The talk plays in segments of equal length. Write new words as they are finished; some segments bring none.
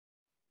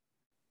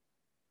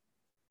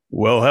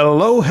Well,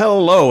 hello,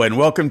 hello, and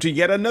welcome to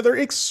yet another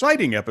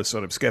exciting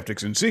episode of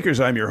Skeptics and Seekers.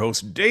 I'm your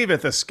host,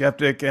 David the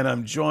Skeptic, and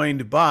I'm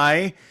joined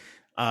by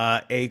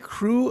a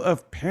crew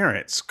of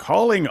parents,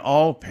 calling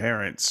all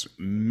parents.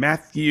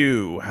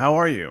 Matthew, how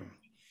are you?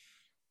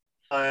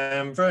 I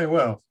am very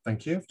well,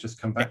 thank you. I've just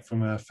come back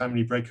from a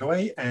family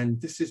breakaway,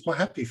 and this is my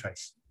happy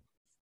face.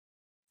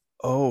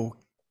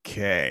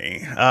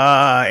 Okay.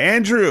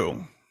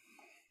 Andrew.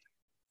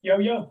 Yo,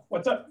 yo,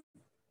 what's up?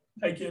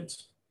 Hey,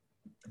 kids.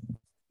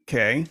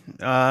 Okay.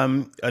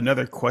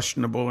 Another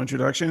questionable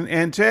introduction.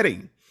 And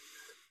Teddy.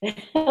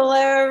 Hello,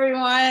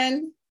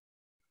 everyone.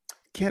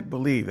 Can't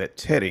believe that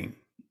Teddy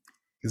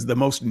is the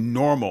most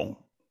normal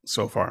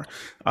so far.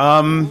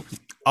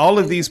 All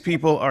of these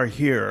people are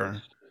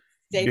here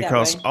Stay that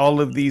because way. all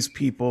of these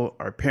people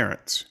are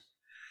parents.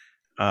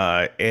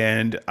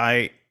 And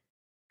I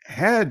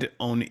had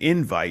on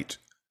invite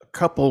a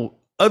couple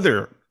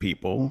other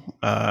people,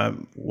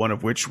 one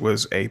of which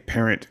was a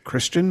parent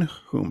Christian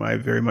whom I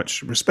very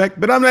much respect,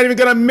 but I'm not even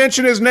going to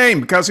mention his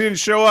name because he didn't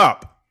show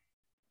up.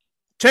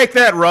 Take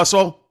that,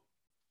 Russell.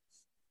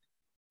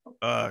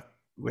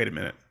 Wait a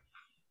minute.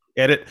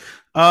 Edit.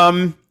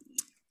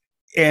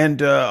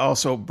 And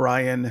also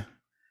Brian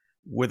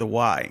with a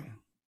Y.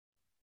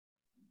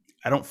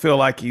 I don't feel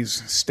like he's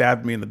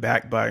stabbed me in the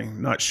back by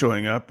not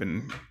showing up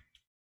and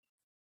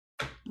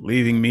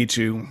leaving me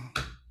to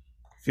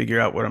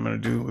figure out what I'm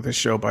going to do with this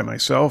show by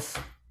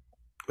myself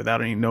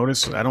without any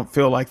notice. I don't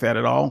feel like that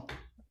at all.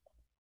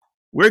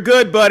 We're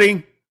good,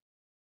 buddy.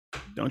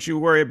 Don't you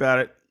worry about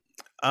it.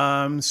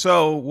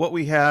 So what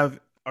we have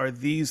are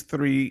these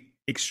three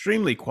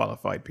extremely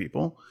qualified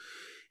people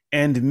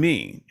and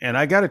me. And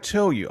I got to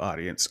tell you,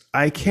 audience,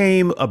 I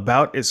came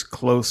about as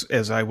close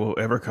as I will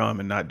ever come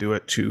and not do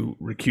it to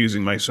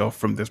recusing myself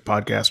from this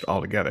podcast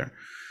altogether.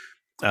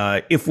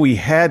 If we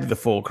had the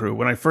full crew,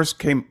 when I first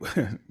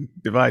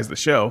devised the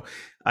show,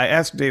 I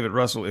asked David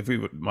Russell if he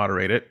would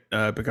moderate it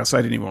because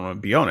I didn't even want to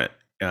be on it.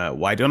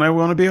 Why don't I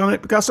want to be on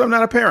it? Because I'm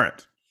not a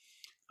parent.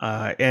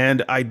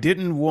 And I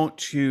didn't want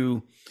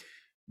to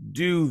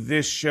do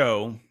this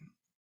show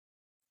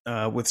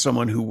with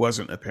someone who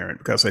wasn't a parent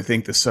because I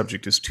think the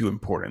subject is too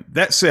important.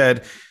 That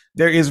said,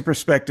 there is a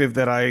perspective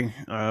that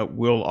I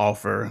will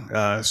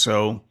offer.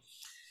 So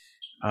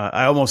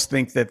I almost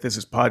think that this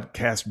is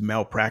podcast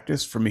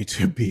malpractice for me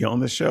to be on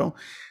the show,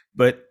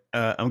 but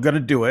I'm going to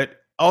do it.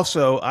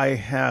 Also, I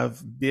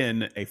have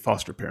been a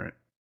foster parent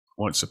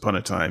once upon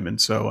a time,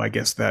 and so I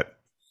guess that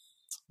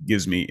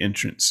gives me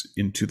entrance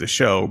into the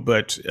show.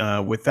 But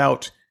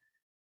without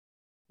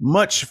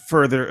much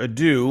further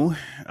ado,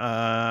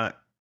 I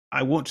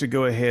want to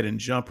go ahead and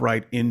jump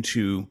right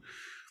into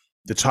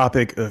the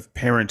topic of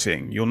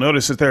parenting. You'll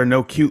notice that there are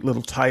no cute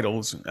little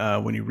titles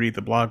when you read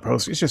the blog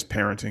post. It's just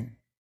parenting.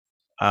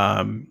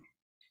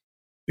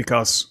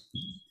 Because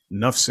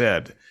enough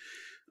said.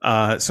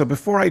 So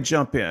before I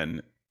jump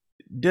in,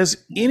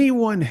 does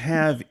anyone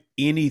have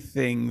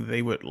anything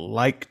they would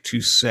like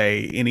to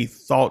say? Any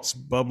thoughts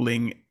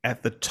bubbling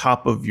at the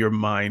top of your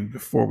mind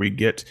before we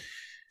get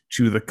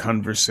to the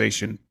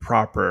conversation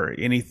proper?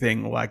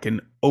 Anything like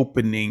an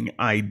opening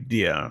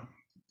idea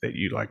that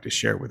you'd like to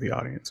share with the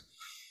audience?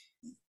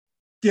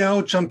 Yeah,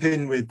 I'll jump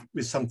in with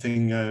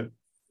something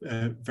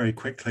very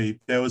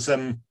quickly. There was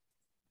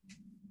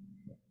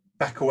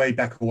back a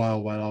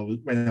while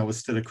when I was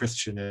still a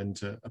Christian,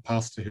 and a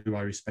pastor who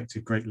I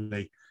respected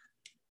greatly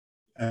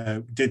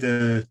did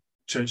a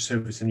church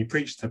service, and he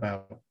preached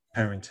about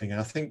parenting. And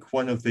I think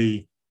one of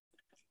the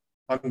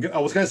I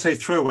was going to say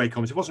throwaway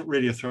comments. It wasn't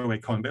really a throwaway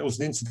comment, but it was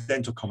an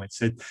incidental comment. It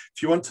said,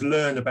 if you want to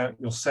learn about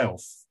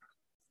yourself,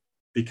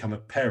 become a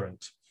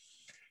parent.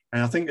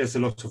 And I think there's a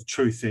lot of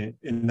truth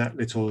in that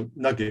little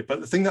nugget.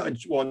 But the thing that I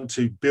want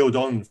to build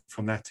on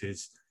from that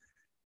is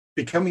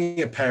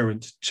becoming a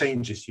parent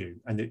changes you,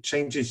 and it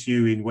changes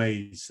you in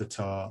ways that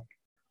are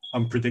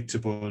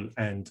unpredictable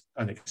and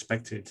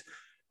unexpected.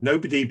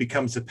 Nobody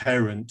becomes a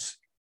parent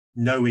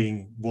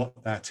knowing what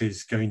that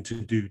is going to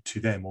do to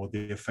them or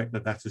the effect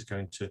that that is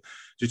going to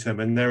do to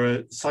them. And there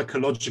are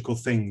psychological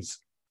things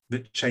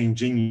that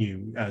change in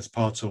you as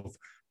part of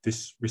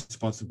this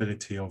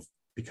responsibility of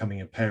becoming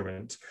a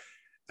parent.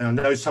 And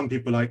I know some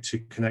people like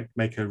to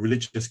make a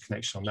religious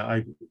connection on that.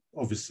 I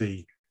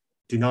obviously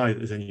deny that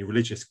there's any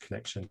religious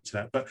connection to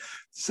that. But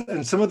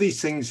and some of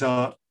these things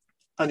are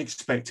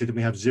unexpected and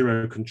we have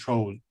zero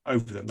control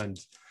over them. And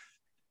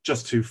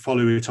just to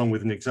follow it on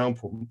with an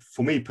example,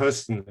 for me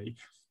personally,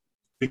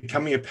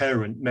 becoming a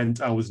parent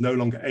meant I was no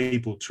longer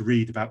able to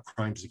read about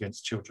crimes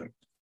against children.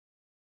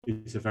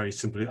 It's a very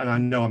simple, and I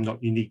know I'm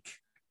not unique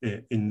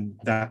in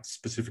that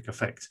specific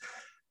effect.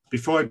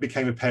 Before I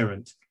became a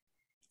parent,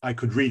 I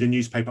could read a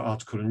newspaper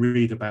article and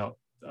read about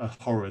a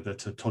horror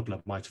that a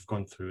toddler might have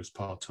gone through as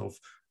part of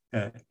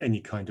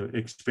any kind of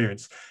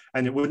experience,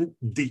 and it wouldn't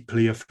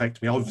deeply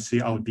affect me. Obviously,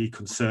 I would be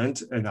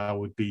concerned, and I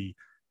would be,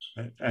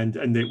 and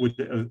it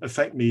would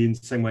affect me in the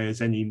same way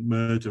as any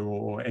murder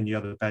or any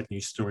other bad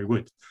news story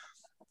would.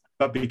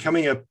 But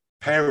becoming a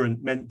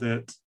parent meant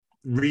that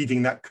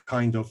reading that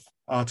kind of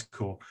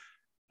article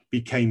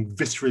became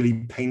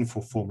viscerally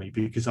painful for me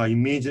because I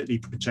immediately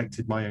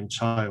projected my own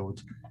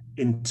child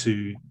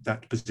into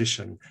that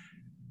position.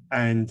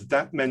 And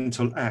that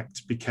mental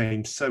act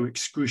became so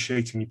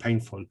excruciatingly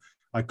painful.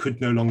 I could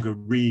no longer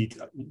read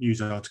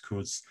news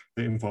articles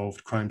that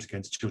involved crimes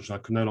against children.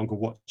 I could no longer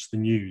watch the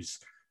news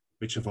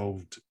which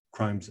involved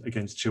crimes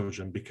against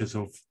children because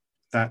of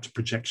that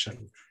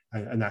projection.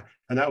 And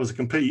that was a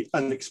completely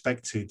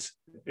unexpected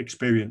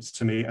experience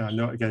to me. And I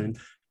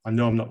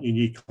know I'm not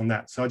unique on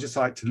that. So I just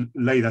like to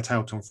lay that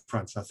out on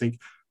front. I think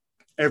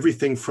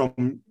everything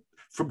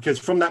because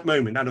from that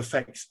moment, that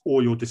affects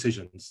all your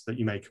decisions that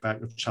you make about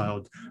your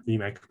child, that you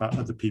make about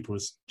other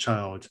people's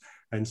child.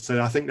 And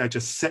so I think that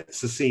just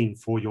sets the scene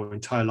for your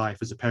entire life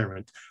as a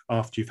parent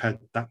after you've had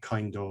that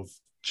kind of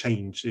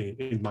change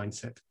in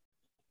mindset.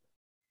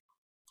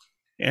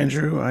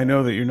 Andrew, I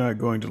know that you're not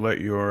going to let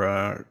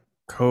your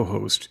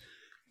co-host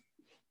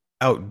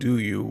outdo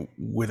you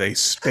with a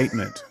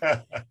statement.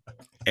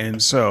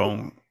 And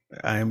so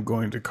I am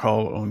going to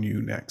call on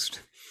you next.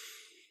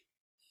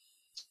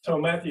 So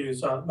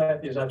Matthew's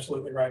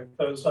absolutely right.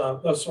 Those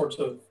sorts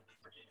of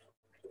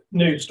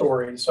news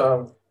stories,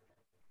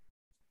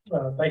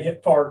 they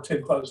hit far too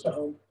close to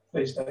home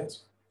these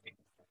days.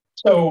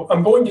 So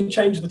I'm going to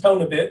change the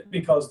tone a bit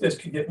because this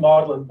could get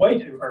maudlin way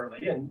too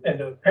early, and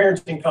a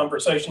parenting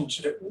conversation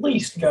should at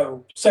least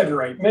go 7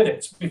 or 8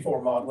 minutes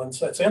before maudlin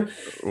sets in.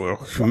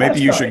 Well, maybe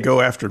you should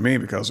go after me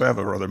because I have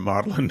a rather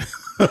maudlin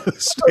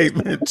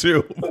statement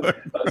too.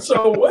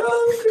 So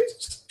let me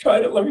just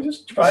try to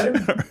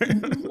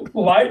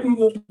lighten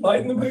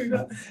the mood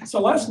up. So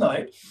last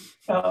night,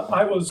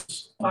 I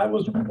was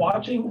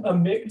watching a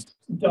mixed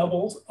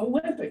doubles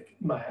Olympic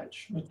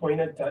match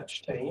between a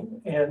Dutch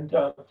team and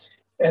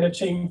a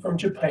team from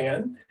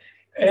Japan,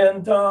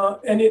 and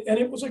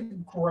it was a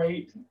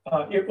great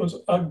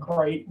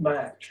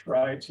match,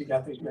 right? So you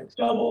got these mixed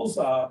doubles.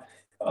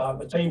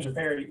 The teams are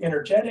very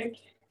energetic.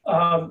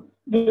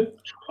 The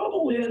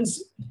trouble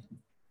is,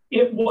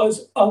 it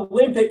was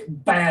Olympic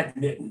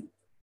badminton.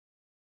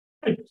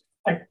 I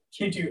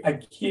kid you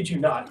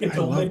not. It's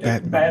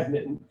Olympic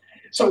badminton.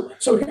 So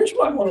here's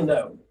what I want to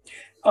know.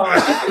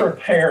 If you're a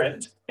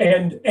parent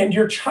and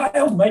your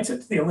child makes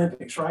it to the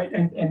Olympics, right?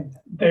 And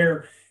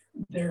their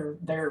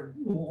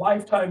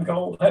lifetime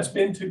goal has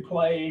been to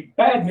play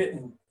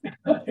badminton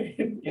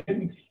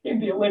in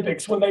the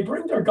Olympics. When they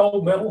bring their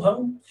gold medal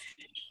home,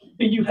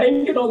 do you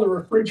hang it on the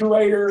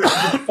refrigerator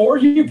before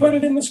you put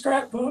it in the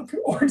scrapbook,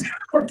 or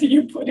do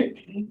you put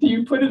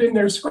it in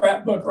their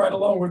scrapbook right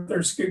along with their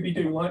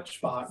Scooby-Doo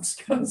lunchbox?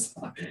 Because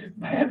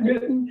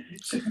badminton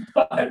should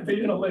not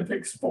be an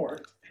Olympic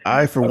sport.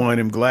 I, for one,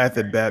 am glad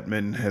that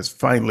badminton has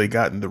finally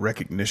gotten the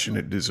recognition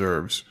it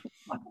deserves.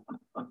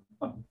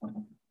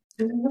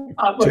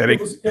 Teddy?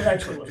 It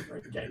actually was a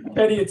great game.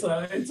 Teddy, it's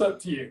up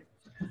to you.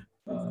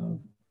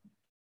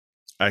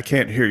 I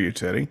can't hear you,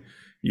 Teddy.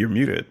 You're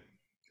muted.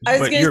 I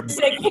was going to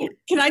say,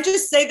 can I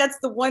just say that's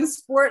the one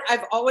sport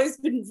I've always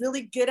been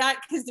really good at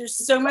because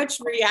there's so much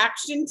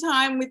reaction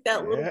time with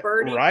that little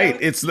birdie. Right.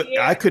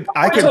 I could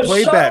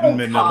play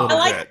badminton a little bit.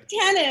 I like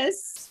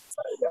tennis.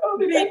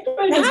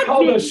 It's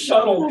called a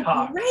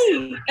shuttlecock.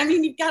 Right. I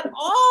mean, you've got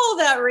all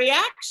that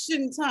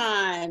reaction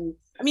time.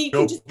 I mean,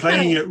 you're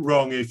playing it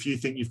wrong if you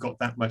think you've got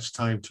that much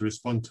time to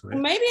respond to it.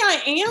 Well, maybe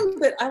I am,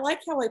 but I like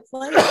how I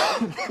play it.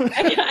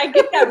 I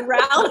get that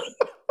rally.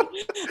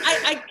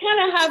 I kind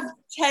of have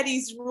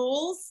Teddy's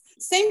rules.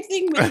 Same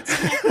thing with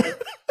tennis.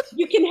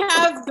 You can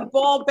have the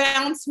ball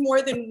bounce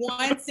more than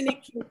once, and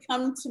it can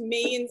come to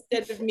me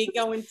instead of me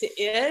going to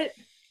it.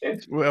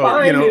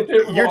 Well,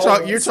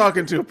 you're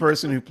talking to a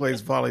person who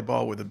plays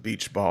volleyball with a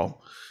beach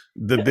ball.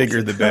 The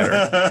bigger, the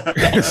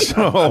better.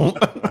 So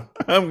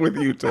I'm with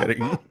you,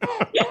 Teddy.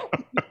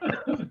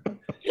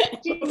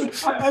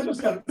 I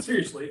just got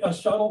seriously a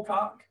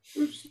shuttlecock.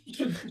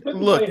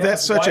 Look,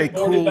 that's such a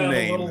cool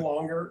name.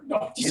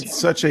 It's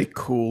such a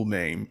cool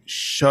name,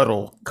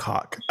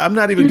 shuttlecock. I'm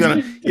not even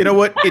gonna. You know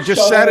what? It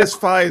just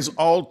satisfies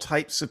all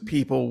types of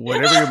people,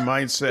 whatever your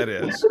mindset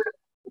is.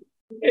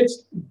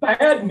 It's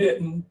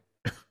badminton.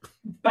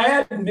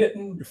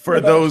 Badminton for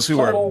those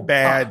who are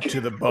bad to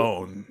the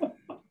bone.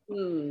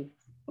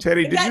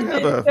 Teddy, did you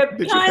have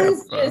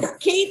just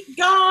keep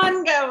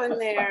going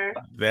there.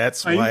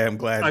 That's why I'm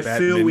glad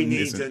badminton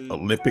is an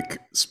Olympic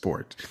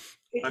sport.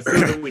 I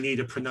feel that we need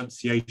a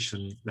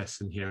pronunciation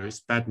lesson here. It's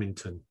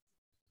badminton.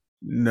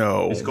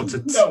 No. It's got a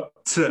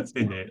t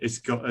in it. It's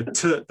got a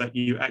t that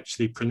you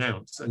actually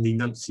pronounce and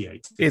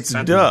enunciate. It's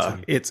duh.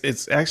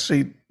 It's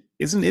actually,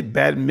 isn't it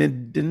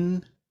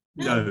badminton?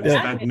 No, it's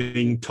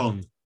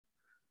badminton.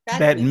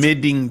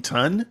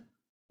 Badminton?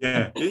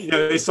 Yeah,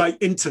 it's like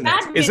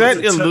internet. Is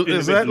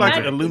that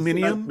like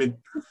aluminium?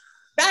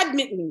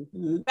 Badminton.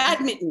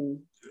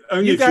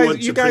 Only you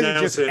guys are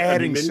just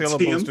adding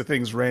syllables to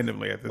things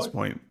randomly at this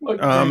point.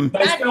 Look,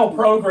 they spell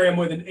program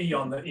with an E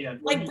on the end.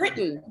 Like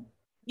Britain.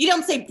 You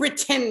don't say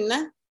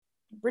Britain.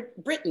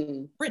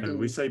 Britain. No,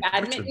 we say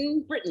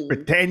badminton. Britain.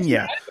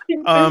 Britannia.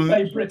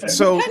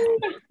 So,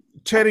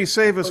 Teddy,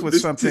 save us with This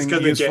is something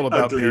going to useful get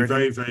about ugly parenting.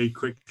 very, very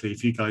quickly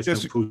if you guys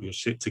Just- don't pull your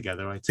shit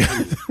together. I tell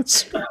you.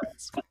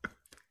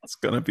 It's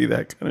going to be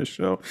that kind of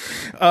show.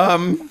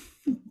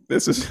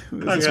 This is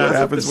what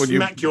happens when you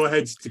smack your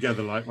heads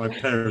together, like my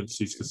parents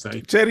used to say.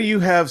 Teddy, you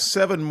have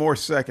 7 more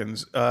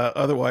seconds.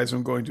 Otherwise,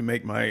 I'm going to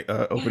make my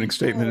opening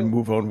statement and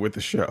move on with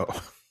the show.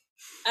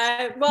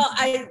 Well,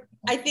 I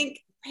think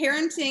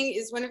parenting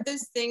is one of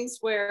those things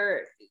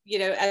where, you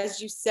know,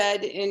 as you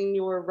said in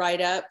your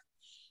write-up,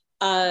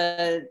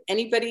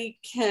 anybody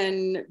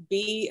can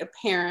be a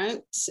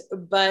parent,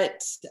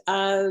 but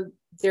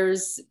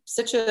there's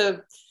such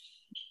a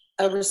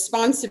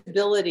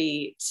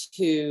responsibility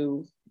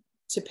to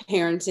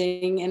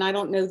parenting, and I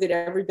don't know that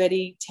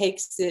everybody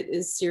takes it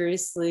as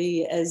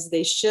seriously as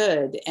they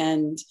should.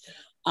 And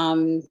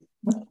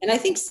I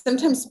think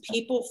sometimes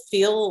people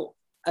feel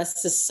a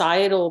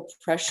societal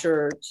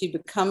pressure to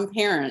become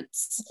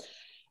parents.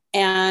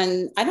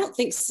 And I don't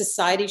think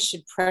society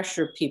should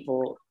pressure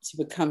people to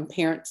become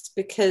parents,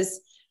 because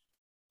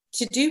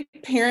to do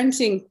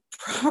parenting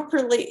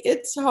properly,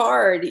 it's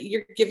hard.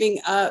 You're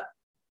giving up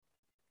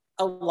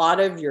a lot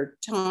of your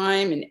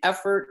time and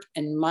effort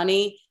and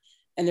money,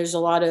 and there's a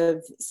lot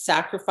of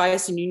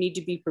sacrifice, and you need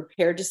to be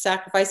prepared to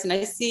sacrifice. And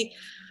I see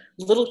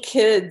little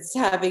kids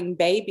having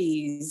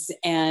babies,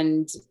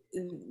 and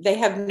they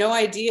have no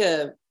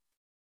idea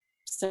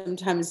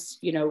sometimes,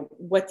 you know,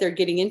 what they're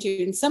getting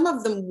into. And some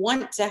of them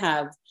want to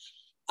have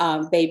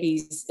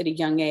babies at a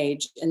young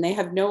age, and they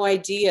have no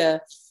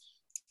idea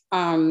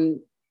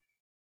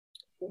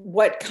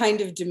what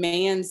kind of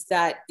demands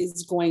that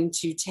is going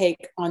to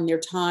take on their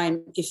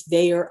time if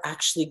they are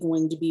actually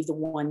going to be the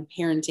one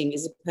parenting,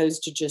 as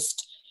opposed to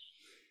just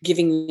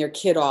giving their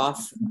kid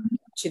off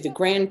to the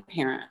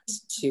grandparent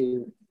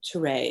to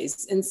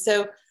raise. And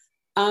so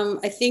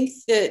I think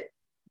that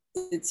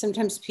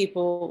sometimes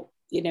people,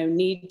 you know,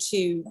 need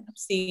to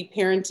see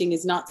parenting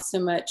as not so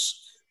much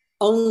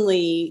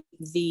only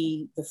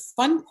the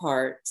fun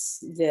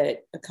parts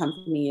that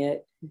accompany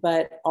it,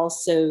 but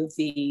also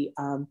the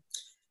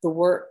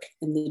work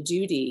and the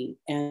duty.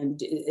 And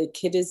a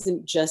kid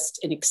isn't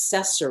just an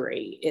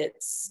accessory.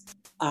 It's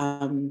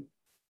a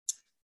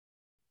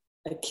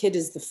kid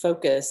is the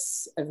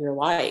focus of your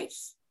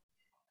life,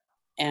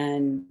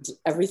 and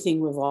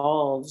everything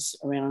revolves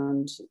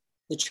around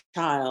the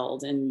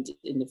child. And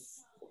if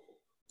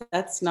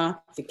that's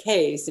not the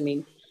case, I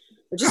mean,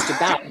 we're just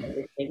about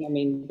everything. I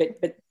mean,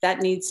 but that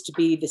needs to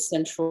be the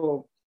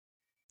central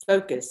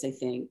focus, I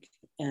think,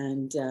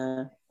 and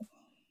the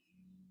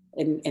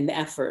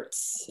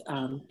efforts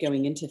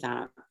going into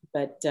that.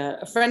 But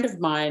a friend of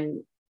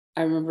mine,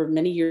 I remember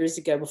many years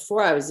ago,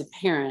 before I was a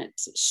parent,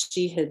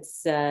 she had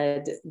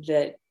said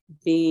that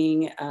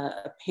being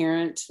a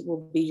parent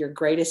will be your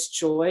greatest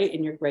joy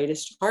and your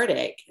greatest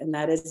heartache. And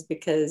that is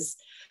because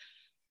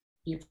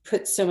you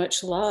put so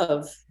much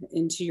love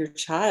into your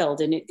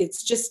child, and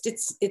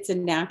it's a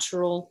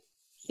natural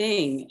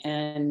thing.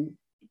 And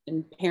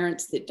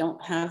parents that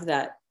don't have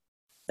that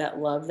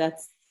love,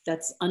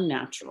 that's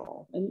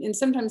unnatural. And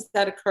sometimes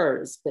that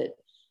occurs, but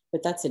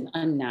that's an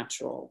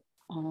unnatural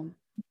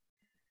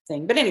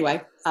thing. But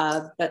anyway,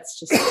 that's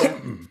just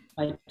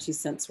my 2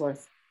 cents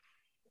worth.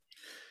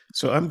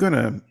 So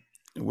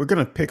we're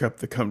gonna pick up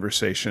the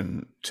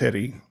conversation,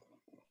 Teddy.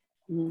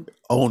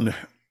 Mm-hmm.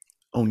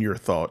 Own your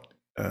thought.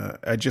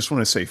 I just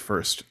want to say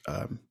first,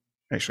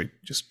 actually,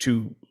 just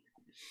 2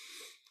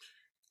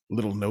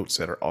 little notes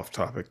that are off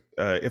topic.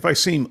 If I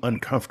seem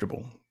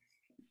uncomfortable,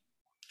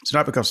 it's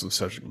not because of the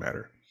subject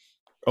matter,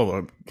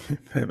 although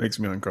that makes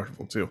me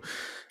uncomfortable too.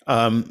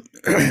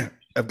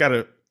 I've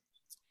got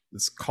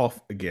this cough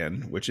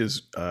again, which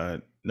is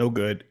no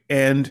good,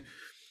 and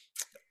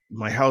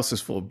my house is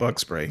full of bug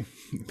spray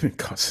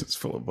because it's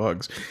full of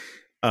bugs,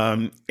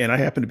 and I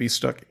happen to be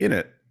stuck in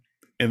it.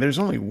 And there's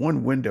only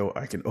one window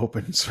I can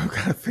open, so I've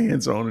got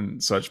fans on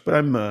and such. But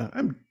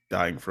I'm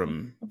dying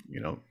from, you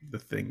know, the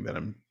thing that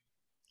I'm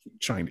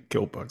trying to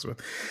kill bugs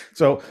with.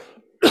 So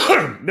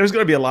there's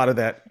going to be a lot of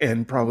that,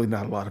 and probably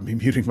not a lot of me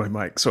muting my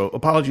mic. So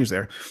apologies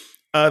there.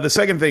 The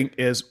second thing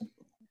is,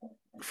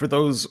 for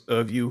those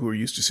of you who are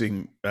used to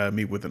seeing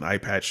me with an eye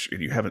patch,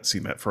 and you haven't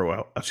seen that for a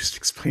while, I'll just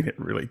explain it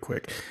really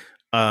quick.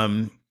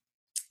 I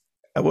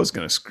was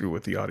going to screw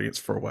with the audience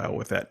for a while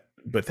with that,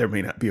 but there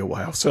may not be a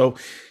while. So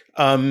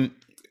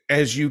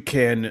as you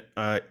can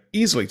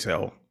easily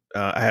tell,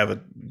 I have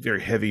a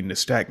very heavy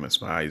nystagmus.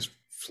 My eyes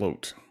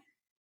float.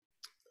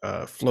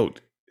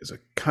 Float is a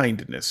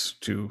kindness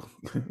to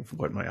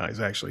what my eyes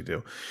actually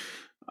do.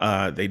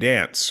 They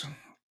dance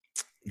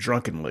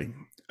drunkenly,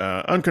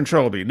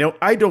 uncontrollably. Now,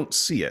 I don't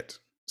see it.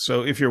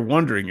 So if you're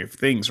wondering if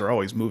things are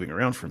always moving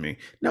around for me,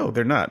 no,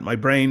 they're not. My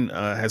brain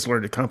has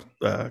learned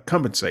to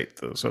compensate,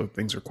 though, so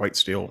things are quite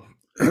still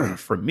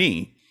for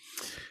me,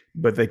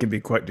 but they can be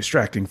quite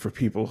distracting for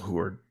people who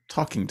are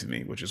talking to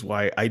me, which is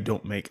why I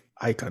don't make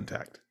eye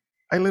contact.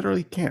 I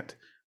literally can't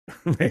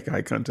make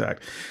eye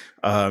contact,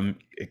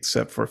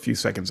 except for a few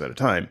seconds at a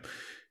time.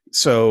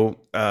 So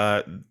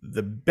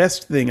the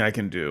best thing I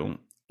can do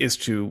is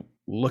to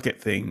look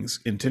at things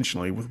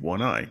intentionally with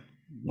one eye.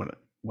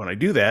 when I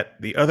do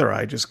that, the other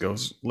eye just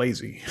goes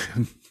lazy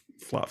and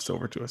flops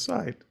over to a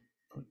side.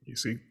 You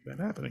see that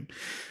happening.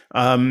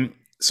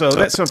 So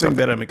that's something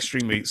that I'm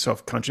extremely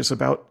self-conscious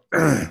about.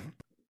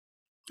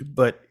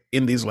 But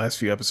in these last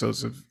few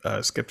episodes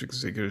of Skeptics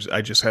and Seekers,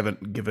 I just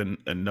haven't given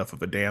enough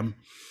of a damn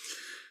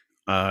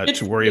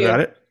to worry about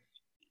it.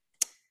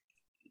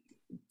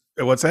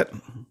 What's that?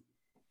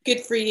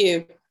 Good for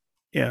you.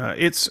 Yeah,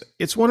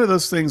 it's one of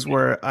those things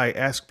where I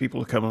ask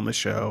people to come on the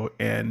show,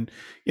 and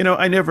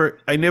I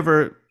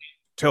never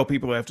tell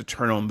people I have to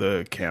turn on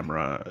the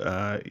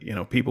camera.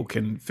 People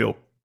can feel,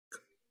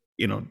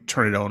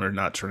 turn it on or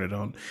not turn it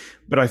on,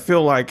 but I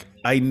feel like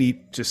I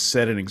need to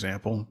set an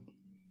example.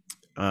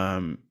 If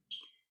I'm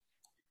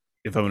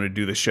going to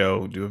do the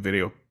show, do a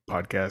video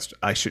podcast,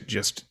 I should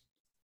just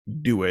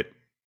do it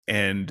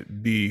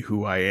and be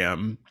who I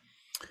am.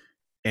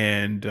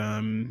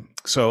 And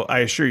so I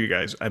assure you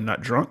guys, I'm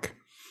not drunk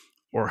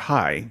or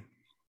high,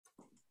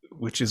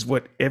 which is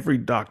what every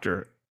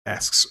doctor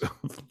asks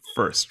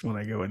first when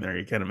I go in there.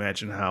 You can't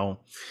imagine how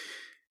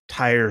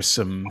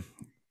tiresome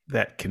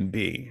that can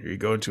be. Or you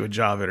go into a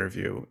job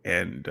interview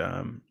and,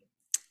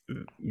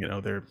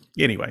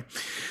 anyway.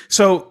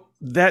 So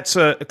that's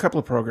a couple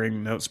of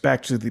programming notes.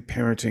 Back to the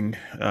parenting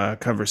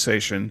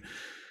conversation.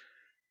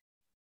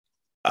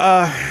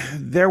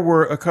 There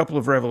were a couple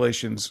of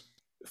revelations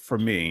for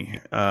me.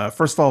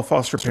 First of all,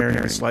 foster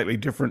parenting is slightly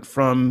different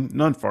from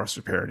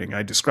non-foster parenting.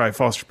 I describe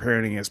foster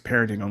parenting as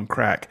parenting on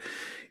crack.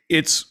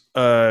 It's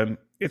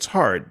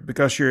hard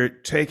because you're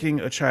taking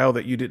a child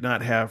that you did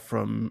not have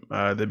from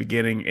the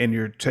beginning, and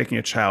you're taking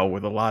a child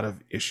with a lot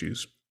of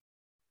issues,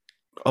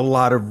 a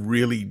lot of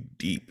really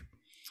deep,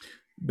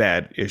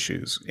 bad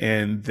issues.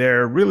 And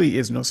there really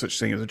is no such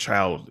thing as a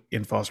child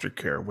in foster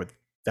care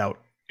without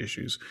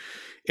issues.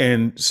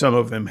 And some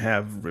of them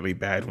have really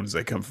bad ones.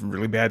 They come from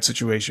really bad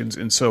situations.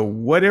 And so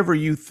whatever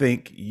you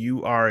think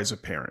you are as a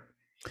parent,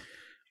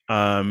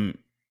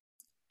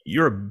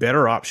 you're a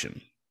better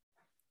option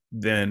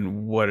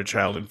than what a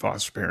child in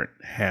foster parent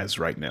has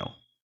right now.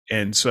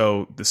 And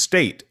so the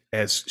state,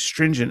 as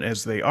stringent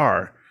as they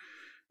are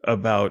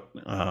about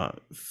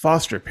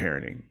foster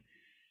parenting,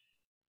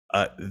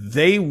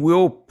 they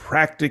will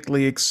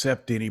practically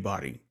accept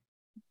anybody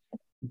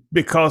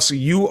because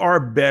you are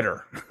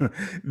better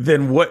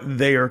than what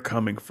they are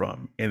coming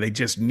from. And they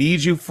just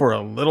need you for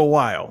a little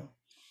while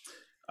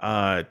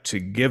to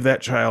give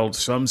that child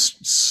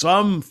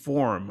some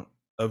form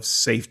of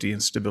safety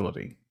and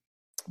stability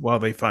while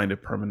they find a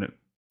permanent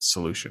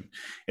solution.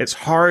 It's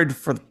hard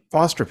for the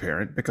foster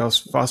parent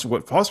because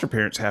what foster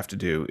parents have to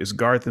do is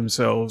guard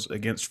themselves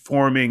against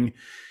forming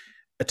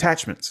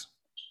attachments.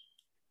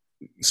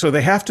 So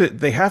they have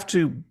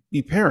to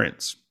be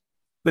parents,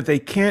 but they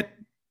can't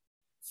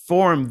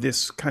form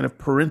this kind of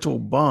parental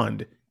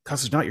bond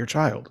because it's not your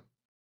child.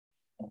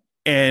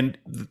 And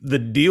the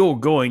deal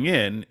going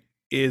in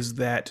is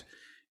that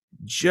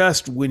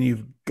just when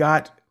you've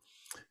got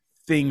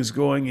things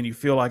going and you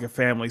feel like a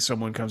family,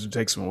 someone comes and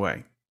takes them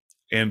away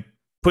and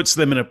puts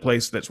them in a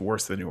place that's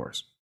worse than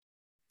yours.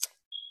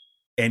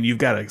 And you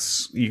gotta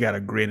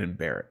grin and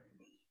bear it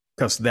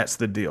because that's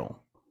the deal.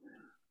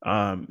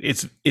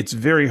 It's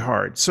very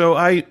hard. So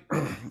I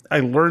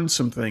learned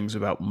some things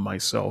about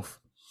myself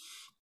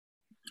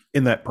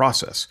in that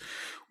process.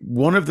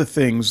 One of the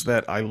things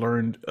that I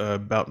learned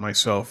about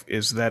myself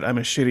is that I'm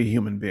a shitty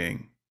human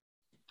being.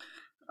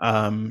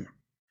 And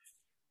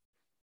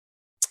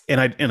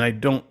I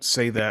don't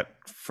say that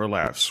for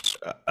laughs.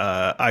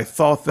 I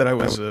thought that I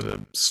was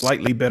a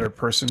slightly better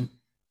person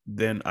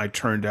than I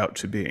turned out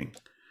to be.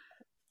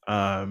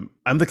 I'm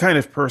the kind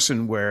of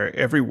person where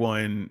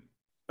everyone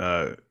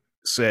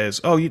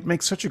says, "Oh, you'd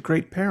make such a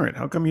great parent.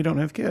 How come you don't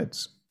have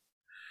kids?"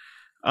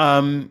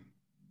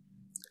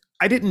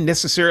 I didn't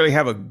necessarily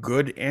have a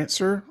good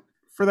answer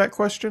for that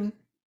question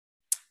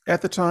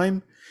at the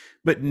time,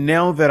 but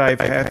now that I've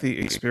had the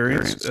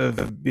experience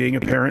of being a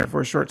parent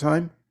for a short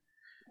time,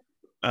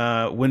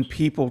 when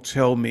people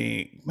tell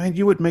me, "Man,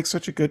 you would make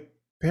such a good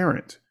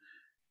parent,"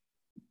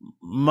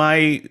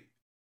 my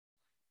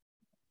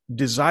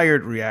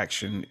desired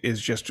reaction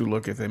is just to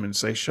look at them and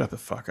say, "Shut the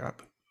fuck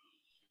up,"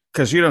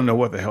 because you don't know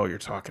what the hell you're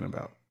talking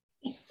about.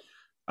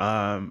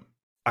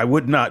 I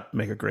would not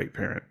make a great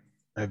parent.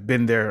 I've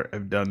been there.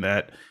 I've done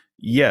that.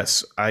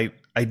 Yes, I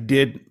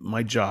did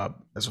my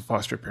job as a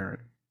foster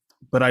parent,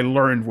 but I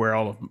learned where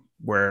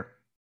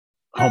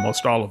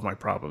almost all of my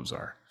problems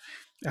are.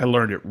 I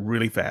learned it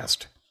really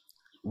fast,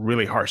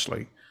 really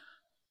harshly,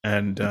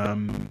 and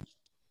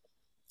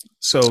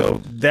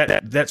so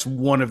that's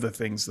one of the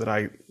things that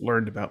I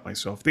learned about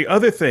myself. The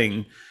other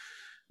thing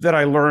that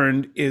I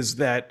learned is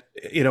that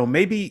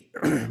maybe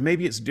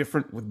it's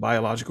different with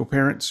biological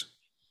parents,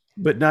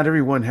 but not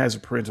everyone has a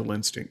parental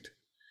instinct.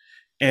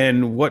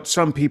 And what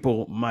some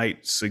people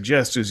might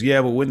suggest is, yeah,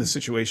 well, when the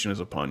situation is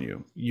upon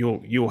you,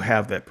 you'll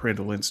have that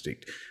parental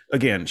instinct.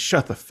 Again,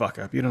 shut the fuck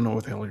up. You don't know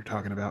what the hell you're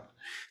talking about.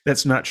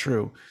 That's not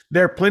true.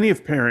 There are plenty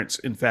of parents,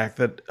 in fact,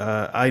 that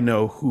I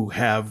know who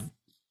have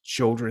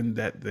children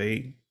that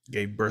they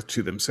gave birth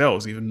to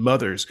themselves, even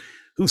mothers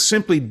who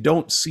simply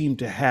don't seem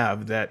to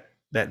have that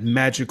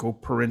magical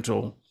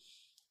parental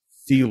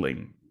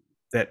feeling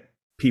that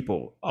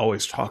people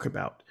always talk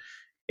about.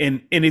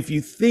 And if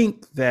you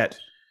think that,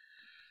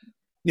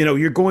 you know,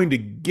 you're going to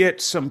get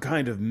some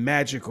kind of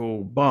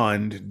magical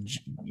bond,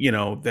 you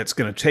know, that's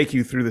going to take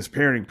you through this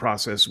parenting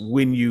process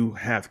when you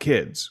have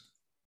kids,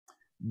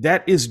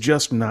 that is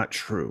just not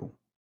true.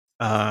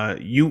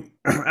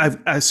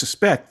 I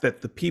suspect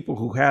that the people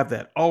who have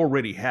that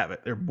already have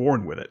it. They're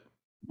born with it.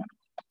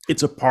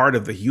 It's a part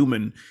of the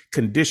human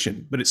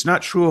condition, but it's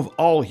not true of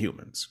all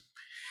humans.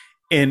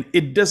 And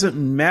it doesn't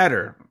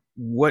matter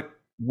what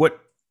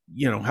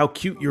you know, how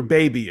cute your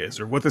baby is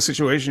or what the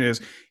situation is.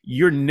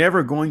 You're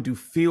never going to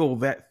feel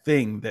that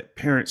thing that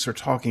parents are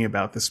talking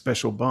about, the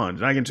special bond.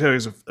 And I can tell you,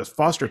 as a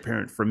foster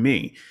parent, for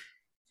me,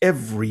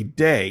 every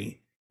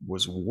day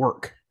was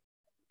work.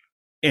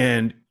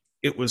 And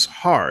it was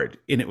hard,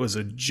 and it was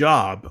a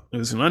job. It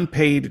was an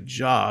unpaid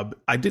job.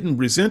 I didn't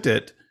resent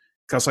it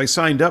because I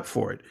signed up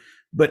for it,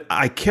 but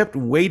I kept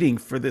waiting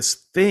for this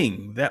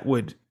thing that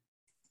would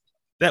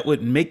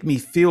make me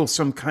feel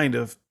some kind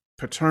of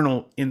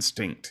paternal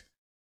instinct,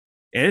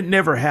 and it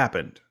never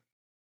happened.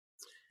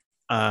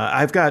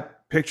 I've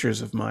got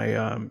pictures of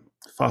my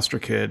foster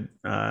kid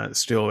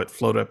still that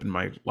float up in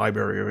my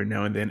library every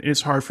now and then, and it's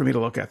hard for me to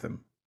look at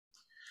them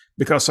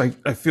because I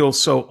feel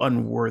so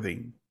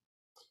unworthy.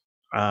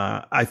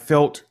 I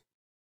felt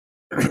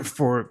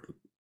for,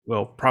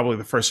 well, probably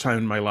the first time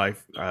in my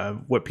life,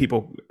 what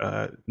people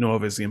know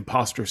of as the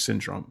imposter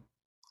syndrome.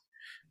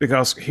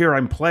 Because here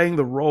I'm playing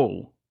the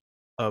role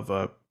of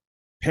a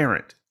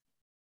parent,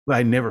 but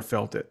I never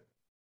felt it.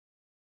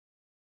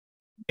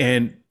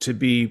 And to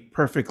be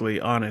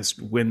perfectly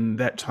honest, when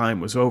that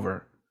time was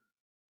over,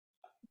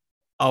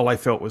 all I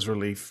felt was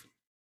relief.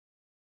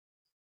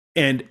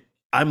 And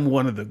I'm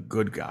one of the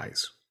good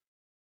guys.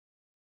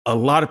 A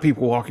lot of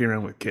people walking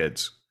around with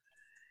kids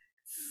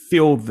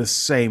feel the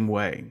same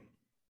way,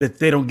 that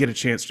they don't get a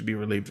chance to be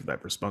relieved of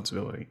that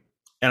responsibility.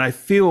 And I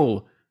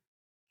feel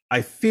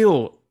a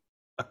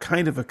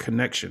kind of a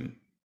connection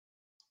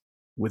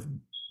with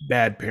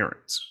bad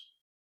parents,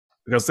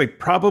 because they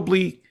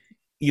probably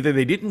either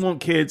they didn't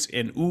want kids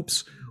and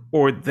oops,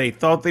 or they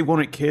thought they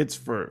wanted kids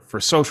for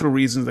social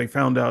reasons. They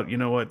found out, you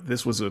know what,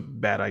 this was a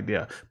bad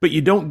idea. But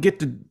you don't get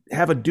to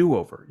have a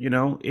do-over, you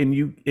know, and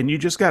you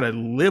just got to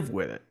live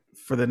with it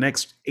for the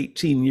next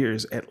 18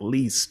 years at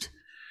least.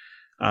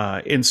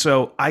 And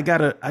so I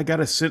got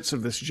a sense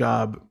of this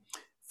job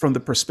from the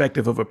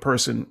perspective of a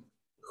person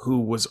who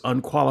was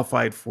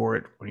unqualified for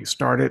it when he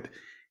started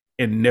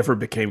and never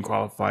became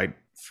qualified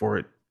for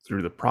it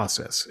through the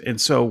process.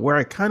 And so where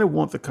I kind of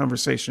want the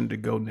conversation to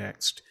go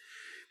next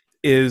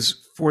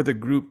is for the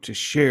group to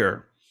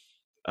share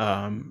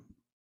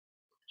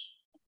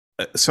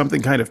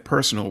something kind of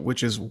personal,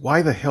 which is,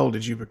 why the hell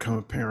did you become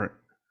a parent?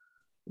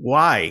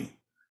 Why?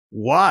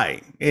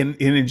 And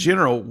in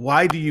general,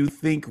 why do you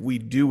think we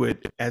do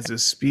it as a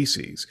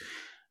species?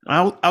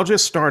 I'll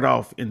just start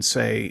off and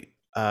say,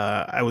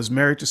 I was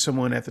married to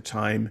someone at the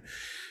time,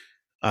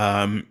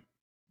 not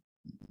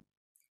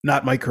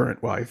my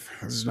current wife.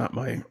 This is not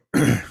my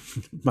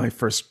my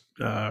first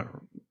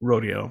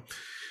rodeo,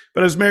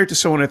 but I was married to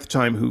someone at the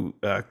time who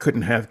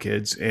couldn't have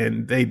kids,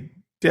 and they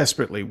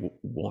desperately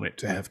wanted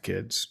to have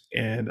kids,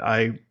 and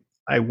I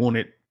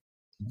wanted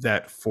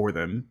that for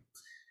them.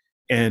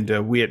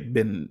 And we had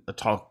been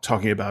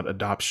talking about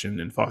adoption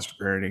and foster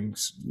parenting,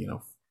 you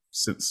know,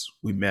 since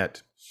we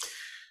met.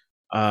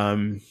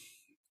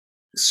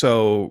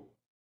 So,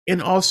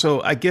 and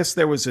also, I guess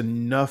there was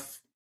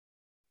enough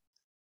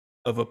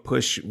of a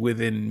push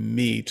within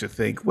me to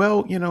think,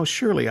 well, you know,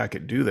 surely I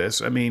could do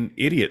this. I mean,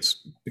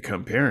 idiots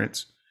become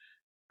parents.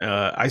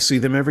 I see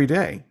them every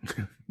day.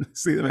 I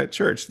see them at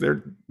church.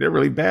 They're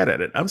really bad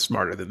at it. I'm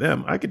smarter than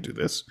them. I could do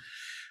this.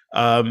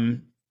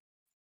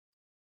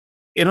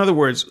 In other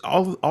words,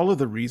 all of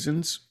the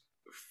reasons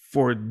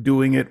for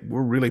doing it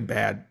were really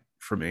bad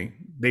for me.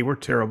 They were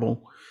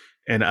terrible,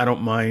 and I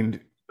don't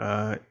mind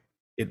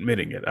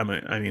admitting it.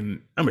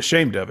 I'm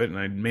ashamed of it, and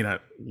I may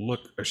not look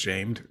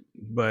ashamed,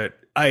 but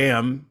I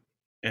am.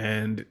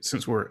 And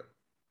since we're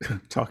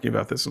talking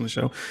about this on the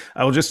show,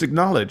 I will just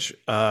acknowledge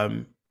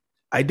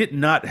I did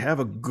not have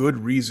a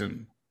good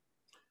reason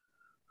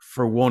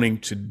for wanting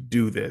to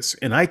do this.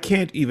 And I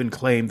can't even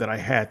claim that I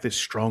had this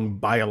strong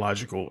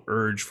biological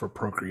urge for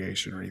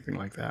procreation or anything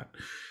like that.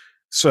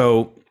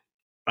 So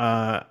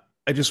I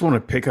just want to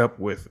pick up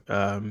with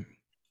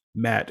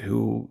Matt,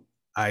 who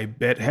I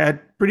bet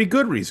had pretty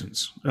good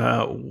reasons.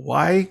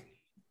 Why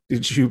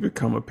did you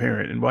become a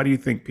parent, and why do you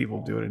think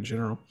people do it in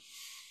general?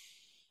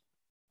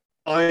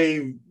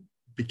 I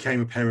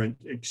became a parent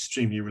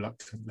extremely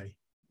reluctantly.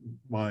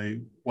 My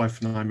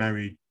wife and I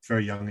married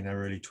very young, in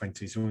our early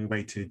 20s, and we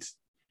waited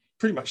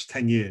pretty much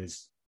 10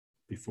 years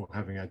before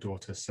having our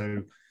daughter.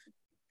 So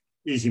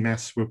easy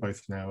maths, we're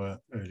both now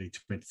early to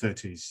mid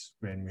 30s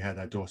when we had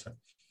our daughter.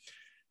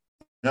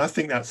 And I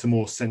think that's a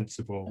more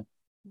sensible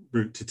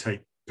route to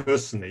take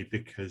personally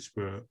because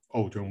we're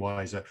older and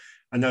wiser.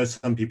 I know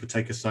some people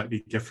take a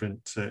slightly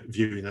different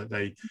view, in that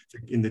they,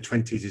 in the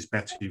 20s is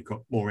better, you've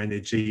got more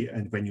energy,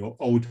 and when you're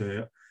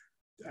older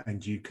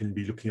and you can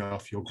be looking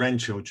after your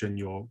grandchildren,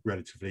 you're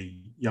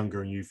relatively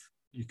younger and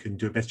you can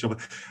do a better job.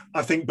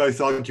 I think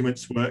both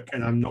arguments work,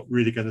 and I'm not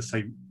really going to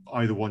say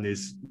either one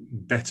is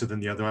better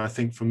than the other. I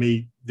think for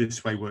me,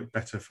 this way worked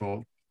better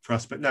for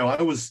us. But no,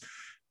 I was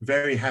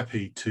very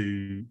happy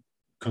to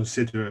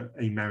consider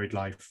a married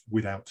life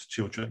without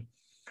children.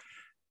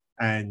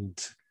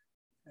 And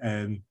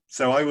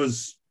so I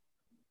was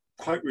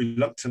quite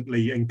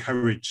reluctantly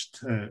encouraged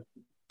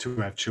to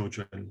have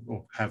children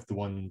or have the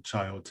one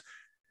child.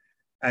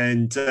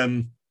 And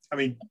I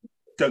mean,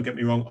 don't get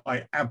me wrong,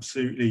 I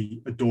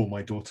absolutely adore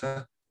my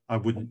daughter. I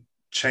wouldn't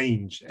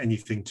change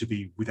anything to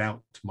be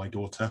without my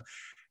daughter.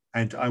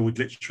 And I would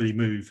literally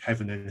move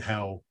heaven and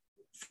hell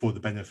for the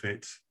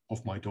benefit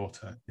of my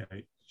daughter. You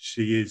know,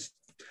 she is,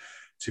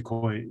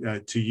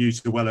 to use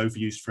the well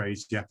overused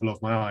phrase, the apple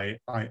of my eye.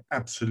 I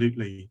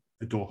absolutely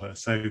adore her.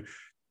 So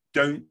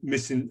don't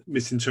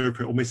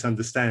misinterpret or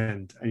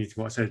misunderstand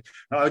anything what I said.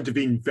 I'd have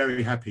been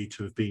very happy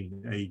to have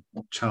been a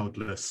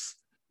childless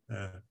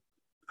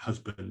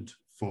husband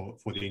for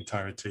the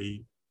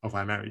entirety of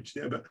our marriage.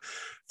 Yeah, but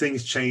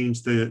things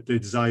change, the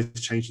desires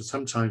change, and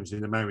sometimes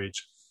in a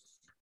marriage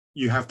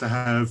you have to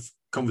have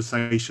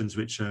conversations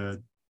which are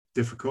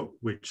difficult,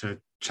 which are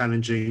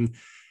challenging,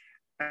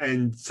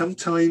 and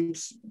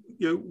sometimes,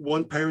 you know,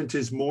 one parent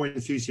is more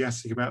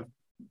enthusiastic about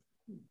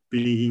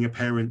being a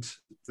parent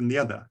than the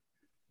other.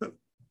 But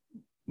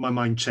my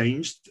mind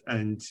changed,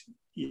 and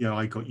you know,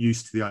 I got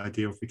used to the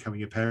idea of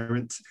becoming a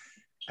parent.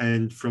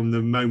 And from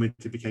the moment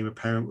it became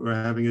apparent we were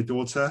having a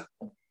daughter,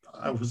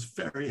 I was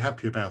very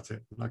happy about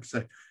it. Like I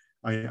say,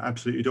 I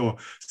absolutely adore.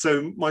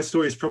 So my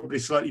story is probably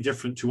slightly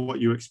different to what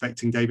you were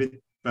expecting,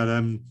 David.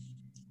 But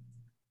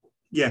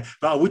yeah,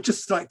 but I would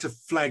just like to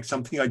flag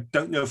something. I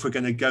don't know if we're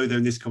going to go there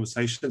in this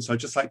conversation, so I'd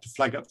just like to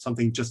flag up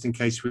something just in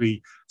case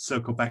we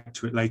circle back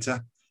to it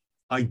later.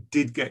 I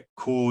did get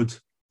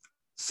called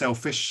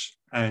selfish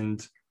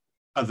and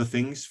other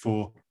things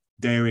for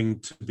daring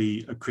to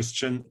be a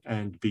Christian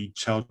and be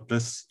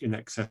childless in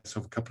excess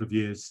of a couple of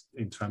years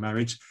into our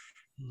marriage.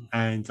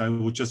 And I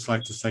would just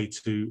like to say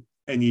to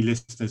any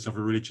listeners of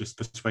a religious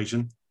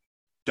persuasion,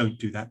 don't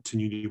do that to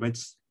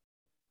newlyweds.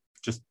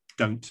 Just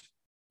don't.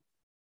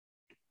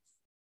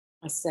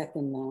 I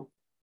second that.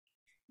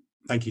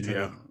 Thank you,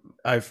 Taylor.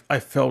 Yeah, I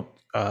felt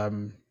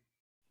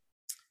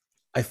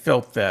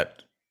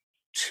that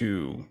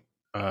too,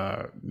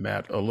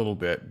 Matt, a little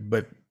bit,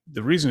 but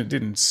the reason it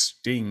didn't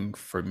sting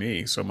for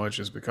me so much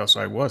is because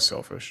I was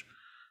selfish,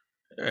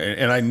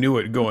 and I knew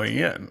it going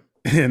in.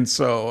 And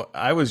so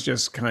I was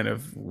just kind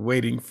of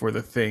waiting for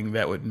the thing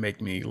that would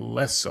make me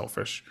less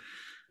selfish,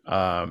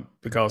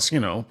 because, you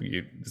know,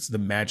 it's the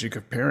magic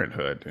of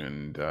parenthood.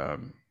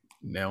 And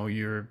now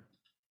you're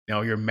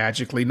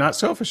magically not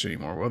selfish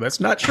anymore. Well, that's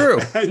not true.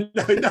 No,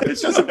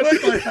 it doesn't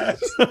work like that.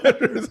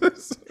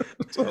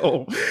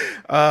 So,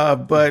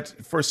 but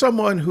for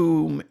someone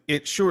whom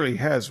it surely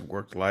has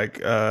worked like,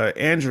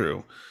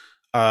 Andrew,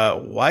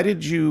 why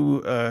did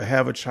you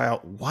have a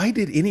child? Why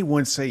did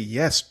anyone say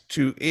yes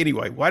to,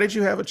 anyway, why did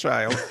you have a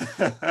child?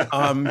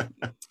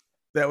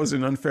 That was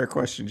an unfair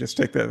question. Just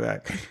take that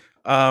back.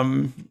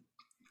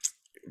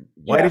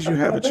 Why did you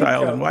have a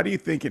child, and why do you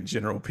think in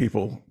general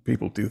people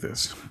do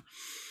this?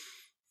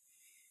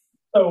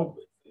 So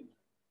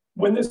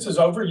when this is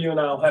over, you and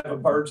I'll have a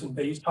birds and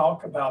bees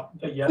talk about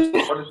the yes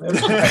part of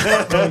this.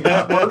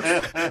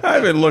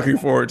 I've been looking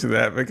forward to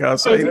that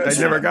because I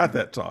never got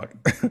that talk.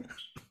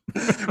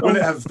 Will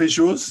it have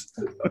visuals?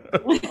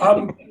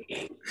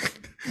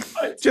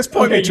 Just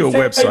point me to a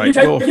website.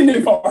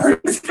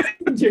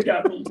 You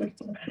got me.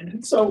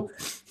 So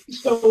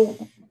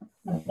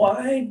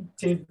why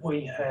did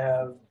we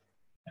have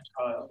a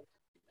child?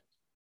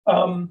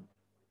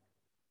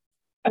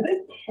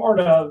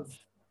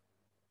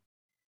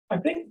 I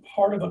think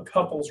part of a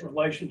couple's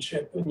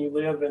relationship, when you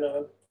live in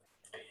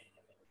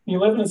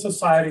a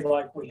society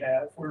like we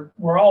have,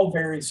 we're all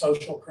very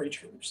social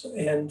creatures,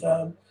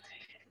 and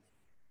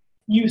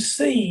you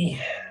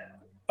see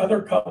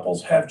other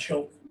couples have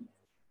children,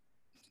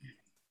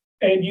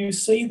 and you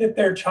see that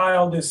their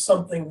child is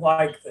something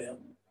like them.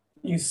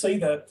 You see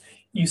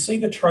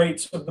the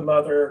traits of the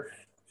mother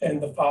and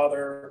the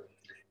father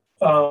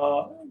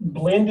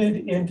blended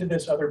into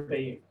this other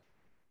being.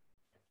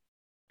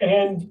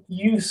 And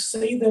you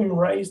see them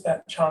raise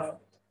that child,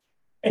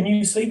 and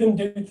you see them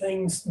do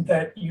things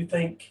that you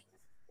think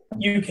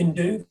you can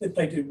do, that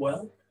they do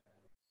well.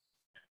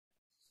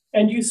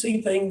 And you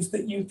see things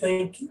that you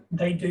think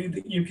they do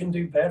that you can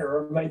do better,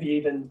 or maybe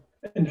even,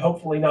 and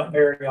hopefully not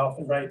very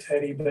often, right,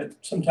 Teddy, but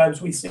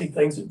sometimes we see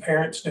things that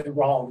parents do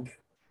wrong.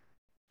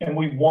 And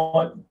we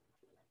want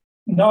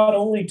not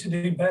only to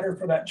do better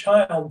for that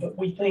child, but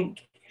we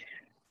think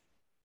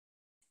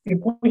if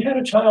we had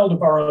a child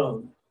of our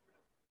own,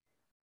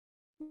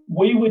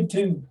 we would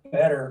do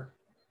better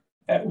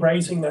at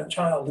raising that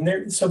child. And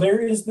there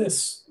is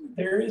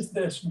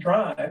this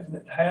drive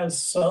that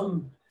has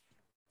some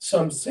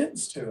some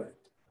sense to it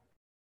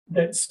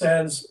that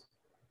says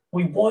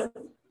we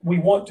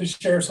want to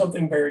share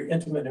something very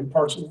intimate and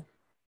personal.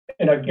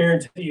 And I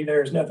guarantee you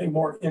there is nothing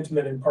more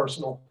intimate and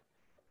personal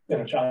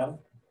than a child.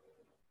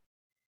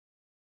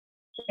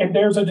 And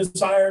there's a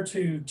desire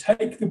to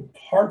take the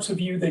parts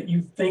of you that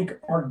you think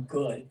are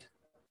good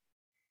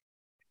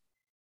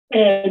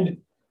and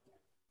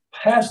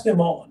pass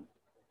them on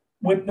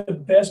with the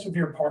best of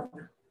your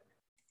partner.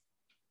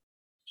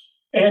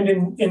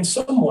 And in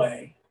some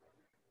way,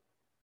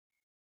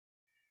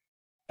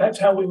 that's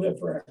how we live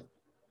forever.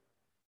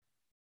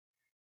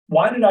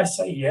 Why did I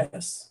say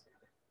yes?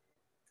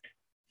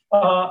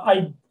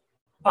 I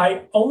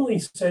only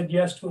said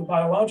yes to a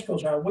biological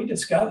child. We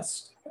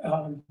discussed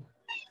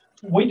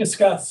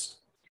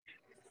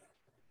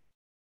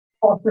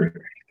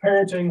foster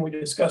parenting. We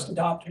discussed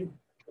adopting.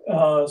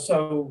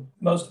 So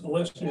most of the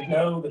listeners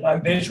know that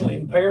I'm visually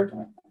impaired.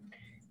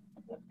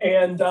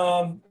 And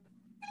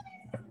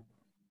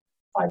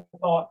I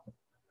thought,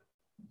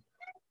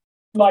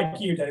 like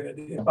you, David,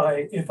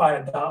 if I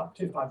adopt,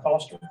 if I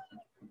foster,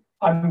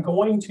 I'm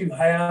going to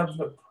have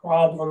the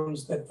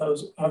problems that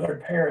those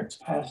other parents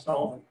passed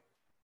on.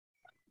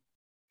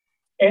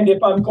 And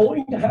if I'm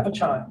going to have a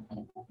child,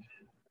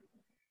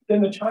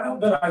 then the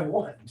child that I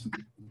want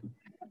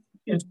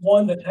is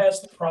one that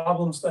has the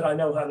problems that I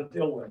know how to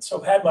deal with.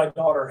 So had my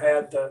daughter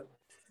had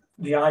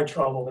the eye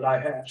trouble that I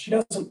had, she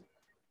doesn't,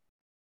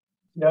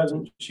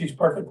 she's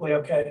perfectly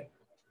okay.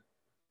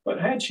 But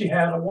had she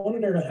had, I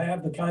wanted her to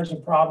have the kinds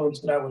of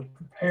problems that I was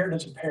prepared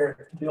as a parent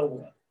to deal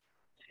with.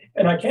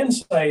 And I can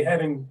say,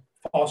 having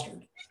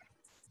fostered,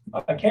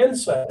 I can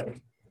say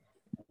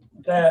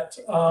that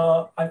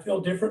I feel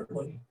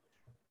differently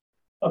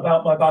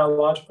about my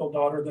biological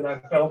daughter than I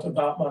felt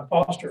about my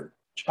foster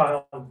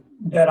child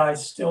that I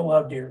still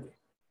love dearly.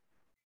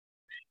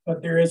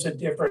 But there is a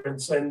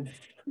difference. And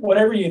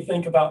whatever you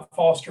think about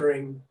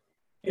fostering,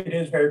 it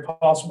is very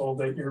possible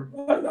that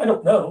I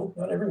don't know,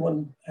 not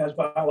everyone has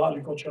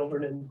biological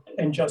children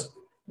and just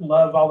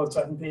love all of a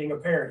sudden being a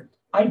parent.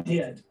 I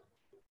did.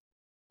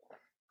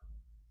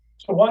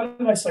 So why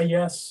did I say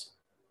yes?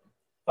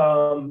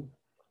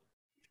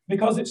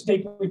 Because it's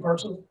deeply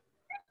personal.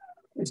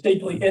 It's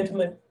deeply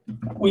intimate.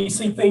 We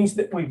see things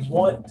that we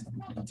want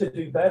to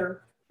do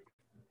better.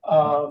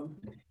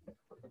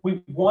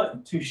 We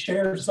want to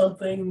share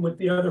something with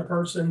the other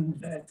person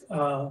that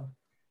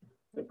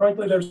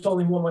frankly, there's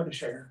only one way to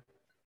share.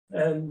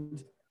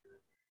 And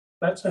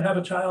that's to have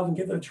a child and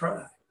give it a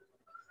try.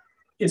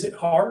 Is it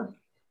hard?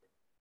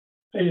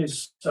 It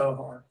is so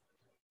hard.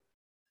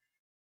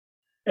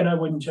 And I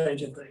wouldn't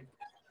change a thing.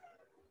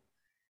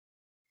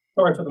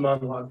 Sorry for the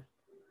monologue.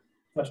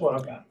 That's what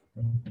I've got.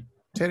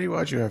 Teddy,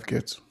 why'd you have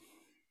kids?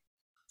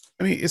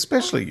 I mean,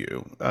 especially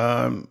you.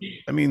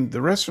 I mean,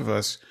 the rest of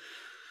us,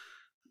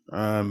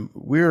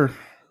 we're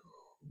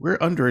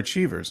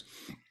underachievers.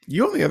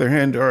 You, on the other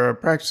hand, are a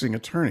practicing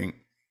attorney.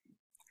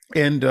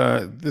 And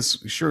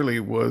this surely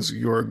was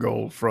your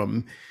goal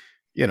from,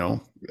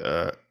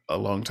 a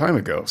long time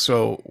ago.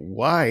 So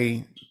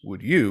why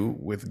would you,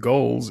 with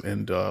goals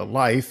and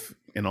life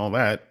and all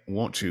that,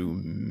 want to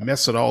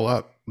mess it all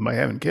up by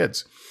having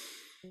kids?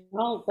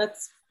 Well,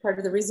 that's part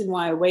of the reason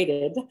why I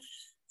waited.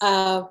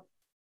 I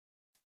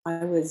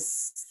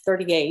was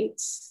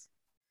 38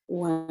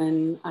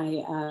 when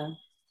I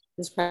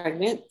was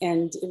pregnant,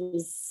 and it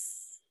was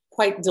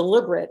quite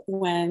deliberate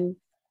when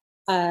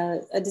I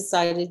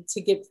decided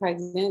to get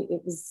pregnant.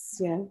 It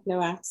was,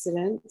 no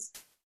accident.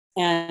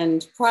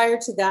 And prior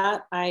to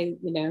that, I,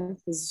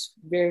 was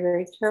very,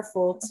 very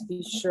careful to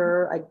be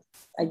sure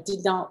I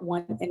did not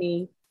want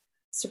any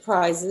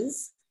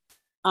surprises.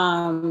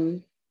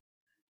 And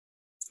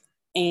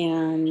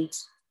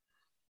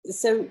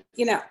so,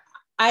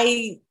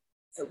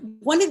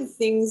 one of the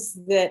things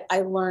that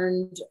I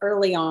learned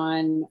early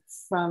on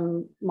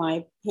from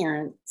my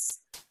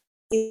parents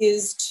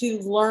is to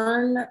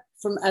learn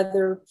from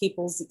other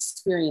people's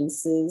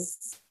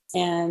experiences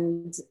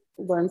and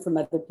learn from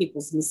other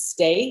people's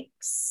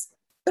mistakes,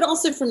 but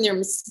also from their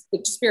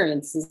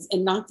experiences.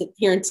 And not that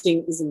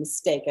parenting is a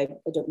mistake. I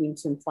don't mean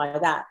to imply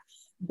that.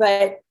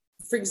 But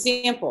for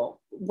example,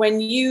 when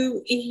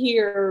you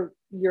hear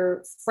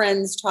your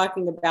friends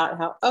talking about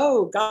how,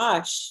 oh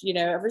gosh,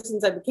 ever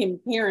since I became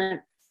a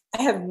parent,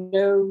 I have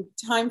no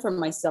time for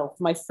myself.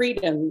 My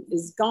freedom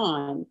is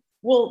gone.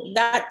 Well,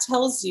 that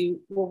tells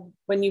you,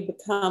 when you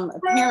become a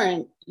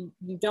parent,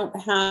 you don't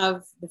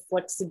have the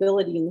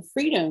flexibility and the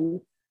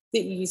freedom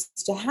that you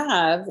used to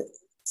have.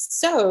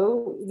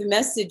 So the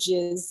message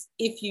is,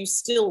 if you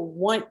still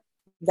want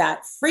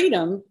that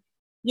freedom,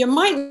 you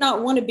might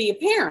not want to be a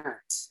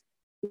parent.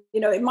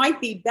 It might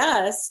be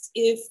best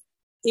if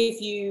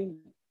you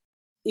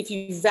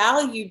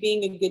value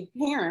being a good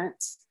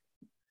parent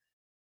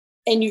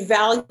and you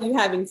value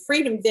having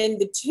freedom, then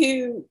the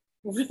two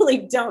really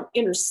don't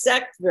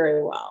intersect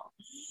very well.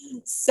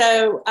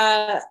 So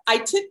I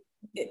took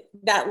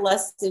that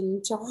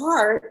lesson to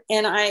heart,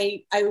 and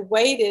I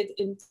waited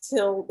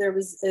until there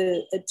was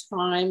a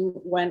time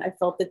when I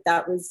felt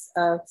that was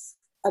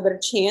a better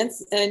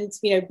chance. And,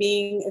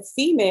 being a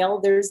female,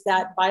 there's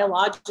that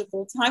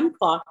biological time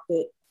clock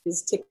that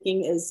is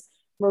ticking, as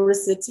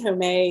Marissa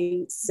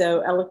Tomei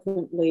so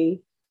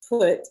eloquently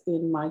put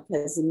in My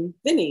Cousin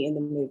Vinny in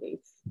the movie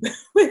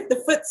with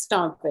the foot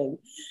stomping.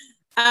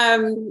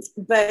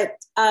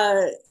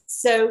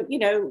 So,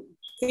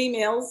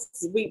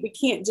 females, we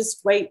can't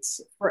just wait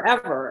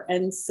forever.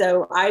 And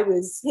so I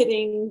was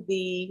hitting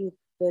the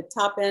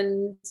top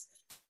end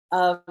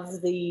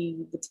of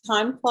the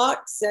time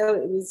clock. So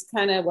it was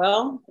kind of,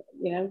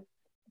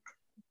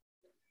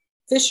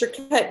 fish or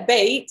cut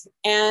bait.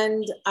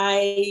 And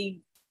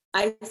I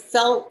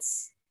felt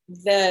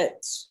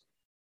that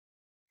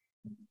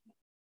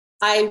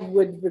I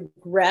would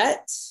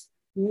regret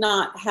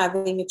not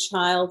having a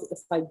child if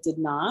I did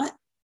not.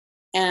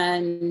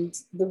 And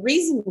the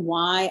reason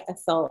why I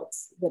felt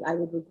that I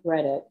would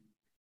regret it,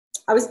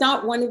 I was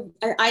not one of,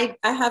 I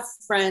have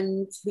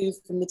friends who,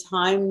 from the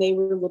time they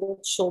were little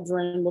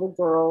children, little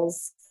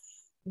girls,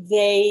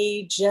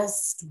 they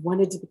just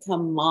wanted to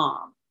become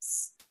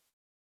moms.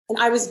 And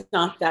I was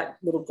not that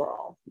little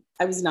girl.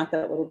 I was not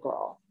the little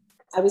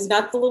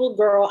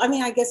girl. I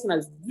mean, I guess when I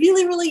was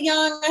really, really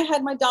young, I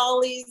had my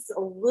dollies a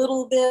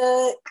little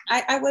bit.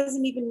 I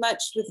wasn't even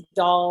much with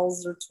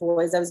dolls or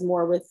toys. I was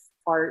more with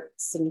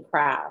arts and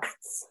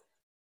crafts.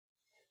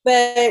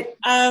 But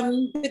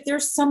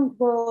there's some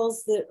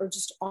girls that are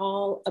just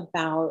all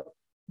about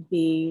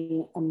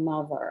being a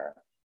mother.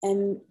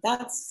 And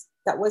that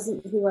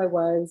wasn't who I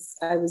was.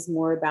 I was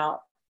more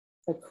about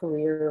a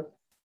career.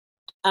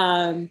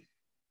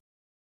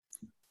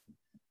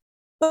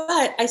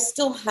 But I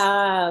still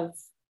have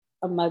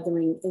a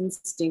mothering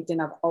instinct,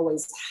 and I've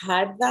always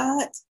had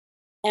that.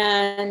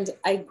 And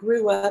I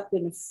grew up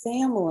in a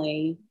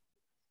family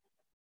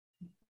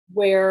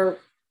where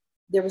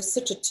there was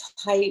such a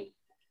tight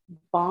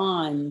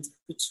bond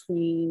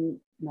between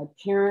my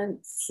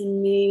parents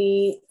and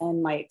me,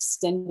 and my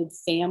extended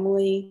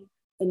family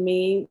and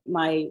me.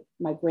 My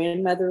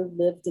grandmother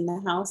lived in the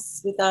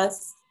house with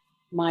us.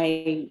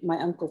 My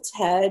Uncle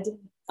Ted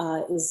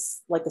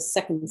is like a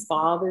second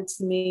father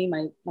to me.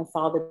 My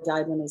father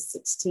died when I was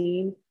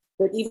 16.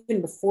 But even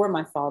before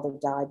my father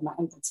died, my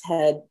Uncle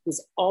Ted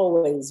was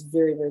always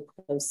very, very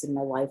close in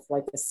my life,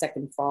 like a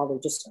second father,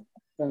 just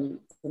from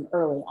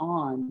early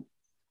on.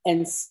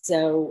 And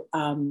so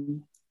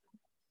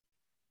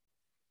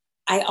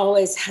I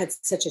always had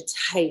such a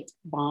tight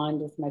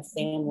bond with my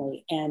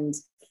family. And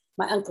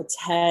my Uncle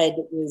Ted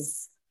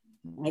was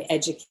my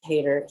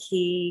educator.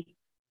 He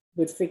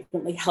would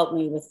frequently help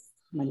me with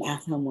my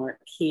math homework.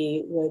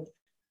 He would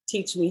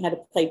teach me how to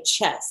play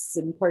chess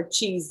and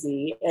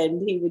parcheesi,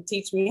 and he would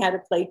teach me how to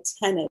play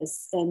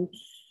tennis. And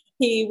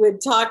he would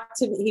talk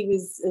to me. He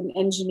was an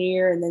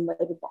engineer, and then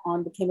later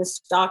on became a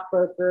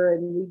stockbroker,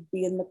 and we'd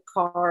be in the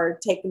car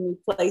taking me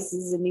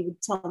places, and he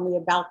would tell me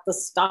about the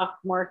stock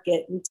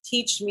market and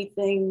teach me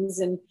things.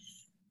 And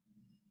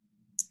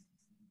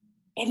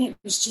it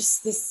was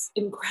just this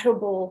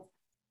incredible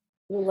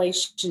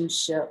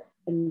relationship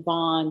and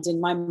bond. And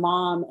my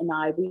mom and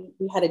I,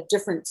 we had a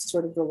different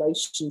sort of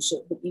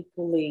relationship, but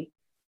equally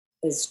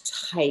as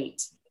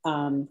tight.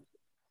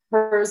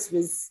 Hers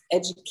was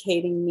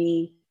educating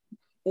me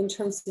in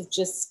terms of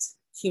just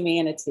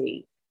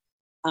humanity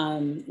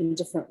in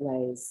different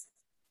ways.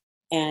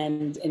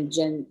 And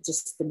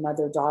just the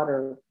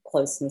mother-daughter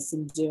closeness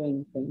and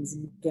doing things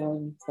and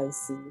going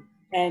places.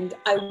 And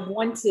I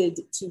wanted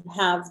to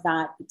have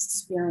that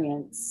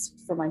experience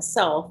for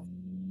myself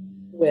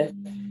with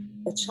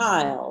a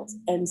child.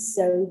 And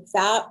so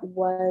that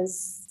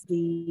was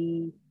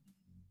the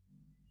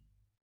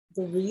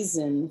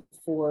reason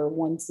for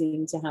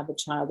wanting to have a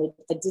child.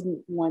 I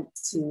didn't want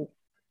to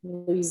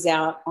lose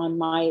out on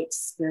my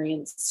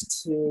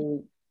experience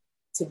to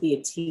be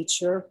a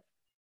teacher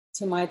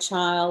to my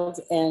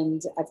child.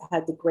 And I've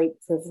had the great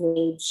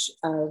privilege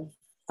of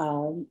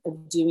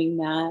doing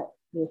that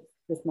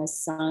with my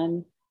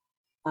son.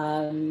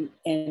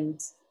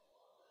 And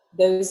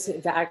those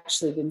have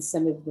actually been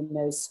some of the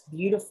most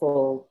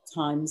beautiful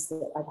times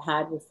that I've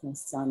had with my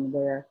son,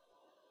 where,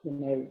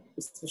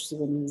 especially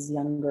when he was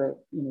younger,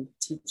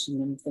 teaching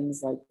him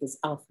things like his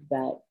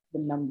alphabet, the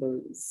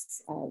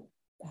numbers,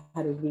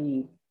 how to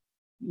read,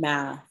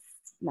 math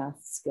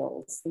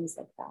skills, things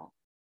like that.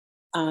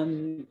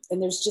 And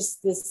there's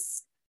just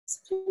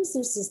sometimes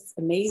there's this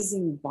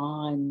amazing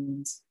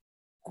bond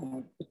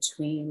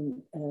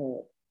between a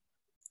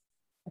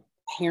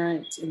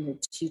parent in the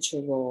teacher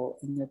role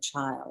and their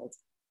child.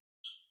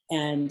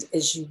 And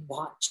as you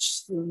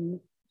watch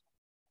them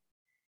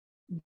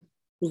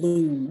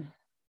bloom,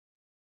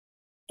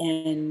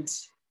 and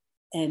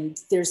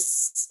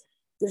there's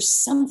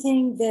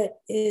something that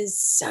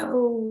is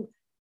so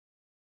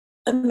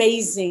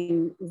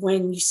amazing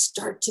when you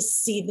start to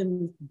see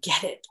them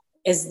get it,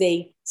 as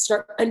they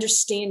start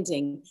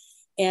understanding.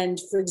 And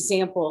for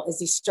example, as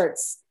he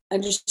starts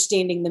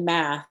understanding the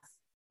math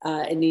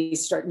and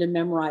he's starting to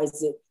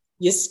memorize it,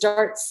 you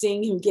start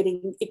seeing him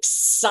getting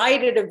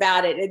excited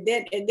about it,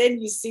 and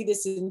then you see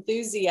this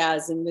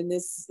enthusiasm and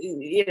this,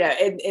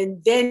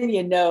 and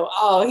then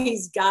oh,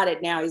 he's got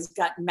it now. He's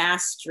got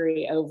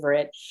mastery over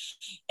it.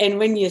 And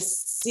when you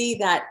see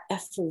that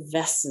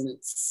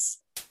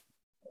effervescence,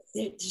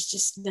 there's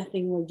just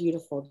nothing more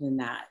beautiful than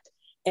that.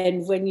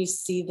 And when you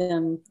see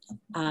them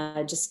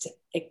just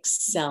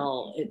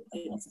excel at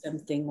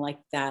something like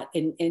that,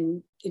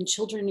 and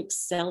children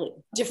excel at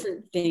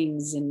different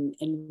things and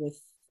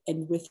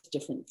with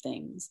different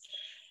things,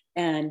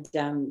 and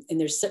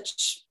there's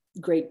such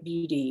great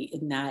beauty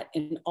in that,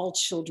 and all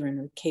children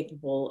are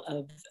capable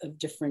of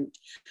different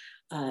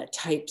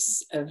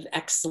types of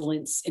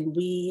excellence, and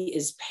we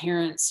as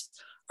parents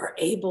are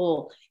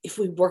able, if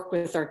we work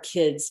with our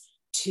kids,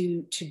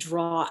 to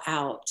draw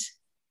out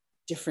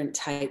different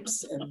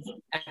types of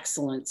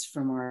excellence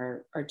from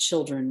our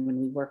children when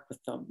we work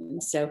with them.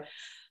 And so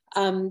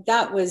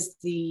that was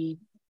the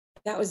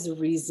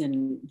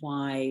reason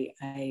why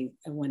I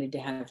wanted to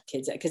have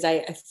kids, because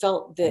I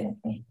felt that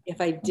if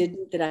I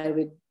didn't, that I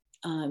would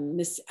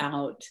miss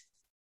out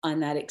on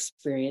that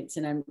experience.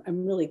 And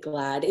I'm really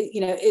glad.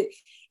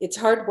 It's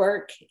hard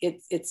work.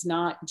 It's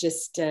not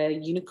just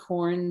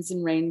unicorns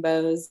and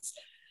rainbows,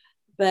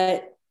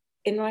 but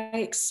in my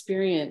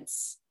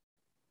experience,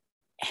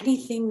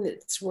 anything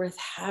that's worth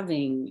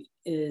having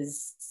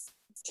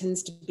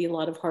tends to be a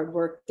lot of hard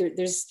work.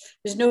 There's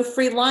no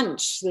free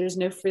lunch. There's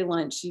no free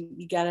lunch.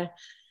 You gotta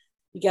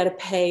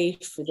pay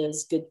for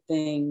those good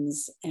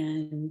things.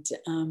 And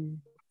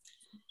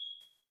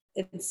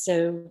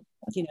so,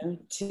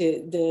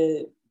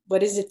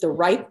 what is it? The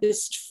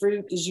ripest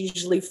fruit is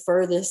usually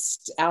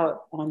furthest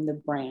out on the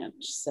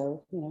branch.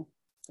 So,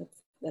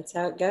 that's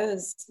how it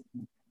goes.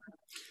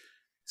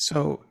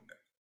 So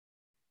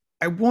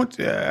I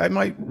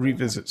might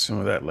revisit some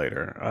of that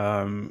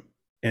later.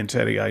 And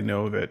Teddy, I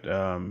know that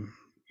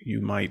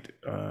you might,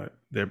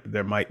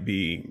 there might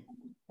be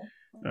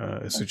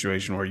a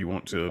situation where you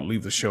want to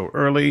leave the show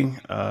early.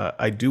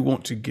 I do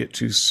want to get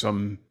to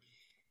some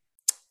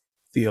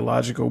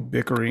theological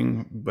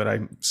bickering, but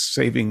I'm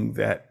saving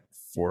that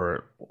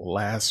for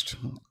last.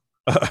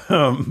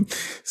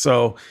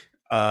 So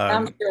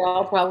I'm sure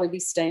I'll probably be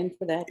staying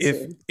for that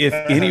too. If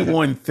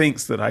anyone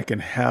thinks that I can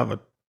have a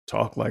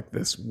talk like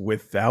this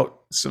without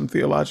some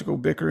theological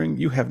bickering,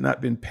 you have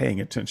not been paying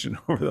attention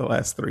over the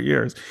last 3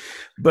 years.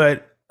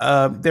 But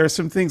there are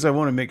some things I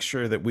want to make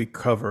sure that we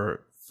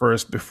cover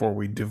first before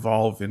we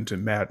devolve into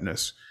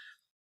madness.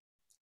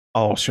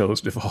 All shows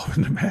devolve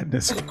into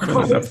madness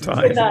for enough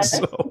time.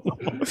 So,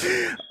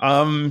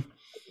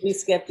 be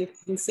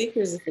skeptics and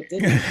seekers if it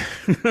didn't.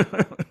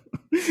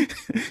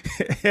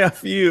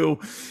 F you.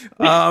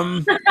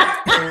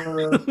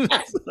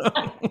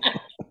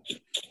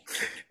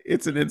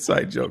 It's an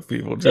inside joke,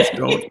 people. Just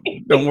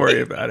don't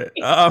worry about it.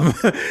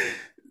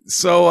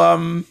 So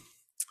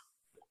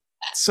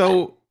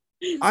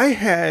I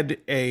had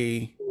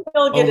a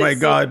oh my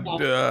god,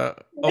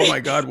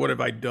 what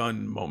have I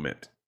done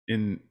moment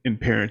in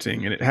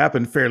parenting, and it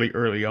happened fairly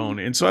early on.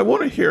 And so I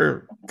want to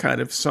hear kind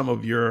of some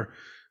of your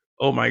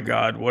oh my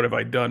god, what have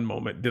I done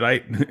moment. Did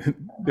I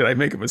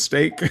make a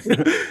mistake,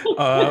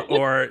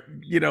 or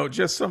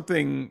just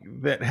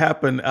something that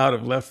happened out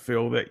of left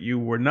field that you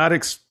were not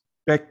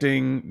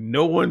expecting,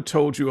 no one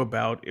told you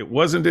about, it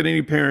wasn't in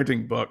any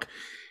parenting book.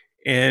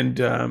 And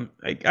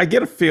I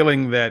get a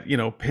feeling that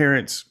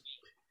parents,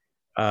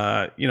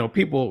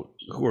 people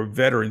who are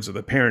veterans of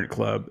the Parent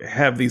Club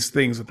have these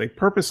things that they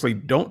purposely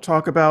don't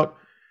talk about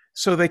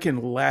so they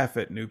can laugh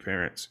at new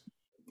parents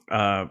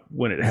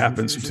when it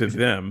happens to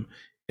them.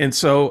 And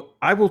so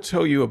I will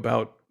tell you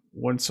about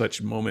one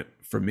such moment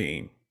for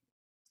me.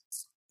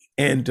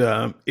 And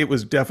it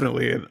was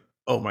definitely an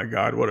oh my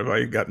god, what have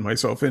I gotten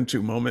myself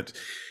into moment.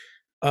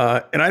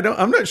 And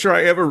I'm not sure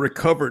I ever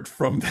recovered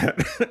from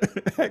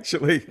that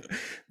actually,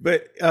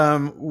 but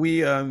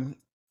we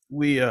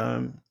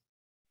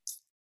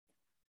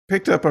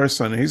picked up our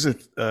son. He's a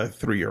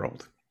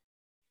 3-year-old,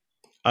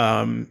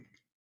 and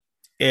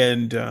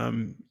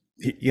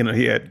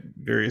he had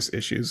various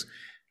issues.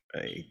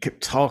 He could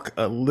talk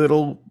a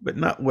little, but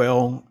not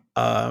well.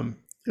 A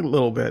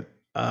little bit.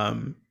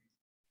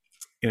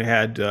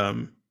 Had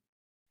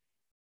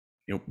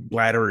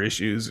bladder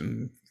issues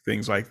and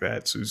things like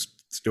that. So he's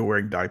still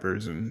wearing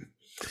diapers and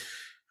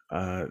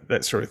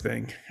that sort of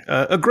thing.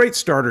 A great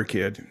starter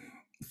kid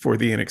for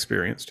the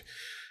inexperienced.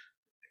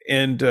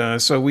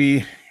 And so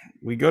we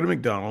go to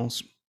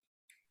McDonald's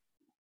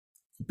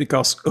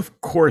because,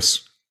 of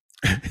course,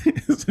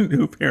 as a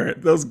new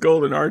parent, those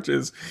golden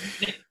arches,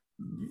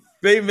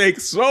 they make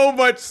so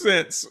much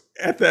sense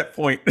at that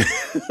point.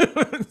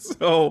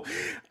 So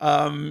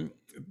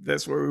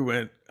that's where we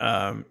went,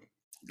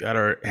 got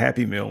our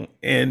Happy Meal,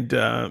 and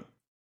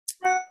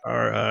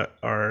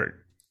our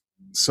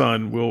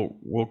son,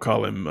 we'll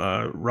call him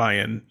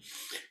Ryan,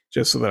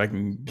 just so that I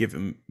can give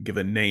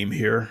a name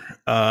here.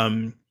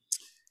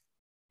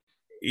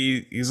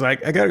 He's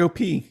like, I gotta go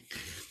pee,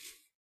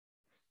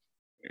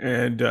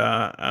 and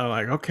I'm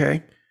like,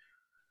 okay,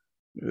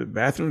 the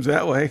bathroom's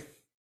that way.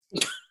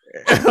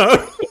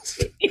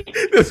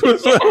 This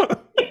was,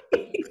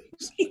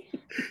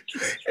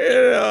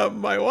 and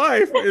my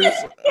wife is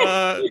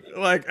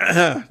like,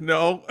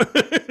 no,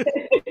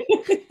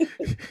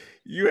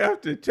 you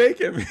have to take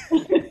him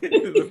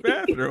into the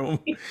bathroom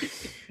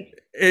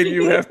and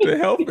you have to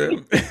help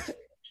him.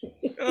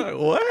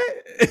 What?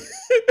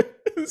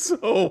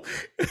 So,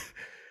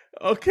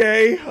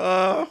 okay,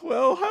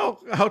 well,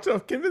 how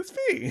tough can this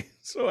be?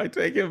 So I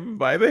take him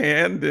by the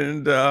hand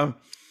and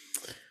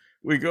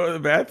we go to the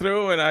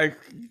bathroom and I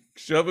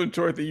shove him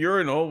toward the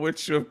urinal,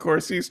 which of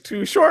course he's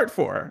too short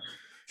for.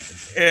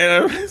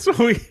 And so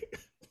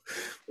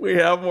we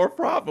have more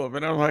problem.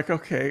 And I'm like,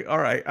 okay, all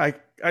right,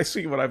 I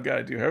see what I've got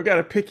to do here. I've got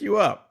to pick you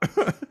up.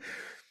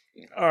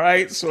 All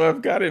right, so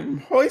I've got him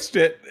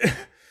hoisted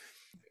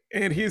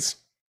and he's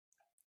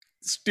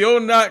still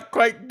not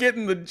quite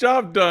getting the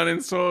job done.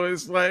 And so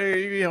it's like,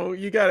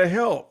 you got to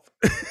help.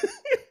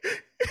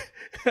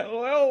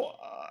 Well,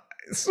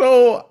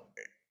 so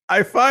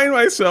I find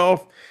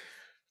myself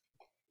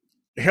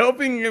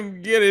helping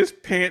him get his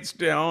pants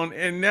down.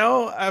 And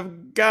now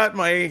I've got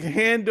my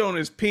hand on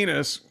his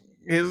penis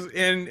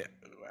and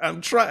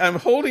I'm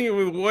holding it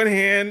with one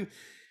hand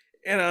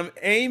and I'm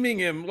aiming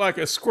him like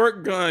a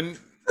squirt gun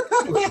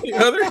with the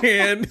other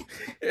hand,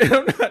 and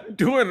I'm not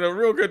doing a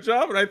real good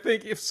job. And I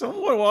think if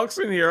someone walks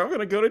in here, I'm going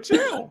to go to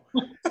jail.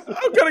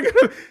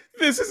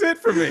 This is it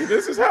for me.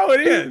 This is how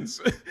it ends.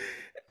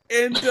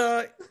 And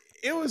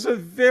it was a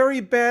very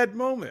bad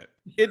moment.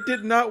 It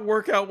did not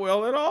work out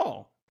well at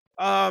all.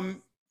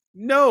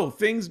 No,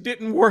 things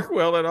didn't work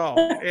well at all.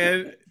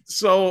 And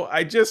so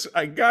I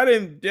got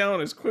him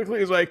down as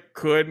quickly as I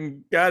could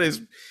and got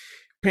his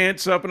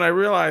pants up, and I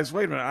realized,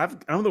 wait a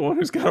minute, I'm the one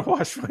who's got to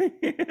wash my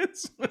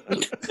hands.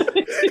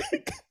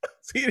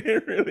 He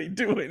didn't really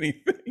do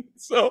anything.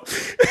 So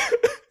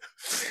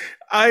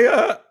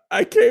I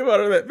came out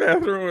of that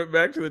bathroom and went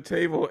back to the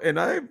table, and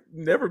I've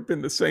never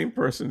been the same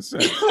person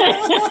since.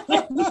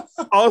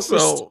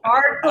 Also,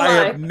 I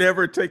have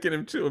never taken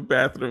him to a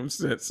bathroom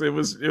since. It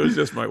was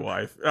just my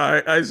wife.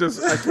 I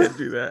can't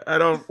do that.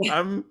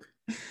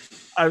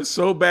 I'm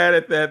so bad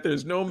at that.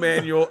 There's no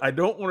manual. I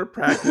don't want to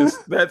practice.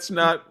 That's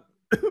not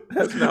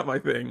my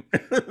thing.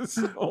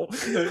 So,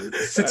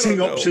 sitting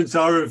options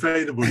are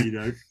available,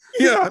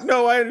 Yeah,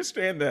 no, I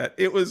understand that.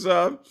 It was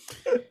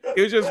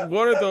just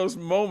one of those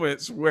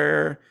moments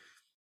where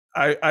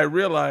I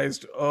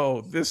realized, oh,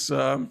 this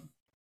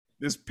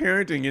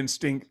parenting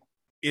instinct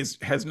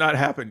has not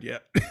happened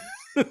yet.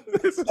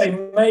 They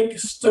make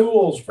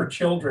stools for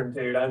children,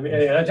 dude. I mean,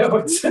 I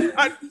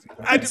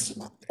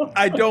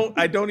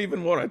don't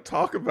even want to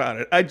talk about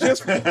it.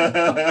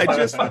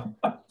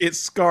 It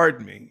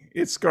scarred me.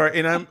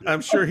 And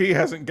I'm sure he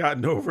hasn't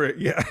gotten over it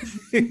yet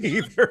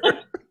either.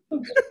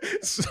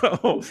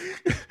 So,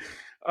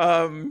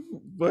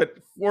 but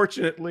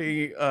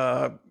fortunately,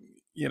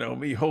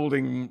 me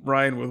holding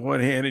Ryan with one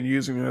hand and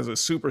using him as a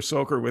super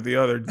soaker with the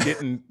other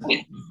didn't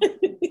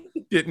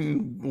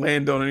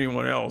land on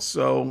anyone else.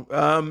 So,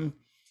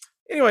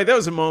 anyway, that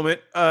was a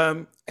moment.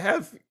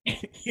 Have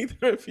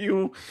either of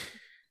you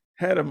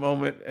had a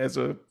moment as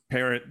a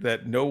parent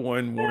that no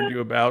one warned you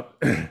about?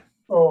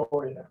 Oh,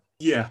 yeah.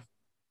 Yeah.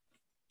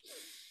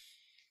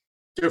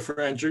 Go for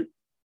it, Andrew.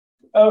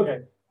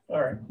 Okay.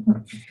 All right.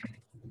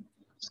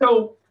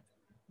 So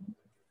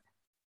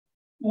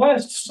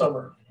last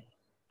summer,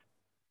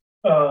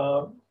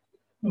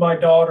 my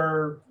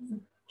daughter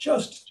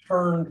just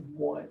turned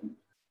 1.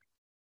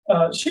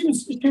 She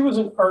was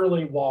an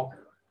early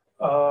walker.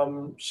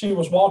 She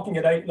was walking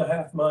at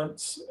 8.5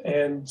 months,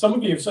 and some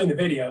of you have seen the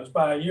videos.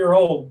 By a year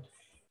old,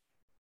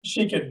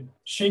 she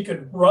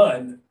could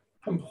run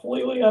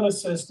completely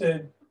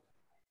unassisted,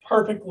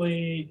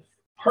 perfectly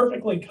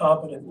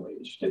competently.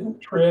 She didn't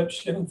trip,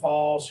 she didn't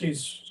fall.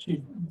 She's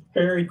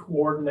very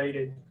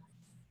coordinated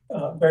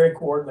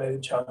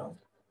child.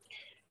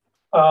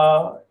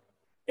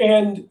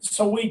 And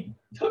so we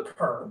took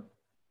her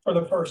for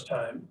the first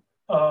time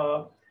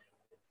to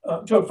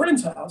a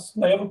friend's house.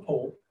 They have a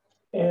pool,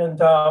 and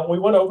we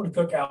went over to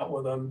cook out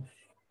with them,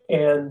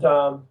 and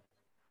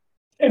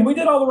we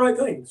did all the right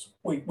things.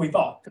 We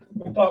thought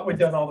we'd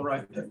done all the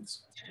right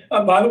things.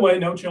 By the way,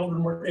 no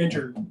children were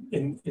injured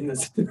in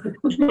this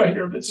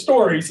remainder of the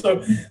story.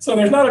 So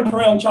there's not a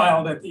drowned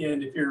child at the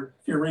end if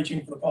you're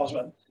reaching for the pause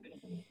button.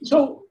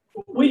 So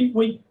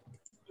we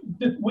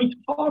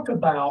talk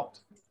about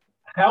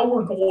how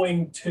we're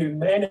going to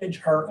manage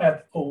her at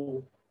the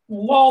pool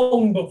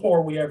long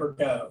before we ever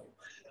go.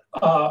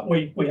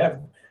 We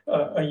have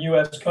a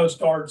U.S. Coast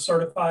Guard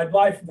certified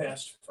life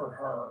vest for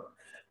her.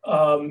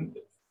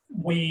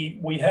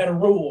 We had a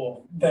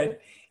rule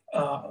that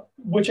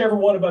whichever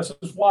one of us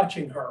is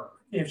watching her,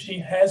 if she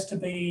has to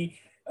be,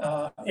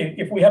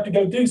 if we have to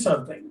go do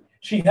something,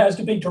 she has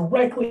to be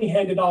directly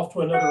handed off to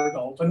another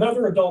adult.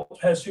 Another adult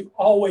has to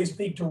always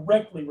be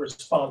directly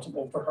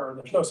responsible for her.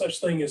 There's no such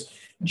thing as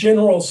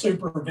general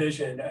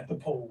supervision at the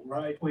pool,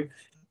 right?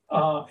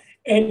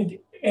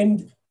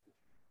 And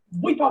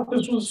we thought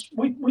this was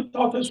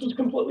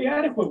completely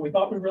adequate. We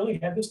thought we really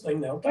had this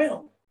thing nailed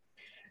down.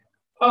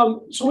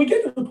 So we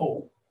get to the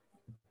pool,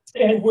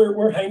 And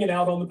we're hanging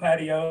out on the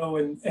patio,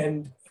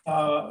 and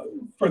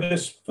for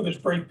this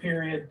brief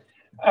period,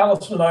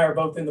 Allison and I are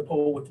both in the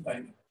pool with the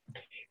baby,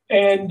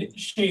 and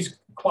she's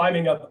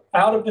climbing up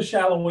out of the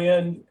shallow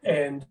end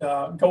and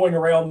going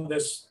around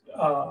this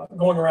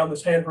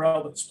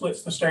handrail that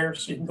splits the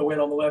stairs, so you can go in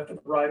on the left and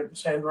the right of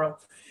this handrail.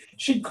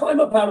 She'd climb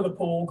up out of the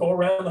pool, go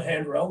around the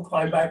handrail, and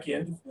climb back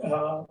in,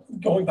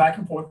 going back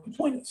and forth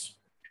between us.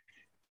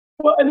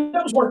 Well, and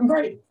that was working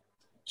great.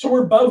 So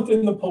we're both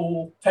in the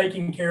pool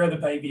taking care of the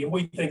baby, and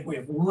we think we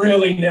have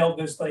really nailed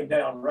this thing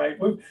down, right?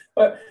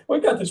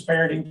 We've got this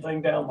parenting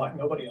thing down like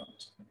nobody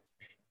else.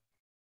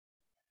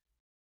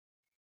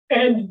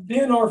 And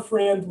then our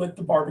friend lit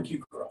the barbecue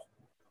grill.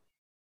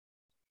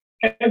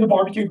 And the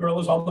barbecue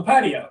grill is on the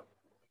patio,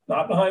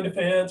 not behind a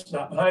fence,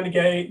 not behind a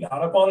gate,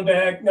 not up on a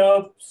deck.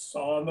 No, it's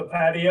on the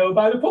patio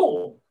by the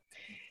pool.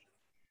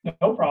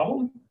 No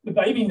problem. The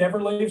baby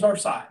never leaves our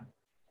side,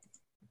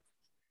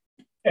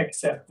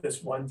 except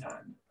this one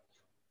time.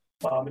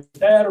 Mom and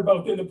Dad are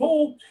both in the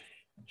pool.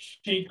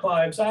 She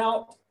climbs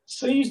out,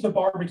 sees the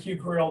barbecue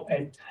grill,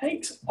 and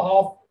takes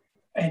off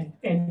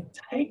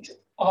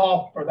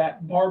for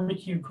that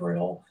barbecue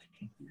grill.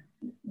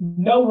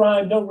 No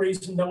rhyme, no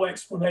reason, no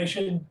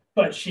explanation,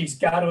 but she's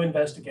got to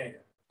investigate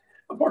it.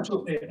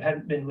 Unfortunately, it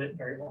hadn't been lit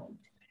very long.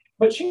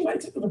 But she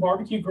makes it to the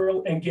barbecue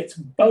grill and gets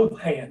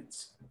both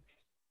hands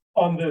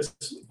on this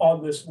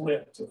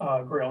lit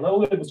grill. Now, the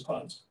lid was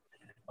closed.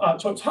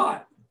 So it's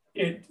hot.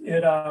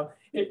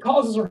 It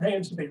causes her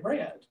hands to be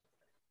red.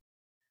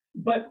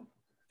 But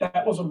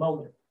that was a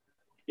moment.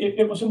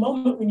 It was a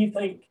moment when you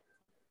think,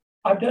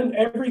 I've done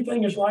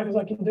everything as right as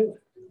I can do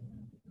it.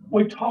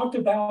 We've talked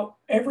about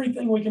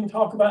everything we can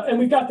talk about, and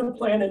we've got the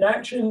plan in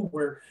action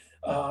where,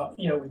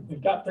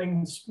 we've got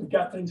things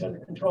under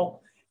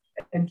control.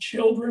 And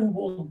children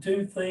will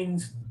do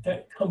things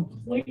that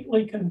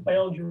completely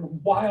confound your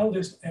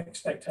wildest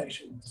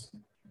expectations.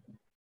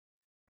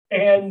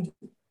 And,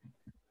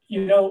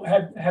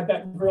 had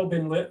that grill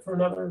been lit for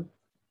another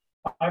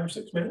 5 or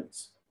 6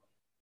 minutes,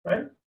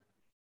 right?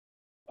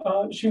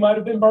 She might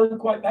have been burned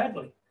quite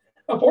badly.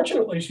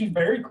 Unfortunately, she's a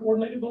very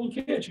coordinated little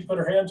kid. She put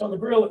her hands on the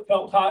grill. It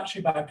felt hot.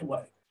 She backed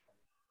away.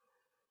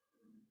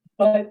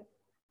 But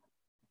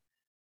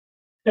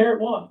there it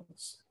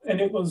was. And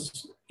it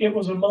was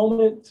a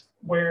moment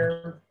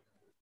where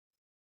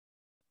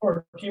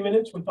for a few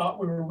minutes we thought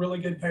we were really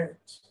good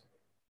parents.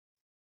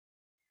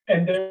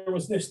 And there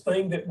was this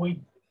thing that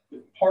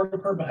part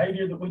of her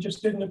behavior that we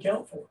just didn't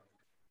account for.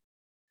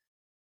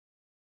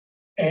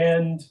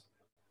 And,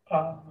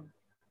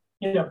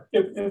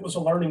 it was a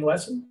learning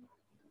lesson.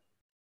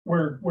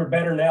 We're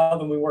better now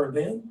than we were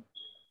then.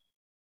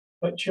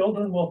 But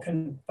children will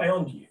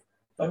confound you.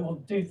 They will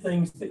do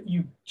things that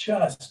you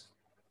just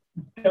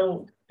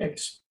don't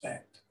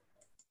expect.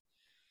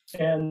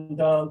 And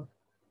no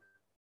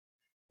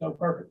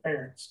perfect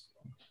parents.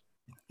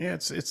 Yeah,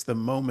 it's the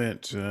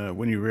moment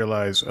when you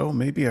realize, oh,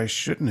 maybe I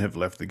shouldn't have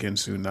left the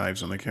Ginsu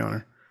knives on the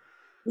counter.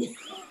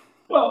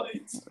 Well,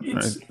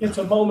 it's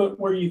a moment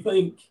where you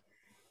think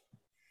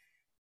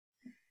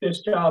this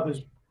job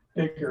is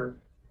bigger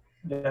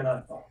than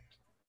I thought.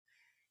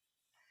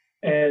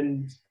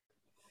 And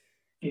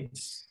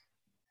it's,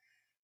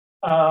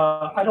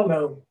 I don't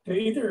know, do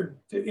either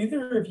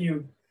of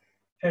you,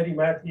 Teddy,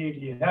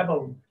 Matthew,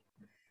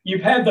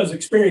 you've had those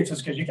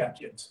experiences because you got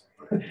kids.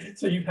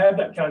 So you've had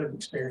that kind of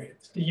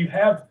experience. Do you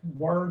have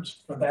words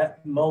for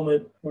that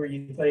moment where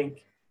you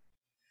think,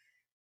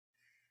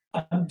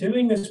 I'm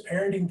doing this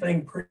parenting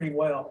thing pretty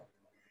well,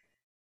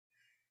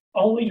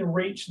 only to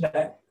reach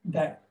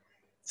that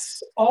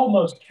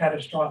almost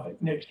catastrophic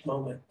next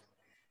moment?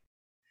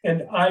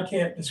 And I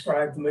can't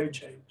describe the mood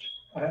change.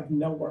 I have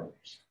no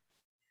words.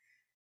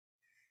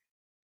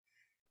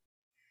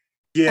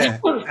 Yeah,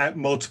 at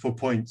multiple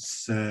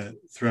points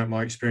throughout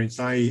my experience,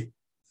 I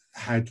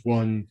had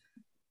one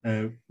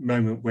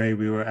moment where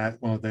we were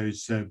at one of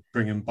those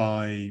bring and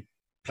buy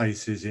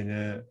places in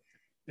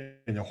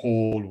a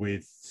hall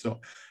with sort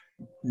of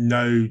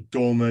no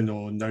doorman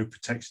or no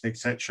protection,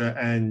 etc.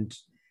 And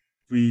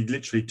we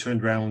literally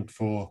turned around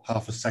for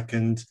half a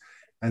second,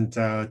 and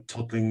our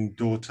toddling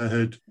daughter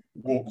had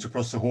walked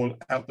across the hall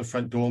out the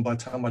front door. And by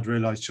the time I'd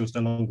realised she was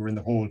no longer in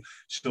the hall,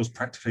 she was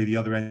practically the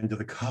other end of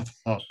the car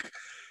park.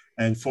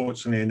 And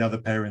fortunately, another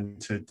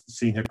parent had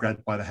seen her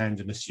grabbed by the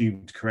hand and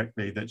assumed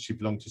correctly that she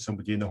belonged to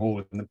somebody in the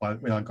hall. And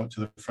when I got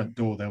to the front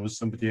door, there was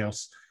somebody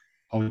else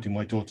holding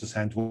my daughter's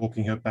hand,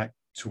 walking her back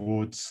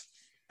towards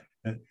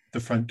the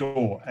front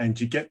door.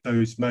 And you get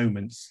those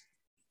moments,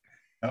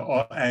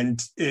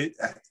 and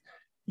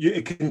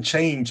it can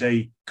change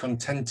a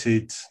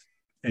contented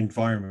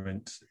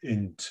environment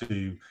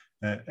into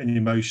an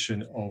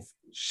emotion of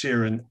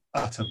sheer and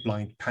utter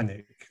blind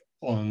panic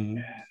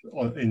in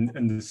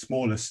the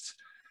smallest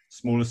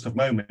of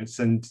moments.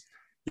 And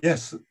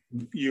yes,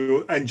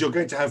 you're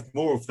going to have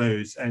more of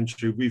those,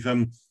 Andrew. We've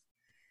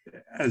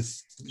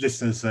as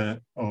listeners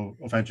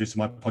of Andrew's and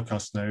my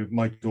podcast know,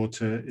 my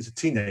daughter is a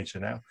teenager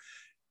now,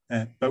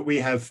 but we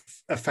have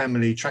a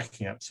family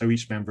tracking app, so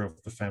each member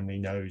of the family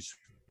knows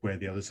where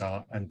the others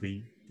are, and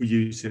we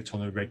use it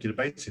on a regular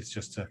basis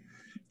just to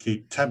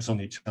keep tabs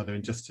on each other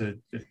and just to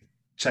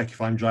check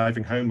if I'm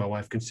driving home. My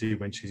wife can see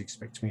when she's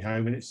expecting me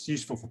home, and it's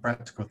useful for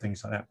practical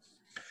things like that.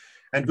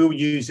 And we'll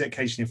use it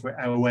occasionally if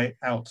we're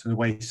out and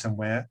away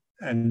somewhere,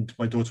 and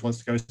my daughter wants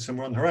to go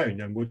somewhere on her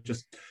own, and we'll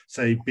just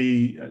say,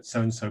 be at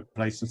so-and-so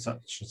place and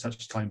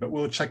such time. But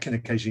we'll check in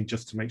occasionally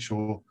just to make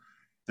sure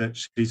that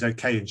she's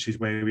okay and she's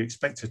where we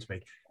expect her to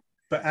be.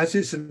 But as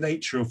is the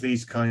nature of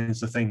these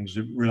kinds of things,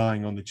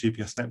 relying on the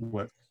GPS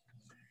network,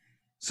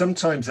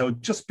 sometimes there'll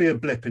just be a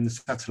blip in the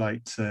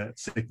satellite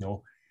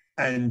signal,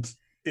 and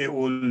it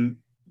will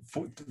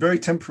very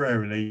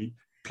temporarily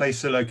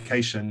place a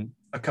location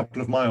a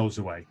couple of miles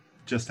away,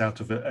 just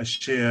out of a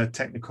sheer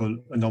technical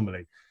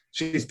anomaly.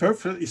 She's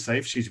perfectly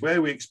safe. She's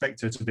where we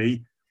expect her to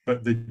be,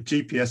 but the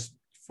GPS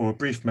for a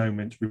brief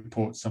moment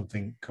reports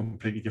something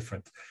completely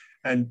different.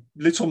 And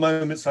little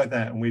moments like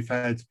that, and we've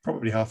had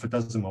probably half a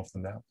dozen of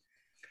them now,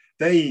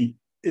 they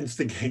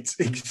instigate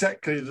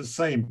exactly the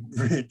same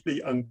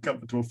really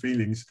uncomfortable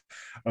feelings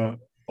of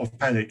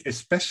panic,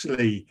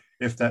 especially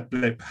if that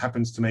blip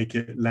happens to make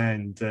it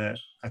land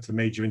at a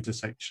major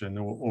intersection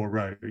or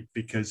road,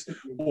 because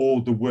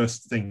all the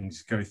worst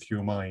things go through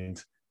your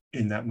mind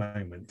in that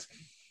moment.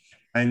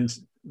 And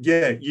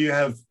yeah, you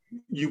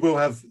will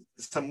have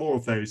some more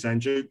of those,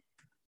 Andrew.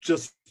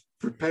 Just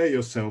prepare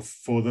yourself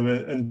for them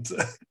and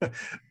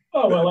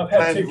oh well, I've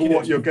had two kids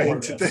what you're going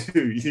this. to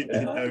do. You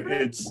know,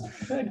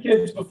 I've had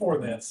kids before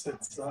this.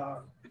 It's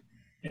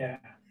yeah.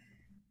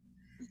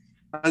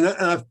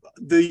 And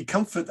the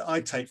comfort that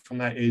I take from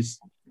that is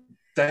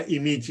that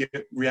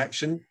immediate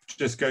reaction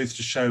just goes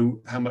to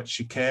show how much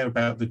you care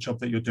about the job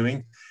that you're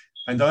doing.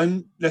 And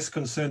I'm less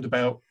concerned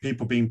about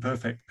people being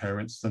perfect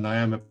parents than I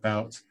am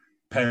about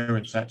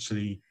parents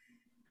actually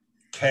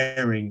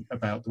caring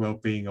about the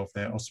well-being of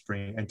their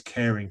offspring and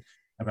caring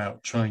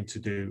about trying to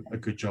do a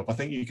good job. I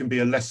think you can be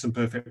a less than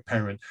perfect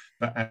parent,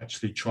 but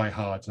actually try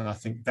hard. And I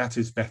think that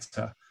is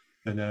better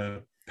than a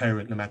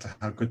parent, no matter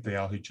how good they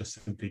are, who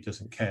just simply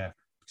doesn't care.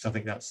 Because I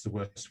think that's the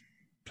worst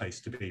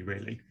place to be,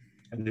 really.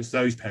 And it's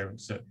those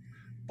parents that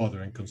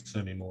bother and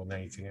concern me more than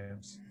anything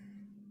else.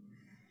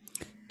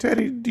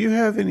 Teddy, do you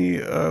have any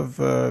of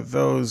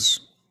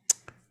those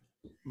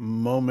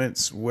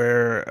moments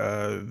where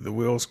the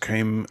wheels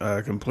came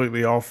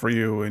completely off for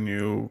you and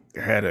you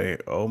had a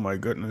oh my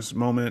goodness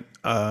moment,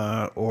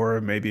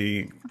 or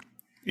maybe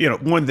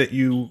one that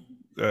you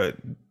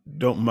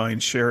don't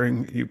mind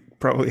sharing? You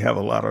probably have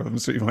a lot of them,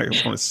 so you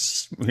might want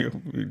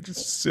to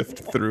just sift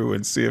through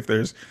and see if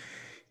there's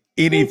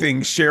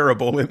anything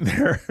shareable in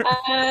there.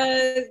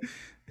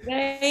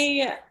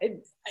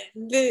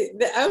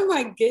 The oh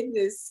my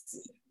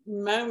goodness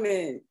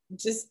moment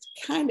just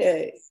kind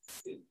of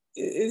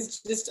is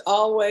just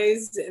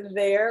always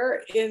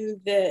there,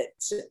 in that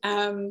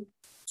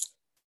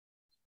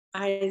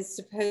I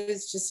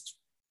suppose just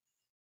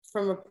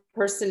from a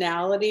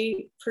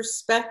personality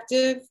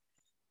perspective,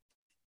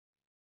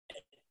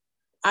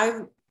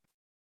 I've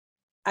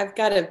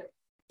got a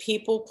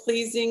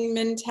people-pleasing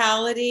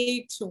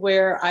mentality, to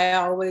where I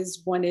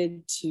always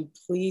wanted to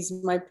please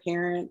my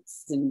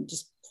parents and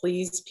just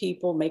please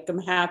people, make them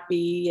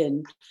happy.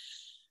 And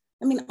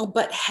I mean, I'll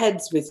butt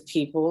heads with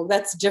people.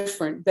 That's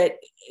different. But,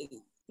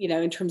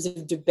 in terms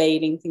of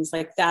debating, things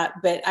like that.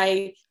 But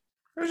I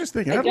was just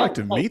thinking, I'd like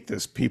to meet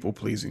this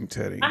people-pleasing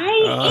Teddy.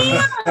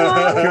 I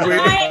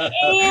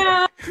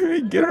am. Can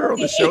we get her on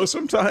the show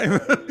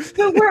sometime?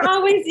 But we're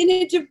always in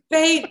a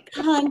debate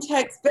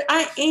context. But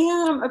I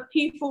am a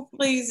people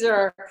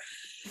pleaser.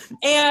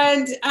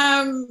 And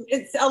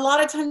it's a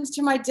lot of times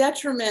to my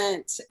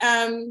detriment.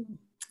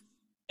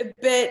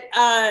 But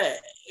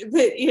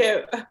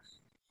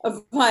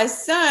of my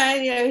son,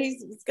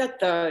 he's got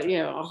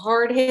the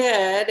hard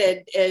head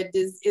and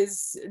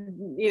is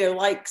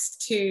likes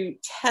to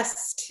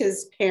test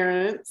his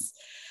parents,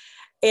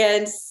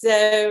 and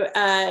so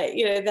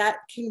that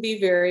can be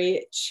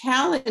very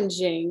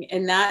challenging,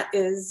 and that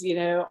is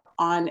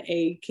on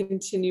a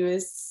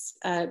continuous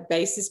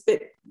basis.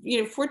 But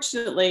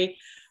fortunately,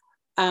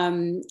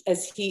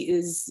 as he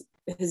has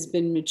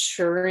been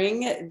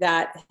maturing,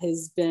 that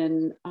has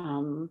been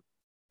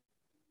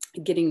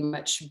getting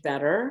much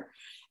better.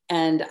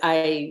 And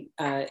I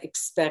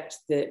expect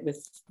that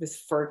with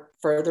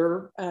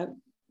further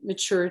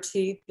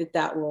maturity,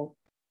 that will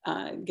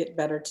get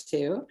better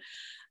too.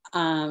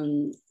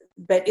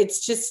 But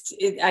it's just,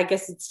 I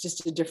guess it's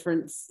just a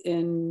difference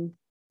in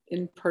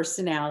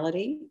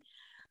personality.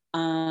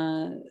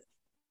 But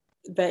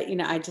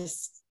I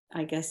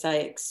guess I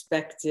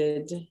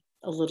expected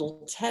a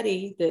little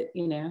Teddy that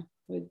would.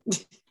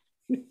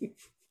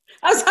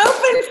 I was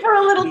hoping for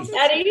a little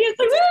Teddy.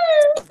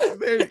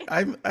 It's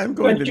like, I'm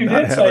going to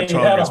not have a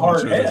tongue as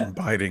much as I'm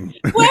biting.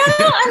 Well,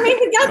 I mean,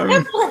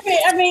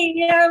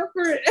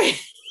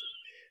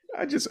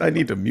 I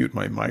need to mute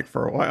my mic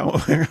for a while.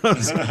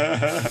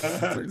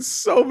 There's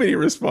so many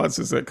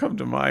responses that come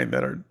to mind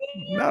that are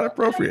not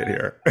appropriate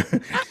here.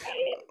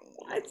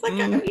 It's like,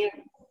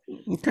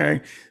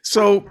 Okay.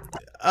 So,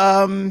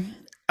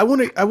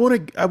 want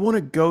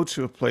to go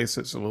to a place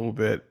that's a little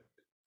bit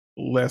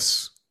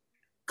less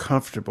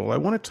comfortable. I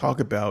want to talk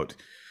about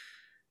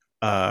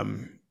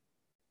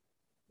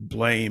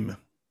blame,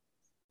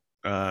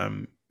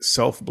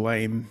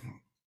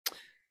 self-blame,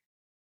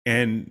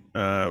 and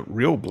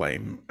real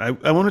blame.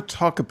 I want to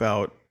talk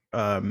about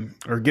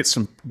or get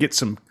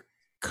some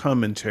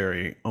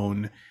commentary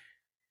on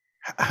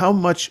how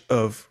much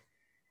of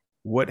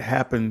what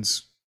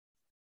happens,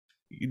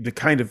 the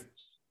kind of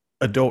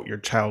adult your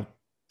child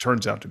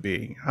turns out to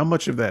be, how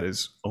much of that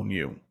is on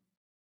you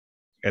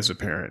as a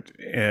parent?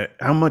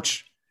 How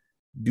much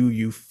do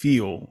you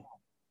feel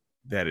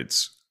that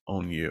it's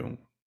on you?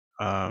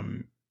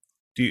 Do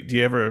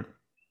you ever,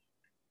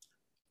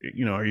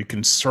 are you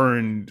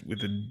concerned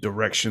with the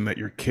direction that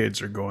your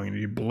kids are going? Do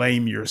you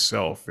blame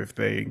yourself if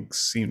they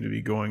seem to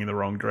be going in the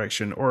wrong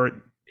direction?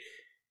 Or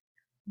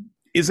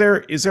is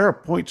there a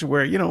point to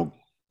where,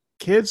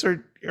 kids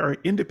are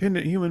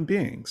independent human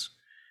beings,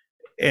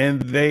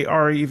 and they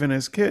are, even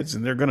as kids,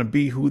 and they're going to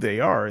be who they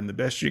are, and the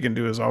best you can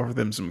do is offer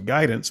them some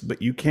guidance,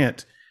 but you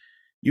can't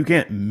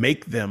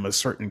make them a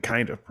certain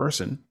kind of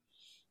person.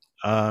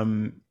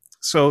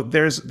 So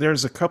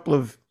there's a couple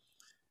of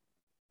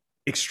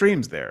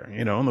extremes there.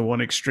 On the one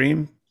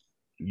extreme,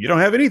 you don't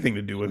have anything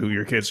to do with who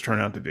your kids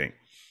turn out to be.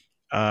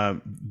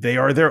 They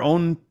are their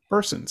own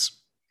persons.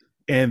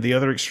 And the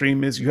other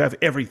extreme is you have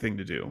everything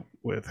to do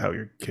with how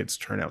your kids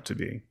turn out to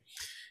be.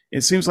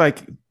 It seems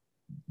like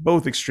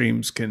both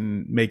extremes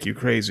can make you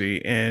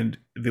crazy. And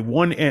the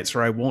one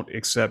answer I won't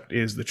accept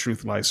is the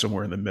truth lies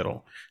somewhere in the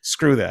middle.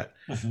 Screw that.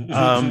 It's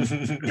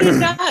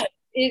not.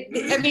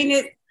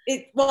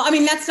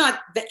 That's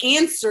not the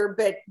answer,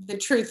 but the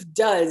truth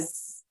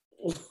does.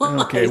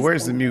 Okay,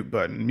 where's the mute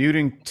button?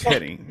 Muting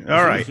Teddy.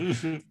 All right.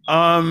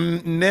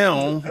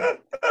 Now,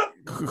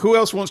 who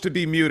else wants to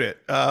be muted?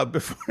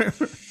 Before.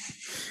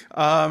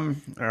 All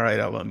right,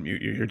 I'll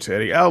unmute you here,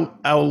 Teddy.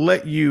 I'll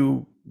let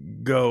you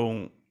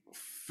go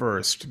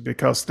first,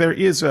 because there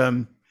is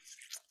I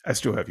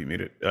still have you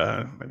muted.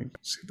 I didn't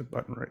see the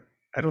button right.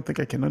 I don't think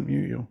I can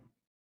unmute you.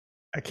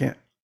 I can't.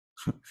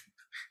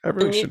 I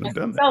really shouldn't have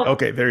done that.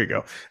 Okay, there you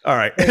go. All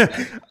right.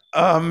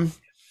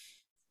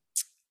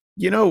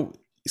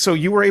 So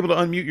you were able to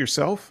unmute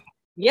yourself?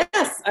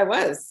 Yes, I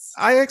was.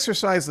 I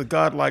exercise the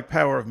godlike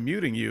power of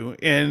muting you,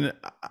 and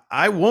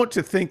I want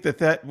to think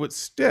that would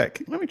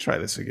stick. Let me try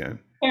this again.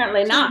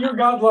 Apparently not. You're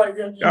godlike.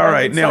 All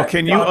right, now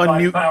can you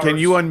unmute? Powers. Can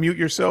you unmute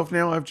yourself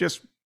now?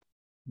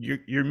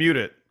 You're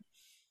muted.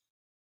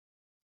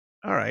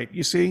 All right,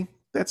 you see,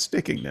 that's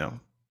sticking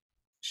now.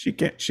 She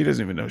doesn't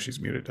even know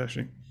she's muted, does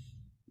she?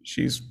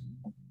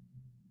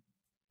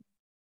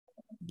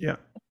 Yeah.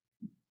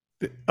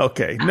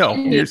 Okay, no.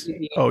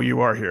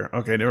 You are here.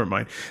 Okay, never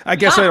mind. I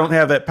guess I don't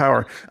have that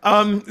power.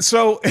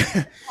 So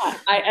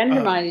I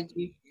undermined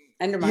you.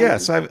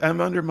 Yes, I'm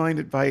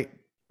undermined by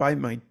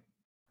my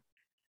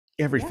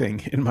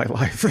everything in my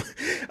life.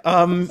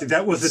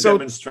 That was a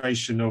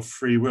demonstration of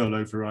free will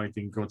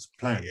overriding God's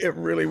plan. It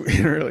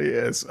really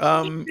is.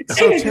 So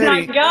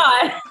Teddy,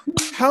 God.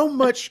 how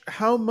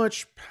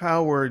much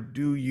power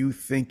do you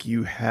think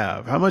you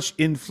have? How much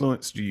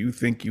influence do you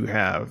think you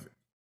have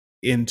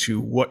into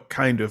what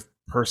kind of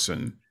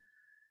person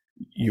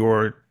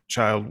your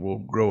child will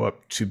grow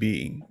up to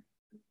be?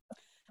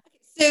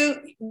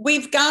 So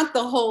we've got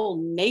the whole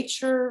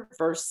nature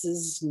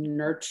versus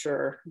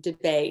nurture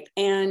debate.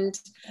 And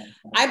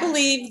I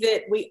believe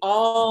that we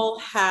all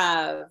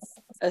have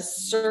a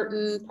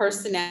certain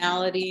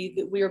personality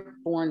that we are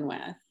born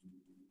with.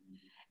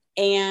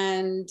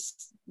 And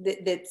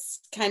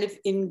that's kind of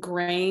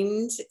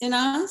ingrained in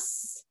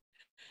us.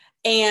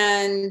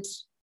 And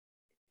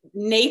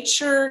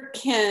nature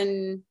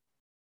can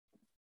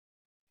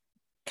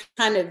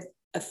kind of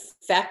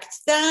affect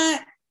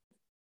that,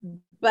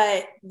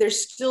 but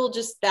there's still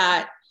just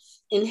that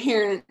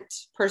inherent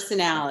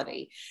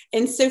personality.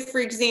 And so, for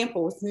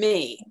example, with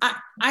me,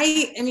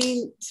 I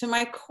mean, to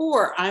my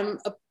core, I'm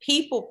a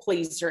people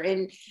pleaser,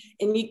 and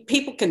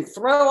people can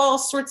throw all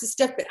sorts of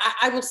stuff, but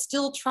I will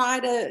still try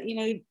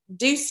to,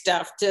 do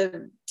stuff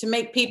to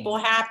make people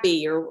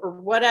happy or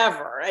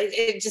whatever.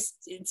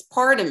 It's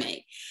part of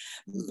me.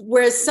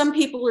 Whereas some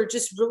people are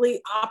just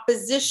really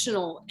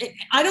oppositional.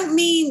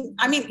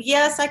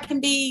 Yes, I can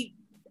be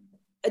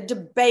a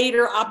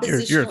debater,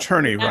 oppositional. You're an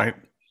attorney, right?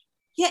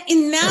 Yeah,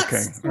 in that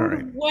sort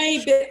of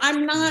way, but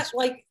I'm not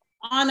like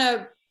on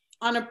a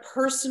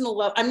personal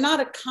level. I'm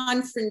not a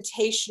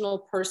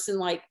confrontational person,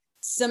 like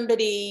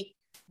somebody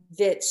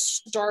that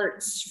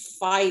starts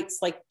fights,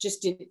 like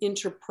just in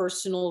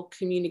interpersonal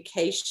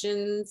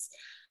communications.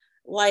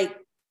 Like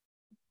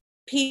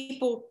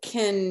people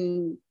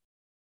can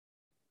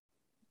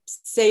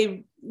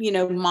say,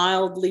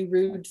 mildly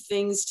rude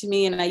things to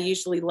me, and I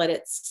usually let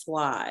it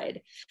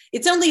slide.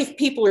 It's only if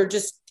people are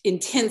just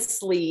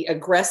intensely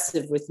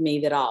aggressive with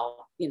me that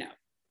I'll,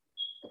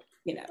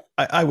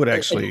 I would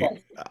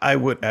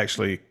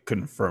actually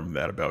confirm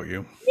that about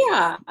you.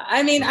 Yeah.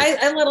 I mean,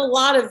 I let a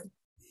lot of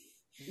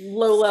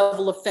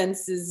low-level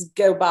offenses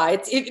go by.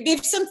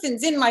 If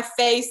something's in my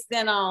face,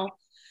 then I'll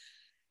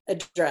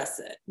address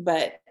it.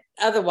 But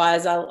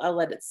otherwise, I'll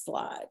let it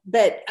slide.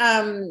 But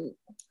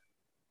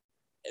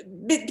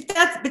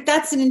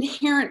that's an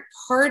inherent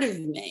part of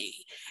me.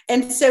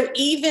 And so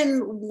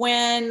even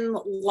when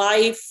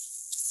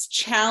life's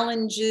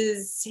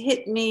challenges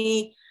hit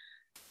me,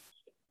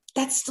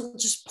 that's still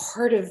just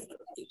part of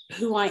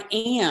who I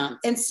am.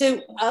 And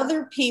so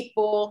other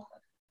people,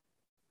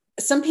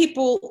 some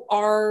people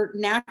are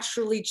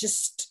naturally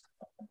just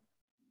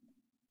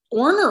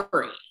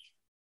ornery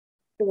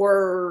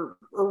or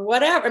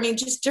whatever. I mean,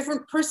 just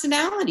different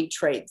personality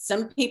traits.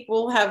 Some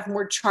people have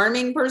more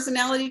charming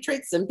personality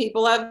traits. Some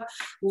people have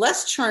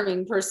less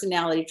charming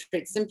personality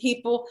traits. Some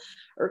people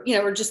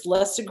are just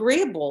less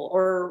agreeable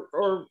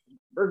or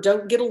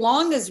don't get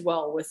along as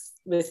well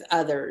with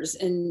others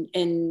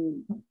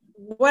and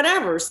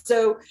whatever.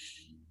 So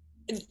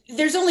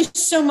there's only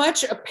so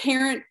much a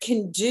parent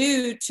can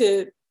do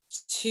to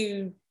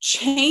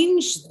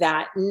change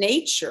that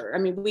nature. I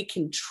mean, we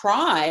can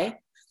try.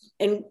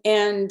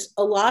 And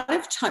a lot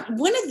of time,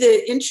 one of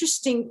the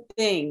interesting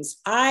things,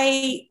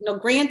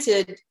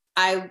 granted,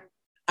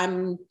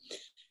 I'm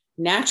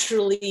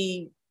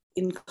naturally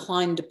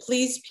inclined to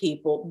please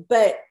people,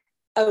 but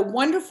a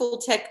wonderful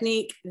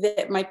technique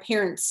that my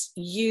parents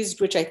used,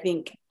 which I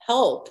think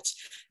helped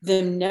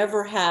them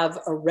never have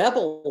a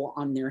rebel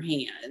on their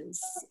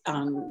hands,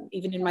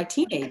 even in my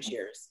teenage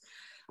years.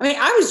 I mean,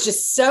 I was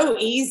just so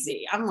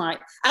easy. I'm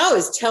like, I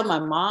always tell my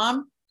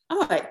mom,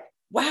 I'm like,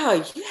 wow,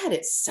 you had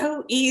it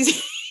so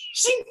easy.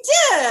 She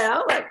did.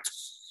 I'm like,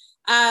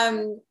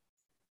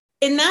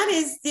 and that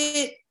is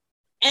that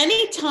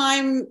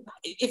anytime,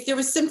 if there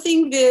was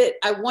something that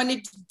I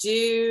wanted to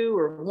do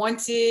or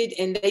wanted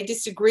and they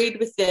disagreed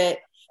with it,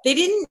 they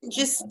didn't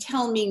just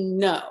tell me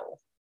no,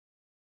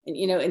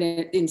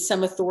 in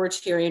some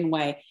authoritarian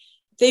way.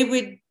 They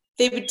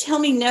would tell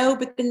me no,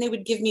 but then they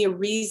would give me a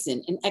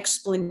reason, an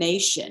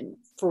explanation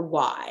for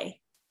why.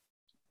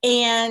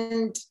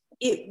 And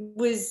it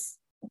was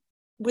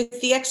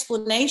with the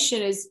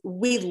explanation is,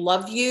 we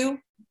love you.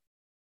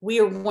 We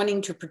are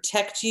wanting to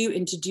protect you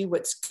and to do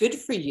what's good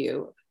for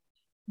you.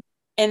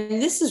 And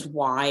this is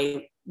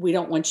why we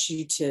don't want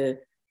you to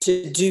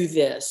do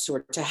this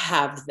or to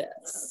have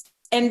this.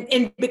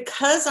 And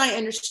because I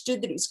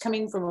understood that it was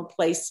coming from a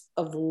place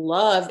of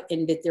love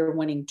and that they're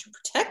wanting to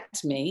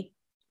protect me,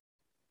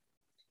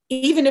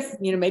 even if,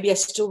 maybe I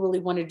still really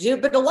want to do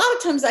it, but a lot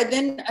of times I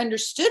then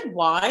understood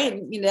why,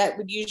 and, that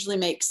would usually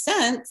make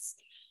sense.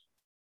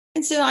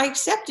 And so I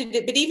accepted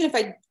it. But even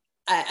if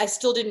I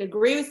still didn't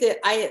agree with it,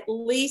 I at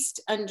least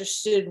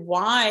understood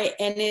why.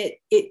 And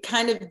it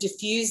kind of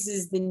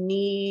diffuses the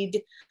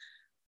need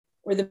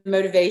or the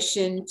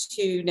motivation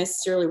to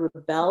necessarily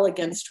rebel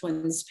against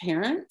one's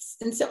parents.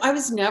 And so I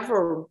was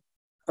never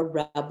a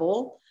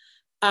rebel.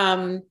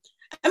 I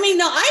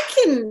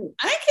can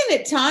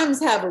at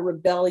times have a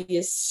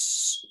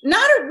rebellious,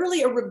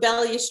 really a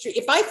rebellious streak.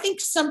 If I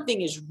think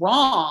something is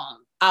wrong,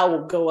 I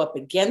will go up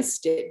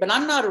against it, but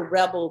I'm not a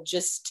rebel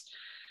just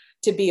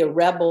to be a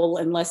rebel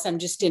unless I'm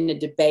just in a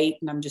debate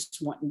and I'm just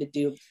wanting to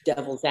do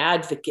devil's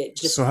advocate.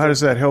 So how does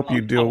that help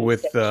you deal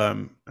with,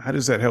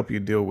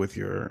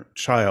 your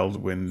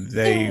child when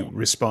they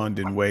respond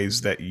in ways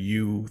that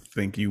you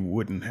think you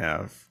wouldn't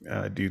have?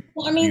 Do you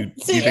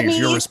think it's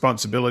your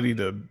responsibility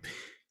to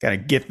kind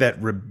of get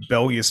that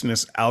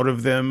rebelliousness out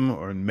of them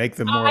or make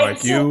them more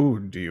like you?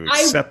 Do you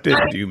accept it?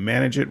 Do you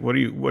manage it? What do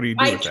you do with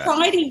that? I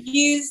try to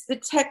use the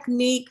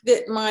technique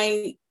that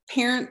my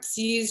parents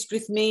used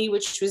with me,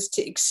 which was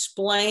to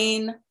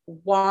explain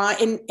why.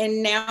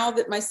 And now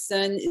that my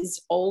son is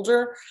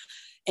older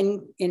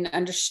and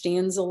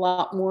understands a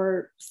lot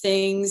more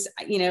things,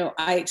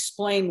 I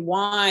explain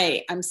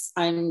why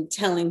I'm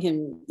telling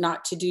him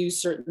not to do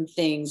certain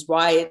things,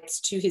 why it's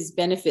to his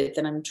benefit,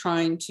 that I'm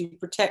trying to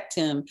protect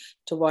him,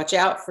 to watch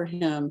out for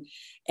him,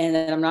 and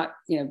that I'm not,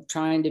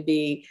 trying to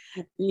be,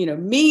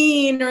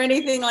 mean or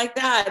anything like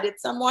that.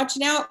 I'm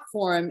watching out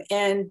for him.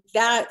 And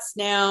that's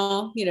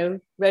now,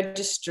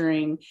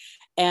 registering.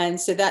 And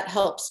so that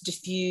helps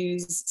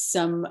diffuse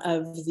some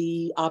of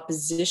the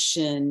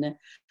opposition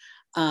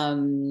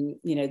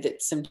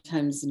that's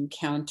sometimes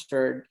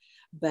encountered.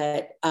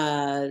 But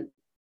but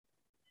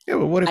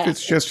what if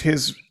it's just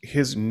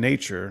his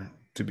nature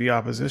to be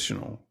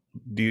oppositional?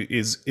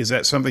 Is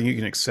that something you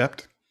can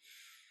accept?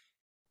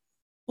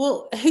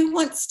 Well, who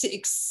wants to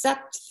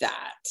accept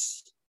that?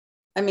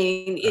 I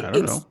mean,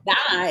 it's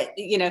that,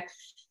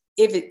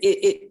 if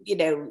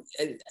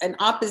it an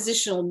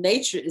oppositional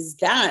nature is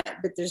that,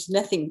 but there's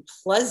nothing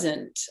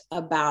pleasant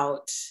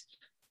about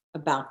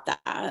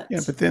that.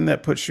 Yeah, but then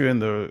that puts you in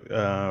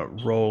the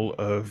role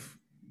of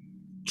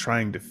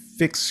trying to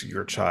fix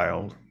your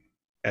child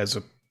as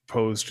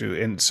opposed to,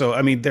 and so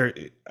I mean there.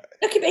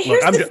 Okay, but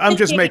here's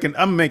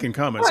I'm making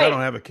comments. Right. I don't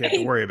have a kid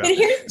to worry about.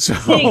 Here's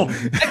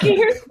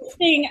the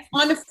thing.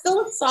 On a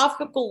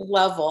philosophical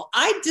level,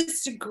 I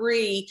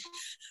disagree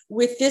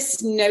with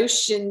this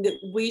notion that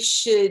we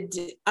should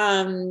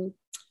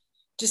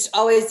just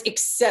always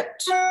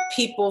accept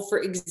people for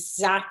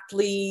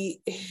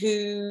exactly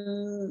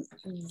who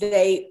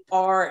they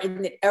are,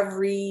 and that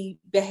every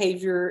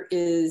behavior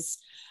is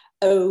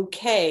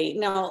okay.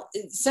 Now,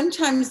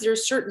 sometimes there are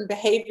certain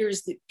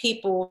behaviors that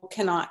people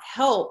cannot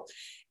help,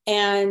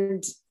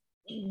 and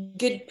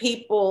good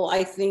people,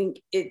 I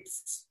think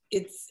it's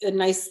a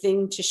nice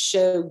thing to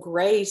show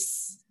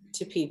grace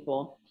to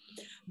people.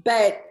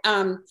 But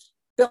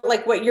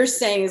like what you're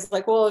saying is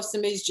like, well, if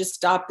somebody's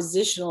just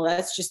oppositional,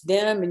 that's just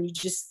them, and you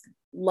just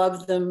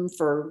love them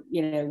for,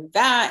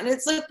 that. And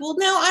it's like, well,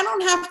 no, I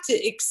don't have to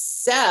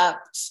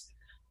accept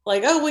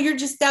like, oh, well, you're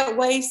just that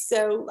way,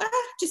 so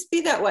just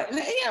be that way.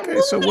 Okay,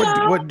 so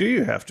what do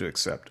you have to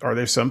accept? Are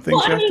there some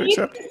things you have to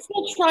accept? You can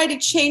still try to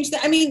change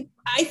that. I mean,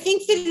 I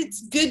think that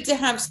it's good to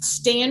have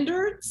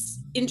standards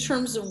in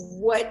terms of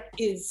what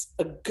is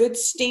a good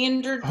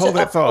standard. Hold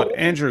that thought,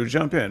 Andrew.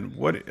 Jump in.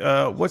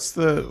 What's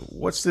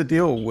the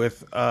deal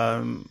with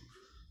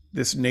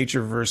this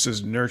nature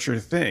versus nurture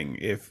thing?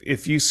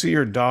 If you see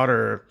your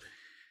daughter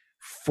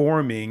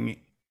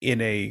forming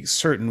in a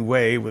certain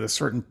way with a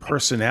certain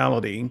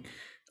personality,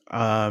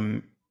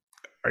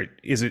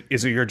 is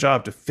it your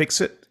job to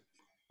fix it,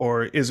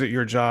 or is it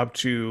your job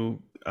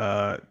to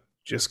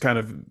just kind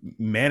of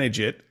manage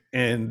it,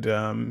 and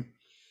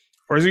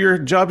or is it your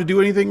job to do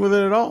anything with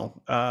it at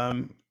all?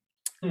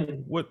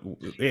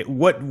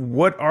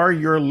 What are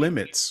your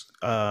limits?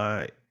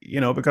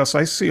 Because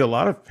I see a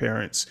lot of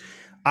parents,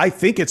 I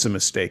think it's a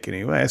mistake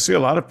anyway. I see a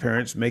lot of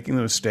parents making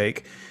the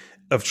mistake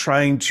of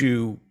trying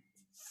to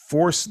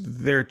force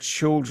their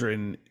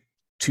children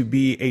to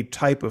be a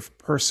type of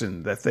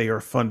person that they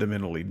are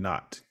fundamentally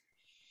not.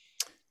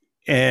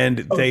 And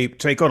they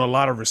take on a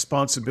lot of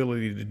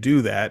responsibility to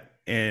do that,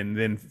 and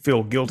then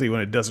feel guilty when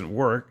it doesn't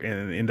work,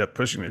 and end up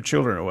pushing their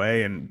children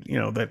away, and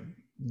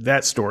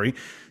that story.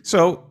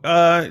 So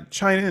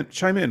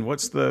chime in.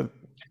 What's the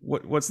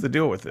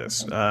deal with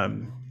this?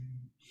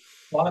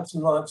 Lots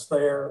and lots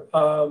there.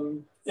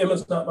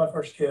 Emma's not my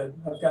first kid.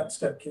 I've got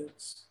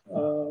stepkids.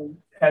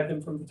 Had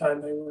them from the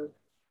time they were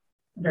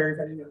very,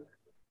 very young.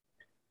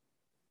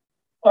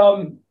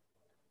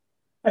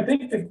 I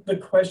think the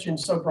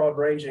question's so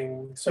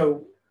broad-ranging.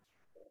 So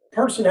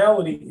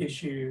personality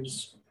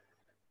issues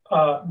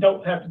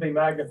don't have to be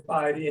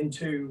magnified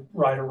into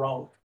right or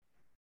wrong.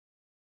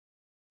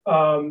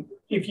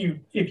 If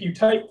you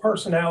take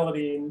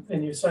personality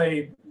and you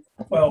say,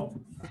 well,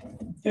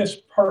 this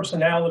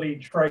personality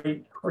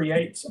trait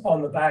creates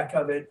on the back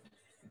of it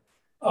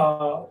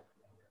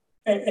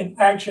an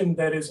action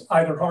that is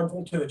either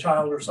harmful to the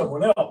child or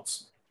someone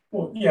else.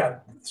 Well, yeah,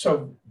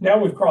 so now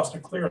we've crossed a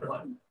clear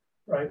line,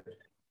 right?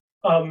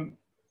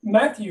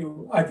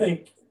 Matthew, I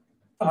think,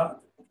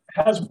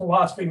 has a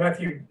philosophy.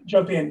 Matthew,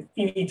 jump in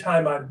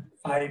anytime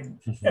I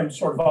am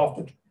sort of off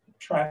the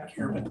track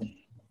here. But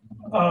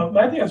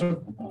Matthew has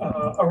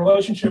a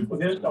relationship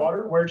with his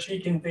daughter where she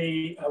can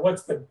be,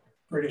 what's the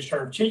British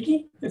term,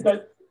 cheeky? Is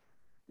that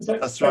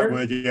that's the right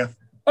word, yeah.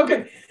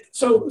 Okay,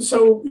 so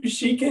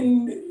she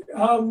can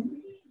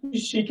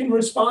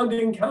respond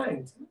in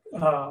kind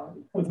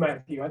with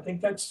Matthew. I think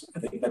that's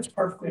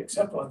perfectly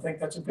acceptable. I think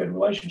that's a good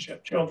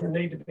relationship. Children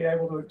need to be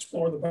able to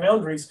explore the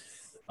boundaries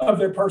of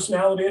their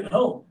personality at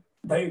home.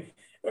 They,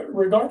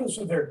 regardless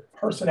of their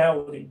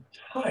personality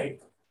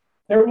type,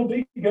 there will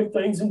be good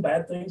things and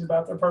bad things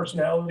about their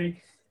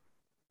personality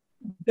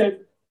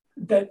that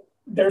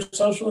their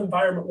social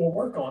environment will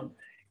work on.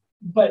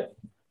 But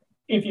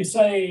if you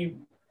say,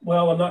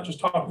 well, I'm not just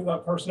talking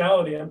about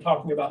personality, I'm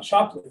talking about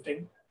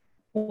shoplifting,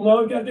 well, now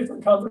we've got a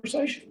different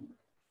conversation.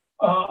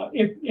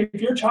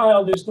 If your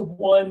child is the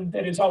one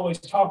that is always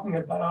talking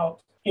about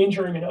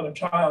injuring another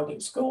child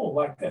at school,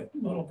 like that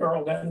little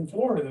girl down in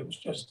Florida that was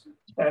just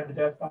stabbed to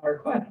death by her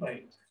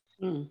classmates,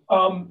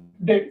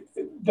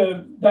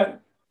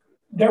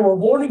 there were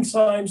warning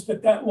signs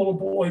that little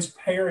boy's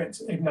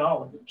parents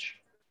acknowledge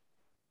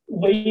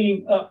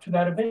leading up to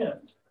that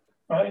event,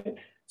 right?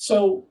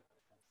 So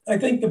I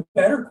think the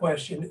better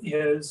question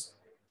is,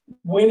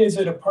 when is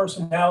it a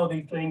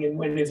personality thing and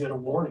when is it a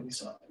warning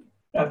sign?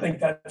 I think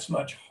that's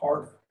much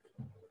harder.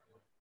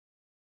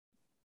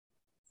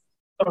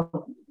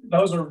 So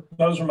those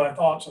are my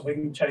thoughts, and we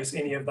can chase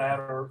any of that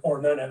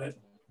or none of it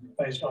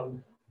based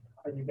on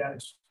how you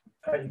guys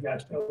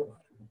feel.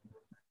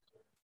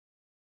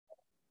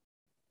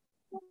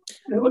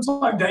 It looks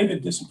like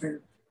David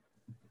disappeared.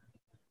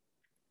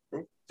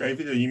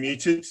 David, are you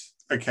muted?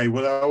 Okay,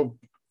 well, I'll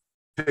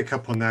pick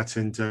up on that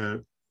and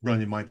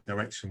run in my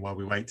direction while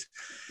we wait.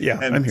 Yeah,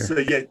 I'm here. So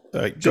yeah,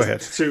 go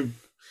ahead.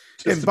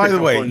 And by the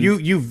way,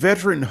 you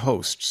veteran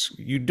hosts,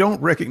 you don't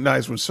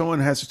recognize when someone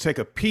has to take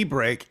a pee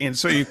break, and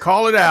so you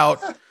call it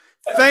out.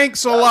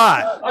 Thanks a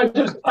lot. I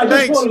just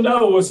want to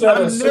know, was that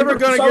I'm never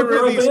going to get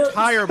rid of these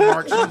tire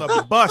marks on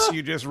the bus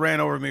you just ran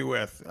over me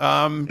with.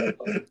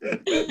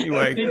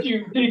 Anyway,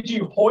 did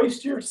you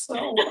hoist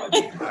yourself?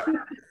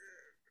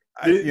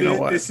 You know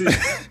what?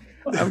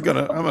 I'm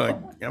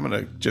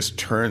gonna just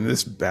turn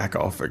this back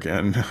off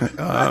again.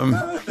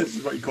 This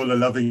is what you call a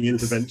loving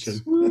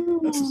intervention.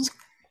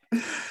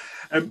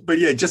 But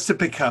yeah, just to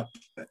pick up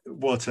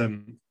what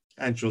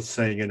Angela's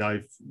saying,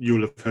 and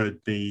you'll have heard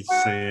me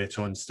say it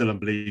on Still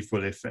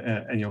Unbelievable if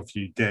any of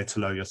you dare to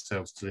lower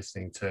yourselves to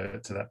listening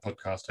to that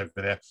podcast over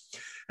there.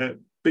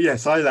 But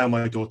yes, I allow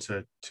my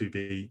daughter to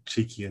be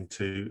cheeky and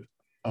to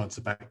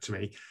answer back to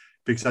me,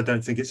 because I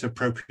don't think it's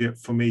appropriate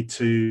for me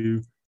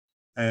to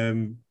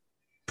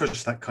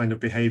push that kind of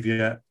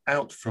behaviour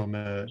out from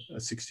a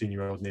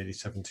 16-year-old, nearly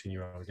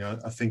 17-year-old. You know,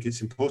 I think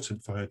it's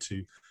important for her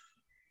to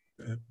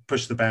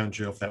push the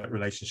boundary of that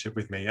relationship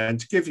with me. And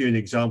to give you an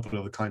example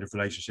of the kind of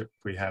relationship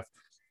we have,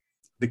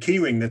 the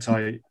keyring that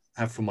I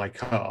have for my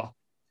car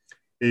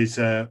is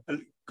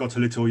got a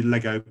little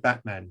Lego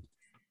Batman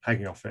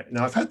hanging off it.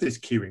 Now, I've had this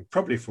keyring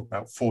probably for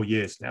about 4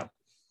 years now,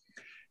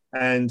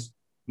 and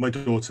my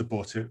daughter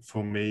bought it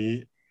for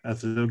me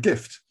as a little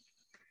gift.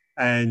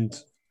 And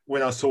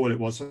when I saw what it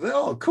was, I was like,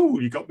 oh,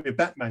 cool, you got me a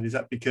Batman. Is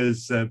that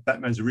because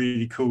Batman's a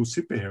really cool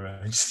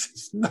superhero? And she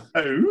says, no,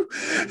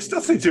 it's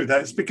nothing to do with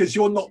that. It's because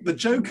you're not the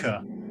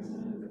Joker.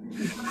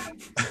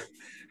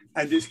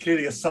 And it's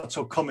clearly a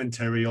subtle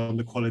commentary on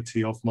the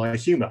quality of my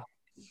humour.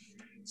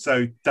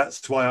 So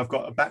that's why I've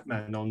got a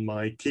Batman on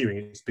my keyring.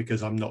 It's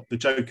because I'm not the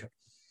Joker.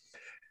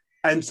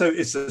 And so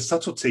it's the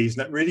subtleties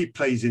that really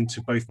plays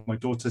into both my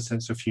daughter's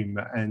sense of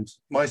humour and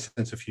my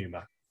sense of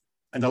humour.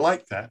 And I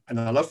like that, and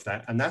I love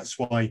that. And that's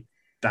why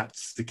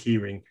that's the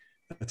keyring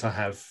that I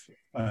have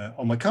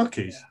on my car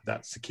keys.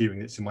 That's the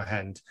keyring that's in my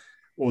hand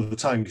all the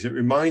time, because it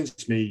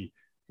reminds me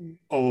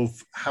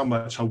of how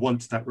much I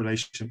want that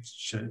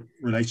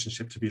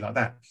relationship to be like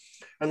that.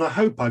 And I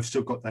hope I've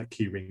still got that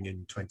keyring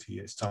in 20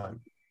 years' time.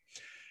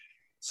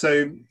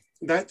 So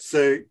that's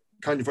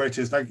kind of where it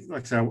is. Like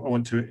I say, I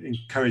want to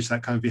encourage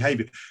that kind of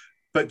behaviour.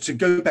 But to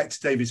go back to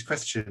David's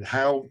question,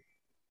 how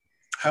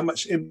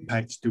much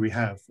impact do we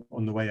have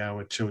on the way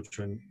our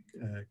children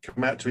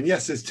come out to? And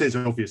yes, it is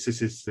obvious,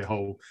 this is the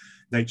whole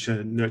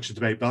nature-nurture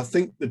debate, but I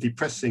think the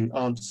depressing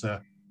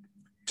answer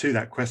to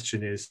that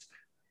question is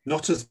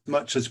not as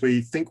much as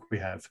we think we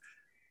have.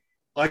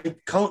 I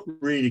can't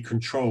really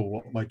control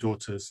what my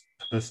daughter's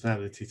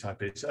personality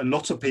type is. A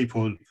lot of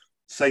people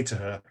say to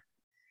her,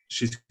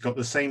 she's got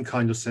the same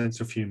kind of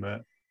sense of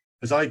humour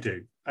as I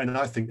do. And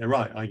I think they're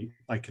right,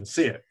 I can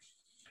see it.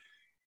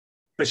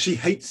 But she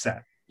hates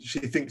that. She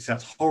thinks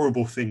that's a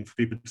horrible thing for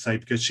people to say,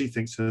 because she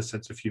thinks her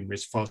sense of humour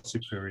is far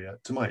superior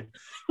to mine.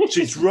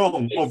 She's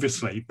wrong,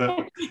 obviously,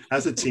 but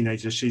as a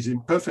teenager, she's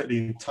perfectly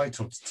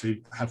entitled to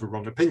have a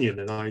wrong opinion,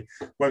 and I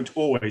won't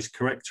always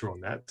correct her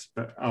on that,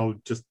 but I'll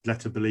just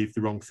let her believe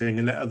the wrong thing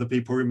and let other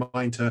people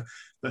remind her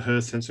that her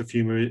sense of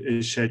humour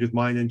is shared with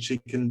mine, and she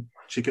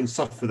can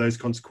suffer those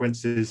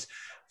consequences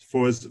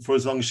for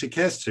as long as she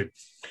cares to.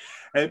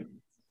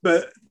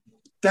 But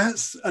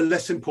that's a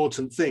less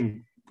important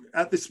thing.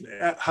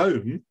 At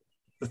home,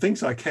 the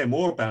things I care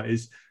more about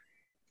is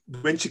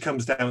when she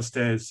comes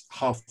downstairs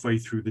halfway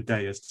through the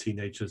day, as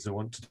teenagers are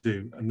want to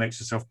do, and makes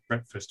herself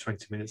breakfast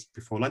 20 minutes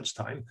before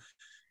lunchtime,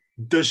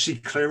 does she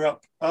clear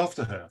up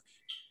after her?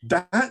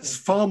 That's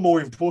far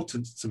more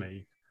important to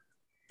me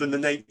than the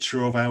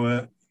nature of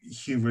our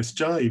humorous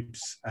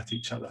jibes at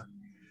each other.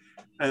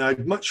 And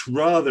I'd much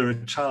rather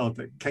a child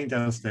that came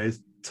downstairs,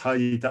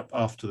 tidied up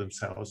after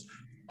themselves,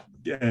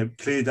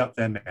 cleared up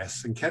their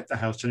mess and kept the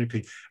house generally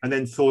clean, and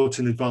then thought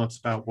in advance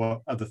about what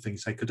other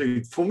things they could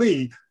do. For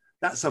me,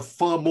 that's a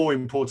far more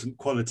important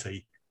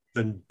quality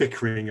than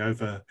bickering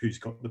over who's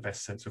got the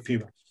best sense of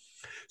humour.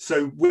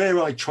 So where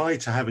I try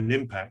to have an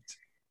impact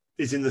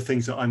is in the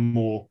things that I'm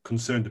more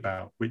concerned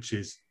about, which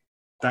is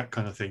that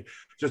kind of thing.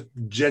 Just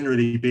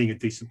generally being a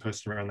decent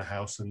person around the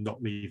house and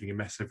not leaving a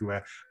mess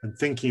everywhere, and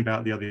thinking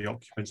about the other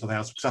occupants of the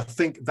house. Because I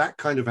think that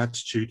kind of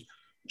attitude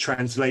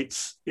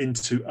translates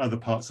into other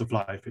parts of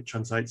life. It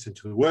translates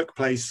into the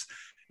workplace,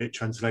 it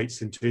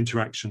translates into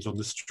interactions on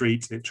the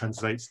street, it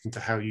translates into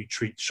how you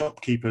treat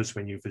shopkeepers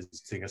when you're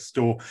visiting a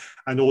store,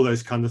 and all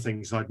those kind of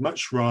things. I'd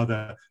much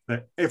rather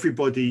that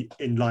everybody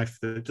in life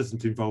that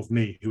doesn't involve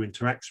me who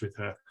interacts with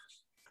her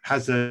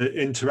has an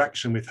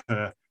interaction with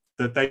her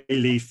that they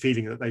leave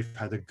feeling that they've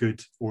had a good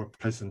or a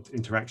pleasant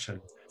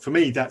interaction. For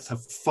me, that's a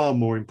far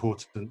more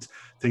important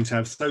thing to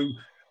have. So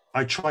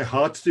I try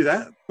hard to do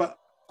that, but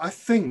I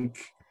think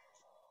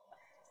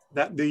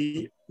that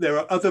there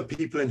are other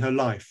people in her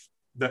life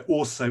that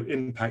also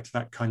impact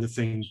that kind of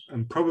thing,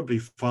 and probably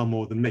far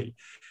more than me.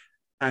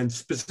 And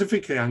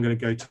specifically, I'm going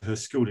to go to her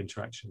school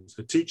interactions,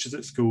 her teachers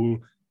at school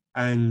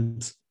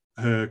and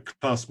her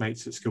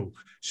classmates at school.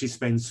 She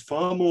spends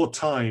far more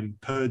time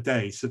per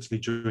day,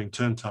 certainly during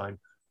term time,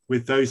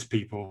 with those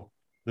people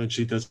than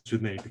she does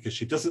with me, because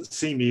she doesn't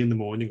see me in the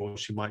morning, or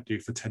she might do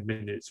for 10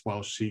 minutes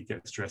while she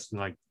gets dressed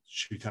and I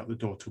shoot out the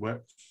door to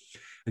work.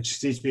 And she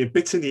sees me a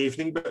bit in the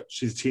evening, but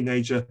she's a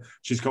teenager,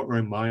 she's got her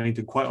own mind,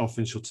 and quite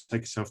often she'll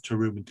take herself to a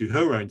room and do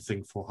her own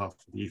thing for half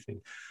of the evening.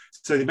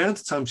 So the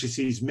amount of time she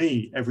sees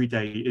me every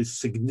day is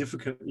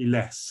significantly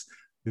less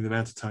than the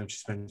amount of time she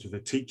spends with her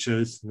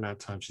teachers, the amount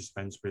of time she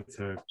spends with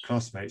her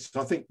classmates.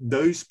 So I think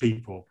those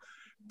people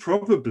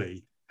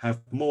probably have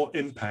more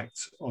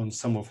impact on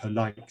some of her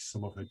likes,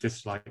 some of her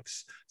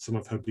dislikes, some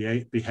of her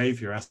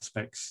behavior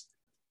aspects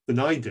than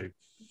I do.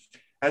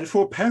 And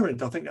for a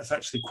parent, I think that's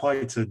actually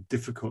quite a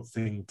difficult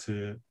thing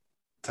to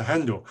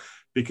handle,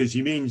 because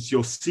it means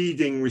you're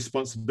ceding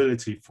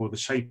responsibility for the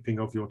shaping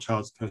of your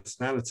child's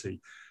personality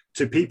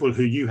to people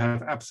who you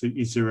have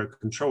absolutely zero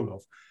control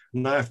of.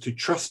 And I have to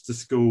trust the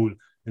school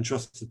and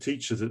trust the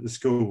teachers at the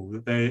school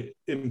that they're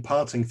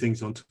imparting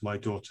things onto my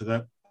daughter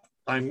that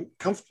I'm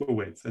comfortable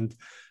with and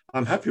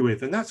I'm happy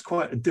with. And that's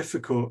quite a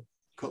difficult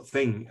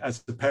thing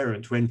as a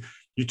parent, when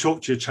you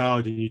talk to your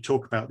child and you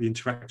talk about the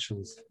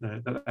interactions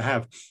that they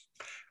have.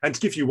 And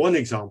to give you one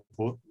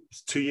example,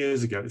 it's 3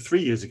 years ago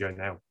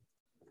now,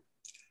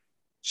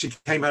 she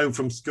came home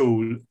from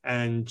school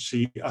and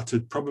she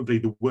uttered probably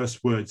the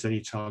worst words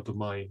any child of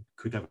mine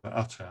could ever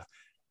utter.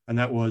 And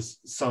that was,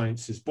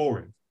 "Science is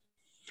boring."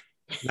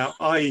 Now,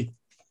 I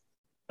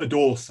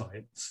adore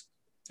science,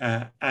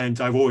 and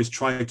I've always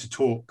tried to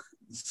talk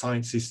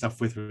sciencey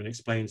stuff with her and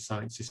explain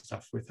sciencey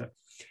stuff with her.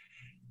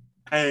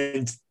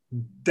 And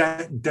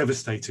that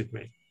devastated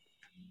me.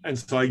 And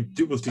so I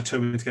was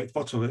determined to get to the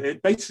bottom of it.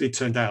 It basically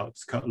turned out,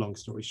 to cut a long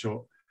story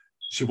short,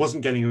 she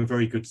wasn't getting a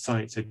very good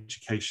science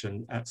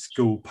education at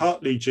school,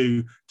 partly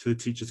due to the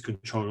teacher's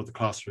control of the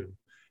classroom.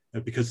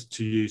 Because,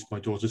 to use my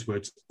daughter's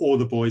words, all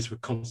the boys were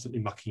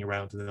constantly mucking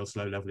around and there was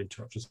low-level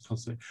interruptions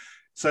constantly.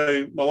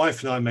 So my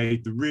wife and I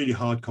made the really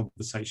hard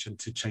conversation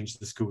to change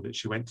the school that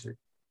she went to,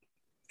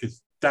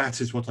 because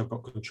that is what I've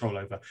got control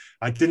over.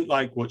 I didn't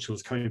like what she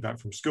was coming back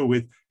from school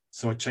with,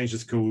 so I changed the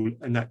school,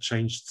 and that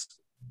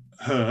changed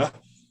her,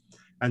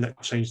 and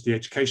that changed the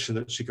education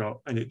that she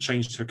got, and it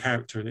changed her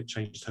character, and it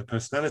changed her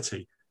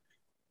personality.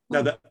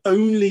 Now, the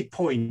only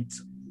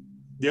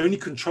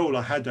control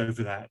I had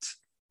over that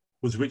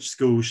was which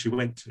school she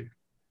went to.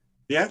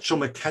 The actual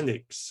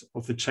mechanics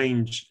of the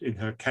change in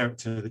her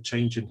character, the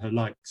change in her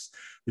likes,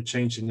 the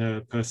change in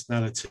her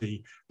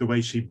personality, the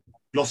way she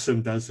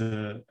blossomed as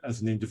an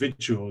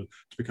individual,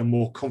 to become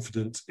more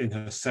confident in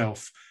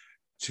herself,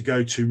 to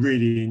go to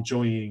really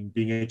enjoying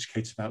being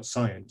educated about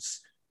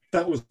science,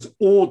 that was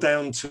all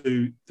down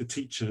to the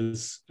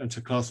teachers and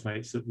to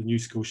classmates at the new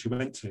school she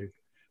went to.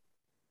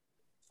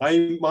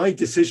 My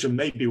decision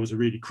maybe was a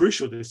really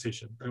crucial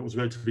decision. It was a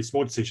relatively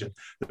small decision.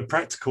 The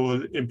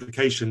practical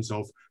implications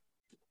of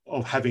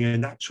having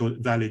an actual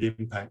valid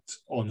impact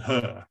on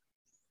her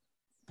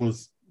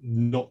was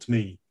not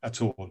me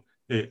at all.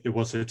 It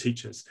was her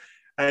teachers.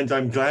 And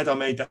I'm glad I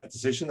made that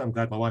decision. I'm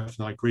glad my wife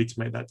and I agreed to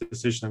make that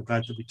decision. I'm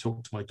glad that we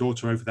talked to my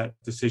daughter over that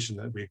decision,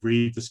 that we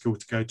agreed the school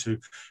to go to,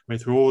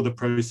 went through all the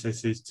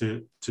processes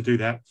to do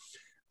that.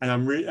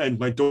 And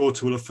my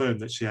daughter will affirm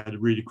that she had a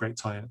really great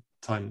time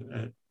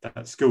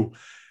at school.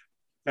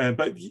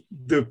 But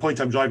the point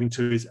I'm driving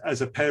to is,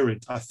 as a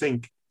parent, I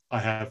think I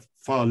have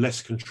far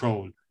less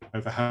control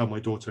over how my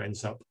daughter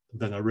ends up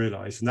than I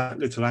realise. And that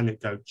little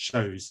anecdote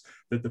shows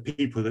that the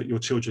people that your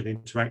children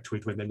interact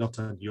with when they're not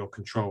under your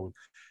control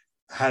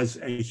has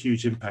a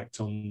huge impact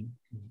on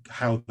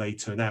how they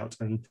turn out.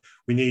 And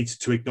we need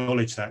to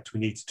acknowledge that. We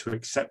need to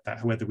accept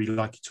that, whether we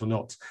like it or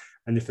not.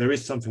 And if there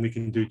is something we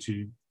can do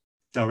to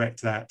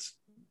direct that,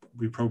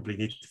 we probably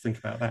need to think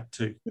about that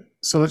too.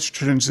 So let's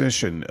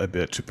transition a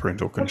bit to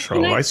parental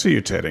control. I see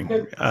you, Teddy.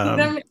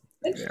 Let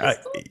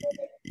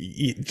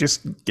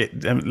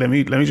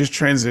me just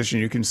transition.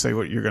 You can say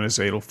what you're going to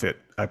say. It'll fit,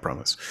 I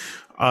promise.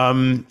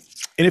 And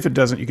if it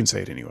doesn't, you can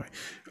say it anyway.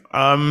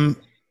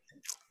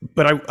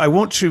 But I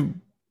want to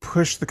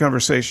push the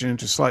conversation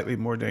into slightly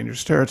more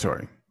dangerous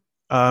territory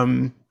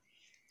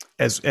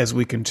as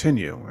we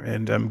continue.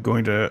 And I'm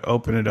going to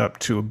open it up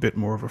to a bit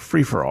more of a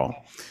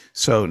free-for-all.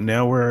 So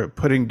now we're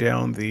putting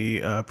down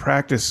the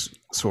practice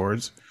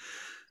swords.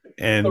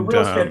 And the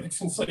real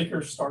skeptics and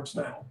seekers starts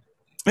now.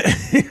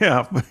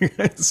 Yeah.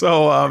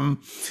 So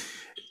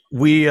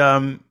we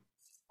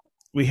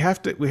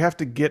have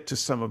to get to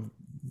some of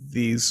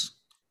these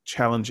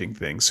challenging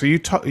things. So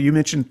you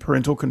mentioned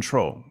parental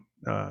control,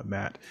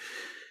 Matt.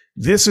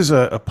 This is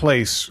a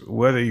place,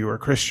 whether you are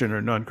Christian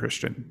or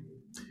non-Christian,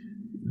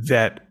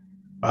 that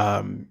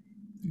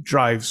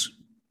drives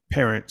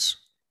parents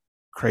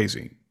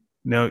crazy.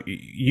 Now,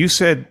 you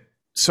said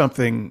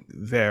something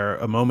there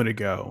a moment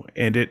ago,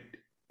 and it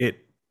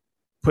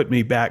put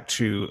me back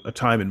to a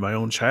time in my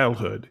own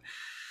childhood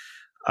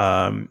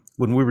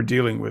when we were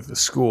dealing with a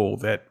school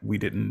that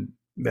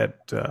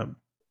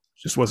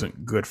just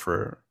wasn't good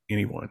for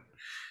anyone.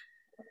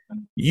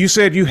 You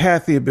said you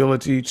had the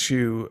ability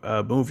to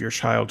move your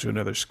child to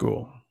another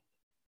school,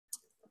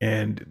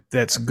 and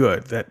that's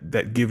good.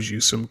 That gives you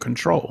some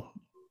control.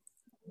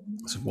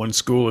 So if one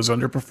school is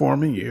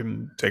underperforming, you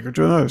can take her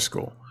to another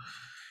school.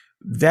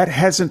 That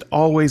hasn't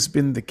always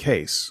been the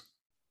case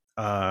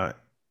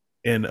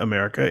in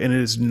America, and it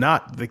is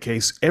not the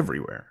case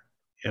everywhere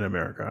in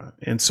America.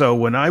 And so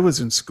when I was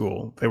in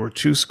school, there were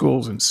two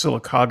schools in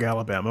Sylacauga,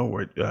 Alabama,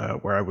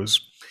 where I was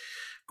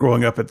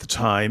growing up at the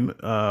time.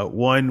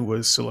 One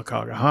was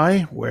Sylacauga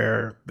High,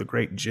 where the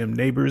great Jim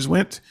Nabors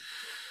went.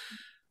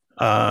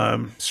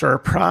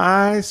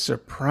 Surprise,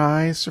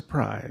 surprise,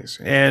 surprise.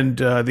 And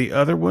the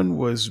other one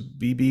was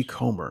B.B.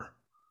 Comer.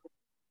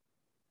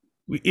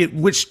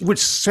 Which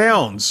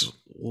sounds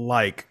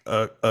like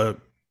a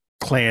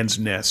Klan's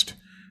nest.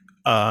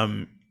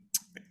 And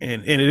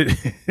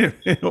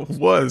it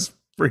was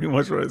pretty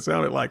much what it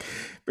sounded like,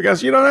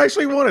 because you don't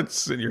actually want to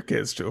send your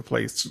kids to a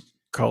place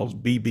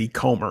called B.B.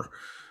 Comer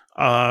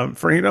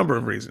for any number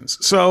of reasons.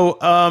 So,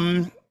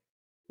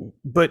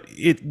 but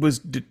it was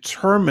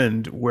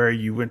determined where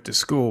you went to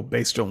school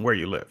based on where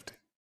you lived.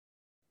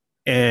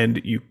 And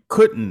you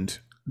couldn't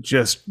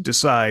just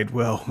decide,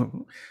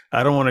 well,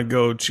 I don't want to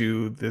go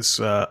to this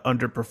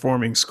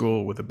underperforming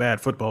school with a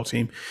bad football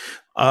team.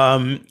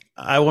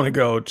 I want to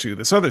go to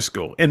this other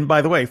school. And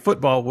by the way,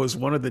 football was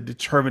one of the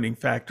determining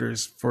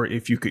factors for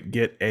if you could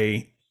get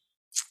an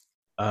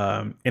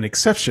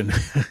exception,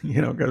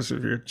 because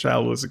if your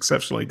child was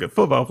exceptionally good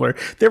football player,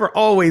 there were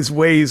always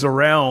ways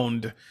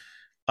around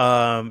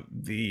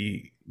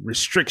the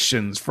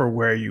restrictions for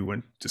where you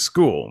went to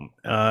school.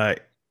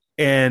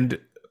 And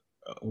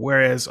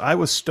whereas I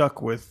was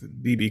stuck with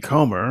B.B.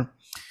 Comer,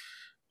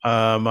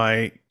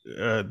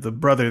 the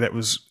brother that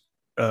was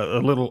a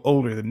little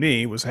older than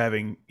me was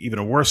having even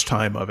a worse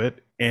time of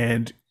it,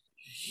 and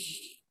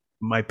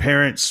my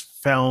parents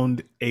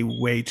found a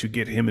way to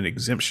get him an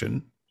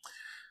exemption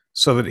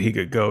so that he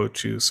could go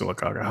to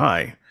Sylacauga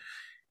High.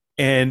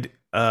 And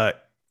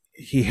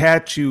he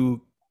had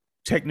to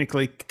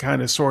technically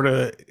kind of sort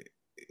of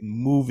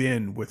move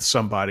in with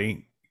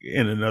somebody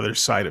in another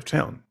side of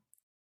town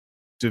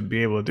to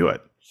be able to do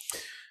it.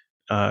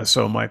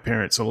 So my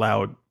parents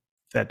allowed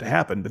that to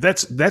happen. But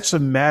that's a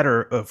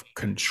matter of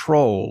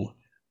control,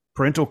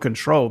 parental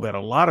control, that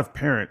a lot of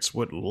parents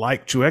would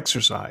like to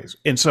exercise.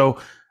 And so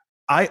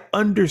I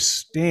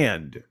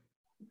understand,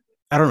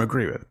 I don't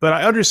agree with it, but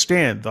I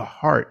understand the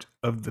heart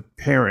of the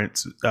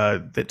parents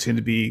that tend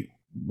to be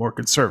more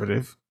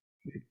conservative,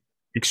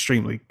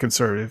 extremely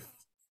conservative,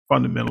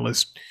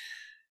 fundamentalist,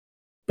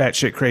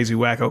 batshit crazy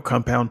wacko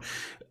compound.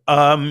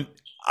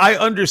 I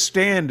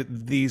understand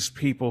these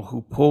people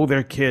who pull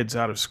their kids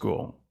out of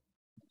school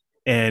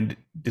and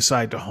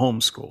decide to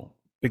homeschool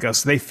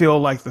because they feel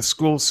like the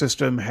school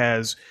system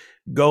has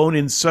gone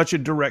in such a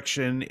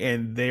direction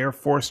and they're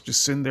forced to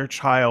send their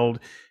child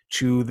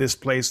to this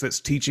place that's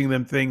teaching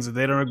them things that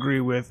they don't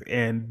agree with,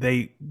 and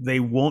they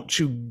want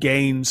to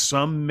gain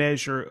some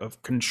measure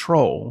of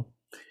control.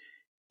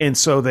 And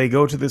so they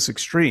go to this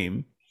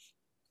extreme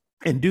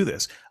and do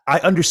this. I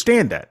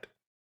understand that.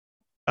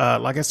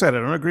 Like I said, I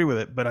don't agree with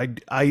it, but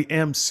I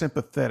am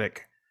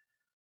sympathetic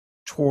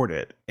toward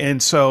it.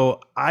 And so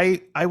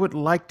I would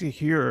like to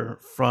hear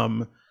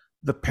from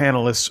the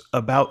panelists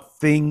about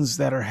things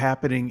that are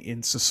happening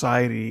in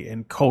society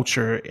and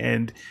culture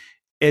and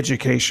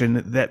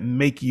education that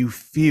make you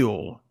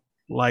feel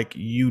like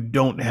you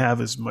don't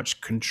have as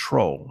much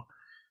control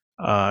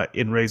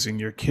in raising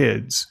your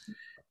kids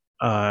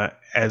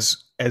as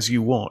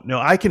you want.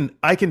 Now, I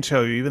can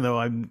tell you, even though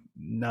I'm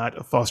not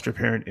a foster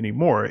parent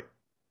anymore,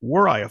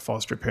 were I a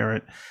foster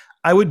parent,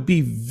 I would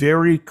be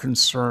very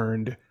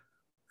concerned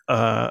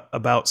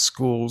about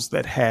schools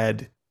that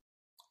had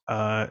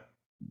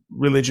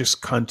religious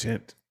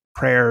content,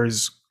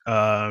 prayers,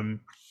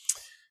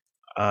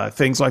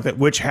 things like that,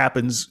 which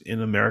happens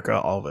in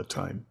America all the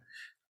time.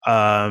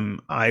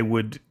 I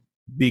would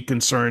be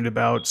concerned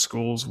about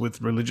schools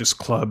with religious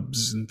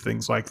clubs and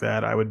things like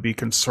that. I would be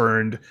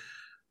concerned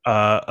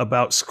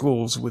about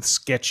schools with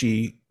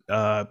sketchy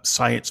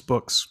science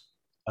books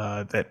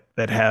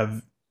that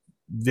have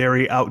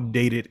very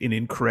outdated and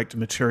incorrect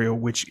material,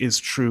 which is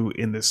true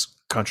in this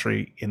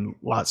country in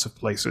lots of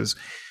places.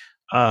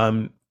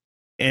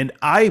 And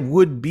I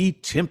would be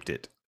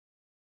tempted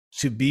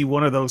to be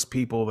one of those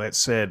people that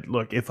said,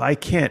 look, if I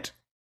can't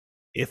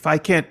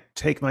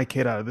take my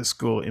kid out of this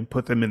school and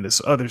put them in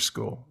this other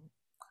school,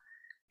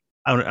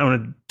 I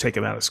want to take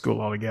them out of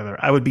school altogether.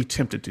 I would be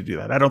tempted to do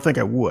that. I don't think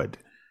I would,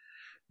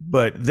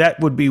 but that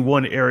would be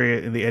one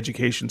area in the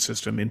education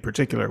system in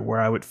particular where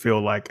I would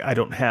feel like I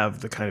don't have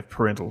the kind of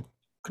parental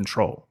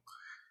control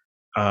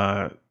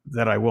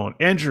that I want.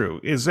 Andrew,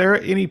 is there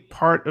any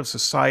part of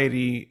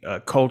society,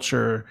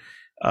 culture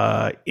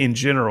in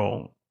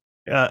general?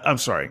 I'm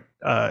sorry.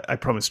 I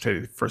promised Teddy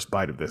the first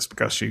bite of this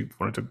because she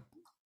wanted to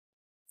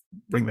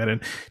bring that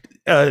in.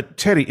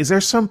 Teddy, is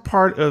there some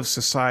part of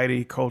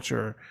society,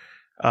 culture,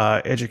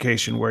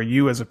 education where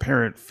you as a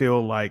parent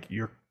feel like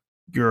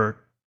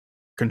your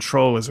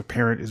control as a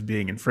parent is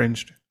being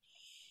infringed?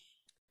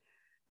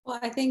 Well,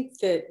 I think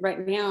that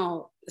right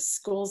now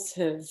schools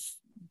have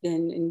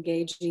been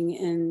engaging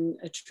in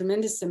a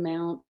tremendous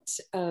amount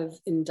of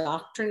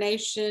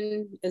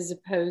indoctrination as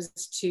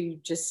opposed to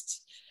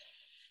just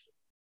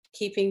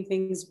keeping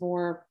things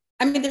more.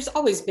 I mean, there's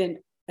always been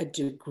a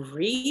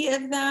degree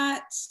of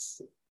that,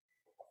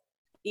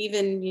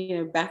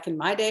 even back in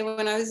my day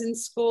when I was in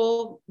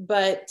school,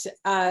 but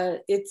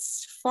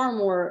it's far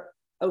more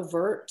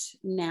overt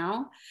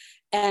now.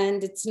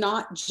 And it's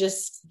not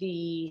just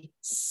the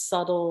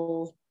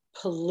subtle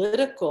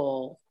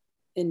political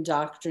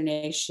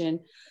indoctrination,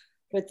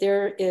 but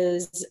there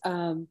is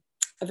a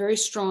very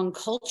strong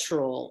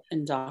cultural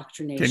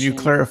indoctrination. Can you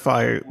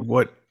clarify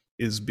what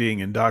is being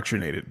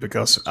indoctrinated,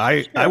 because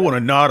I want to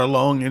nod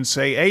along and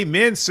say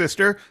amen,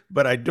 sister,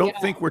 but I don't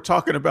think we're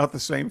talking about the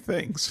same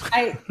things.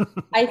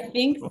 I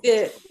think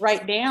that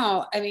right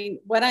now, I mean,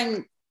 what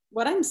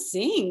I'm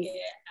seeing,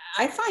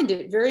 I find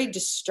it very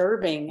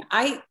disturbing.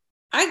 I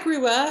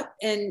grew up,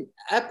 and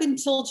up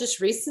until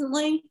just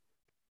recently,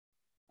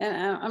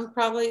 and I'm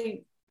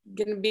probably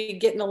going to be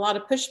getting a lot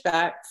of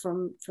pushback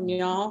from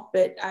y'all,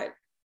 but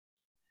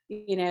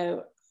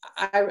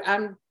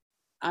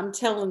I'm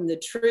telling the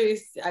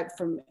truth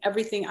from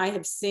everything I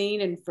have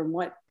seen, and from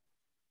what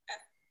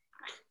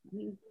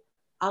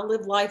I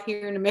live life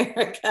here in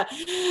America,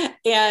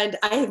 and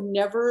I have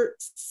never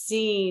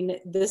seen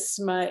this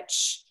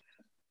much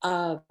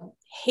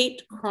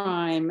hate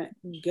crime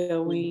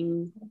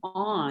going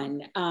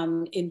on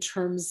in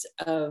terms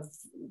of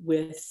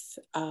with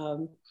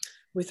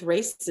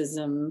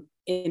racism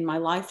in my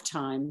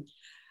lifetime.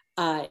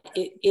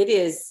 It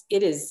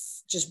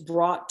is just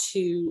brought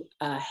to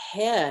a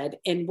head,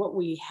 and what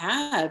we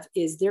have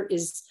is there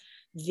is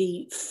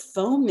the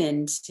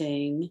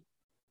fomenting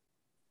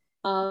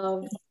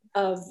of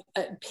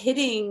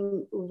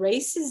pitting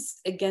races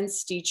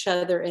against each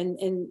other,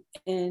 and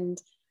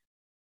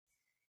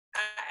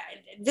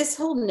this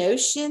whole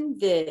notion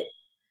that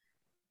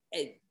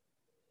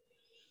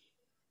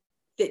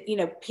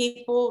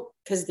people,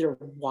 because they're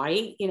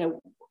white,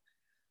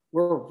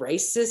 we're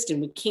racist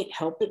and we can't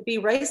help but be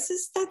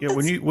racist.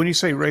 When you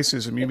say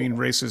racism, you mean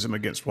racism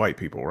against white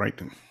people, right?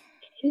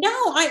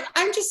 No,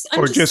 I'm just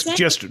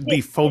just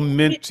the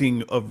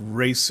fomenting of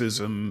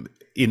racism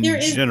in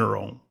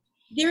general.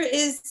 There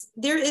is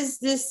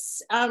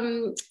this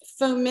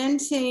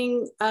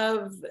fomenting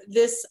of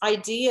this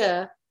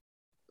idea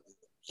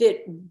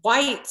that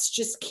whites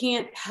just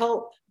can't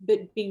help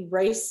but be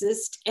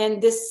racist,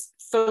 and this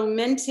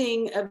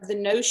fomenting of the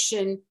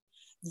notion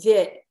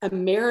that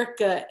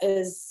America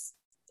as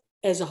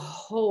a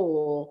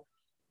whole,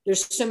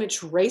 there's so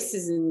much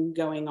racism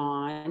going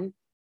on.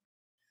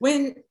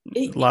 When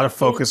a lot of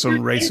focus on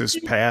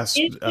racist past.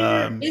 Is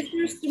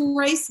there some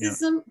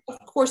racism? Yeah.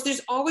 Of course,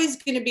 there's always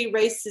going to be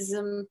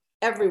racism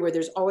everywhere.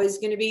 There's always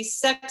going to be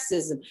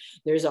sexism.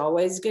 There's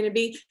always going to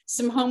be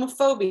some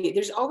homophobia.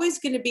 There's always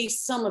going to be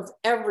some of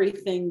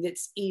everything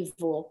that's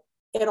evil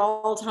at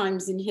all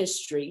times in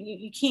history.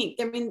 You can't,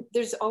 I mean,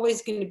 there's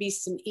always going to be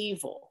some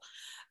evil.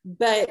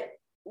 But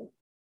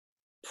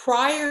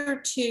prior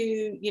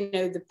to,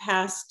 the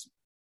past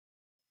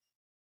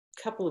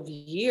couple of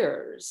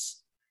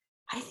years,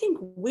 I think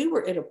we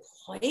were at a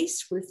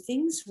place where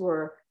things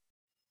were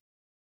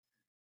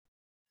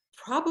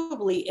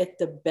probably at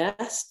the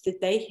best that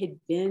they had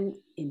been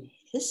in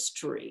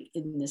history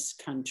in this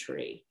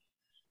country.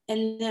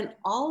 And then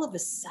all of a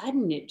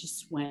sudden it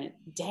just went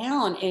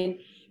down.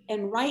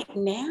 And right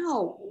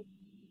now,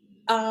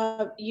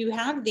 you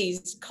have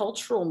these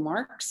cultural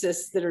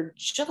Marxists that are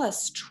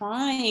just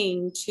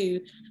trying to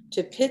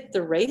pit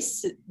the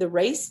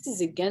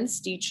races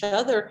against each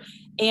other,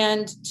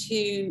 and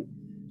to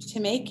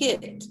make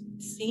it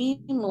seem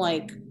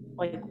like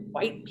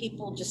white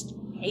people just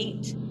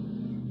hate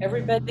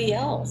everybody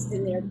else,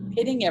 and they're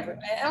pitting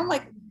everybody. And I'm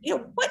like,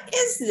 what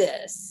is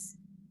this?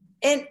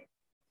 And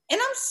I'm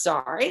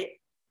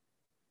sorry,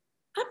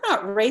 I'm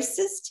not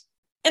racist.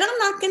 And I'm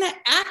not going to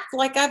act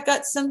like I've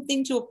got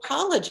something to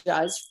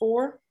apologize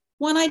for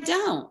when I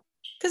don't,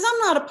 because I'm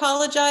not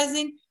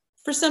apologizing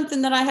for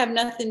something that I have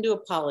nothing to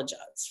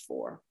apologize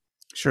for.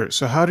 Sure.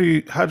 So how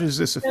does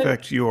this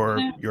affect your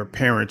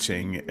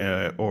parenting,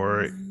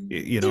 or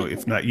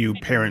if not you,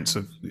 parents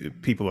of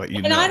people that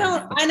you know? I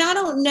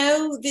don't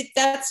know that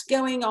that's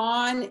going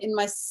on in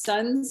my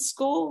son's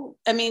school.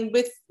 I mean,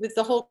 with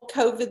the whole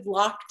COVID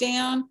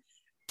lockdown,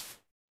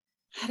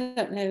 I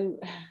don't know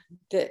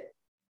that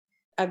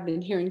I've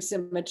been hearing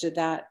so much of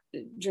that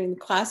during the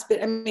class,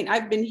 but I mean,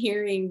 I've been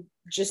hearing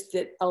just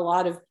that a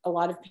lot of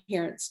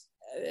parents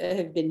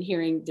have been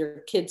hearing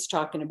their kids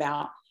talking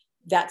about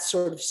that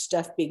sort of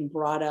stuff being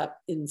brought up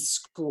in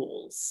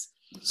schools.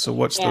 So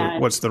what's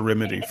the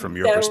remedy from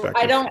your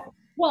perspective?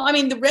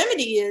 The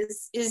remedy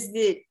is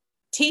that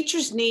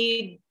teachers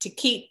need to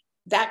keep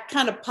that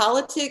kind of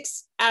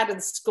politics out of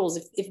the schools.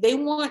 If they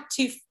want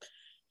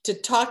to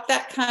talk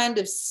that kind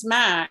of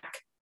smack,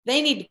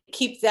 they need to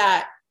keep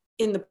that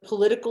in the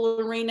political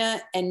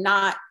arena and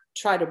not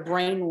try to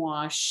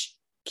brainwash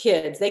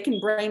kids. They can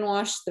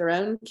brainwash their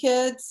own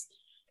kids,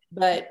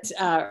 but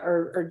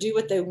or do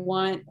what they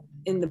want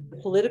in the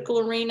political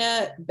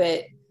arena,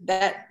 but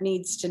that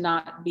needs to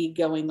not be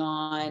going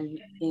on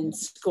in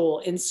school.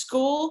 In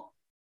school,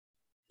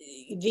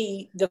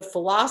 the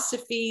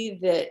philosophy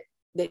that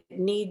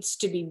needs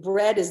to be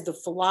bred is the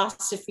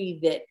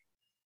philosophy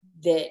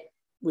that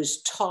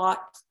was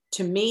taught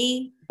to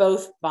me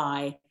both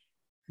by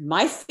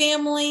my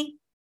family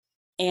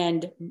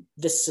and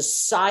the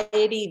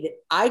society that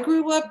I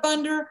grew up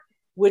under,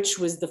 which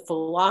was the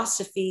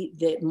philosophy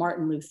that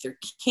Martin Luther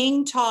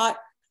King taught,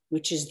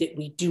 which is that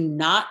we do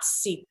not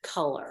see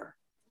color.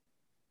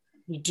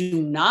 You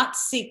do not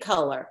see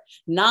color,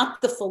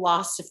 not the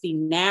philosophy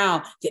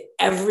now that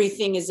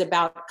everything is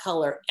about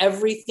color,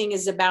 everything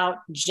is about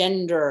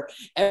gender,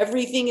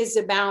 everything is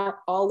about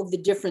all of the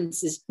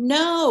differences.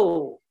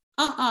 No,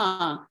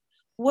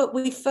 What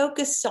we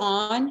focus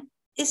on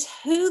is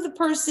who the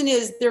person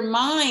is, their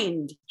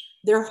mind,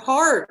 their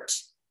heart.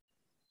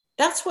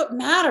 That's what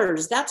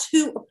matters. That's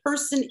who a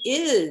person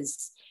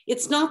is.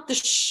 It's not the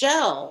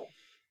shell.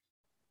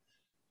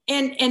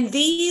 And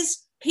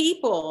these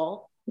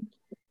people,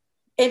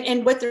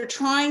 and what they're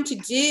trying to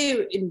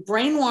do and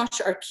brainwash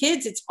our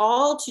kids, it's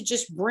all to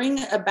just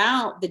bring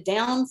about the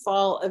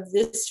downfall of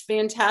this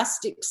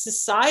fantastic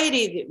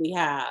society that we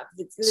have.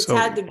 That's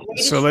had the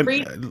greatest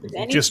freedom of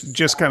any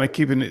just kind of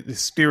keeping it,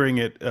 steering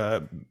it,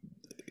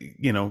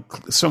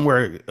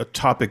 somewhere a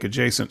topic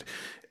adjacent.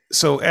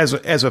 So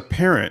as a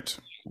parent,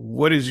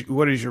 what is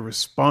your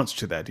response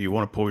to that? Do you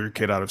want to pull your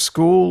kid out of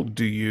school?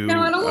 Do you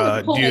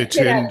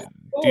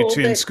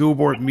attend school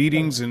board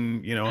meetings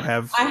and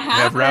have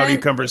rowdy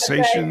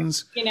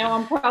conversations? But,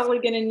 I'm probably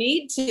going to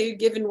need to,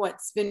 given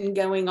what's been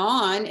going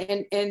on,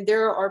 and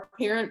there are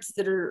parents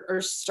that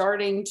are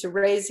starting to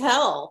raise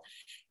hell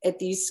at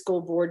these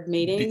school board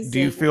meetings. Do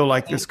you feel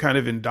like this kind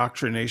of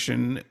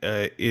indoctrination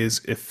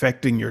is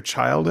affecting your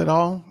child at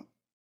all?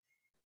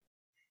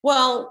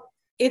 Well,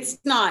 it's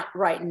not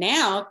right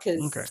now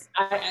because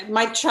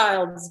my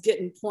child's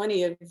getting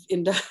plenty of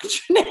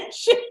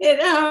indoctrination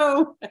at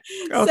home.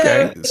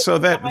 Okay, so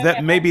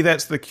that maybe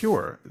that's the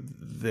cure.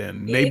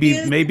 Then maybe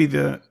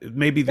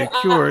the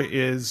cure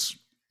is,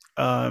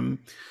 and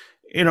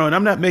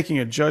I'm not making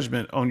a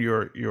judgment on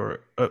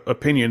your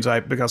opinions.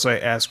 Because I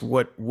asked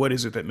what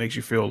is it that makes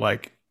you feel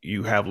like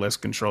you have less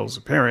control as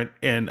a parent,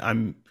 and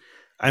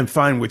I'm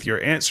fine with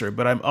your answer,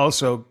 but I'm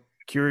also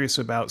curious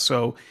about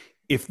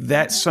if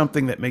that's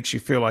something that makes you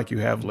feel like you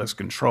have less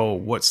control,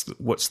 what's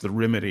the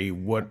remedy?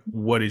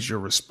 What is your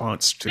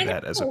response to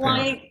that as a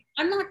parent?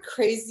 I'm not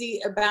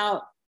crazy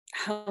about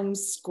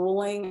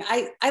homeschooling.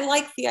 I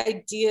like the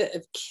idea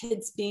of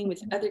kids being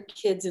with other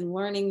kids and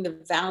learning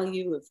the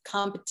value of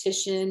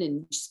competition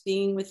and just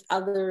being with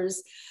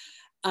others,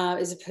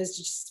 as opposed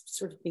to just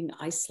sort of being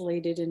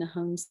isolated in a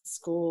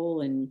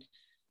homeschool and,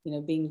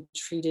 being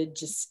treated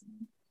just,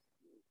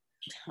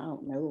 I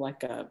don't know,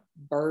 like a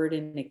bird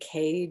in a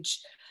cage.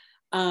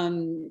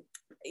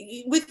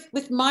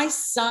 With my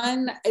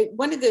son,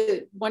 one of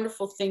the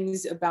wonderful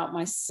things about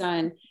my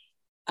son,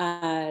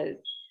 and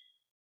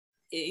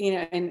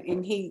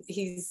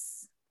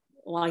he's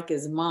like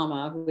his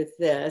mama with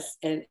this,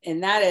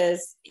 and that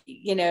is,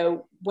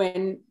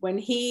 when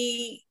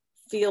he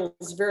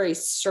feels very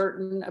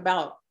certain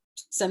about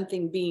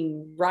something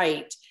being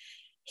right,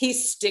 he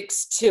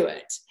sticks to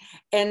it.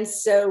 And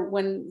so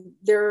when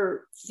there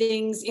are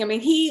things,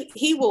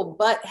 he will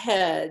butt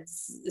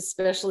heads,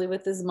 especially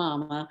with his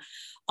mama,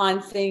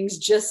 on things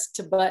just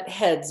to butt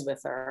heads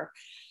with her.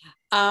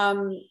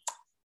 And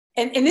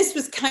this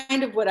was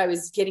kind of what I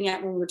was getting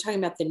at when we were talking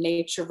about the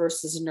nature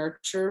versus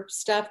nurture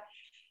stuff.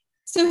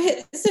 So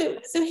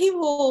he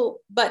will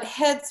butt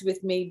heads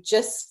with me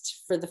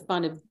just for the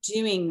fun of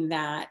doing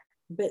that.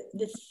 But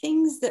the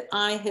things that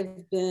I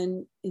have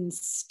been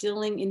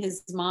instilling in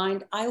his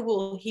mind, I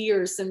will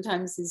hear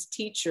sometimes his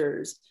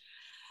teachers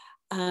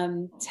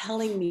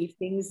telling me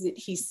things that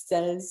he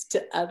says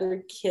to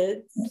other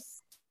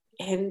kids.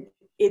 And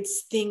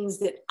it's things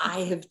that I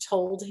have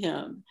told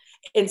him.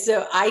 And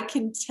so I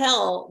can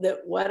tell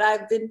that what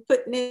I've been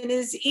putting in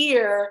his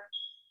ear,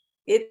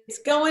 it's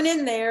going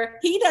in there.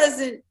 He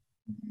doesn't,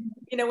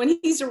 when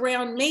he's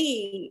around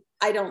me,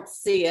 I don't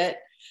see it.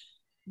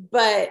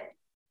 But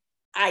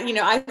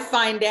I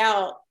find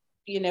out,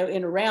 in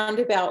a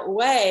roundabout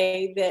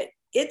way that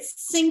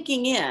it's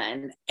sinking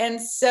in.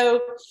 And so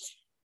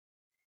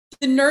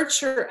the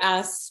nurture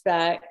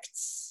aspect,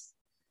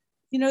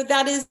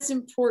 that is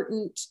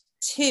important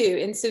too.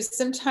 And so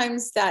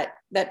sometimes that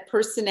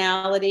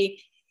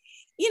personality,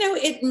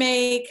 it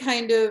may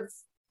kind of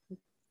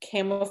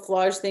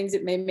camouflage things.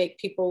 It may make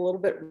people a little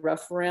bit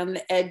rough around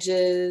the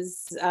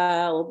edges,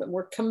 a little bit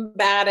more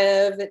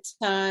combative at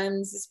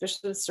times,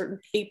 especially with certain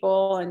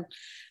people. And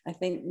I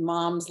think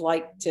moms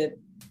like to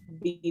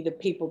be the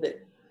people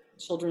that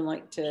children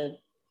like to,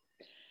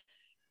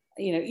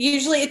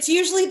 usually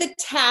the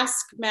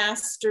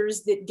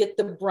taskmasters that get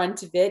the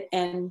brunt of it.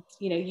 And,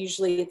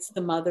 usually it's the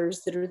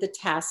mothers that are the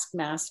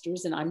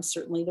taskmasters. And I'm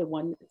certainly the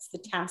one that's the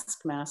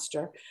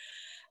taskmaster.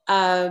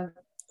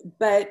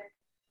 But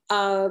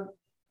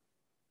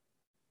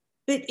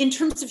in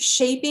terms of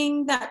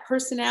shaping that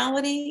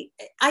personality,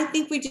 I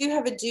think we do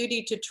have a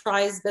duty to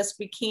try as best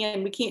we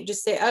can. We can't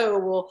just say, oh,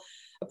 well,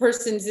 a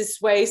person's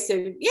this way, so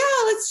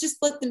yeah, let's just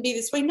let them be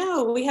this way.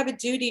 No, we have a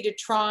duty to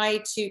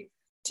try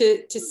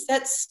to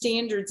set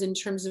standards in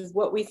terms of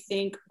what we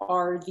think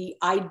are the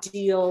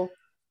ideal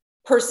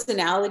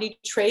personality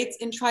traits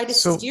and try to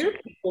steer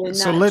people in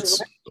that direction.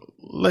 So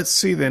let's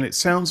see then. It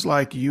sounds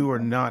like you are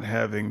not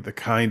having the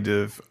kind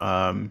of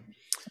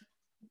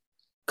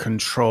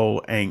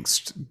control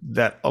angst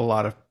that a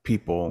lot of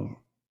people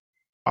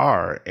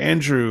are.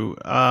 Andrew,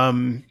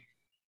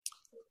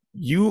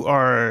 You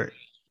are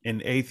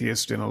an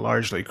atheist in a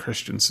largely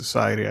Christian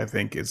society. I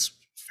think it's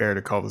fair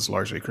to call this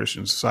largely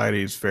Christian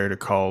society. It's fair to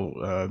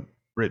call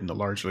Britain a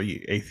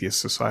largely atheist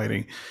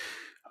society.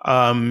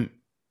 Um,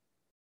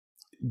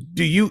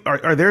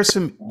 are there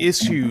some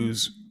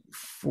issues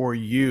for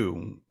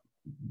you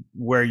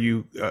where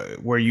you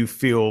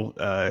feel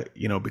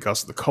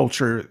because of the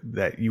culture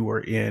that you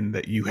are in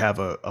that you have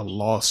a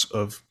loss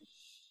of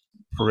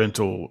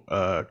parental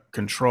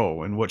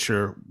control, and what's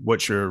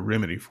your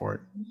remedy for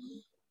it?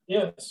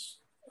 Yes.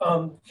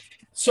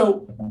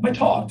 So I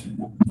taught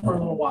for a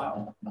little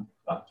while,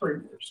 about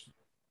 3 years.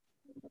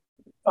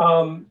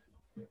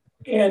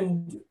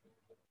 And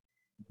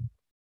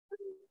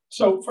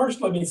so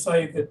first, let me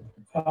say that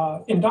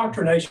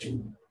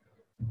indoctrination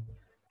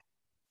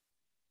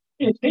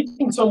is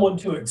teaching someone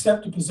to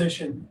accept a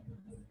position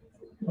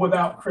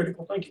without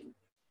critical thinking,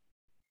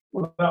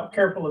 without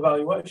careful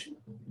evaluation.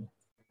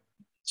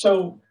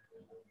 So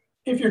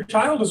if your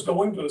child is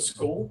going to a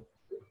school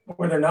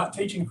where they're not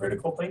teaching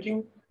critical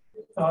thinking,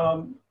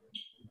 find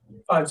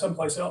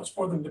someplace else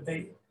for them to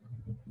be.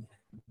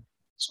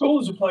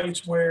 School is a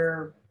place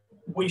where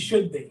we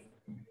should be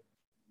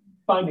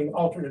finding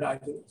alternate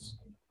ideas.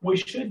 We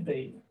should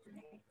be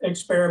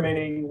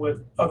experimenting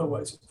with other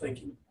ways of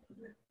thinking.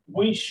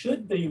 We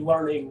should be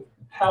learning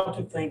how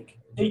to think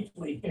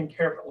deeply and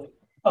carefully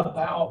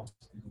about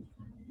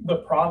the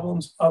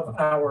problems of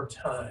our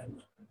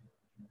time.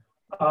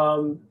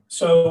 I'll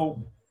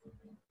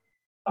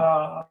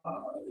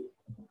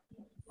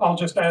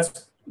just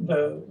ask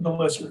the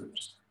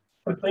listeners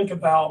to think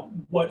about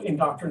what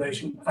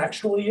indoctrination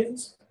actually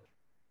is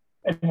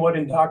and what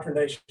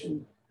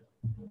indoctrination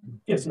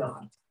is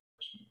not.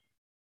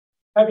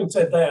 Having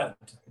said that,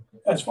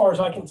 as far as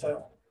I can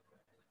tell,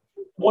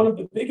 one of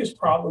the biggest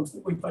problems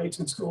that we face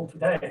in school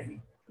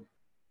today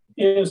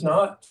is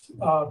not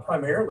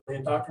primarily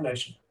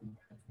indoctrination.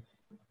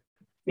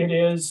 It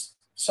is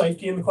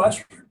safety in the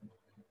classroom.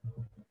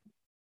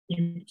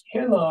 You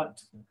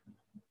cannot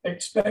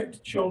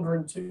expect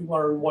children to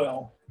learn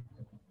well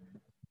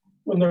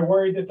when they're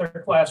worried that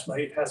their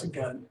classmate has a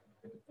gun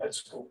at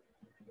school.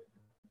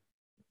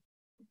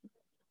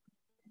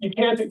 You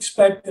can't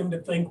expect them to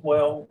think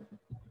well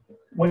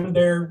when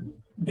they're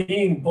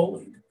being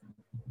bullied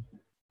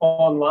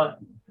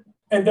online.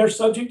 And they're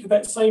subject to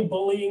that same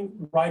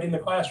bullying right in the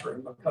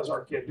classroom because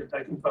our kids are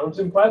taking phones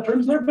in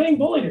classrooms, they're being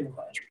bullied in the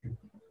classroom.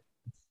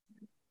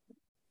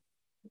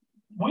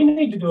 We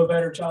need to do a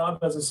better job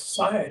as a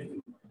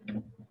society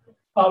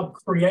of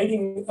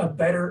creating a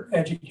better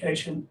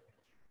education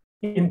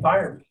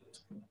environment.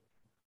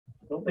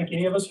 I don't think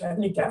any of us have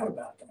any doubt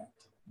about that.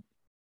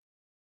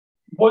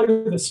 What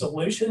are the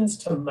solutions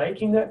to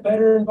making that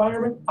better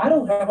environment? I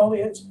don't have all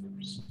the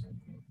answers.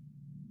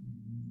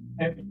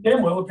 And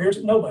damn well appears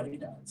that nobody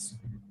does.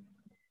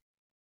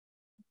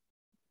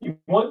 You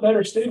want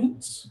better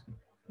students?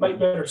 Make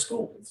better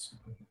schools.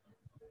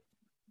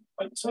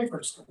 Make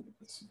safer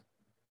schools.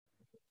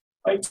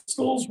 Make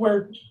schools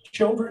where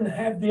children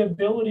have the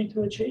ability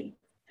to achieve.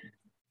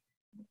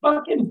 I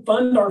can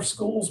fund our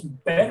schools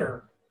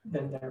better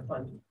than they're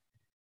funded.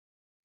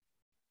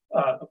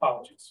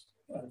 Apologies.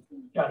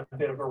 Got a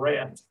bit of a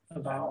rant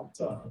about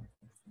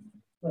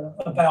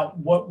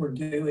what we're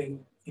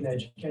doing in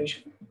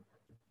education.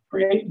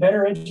 Create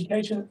better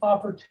education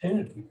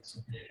opportunities.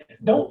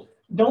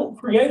 Don't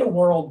create a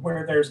world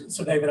where there's,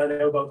 so David, I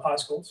know both high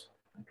schools.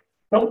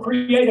 Don't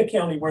create a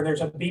county where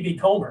there's a B.B.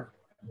 Comer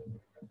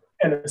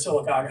and a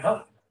Sylacauga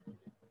High.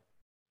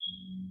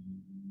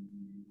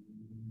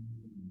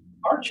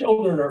 Our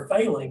children are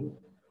failing,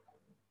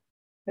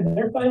 and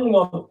they're failing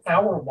on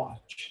our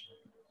watch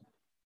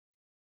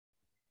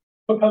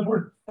because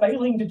we're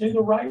failing to do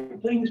the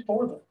right things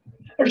for them.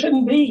 There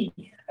shouldn't be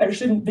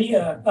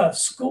a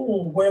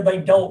school where they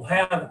don't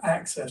have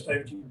access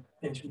to, as you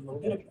mentioned a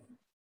little bit ago,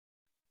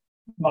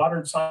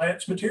 modern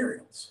science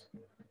materials.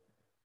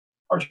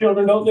 Our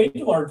children don't need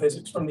to learn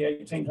physics from the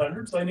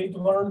 1800s. They need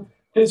to learn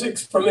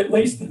physics from at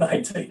least the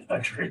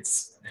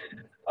 1900s.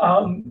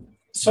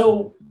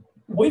 So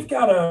we've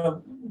got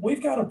a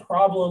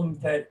problem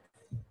that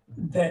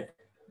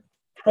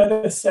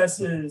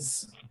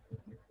predecesses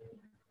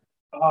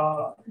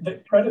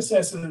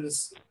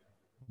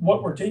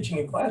what we're teaching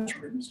in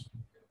classrooms,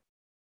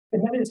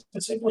 and that is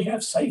to simply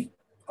have safe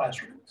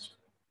classrooms.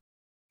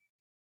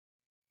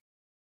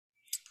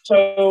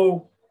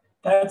 So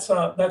that's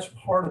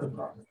part of the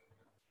problem.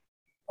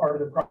 Part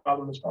of the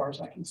problem, as far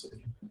as I can see.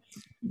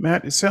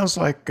 Matt, it sounds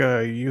like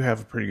you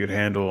have a pretty good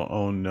handle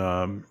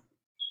on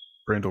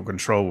parental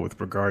control with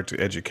regard to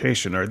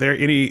education. Are there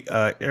any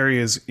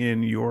areas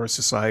in your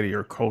society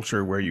or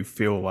culture where you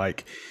feel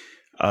like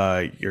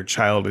your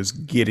child is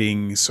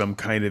getting some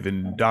kind of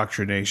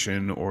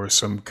indoctrination or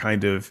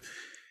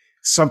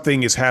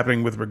something is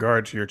happening with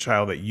regard to your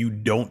child that you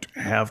don't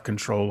have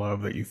control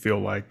of, that you feel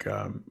like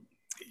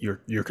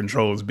your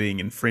control is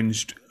being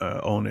infringed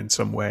on in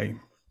some way?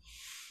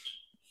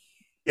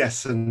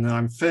 Yes, and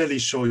I'm fairly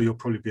sure you'll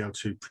probably be able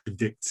to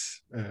predict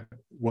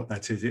what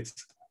that is.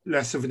 It's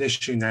less of an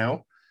issue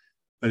now,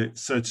 but it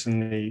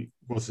certainly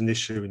was an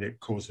issue, and it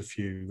caused a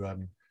few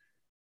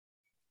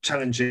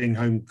challenging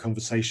home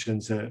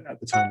conversations at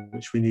the time,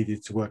 which we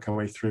needed to work our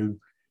way through.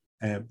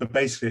 But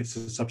basically, it's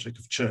a subject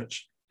of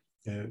church.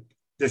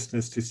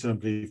 Listeners who still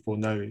believe will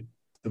know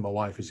that my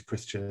wife is a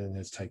Christian and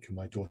has taken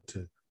my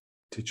daughter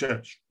to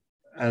church,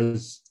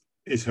 as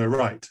is her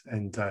right,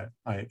 and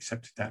I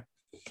accepted that.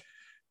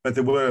 But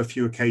there were a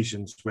few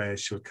occasions where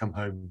she would come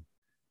home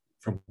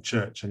from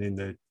church, and in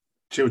the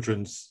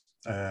children's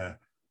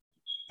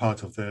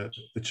part of the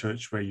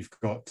church, where you've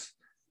got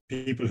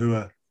people who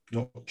are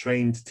not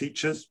trained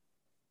teachers,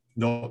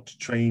 not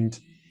trained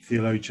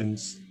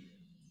theologians,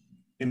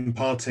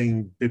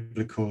 imparting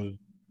biblical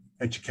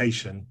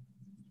education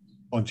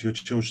onto your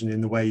children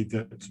in the way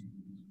that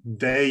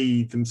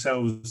they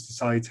themselves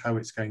decide how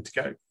it's going to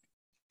go.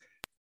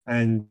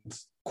 And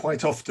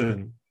quite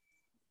often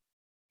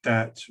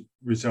that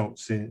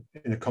results in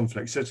a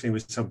conflict, certainly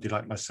with somebody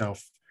like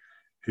myself,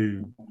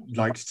 who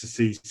likes to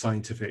see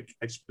scientific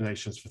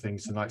explanations for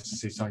things and likes to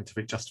see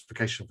scientific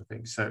justification for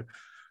things. So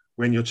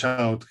when your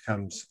child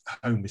comes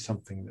home with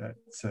something that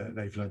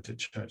they've learned at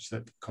church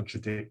that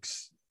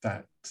contradicts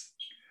that,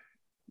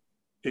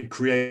 it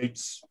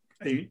creates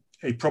a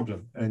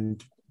problem,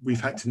 and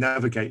we've had to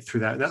navigate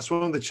through that. And that's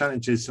one of the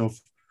challenges of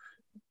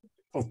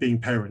being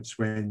parents,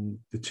 when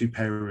the two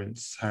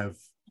parents have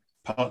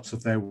parts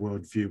of their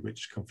worldview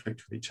which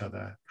conflict with each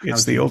other.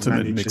 It's the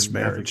ultimate mixed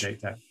marriage.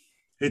 That?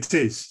 It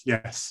is,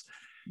 yes.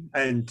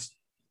 And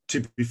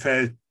to be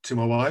fair to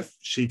my wife,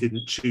 she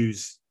didn't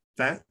choose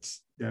that.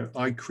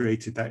 I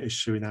created that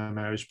issue in our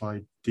marriage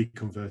by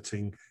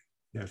deconverting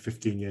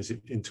 15 years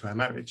into our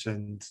marriage,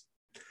 and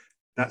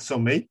that's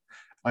on me.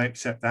 I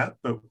accept that,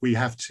 but we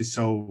have to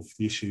solve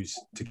the issues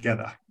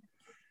together.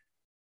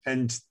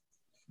 And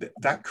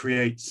that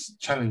creates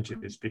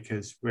challenges,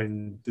 because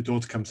when the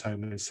daughter comes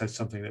home and says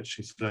something that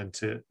she's learned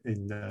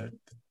in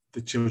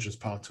the children's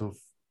part of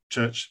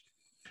church,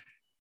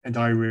 and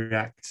I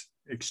react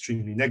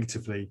extremely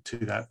negatively to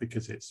that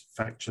because it's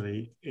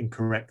factually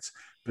incorrect,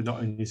 but not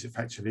only is it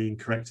factually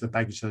incorrect, the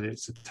baggage that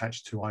it's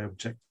attached to, I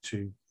object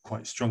to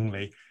quite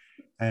strongly.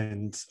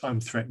 And I'm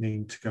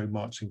threatening to go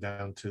marching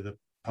down to the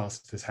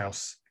pastor's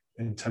house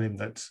and tell him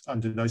that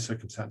under no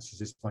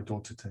circumstances is my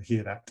daughter to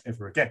hear that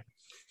ever again.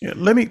 Yeah,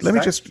 let me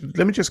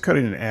just cut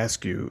in and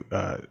ask you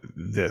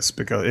this,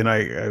 because, and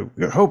I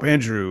hope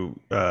Andrew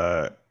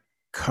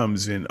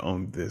comes in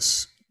on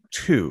this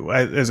too.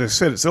 As I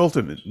said, it's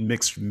ultimate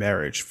mixed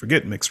marriage.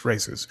 Forget mixed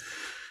races.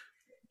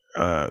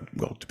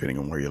 Well, depending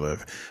on where you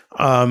live,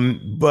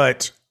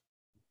 but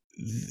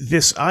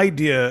this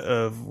idea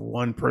of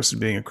one person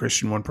being a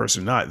Christian, one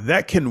person not,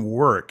 that can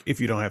work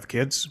if you don't have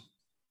kids.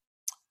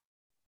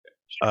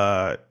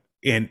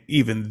 And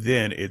even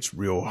then, it's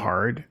real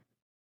hard.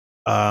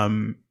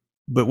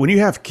 But when you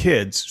have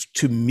kids,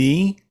 to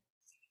me,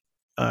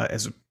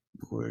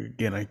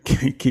 again, I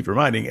keep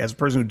reminding, as a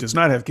person who does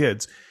not have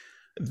kids,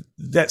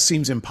 that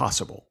seems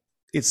impossible.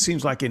 It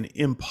seems like an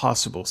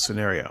impossible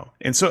scenario.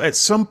 And so at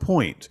some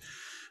point,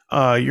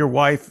 your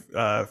wife,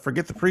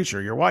 forget the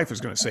preacher, your wife is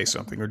going to say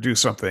something or do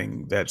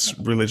something that's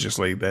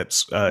religiously,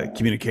 that's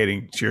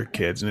communicating to your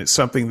kids. And it's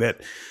something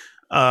that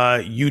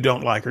you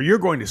don't like, or you're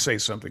going to say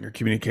something or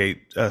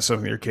communicate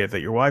something to your kid that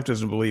your wife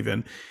doesn't believe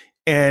in.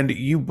 And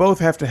you both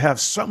have to have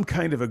some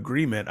kind of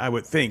agreement, I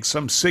would think,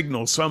 some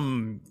signal,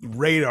 some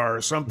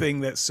radar, something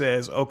that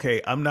says,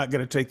 okay, I'm not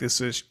going to take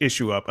this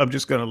issue up. I'm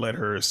just going to let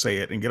her say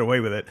it and get away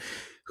with it.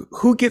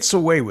 Who gets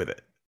away with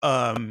it?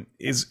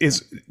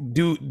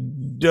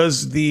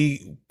 Does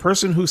the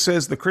person who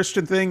says the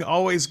Christian thing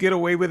always get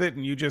away with it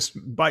and you just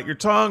bite your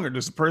tongue, or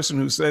does the person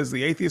who says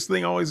the atheist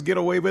thing always get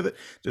away with it?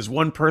 Does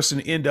one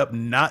person end up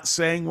not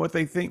saying what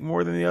they think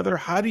more than the other?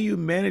 How do you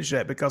manage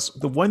that? Because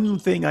the one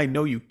thing I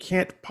know you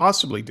can't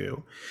possibly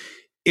do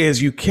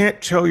is you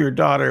can't tell your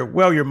daughter,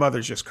 well, your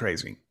mother's just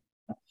crazy.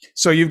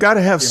 So you've got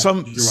to have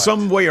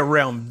some way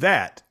around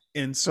that.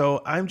 And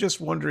so I'm just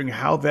wondering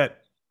how that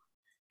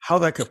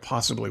could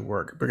possibly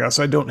work, because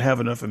I don't have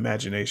enough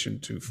imagination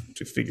to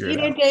figure it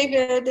out.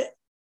 David,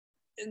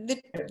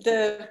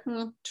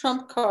 the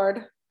trump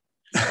card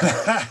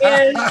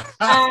is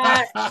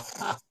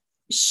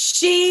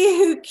she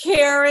who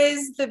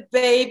carries the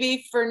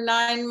baby for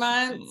 9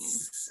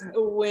 months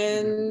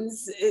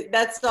wins.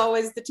 That's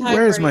always the tiebreaker.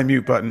 Where's my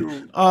mute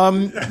button?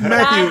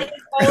 Matthew.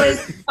 That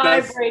is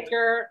always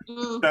tiebreaker.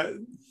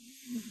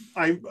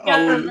 I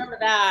remember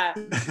that.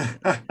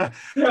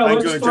 Yeah,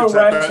 let's throw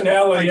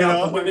rationality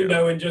out the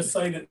window and just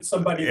say that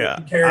somebody that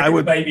can carry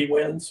the baby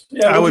wins.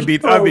 Yeah, I'd be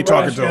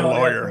talking to a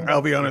lawyer.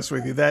 I'll be honest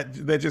with you. That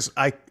just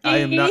I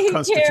am not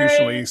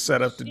constitutionally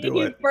set up to do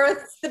it. He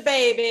births the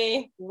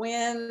baby,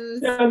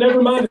 wins. Yeah,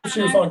 never mind if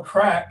she was on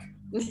crack.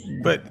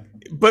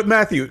 But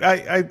Matthew,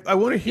 I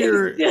want to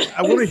hear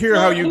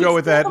how you go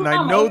with that, and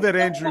I know that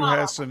Andrew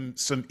has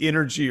some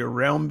energy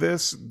around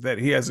this that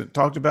he hasn't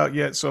talked about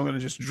yet, so I'm going to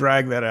just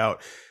drag that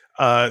out.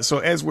 So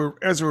as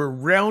we're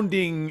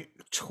rounding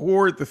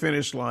toward the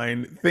finish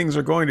line, things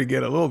are going to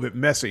get a little bit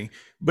messy.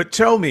 But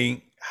tell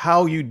me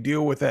how you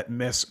deal with that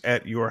mess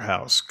at your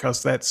house,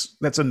 because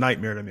that's a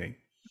nightmare to me.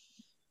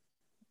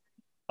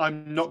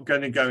 I'm not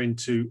going to go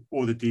into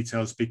all the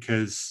details,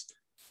 because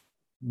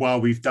while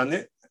we've done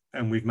it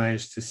and we've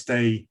managed to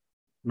stay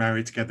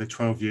married together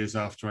 12 years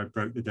after I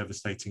broke the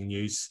devastating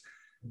news,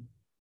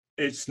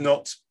 it's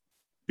not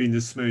been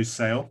a smooth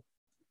sail.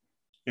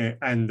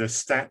 And the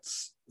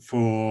stats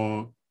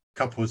for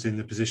couples in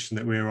the position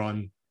that we're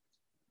on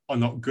are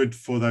not good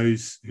for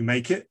those who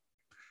make it,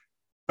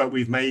 but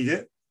we've made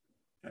it.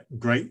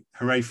 Great,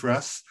 hooray for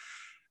us.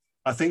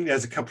 I think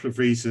there's a couple of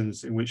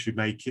reasons in which we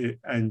make it,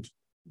 and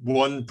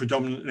one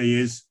predominantly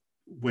is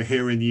we're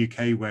here in the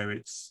UK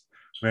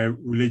where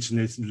religion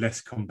is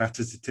less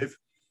combative.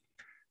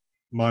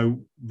 My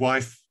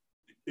wife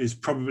is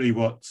probably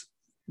what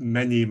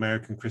many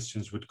American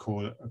Christians would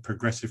call a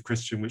progressive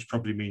Christian, which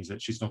probably means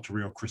that she's not a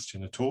real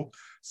Christian at all.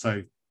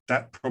 So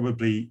that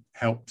probably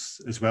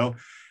helps as well.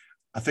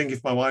 I think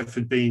if my wife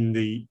had been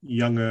the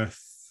young earth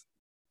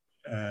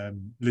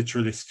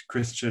literalist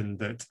Christian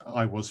that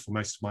I was for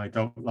most of my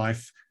adult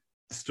life,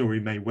 the story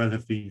may well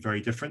have been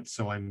very different.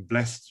 So I'm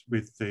blessed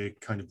with the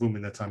kind of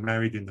woman that I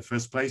married in the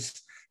first place.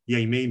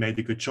 Yay me, made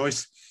a good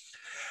choice.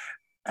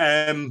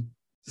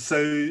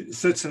 So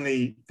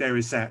certainly there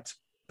is that.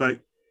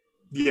 But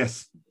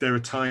yes, there are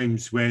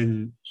times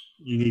when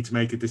you need to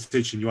make a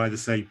decision. You either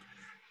say,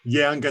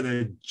 yeah, I'm going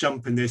to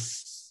jump in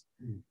this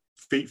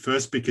feet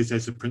first because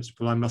there's a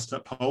principle I must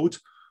uphold.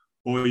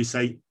 Or you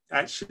say,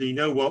 actually, you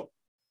know what?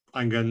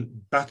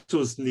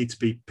 Battles need to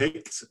be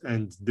picked,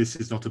 and this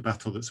is not a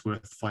battle that's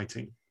worth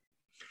fighting.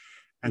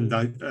 And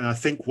I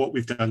think what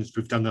we've done is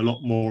we've done a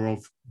lot more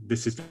of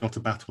this is not a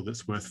battle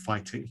that's worth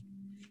fighting.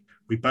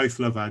 We both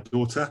love our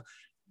daughter.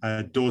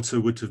 Our daughter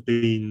would have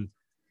been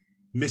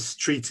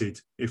mistreated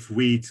if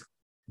we'd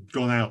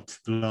gone out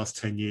the last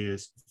 10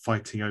 years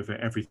fighting over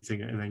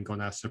everything and then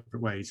gone our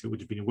separate ways. It would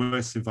have been a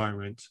worse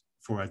environment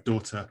for our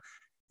daughter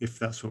if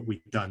that's what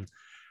we'd done.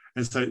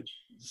 And so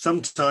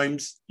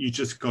sometimes you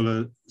just got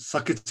to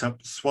suck it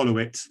up, swallow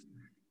it,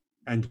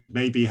 and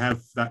maybe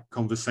have that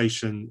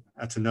conversation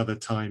at another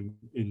time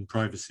in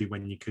privacy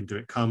when you can do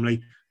it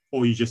calmly,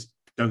 or you just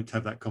don't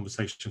have that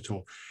conversation at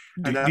all.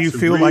 Do you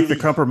feel like the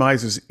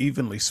compromise is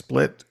evenly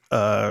split,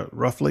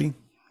 roughly?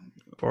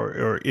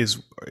 Or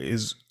is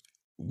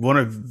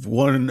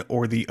one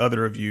or the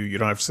other of you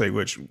don't have to say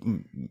which,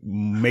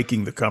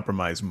 making the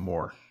compromise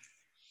more?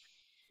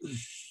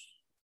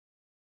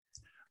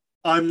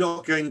 I'm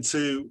not going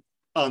to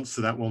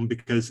answer that one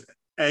because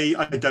A,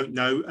 I don't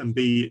know, and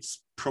B,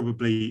 it's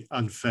probably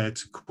unfair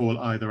to call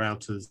either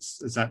out as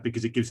that,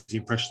 because it gives the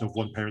impression of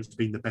one parent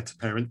being the better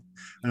parent,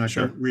 and I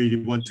don't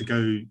really want to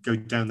go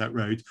down that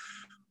road.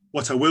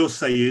 What I will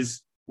say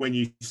is, when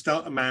you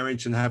start a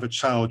marriage and have a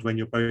child, when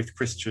you're both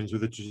Christians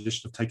with a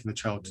tradition of taking the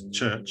child to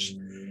church,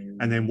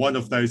 and then one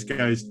of those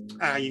goes,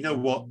 you know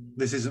what,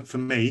 this isn't for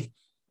me,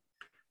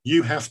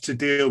 you have to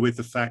deal with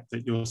the fact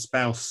that your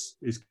spouse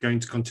is going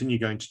to continue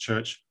going to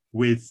church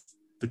with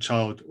the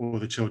child or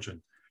the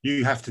children.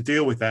 You have to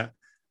deal with that,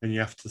 and you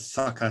have to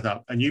suck that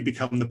up, and you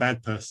become the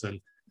bad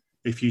person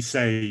if you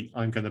say,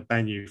 I'm going to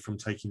ban you from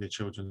taking the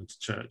children to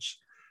church.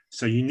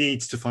 So you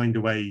need to find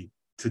a way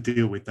to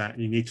deal with that.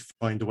 You need to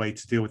find a way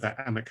to deal with that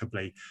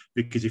amicably,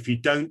 because if you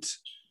don't,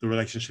 the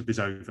relationship is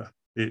over.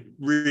 It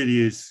really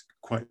is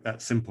quite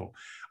that simple.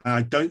 And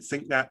I don't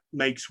think that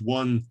makes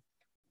one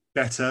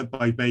better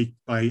by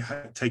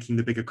taking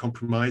the bigger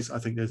compromise. I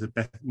think there's a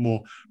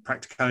more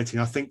practicality.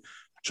 And I think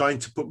trying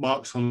to put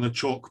marks on the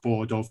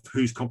chalkboard of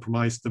who's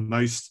compromised the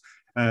most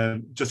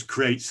just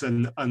creates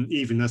an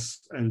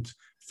unevenness and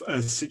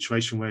a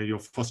situation where you're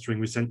fostering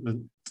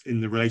resentment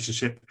in the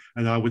relationship.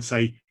 And I would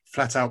say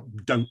flat out,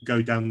 don't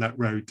go down that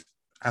road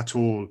at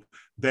all.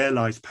 There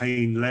lies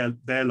pain,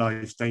 there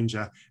lies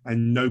danger,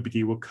 and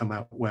nobody will come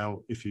out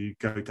well if you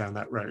go down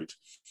that road.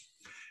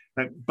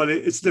 But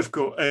it's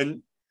difficult.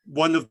 And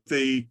one of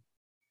the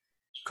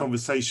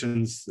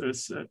conversations,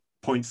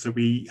 points that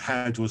we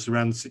had was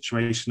around the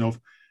situation of,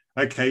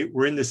 okay,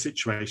 we're in this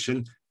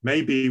situation.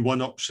 Maybe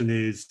one option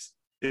is,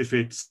 if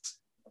it's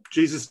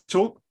Jesus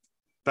talk,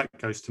 that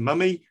goes to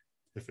mummy.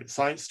 If it's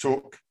science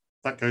talk,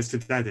 that goes to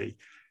daddy.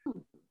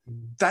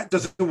 That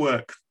doesn't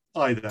work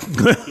either,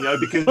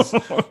 because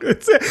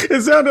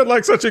it sounded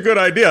like such a good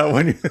idea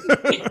when you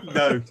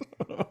no,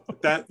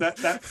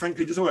 that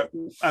frankly doesn't work.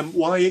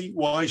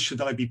 Why should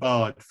I be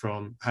barred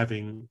from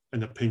having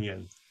an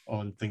opinion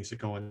on things that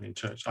go on in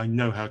church? I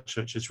know how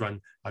churches run.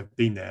 I've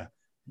been there.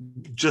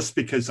 Just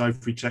because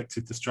I've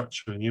rejected the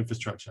structure and the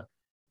infrastructure,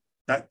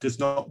 that does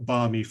not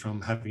bar me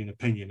from having an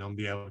opinion on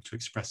being able to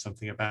express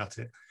something about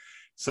it.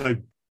 So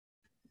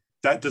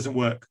that doesn't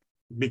work,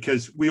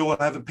 because we all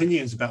have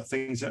opinions about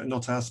things that are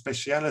not our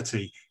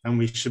speciality, and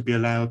we should be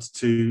allowed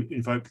to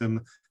invoke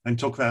them and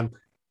talk about them.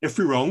 If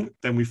we're wrong,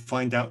 then we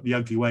find out the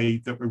ugly way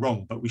that we're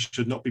wrong, but we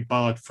should not be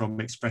barred from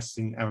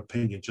expressing our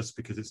opinion just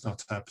because it's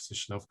not our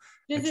position of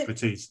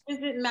expertise. Does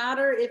it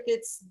matter if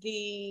it's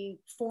the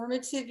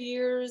formative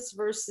years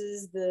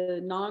versus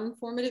the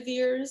non-formative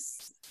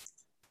years?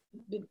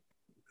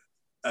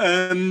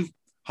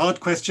 Hard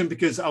question,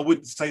 because I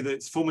wouldn't say that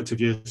it's formative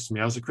years to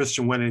me. I was a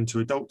Christian, went into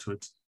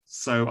adulthood.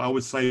 So I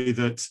would say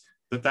that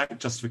that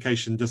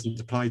justification doesn't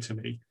apply to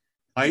me.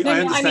 I No,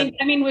 understand.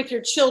 I mean, with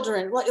your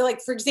children,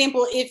 like for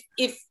example, if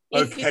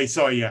Okay,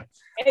 sorry, yeah.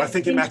 I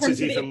think it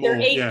matters even more.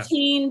 They're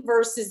 18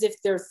 versus if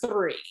they're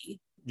 3.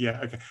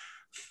 Yeah, okay.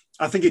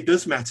 I think it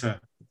does matter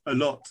a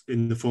lot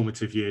in the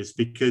formative years,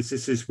 because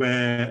this is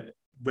where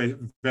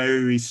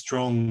very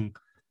strong,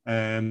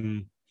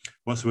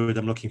 what's the word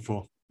I'm looking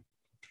for?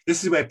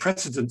 This is where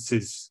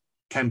precedences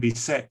can be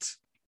set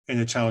in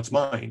a child's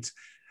mind.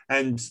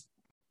 And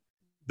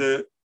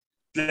let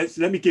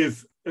me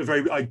give a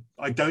very,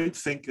 I don't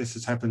think this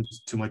has happened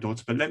to my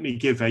daughter, but let me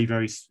give a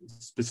very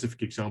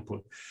specific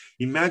example.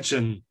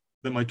 Imagine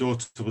that my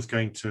daughter was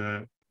going to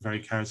a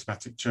very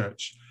charismatic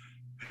church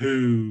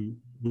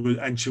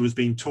and she was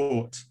being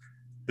taught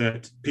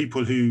that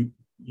people who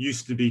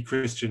used to be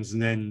Christians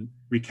and then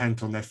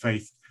recant on their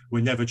faith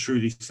were never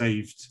truly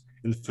saved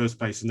in the first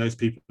place, and those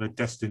people are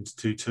destined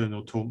to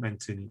eternal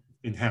torment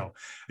in hell.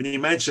 And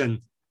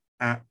imagine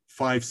at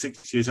 5,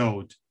 6 years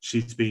old,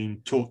 she's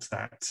being taught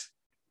that.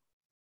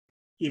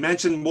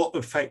 Imagine what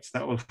effect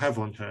that will have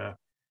on her,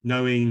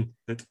 knowing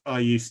that I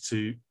used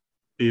to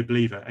be a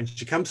believer. And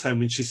she comes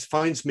home and she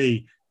finds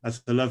me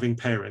as a loving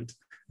parent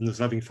and as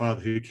a loving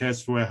father who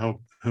cares for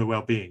her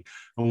well-being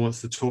and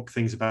wants to talk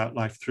things about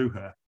life through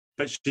her.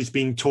 But she's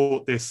being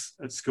taught this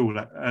at school,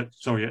 at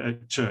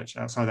church,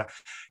 outside that.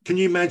 Can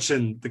you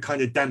imagine the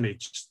kind of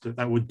damage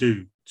that would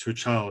do to a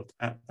child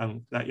at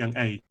that young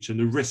age, and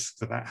the risk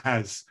that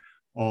has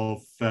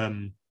of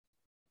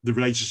the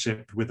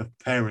relationship with a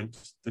parent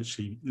that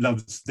she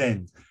loves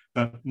then,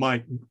 but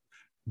might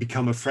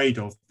become afraid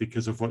of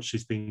because of what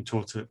she's being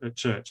taught at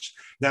church?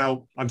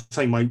 Now, I'm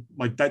saying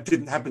that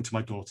didn't happen to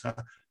my daughter,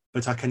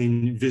 but I can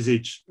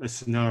envisage a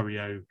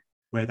scenario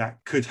where that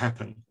could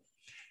happen.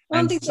 I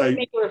don't think that would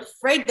make her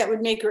afraid. That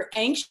would make her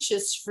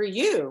anxious for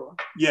you.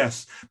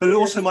 Yes, but it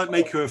also might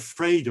make her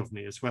afraid of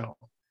me as well.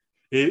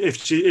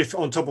 If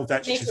on top of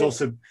that,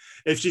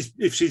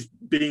 if she's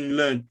being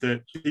learned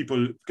that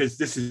people, because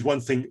this is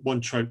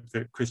one trope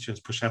that Christians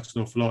push out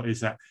an awful lot, is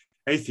that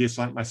atheists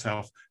like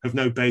myself have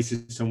no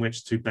basis on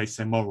which to base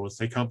their morals.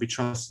 They can't be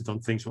trusted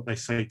on things what they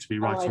say to be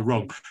right or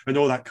wrong, and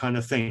all that kind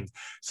of thing.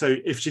 So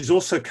if she's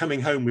also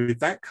coming home with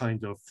that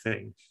kind of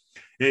thing,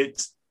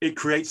 it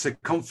creates a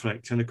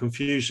conflict and a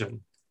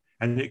confusion,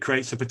 and it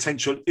creates a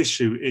potential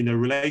issue in a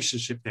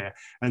relationship there.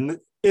 And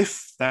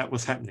if that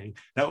was happening,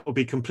 that would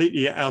be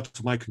completely out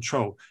of my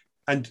control.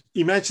 And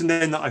imagine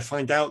then that I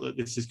find out that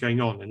this is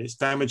going on and it's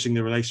damaging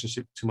the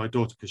relationship to my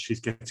daughter because she's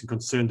getting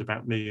concerned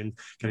about me and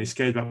getting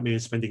scared about me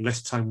and spending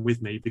less time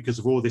with me because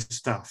of all this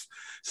stuff.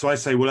 So I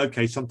say, well,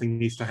 okay, something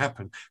needs to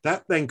happen.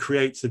 That then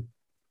creates a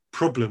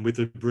problem with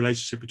the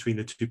relationship between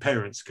the two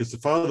parents, because the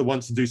father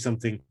wants to do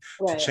something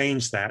to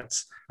change that,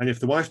 and if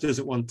the wife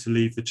doesn't want to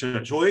leave the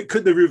church, or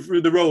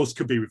the roles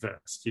could be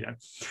reversed,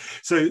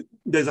 so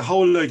there's a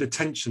whole load of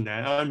tension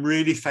there. I'm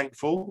really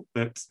thankful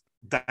that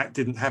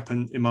didn't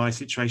happen in my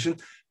situation,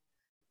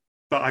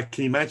 but I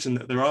can imagine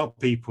that there are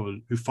people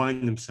who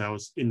find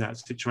themselves in that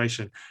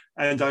situation,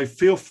 and I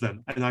feel for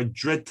them, and I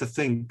dread to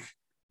think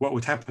what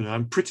would happen.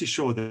 I'm pretty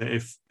sure that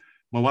if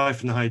my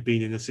wife and I had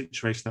been in a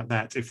situation like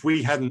that, if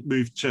we hadn't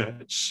moved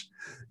church,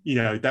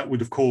 that would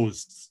have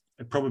caused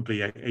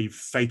probably a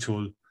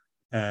fatal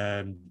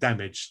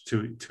damage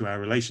to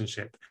our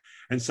relationship.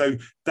 And so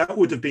that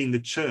would have been the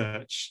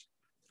church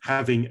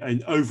having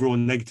an overall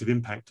negative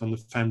impact on the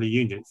family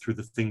unit through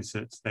the things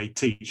that they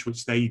teach,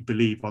 which they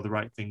believe are the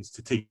right things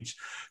to teach.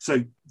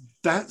 So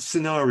that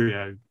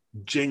scenario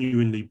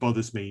genuinely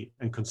bothers me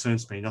and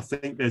concerns me. And I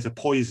think there's a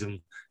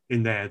poison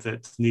in there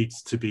that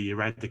needs to be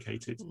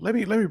eradicated. Let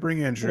me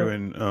bring Andrew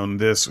in on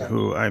this,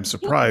 who I'm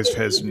surprised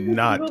has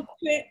not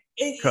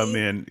come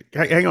in.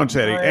 Hang on,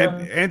 Teddy.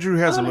 Andrew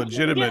has a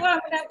legitimate.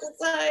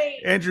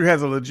 Andrew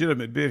has a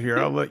legitimate bit here.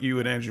 I'll let you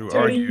and Andrew Teddy,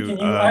 argue. Can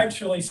you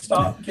actually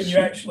stop? Can you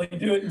actually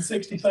do it in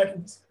 60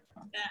 seconds?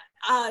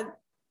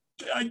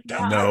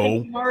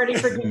 No. I'm already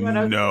forgetting what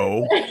I was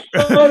No.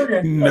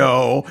 Okay.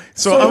 No.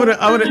 So I'm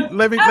gonna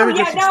let me just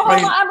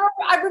explain.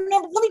 I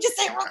remember. Let me just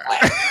say it real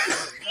quick.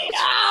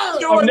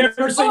 I've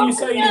never seen you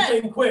say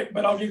anything quick,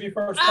 but I'll give you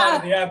first bite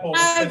of the apple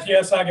because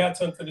yes, I got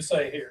something to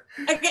say here.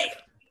 Okay,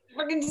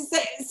 we're going to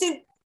say so.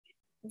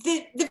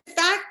 The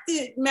fact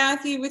that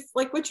Matthew, with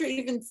like what you're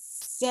even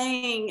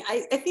saying,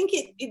 I think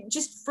it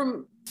just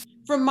from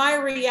my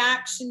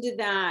reaction to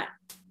that,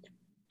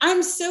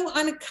 I'm so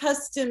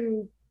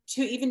unaccustomed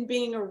to even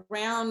being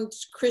around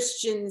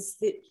Christians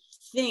that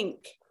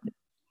think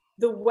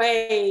the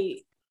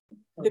way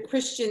the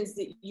Christians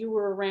that you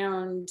were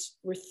around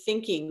were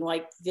thinking,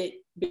 like that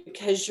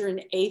because you're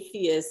an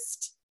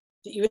atheist,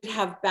 that you would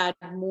have bad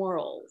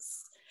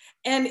morals.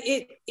 And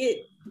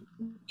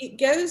it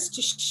goes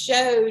to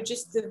show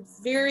just the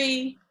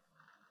very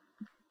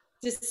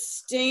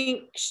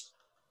distinct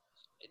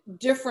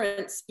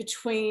difference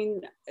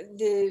between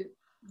the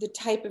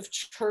type of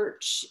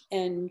church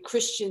and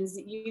Christians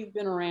that you've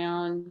been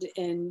around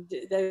and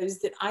those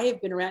that I have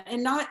been around.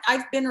 And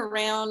I've been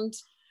around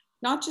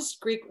not just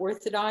Greek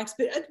Orthodox,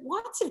 but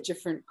lots of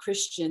different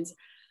Christians.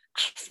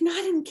 I've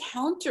not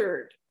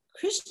encountered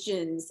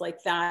Christians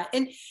like that.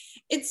 And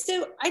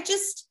so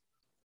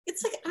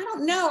it's like, I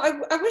don't know.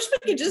 I wish we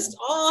could just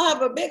all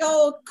have a big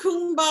old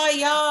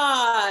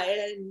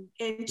kumbaya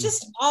and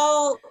just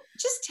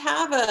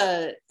have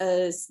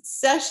a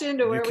session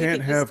to where you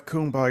can't have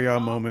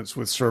kumbaya moments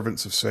with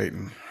servants of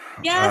Satan.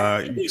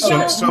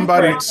 Yes,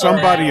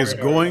 somebody is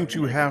going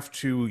to have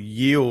to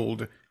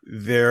yield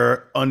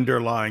their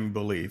underlying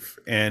belief,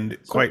 and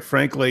quite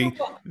frankly,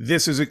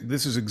 this is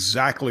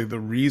exactly the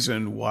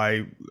reason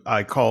why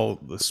I call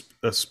this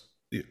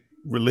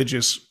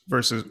religious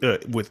versus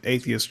with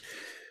atheist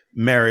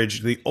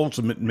marriage the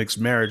ultimate mixed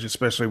marriage,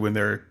 especially when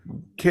they're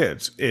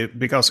kids.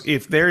 Because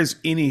if there is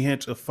any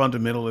hint of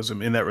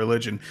fundamentalism in that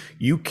religion,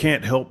 you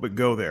can't help but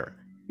go there.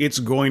 It's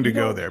going to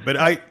go there. But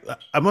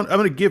I'm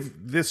going to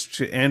give this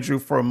to Andrew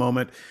for a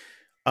moment,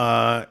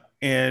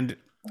 and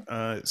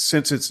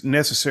since it's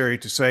necessary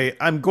to say,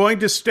 I'm going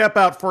to step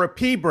out for a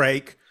pee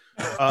break,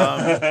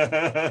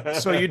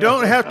 so you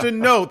don't have to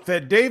note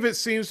that David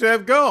seems to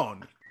have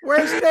gone.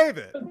 Where's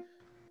David?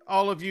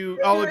 All of you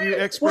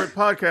expert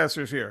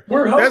podcasters here.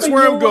 That's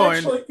where I'm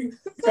going.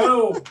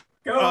 Go.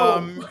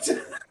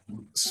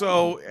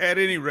 So at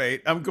any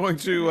rate, I'm going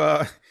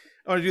to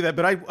do that.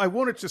 But I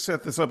wanted to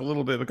set this up a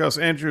little bit because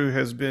Andrew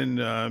has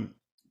been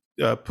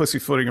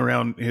pussyfooting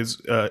around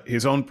his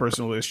own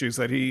personal issues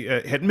that he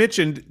had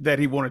mentioned that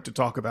he wanted to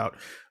talk about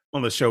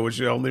on the show, which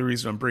is the only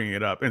reason I'm bringing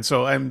it up. And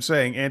so I'm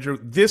saying, Andrew,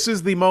 this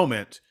is the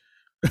moment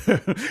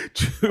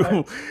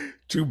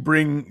to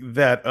bring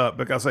that up,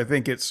 because I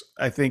think it's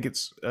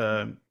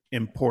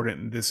important.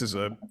 And this is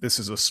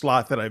a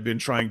slot that I've been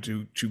trying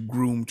to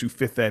groom to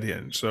fit that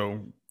in.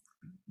 So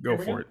go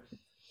for it.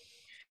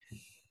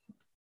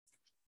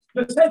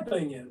 The sad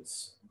thing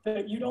is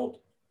that you don't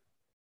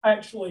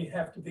actually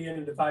have to be in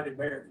a divided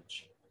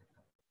marriage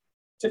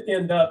to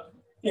end up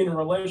in a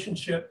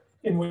relationship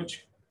in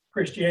which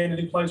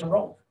Christianity plays a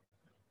role.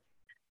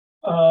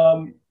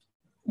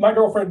 My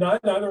girlfriend and I,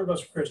 neither of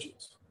us are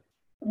Christians.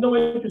 No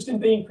interest in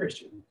being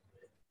Christian.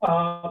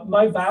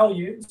 My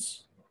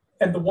values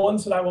and the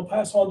ones that I will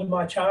pass on to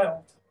my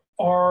child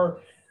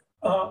are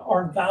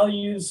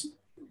values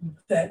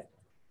that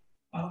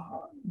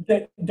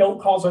don't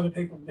cause other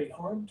people to be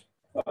harmed.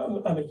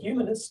 I'm a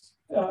humanist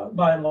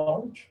by and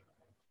large.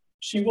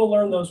 She will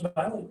learn those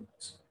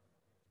values.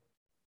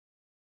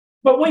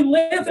 But we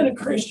live in a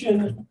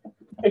Christian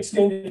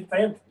extended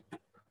family.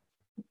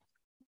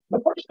 The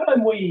first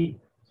time we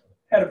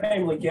had a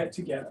family get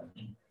together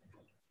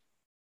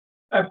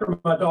after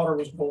my daughter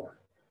was born,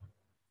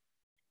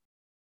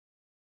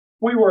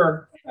 we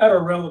were at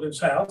our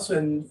relative's house,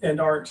 and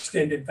our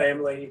extended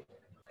family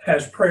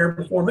has prayer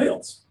before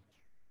meals.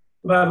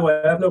 By the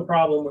way, I have no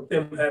problem with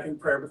them having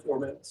prayer before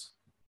meals.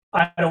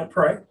 I don't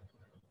pray,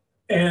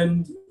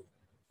 and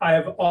I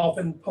have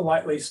often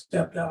politely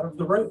stepped out of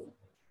the room.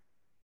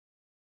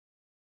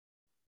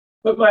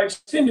 But my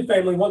extended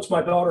family wants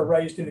my daughter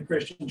raised in a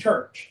Christian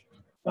church.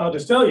 I'll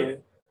just tell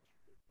you,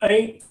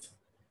 ain't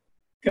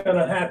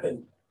gonna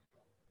happen.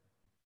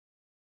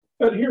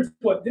 But here's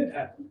what did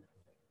happen.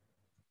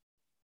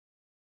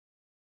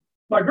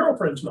 My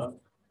girlfriend's mother,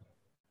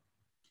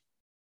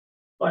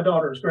 my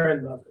daughter's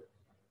grandmother,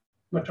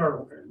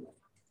 maternal grandmother,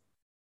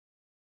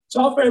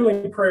 saw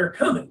family prayer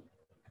coming.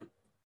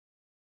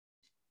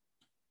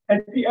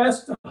 And she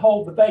asked to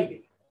hold the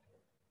baby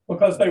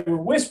because they were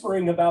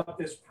whispering about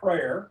this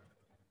prayer.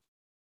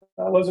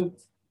 I wasn't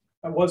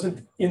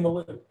in the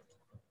loop.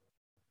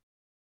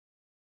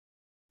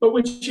 But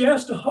when she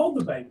asked to hold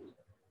the baby,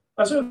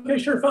 I said, okay,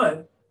 sure,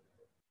 fine.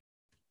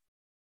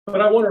 But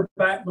I want her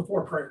back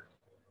before prayer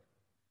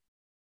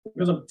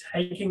because I'm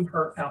taking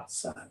her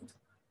outside.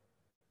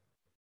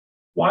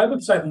 Why?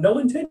 Because I have no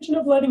intention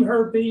of letting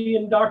her be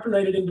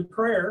indoctrinated into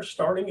prayer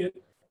starting at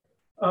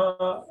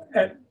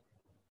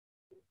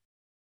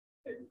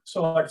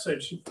so like I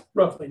said, she's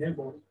roughly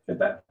newborn at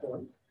that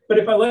point. But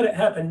if I let it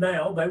happen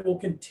now, they will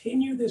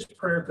continue this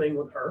prayer thing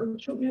with her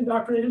and she'll be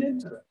indoctrinated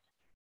into it.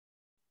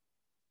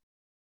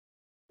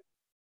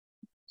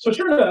 So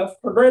sure enough,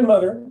 her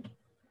grandmother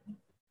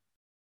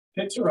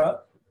picks her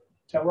up,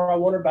 tell her I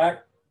want her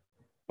back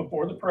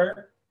before the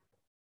prayer.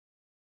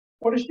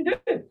 What does she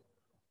do?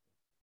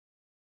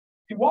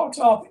 She walks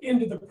off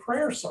into the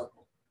prayer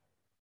circle.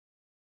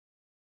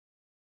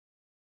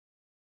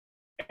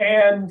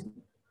 And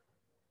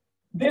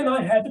then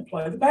I had to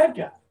play the bad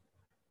guy.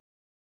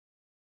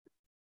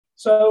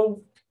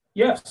 So,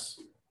 yes,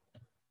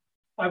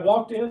 I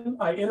walked in,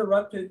 I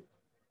interrupted,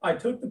 I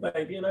took the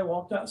baby, and I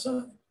walked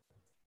outside.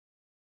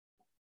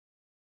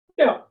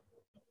 Now,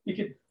 you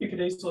could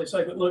easily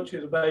say, but look,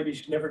 she's a baby,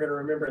 she's never going to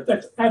remember it.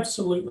 That's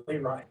absolutely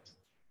right.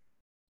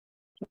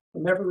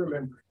 She'll never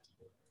remember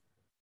it.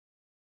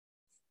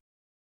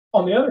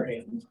 On the other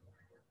hand,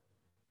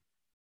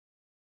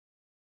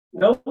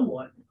 no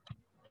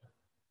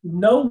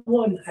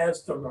one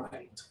has the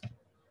right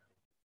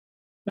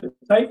to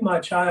take my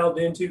child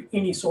into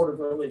any sort of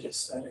religious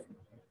setting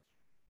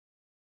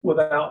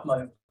without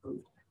my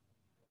approval.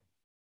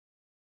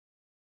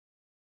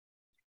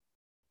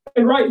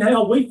 And right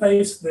now we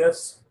face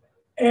this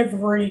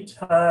every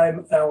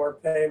time our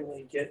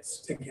family gets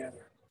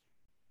together.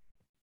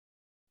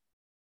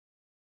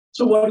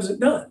 So what has it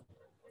done?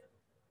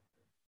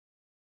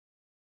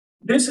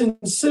 This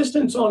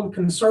insistence on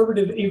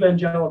conservative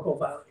evangelical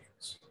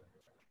values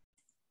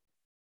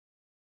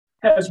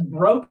has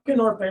broken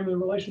our family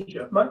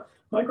relationship.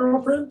 My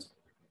girlfriend,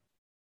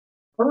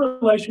 her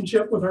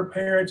relationship with her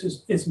parents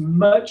is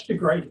much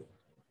degraded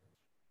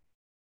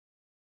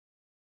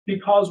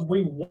because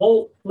we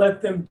won't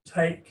let them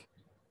take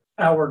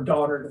our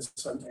daughter to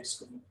Sunday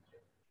school,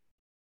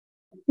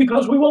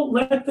 because we won't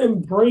let them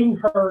bring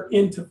her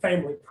into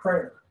family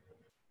prayer,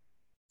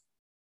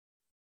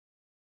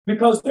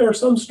 because there are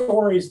some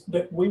stories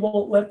that we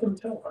won't let them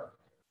tell her.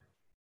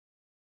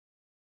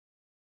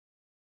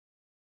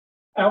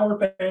 Our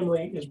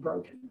family is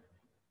broken.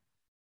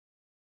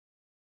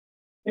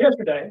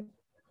 Yesterday,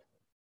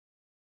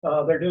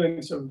 they're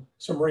doing some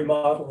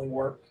remodeling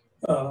work.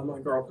 My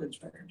girlfriend's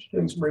parents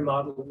doing some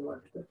remodeling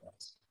work with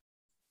us.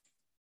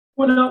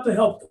 Went out to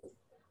help them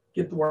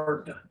get the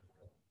work done.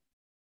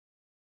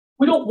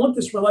 We don't want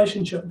this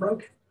relationship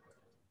broken.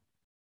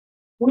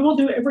 We will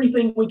do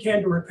everything we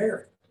can to repair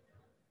it.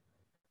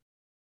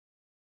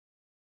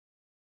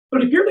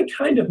 But if you're the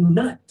kind of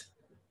nut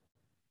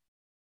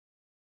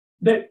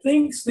that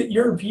thinks that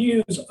your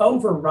views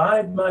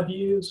override my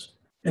views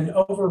and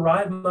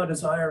override my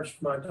desires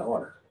for my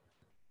daughter,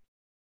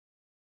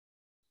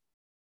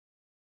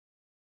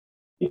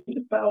 you need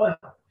to bow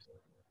out.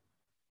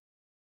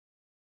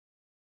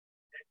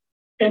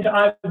 And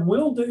I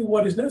will do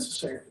what is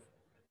necessary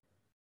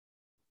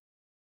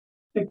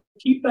to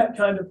keep that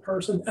kind of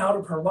person out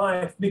of her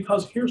life,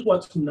 because here's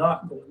what's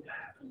not going to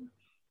happen.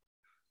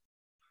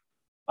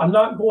 I'm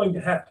not going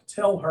to have to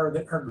tell her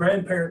that her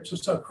grandparents are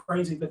so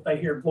crazy that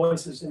they hear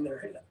voices in their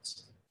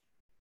heads.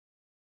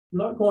 I'm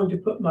not going to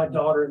put my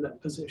daughter in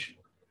that position.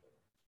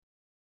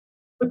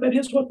 But that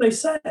is what they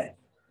say.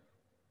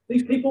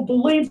 These people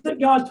believe that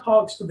God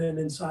talks to them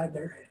inside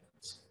their heads.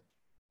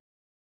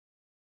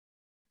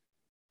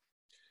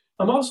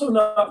 I'm also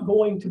not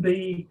going to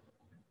be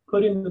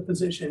put in the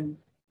position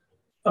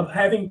of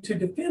having to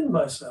defend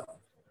myself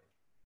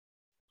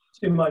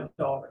to my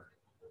daughter.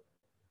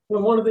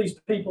 When one of these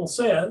people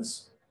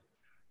says,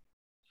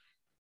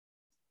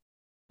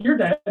 your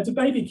dad's a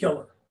baby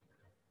killer.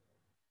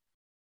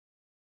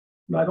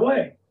 By the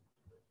way,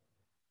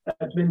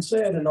 that's been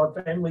said in our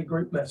family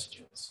group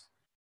messages.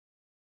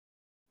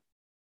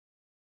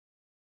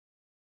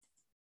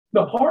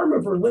 The harm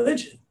of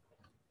religion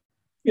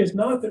is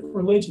not that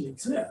religion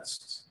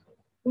exists.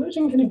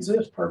 Religion can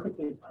exist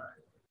perfectly fine.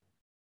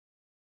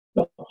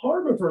 The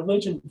harm of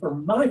religion for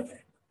my family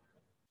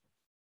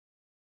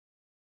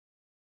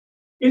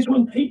is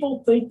when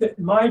people think that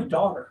my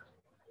daughter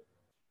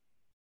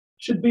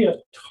should be a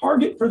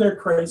target for their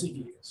crazy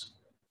views.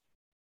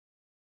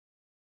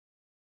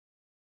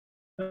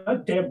 I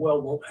damn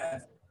well won't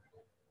have it.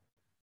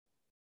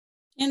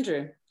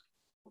 Andrew,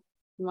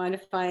 you mind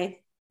if I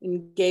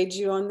engage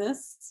you on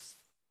this?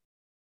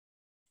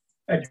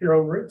 At your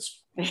own risk.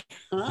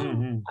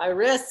 I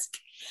risk.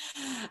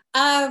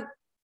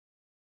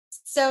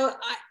 So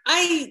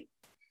I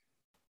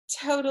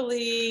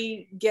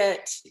totally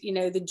get,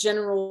 the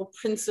general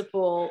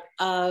principle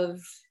of,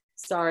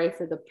 sorry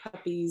for the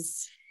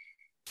puppies'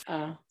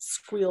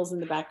 squeals in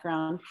the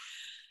background.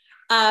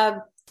 I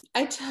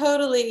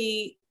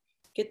totally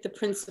get the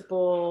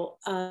principle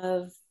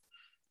of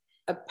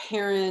a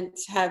parent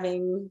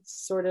having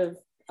sort of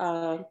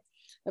a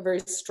very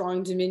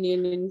strong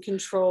dominion and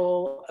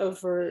control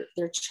over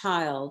their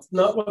child.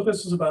 Not what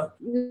this is about.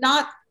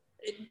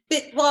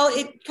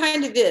 It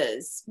kind of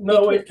is.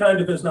 No, it kind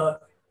of is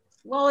not.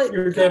 Well,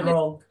 you're dead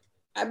wrong.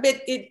 I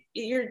bet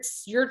you're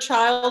your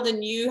child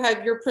and you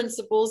have your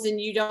principles and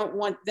you don't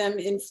want them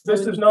influenced.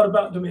 This is not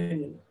about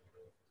dominion.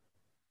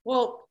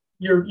 Well,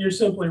 you're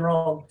simply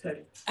wrong,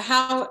 Teddy.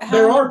 How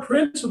there are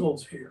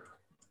principles here.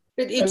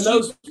 But it's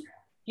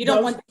you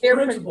don't want their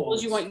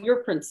principles, you want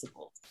your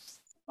principles.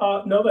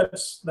 No,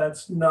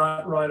 that's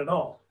not right at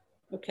all.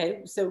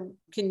 Okay, so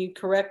can you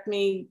correct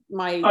me?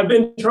 I've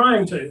been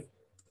trying to.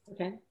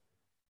 Okay.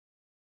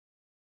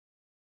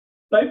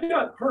 They've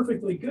got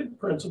perfectly good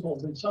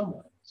principles in some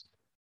ways.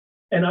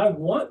 And I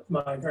want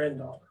my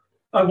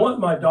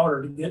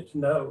daughter to get to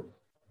know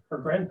her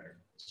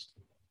grandparents.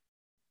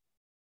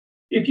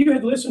 If you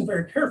had listened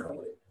very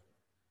carefully,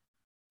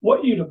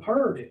 what you'd have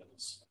heard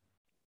is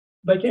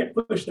they can't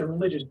push their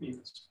religious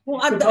views.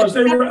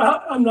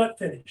 I'm not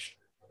finished.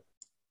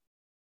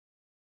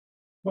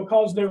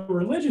 Because their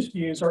religious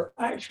views are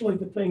actually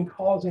the thing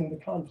causing the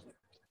conflict.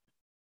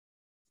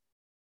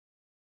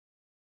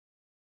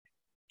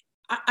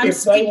 I'm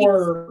speaking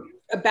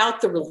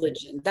about the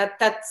religion.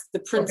 That's the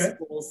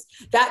principles.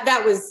 Okay.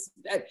 That was,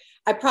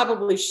 I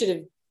probably should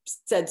have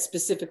said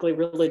specifically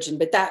religion,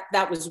 but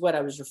that was what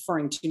I was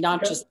referring to,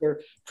 not just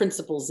their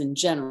principles in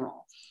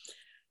general.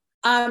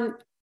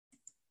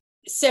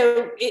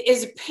 So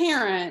as a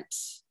parent,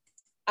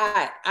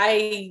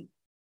 I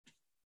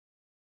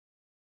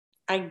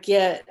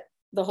get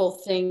the whole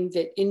thing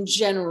that in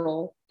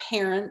general,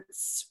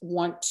 parents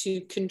want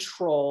to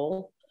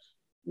control,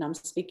 and I'm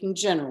speaking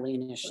generally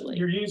initially.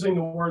 You're using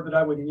the word that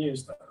I wouldn't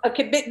use, though.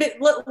 Okay, but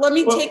let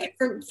me take it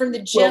from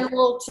the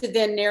general to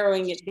then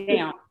narrowing it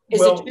down.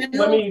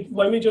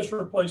 Let me just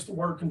replace the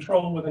word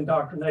control with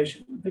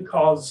indoctrination,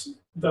 because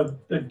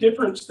the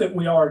difference that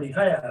we already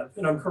have,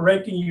 and I'm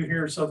correcting you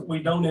here so that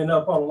we don't end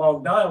up on a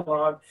long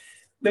dialogue,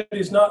 that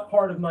is not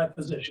part of my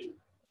position.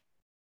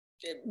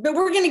 But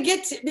we're going to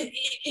get to. The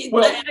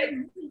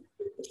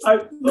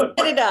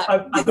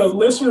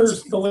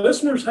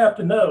listeners have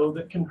to know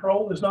that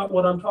control is not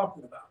what I'm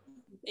talking about.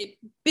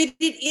 But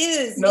it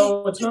is.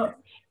 No, it's not.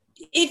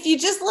 If you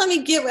just let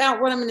me get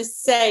out what I'm going to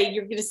say,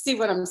 you're going to see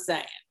what I'm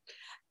saying.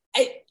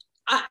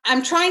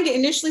 I'm trying to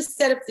initially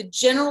set up the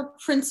general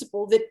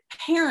principle that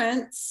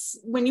parents,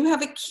 when you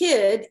have a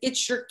kid,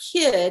 it's your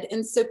kid.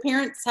 And so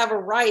parents have a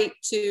right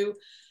to,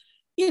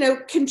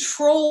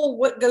 control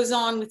what goes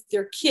on with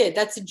their kid.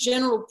 That's a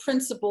general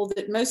principle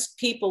that most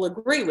people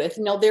agree with.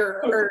 Now,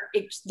 there are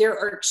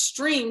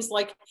extremes,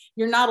 like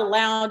you're not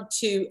allowed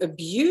to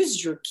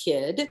abuse your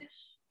kid.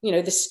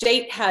 The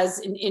state has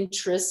an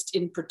interest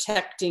in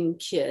protecting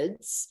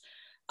kids.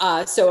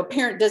 So a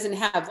parent doesn't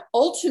have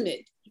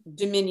ultimate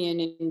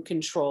dominion and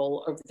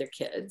control over their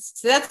kids.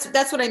 So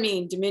that's what I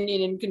mean,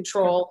 dominion and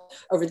control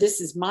over, this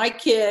is my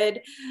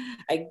kid.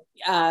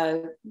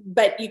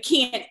 But you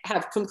can't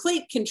have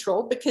complete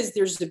control because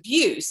there's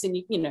abuse, and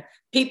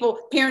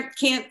parents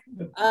can't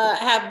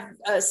have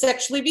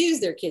sexually abuse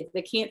their kids.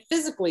 They can't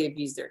physically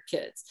abuse their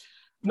kids.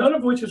 None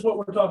of which is what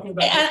we're talking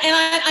about.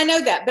 And I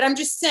know that, but I'm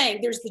just saying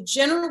there's the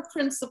general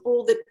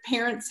principle that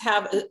parents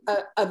have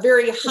a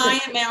very high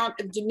amount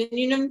of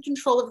dominion and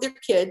control of their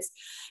kids.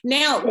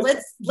 Now,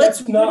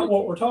 that's not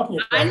what we're talking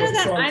about. I know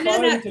that. So I know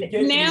that.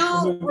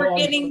 Now we're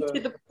getting to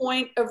the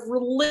point of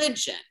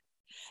religion.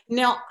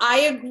 Now, I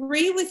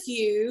agree with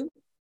you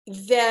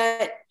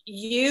that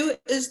you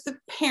as the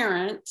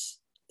parent,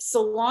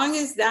 so long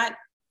as that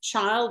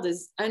child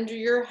is under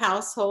your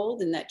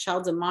household and that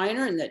child's a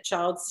minor and that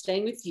child's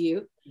staying with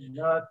you,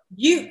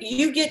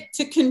 you get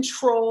to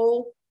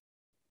control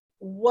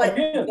what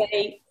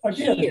they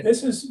hear.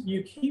 This is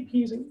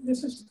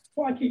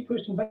why I keep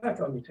pushing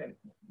back on you, Teddy.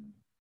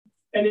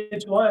 And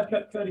it's why I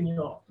kept cutting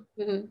you off.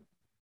 Mm-hmm.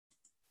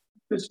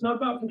 It's not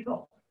about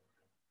control.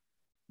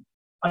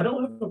 I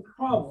don't have a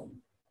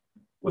problem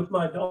with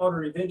my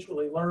daughter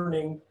eventually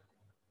learning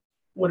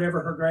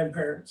whatever her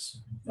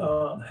grandparents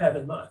have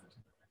in mind.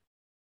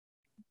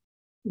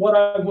 What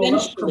I will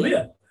not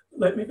permit,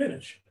 let me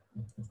finish.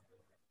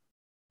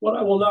 What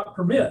I will not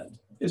permit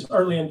is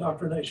early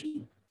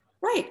indoctrination.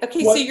 Right.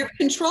 Okay. So you're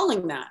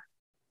controlling that.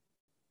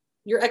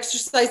 You're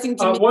exercising.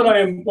 What I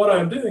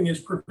am doing is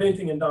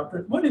preventing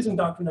indoctrination. What is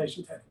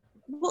indoctrination, Teddy?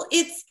 Well,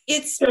 it's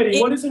Teddy.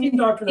 What is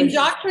indoctrination?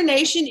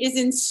 Indoctrination is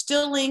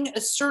instilling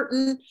a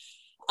certain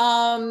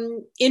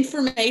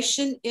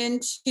information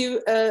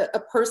into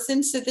a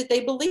person so that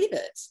they believe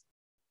it.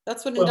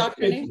 That's what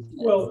indoctrination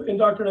is. Well,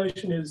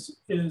 indoctrination is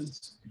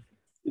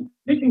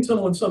teaching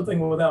someone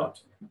something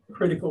without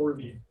critical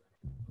review.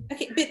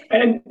 Okay, but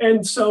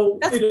and so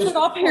that's what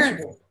all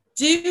parents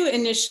do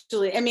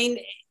initially. I mean,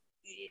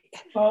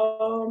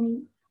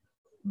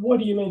 what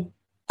do you mean?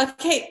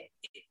 Okay,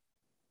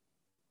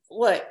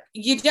 look,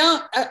 you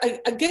don't.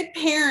 A good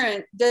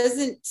parent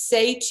doesn't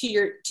say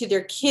to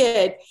their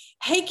kid,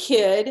 "Hey,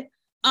 kid,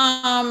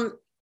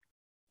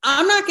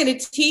 I'm not going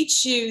to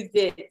teach you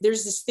that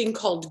there's this thing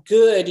called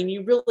good, and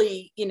you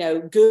really,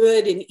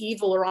 good and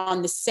evil are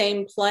on the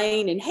same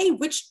plane. And hey,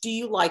 which do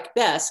you like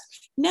best?"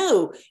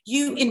 No,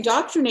 you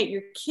indoctrinate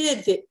your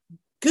kid that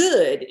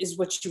good is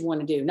what you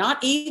want to do,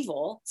 not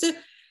evil. So,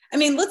 I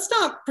mean, let's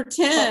not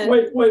pretend.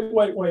 Wait.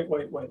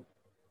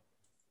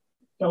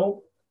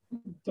 Don't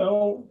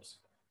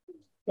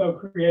go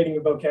creating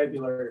a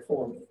vocabulary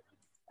for me.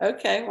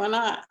 Okay, why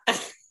not?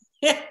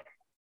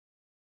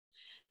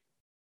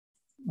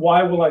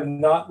 Why will I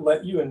not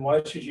let you, and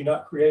why should you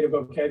not create a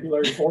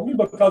vocabulary for me?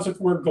 Because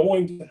if we're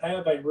going to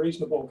have a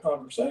reasonable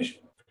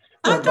conversation,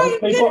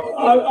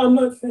 I'm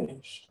not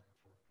finished.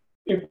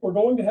 If we're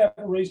going to have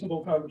a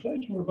reasonable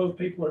conversation where both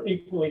people are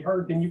equally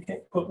heard, then you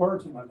can't put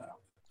words in my mouth.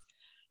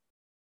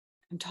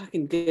 I'm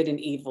talking good and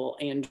evil,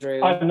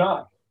 Andrew. I'm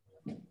not.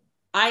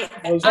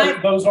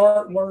 Those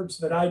aren't words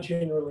that I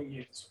generally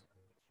use.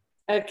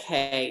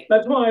 Okay.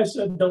 That's why I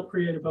said don't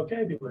create a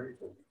vocabulary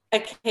for me.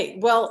 Okay,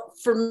 well,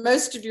 for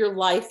most of your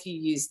life, you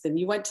used them.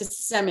 You went to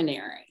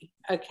seminary,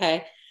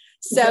 okay?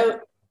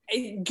 So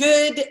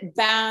good,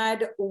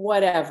 bad,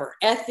 whatever.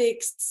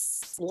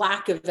 Ethics,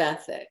 lack of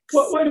ethics.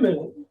 Well, wait a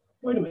minute.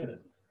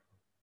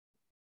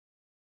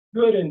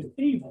 Good and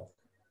evil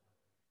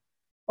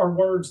are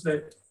words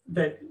that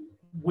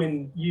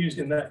when used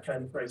in that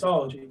kind of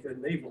phraseology, good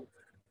and evil,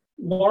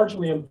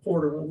 largely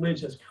import a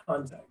religious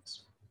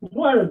context. That's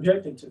why I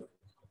objected to it.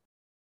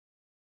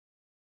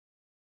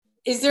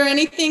 Is there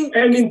anything?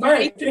 And in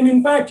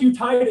fact, you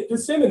tied it to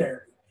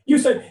seminary. You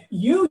said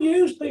you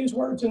used these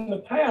words in the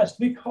past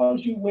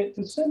because you went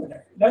to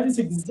seminary. That is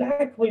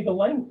exactly the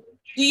language.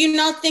 Do you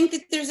not think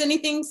that there's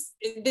anything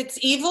that's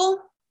evil?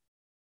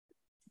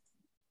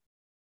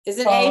 Is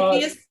it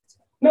atheist?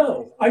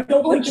 No, I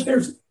don't think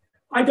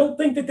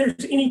that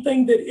there's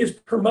anything that is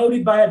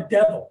promoted by a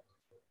devil.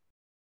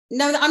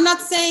 No, I'm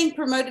not saying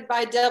promoted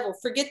by a devil.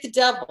 Forget the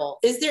devil.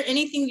 Is there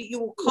anything that you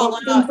will call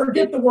Then out?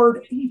 forget the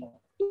word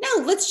evil.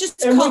 No, let's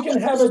just And call we can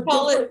it. have Let's a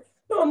call different. it.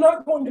 No, I'm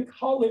not going to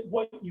call it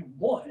what you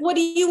want. What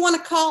do you want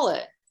to call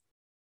it?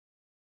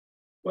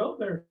 Well,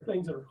 there are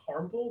things that are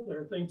harmful. There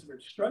are things that are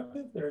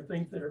destructive. There are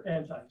things that are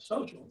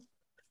antisocial.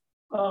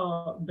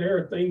 There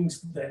are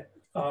things that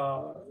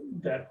are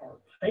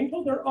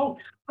painful. There are all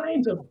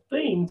kinds of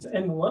things,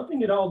 and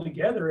lumping it all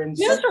together in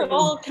Those are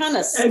all kind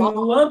of and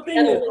small.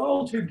 lumping it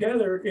all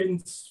together in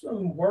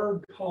some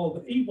word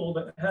called evil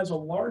that has a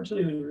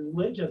largely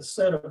religious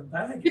set of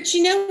values. But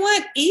you know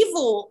what?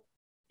 Evil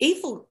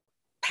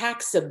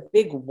packs a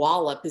big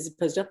wallop as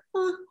opposed to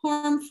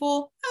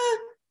harmful.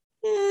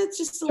 It's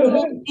just a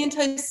little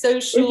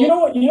antisocial. But you know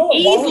what?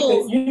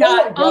 Evil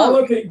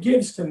wallop it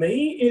gives to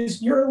me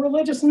is you're a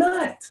religious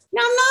nut.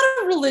 No, I'm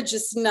not a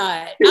religious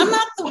nut. I'm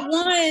not the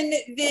one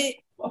that.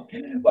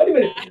 Wait a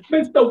minute.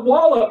 It's the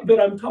wallop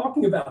that I'm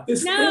talking about.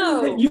 This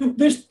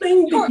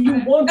thing that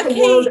you want the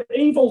word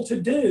evil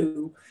to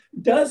do.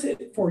 Does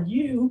it for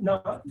you,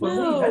 not for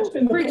me? That's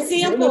been the for point.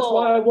 Example, that's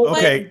why I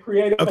won't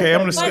create. Okay,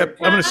 I'm going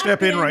to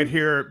step in right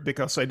here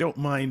because I don't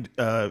mind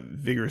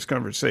vigorous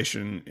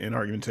conversation and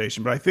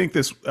argumentation, but I think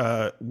this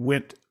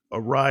went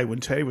awry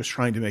when Teddy was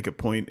trying to make a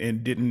point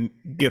and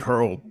didn't get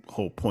her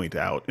whole point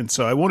out. And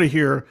so I want to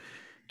hear,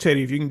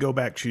 Teddy, if you can go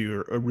back to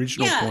your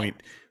original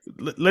point.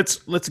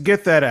 Let's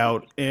get that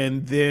out,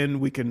 and then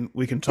we can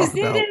talk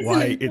about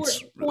why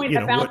it's point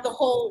about the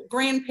whole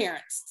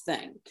grandparents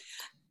thing.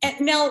 And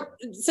now,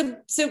 so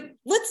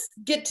let's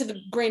get to the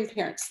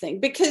grandparents thing,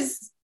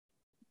 because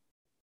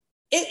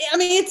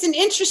it's an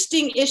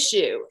interesting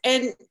issue,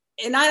 and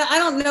I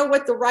don't know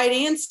what the right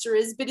answer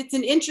is, but it's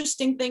an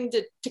interesting thing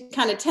to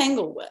kind of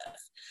tangle with.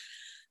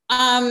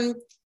 And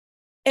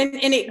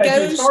it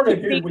goes. You started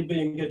here, we'd be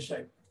in good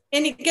shape.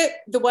 And it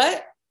get the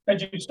what?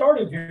 As you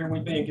started here,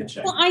 we'd be in good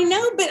shape. Well, I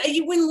know, but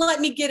you wouldn't let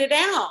me get it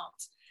out,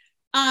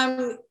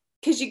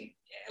 because you.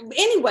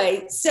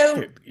 Anyway, so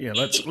okay, yeah,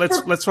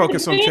 let's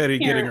focus on Teddy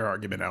getting her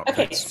argument out.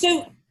 Okay,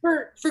 so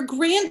for the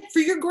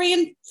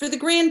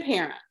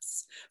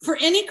grandparents, for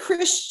any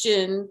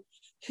Christian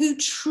who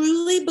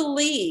truly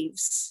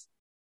believes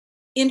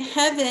in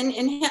heaven,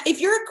 and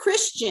if you're a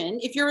Christian,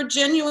 if you're a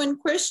genuine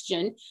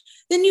Christian,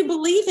 then you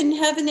believe in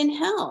heaven and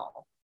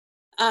hell.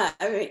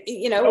 I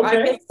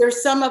guess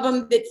there's some of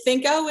them that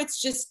think, oh, it's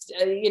just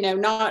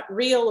not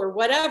real or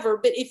whatever.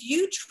 But if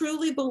you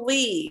truly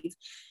believe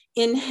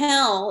in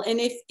hell,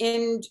 and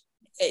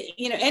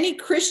any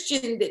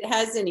Christian that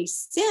has any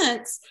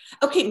sense,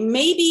 okay,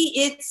 maybe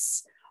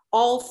it's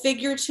all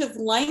figurative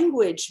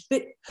language,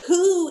 but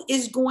who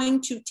is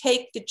going to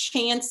take the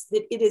chance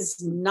that it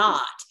is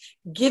not,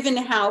 given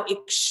how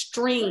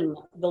extreme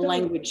the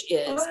language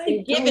is,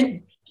 and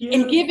given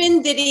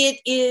that it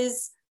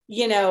is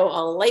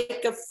a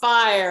lake of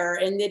fire,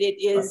 and that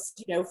it is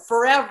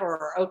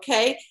forever,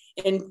 okay,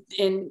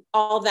 and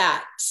all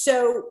that.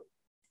 So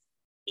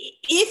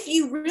if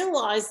you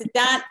realize that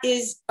that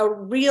is a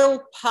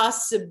real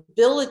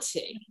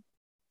possibility,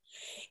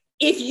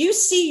 if you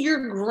see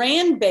your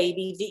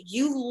grandbaby that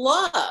you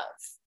love,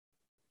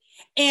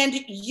 and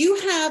you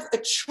have a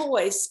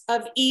choice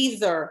of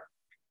either,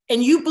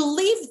 and you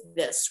believe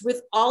this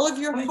with all of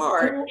your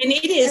heart, and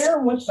it is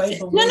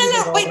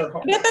wait,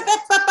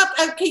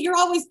 okay, you're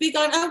always big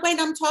on, oh wait,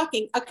 I'm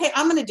talking. Okay,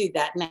 I'm going to do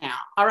that now.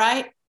 All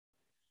right.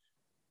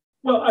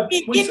 Well, I'm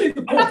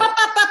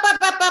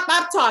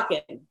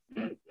talking.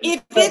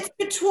 If it's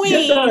between,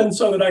 get done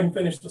so that I can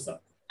finish this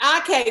up.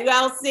 Okay,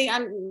 well, see,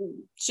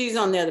 she's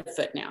on the other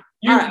foot now.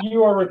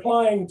 You are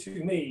replying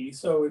to me,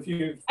 so if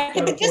you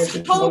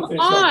just hold on,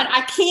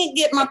 I can't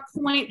get my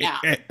point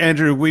out.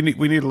 Andrew, we need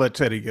to let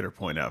Teddy get her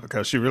point out,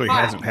 because she really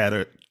hasn't had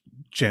a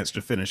chance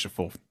to finish a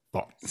full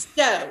thought.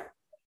 So,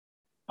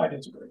 I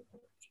disagree.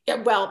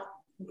 Yeah, well,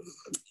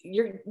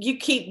 you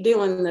keep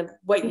doing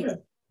what you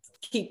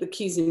keep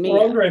accusing me of.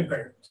 We're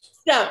grandparents.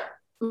 So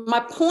my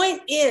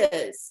point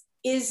is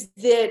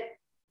that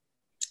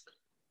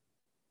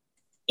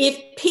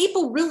if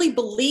people really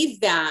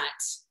believe that,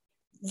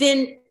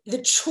 then the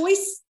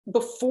choice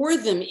before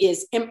them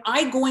is, am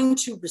I going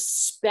to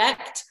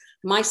respect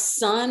my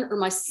son or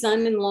my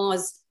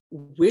son-in-law's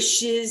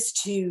wishes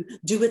to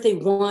do what they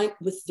want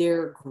with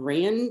their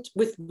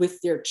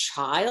with their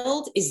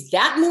child? Is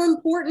that more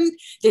important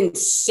than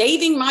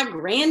saving my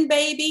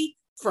grandbaby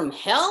from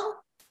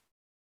hell?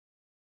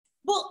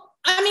 Well,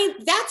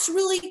 that's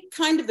really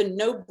kind of a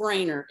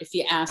no-brainer, if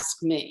you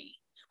ask me.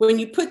 When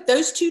you put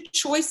those two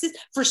choices,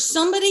 for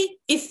somebody,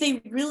 if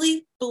they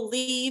really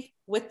believe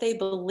what they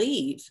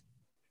believe,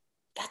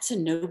 that's a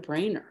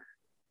no-brainer.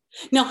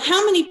 Now,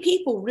 how many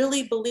people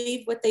really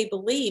believe what they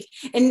believe?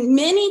 And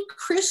many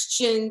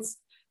Christians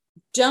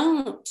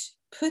don't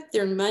put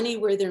their money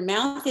where their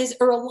mouth is,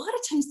 or a lot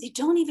of times they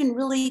don't even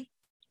really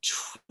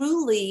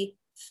truly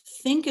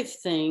think of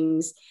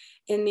things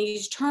in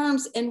these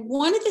terms. And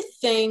one of the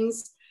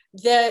things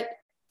that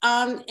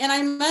And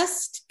I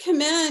must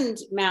commend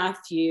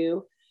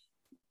Matthew,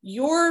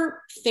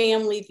 your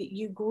family that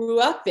you grew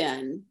up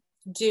in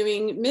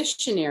doing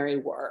missionary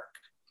work.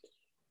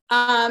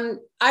 I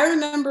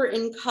remember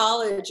in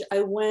college,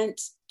 I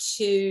went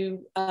to,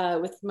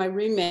 with my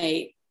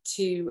roommate,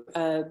 to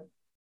a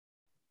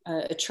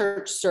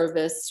church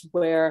service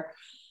where it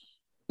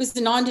was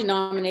a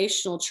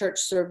non-denominational church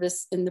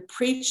service, and the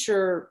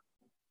preacher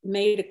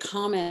made a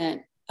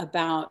comment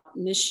about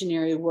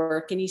missionary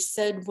work. And he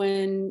said,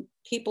 when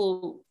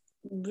people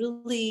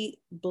really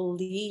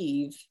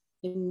believe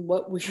in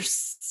what we're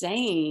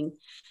saying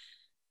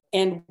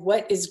and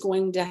what is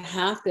going to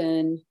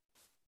happen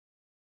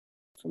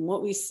from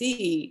what we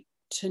see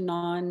to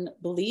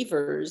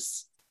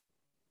non-believers,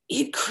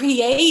 it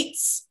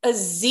creates a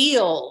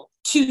zeal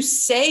to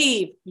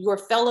save your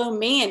fellow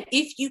man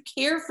if you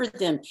care for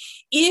them,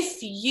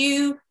 if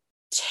you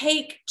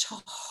take to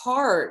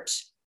heart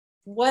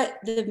what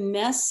the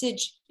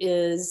message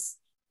is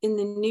in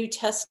the New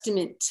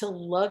Testament to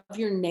love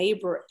your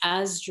neighbor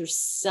as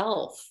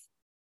yourself,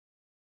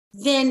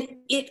 then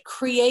it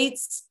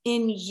creates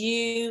in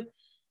you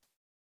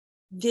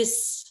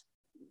this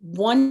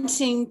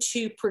wanting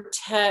to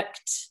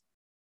protect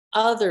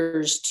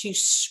others, to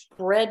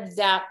spread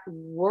that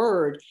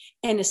word.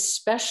 And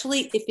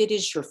especially if it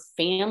is your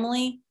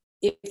family,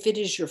 if it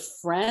is your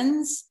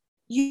friends,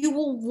 you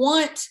will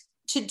want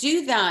to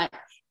do that.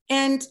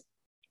 And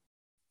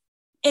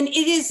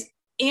it is,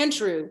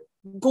 Andrew,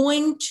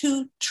 going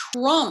to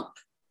trump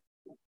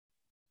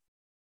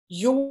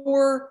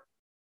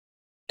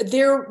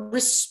their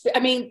respect. I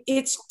mean,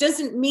 it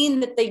doesn't mean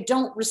that they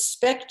don't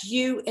respect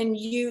you and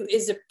you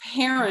as a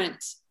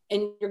parent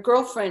and your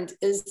girlfriend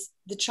is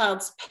the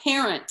child's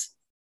parent,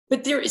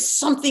 but there is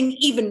something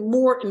even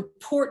more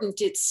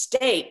important at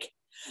stake.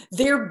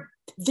 Their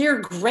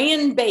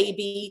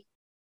grandbaby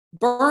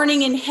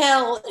burning in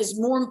hell is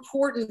more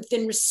important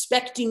than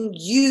respecting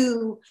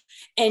you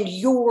and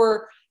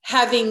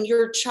having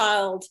your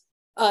child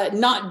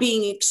not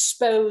being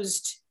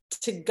exposed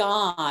to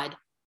God,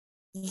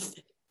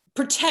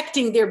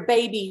 protecting their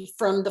baby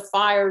from the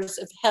fires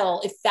of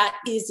hell, if that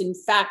is in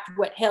fact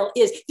what hell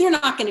is. They're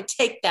not going to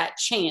take that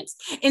chance.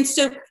 And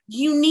so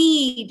you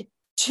need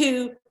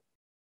to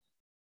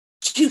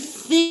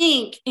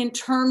think in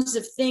terms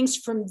of things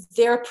from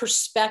their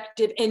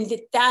perspective, and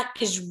that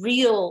is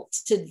real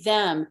to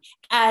them.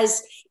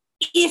 As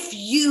if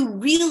you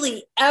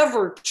really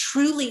ever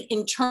truly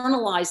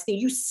internalize that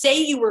you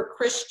say you were a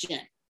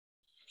Christian,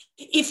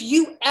 if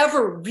you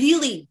ever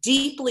really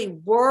deeply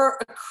were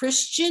a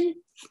Christian,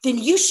 then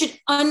you should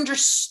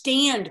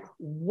understand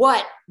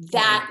what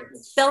that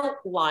felt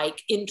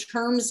like in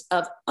terms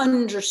of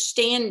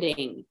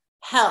understanding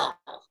hell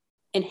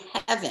and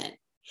heaven.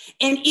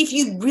 And if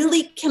you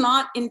really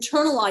cannot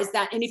internalize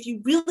that, and if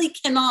you really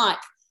cannot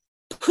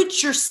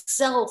put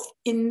yourself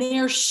in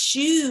their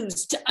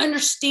shoes to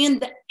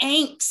understand the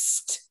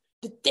angst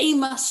that they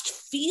must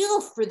feel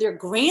for their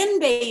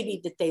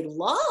grandbaby that they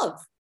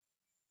love.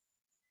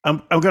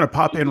 I'm going to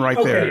pop in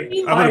right there.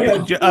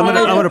 I'm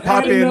going to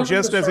pop in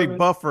just as a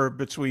buffer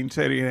between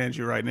Teddy and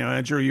Andrew right now.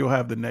 Andrew, you'll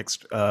have the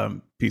next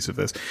piece of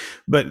this,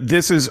 but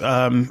this is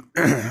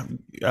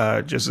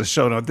just a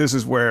show note. This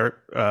is where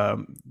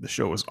the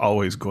show was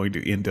always going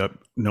to end up,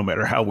 no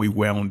matter how we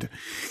wound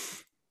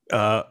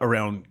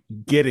around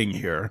getting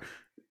here.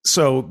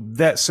 So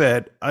that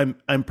said,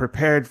 I'm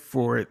prepared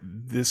for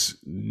this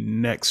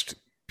next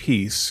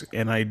piece,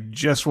 and I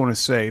just want to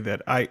say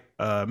that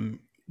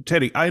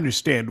Teddy, I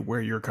understand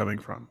where you're coming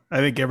from.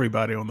 I think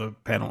everybody on the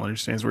panel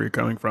understands where you're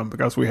coming from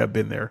because we have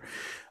been there.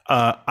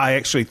 I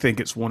actually think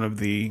it's one of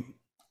the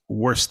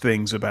worst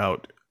things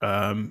about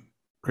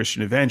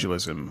Christian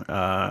evangelism.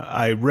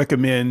 I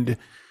recommend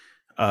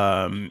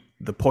the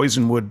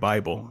Poisonwood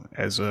Bible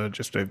as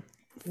just a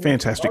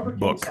fantastic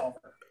book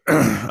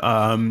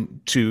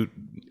to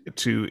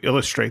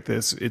illustrate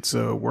this. It's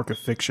a work of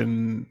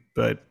fiction,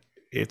 but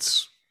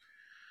it's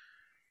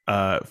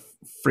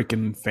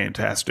freaking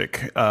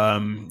fantastic,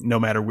 no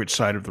matter which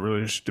side of the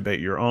religious debate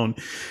you're on.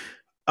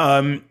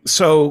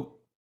 So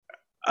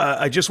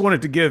I just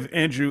wanted to give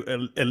Andrew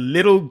a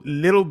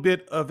little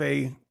bit of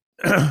a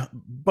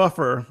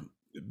buffer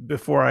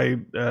before I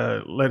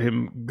let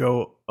him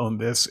go on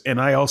this.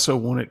 And I also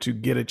wanted to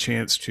get a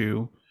chance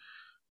to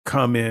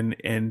come in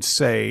and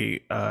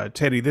say,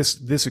 Teddy,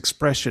 this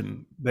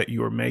expression that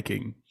you are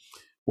making,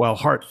 while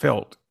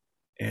heartfelt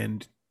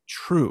and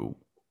true,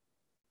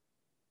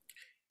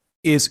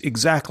 is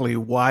exactly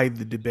why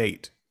the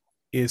debate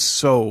is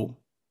so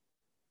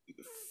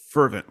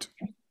fervent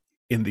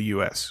in the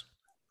U.S.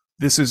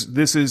 This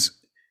is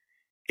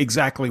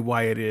exactly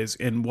why it is,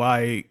 and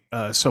why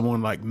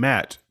someone like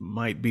Matt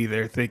might be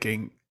there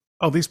thinking,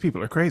 "Oh, these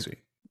people are crazy.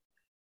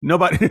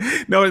 Nobody,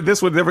 no,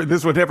 this would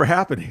never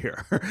happen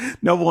here.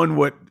 No one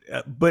would."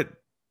 But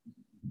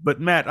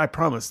Matt, I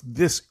promise,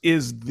 this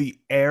is the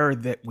air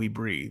that we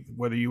breathe,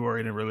 whether you are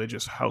in a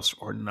religious house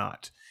or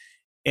not.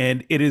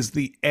 And it is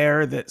the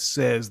air that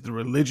says the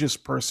religious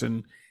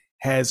person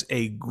has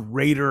a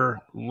greater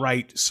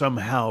right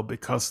somehow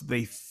because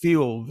they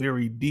feel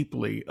very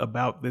deeply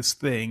about this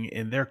thing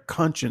and their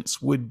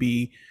conscience would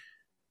be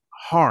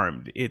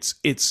harmed. It's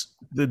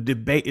the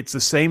debate. It's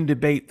the same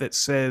debate that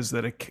says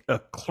that a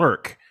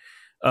clerk,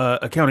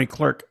 a county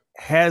clerk,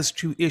 has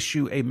to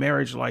issue a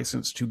marriage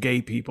license to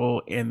gay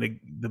people, and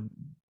the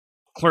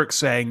clerk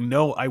saying,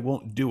 no, I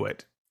won't do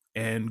it,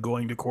 and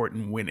going to court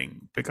and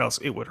winning because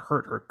it would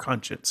hurt her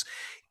conscience.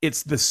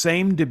 It's the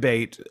same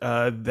debate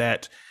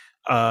that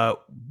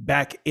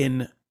back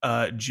in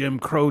Jim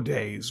Crow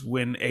days,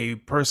 when a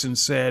person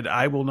said,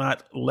 I will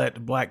not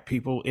let black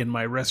people in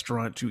my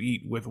restaurant to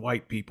eat with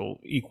white people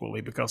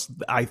equally because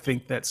I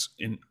think that's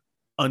an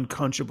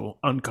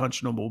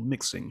unconscionable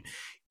mixing.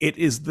 It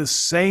is the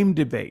same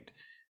debate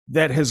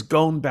that has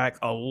gone back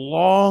a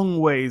long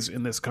ways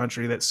in this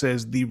country that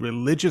says the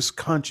religious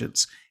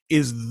conscience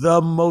is the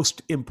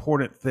most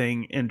important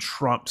thing and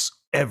trumps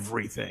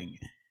everything.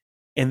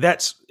 And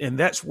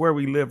that's where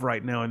we live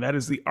right now. And that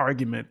is the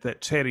argument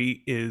that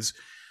Teddy is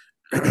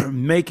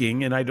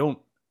making. And I don't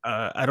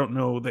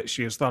know that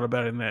she has thought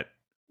about it in that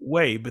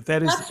way, but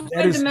that is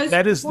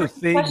the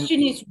thing. The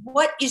question is,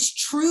 what is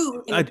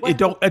true?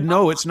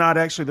 No, it's not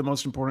actually the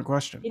most important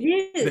question.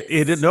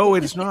 It is. No,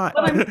 it's not.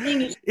 What I'm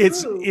saying is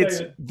it's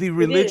true. the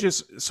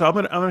religious. So I'm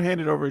gonna hand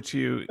it over to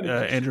you,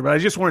 Andrew. But I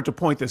just wanted to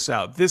point this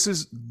out. This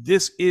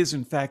is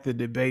in fact the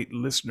debate,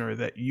 listener,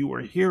 that you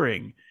are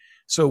hearing.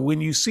 So when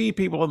you see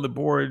people on the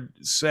board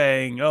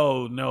saying,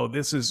 "Oh no,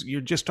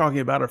 you're just talking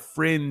about a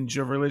fringe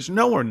of religion,"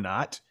 no, we're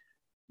not.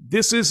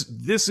 This is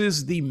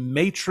the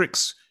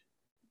matrix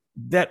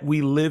that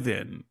we live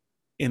in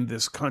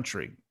this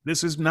country.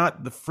 This is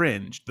not the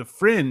fringe. The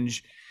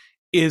fringe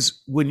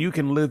is when you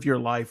can live your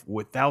life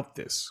without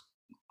this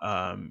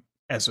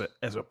as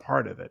a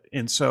part of it.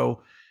 And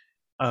so,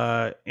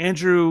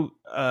 Andrew,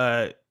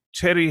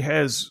 Teddy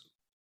has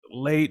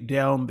laid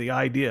down the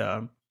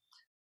idea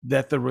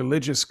that the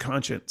religious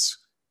conscience,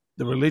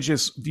 the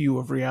religious view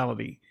of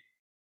reality,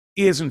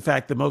 is in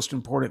fact the most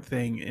important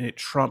thing, and it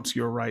trumps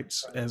your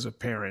rights as a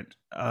parent.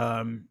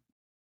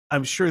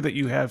 I'm sure that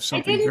you have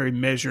something very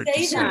measured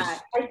to say.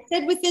 That. I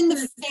said within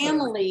the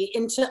family,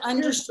 and to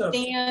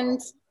understand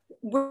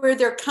where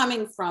they're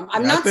coming from.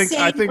 I think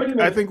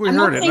we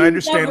heard it. And I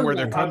understand where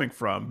they're coming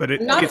from, but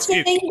I'm not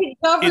saying the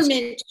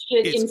government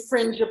should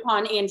infringe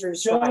upon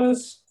Andrew's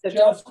rights.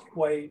 Just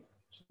wait.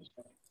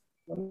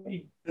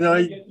 Can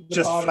I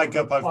just flag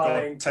up? I've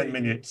got 10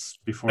 minutes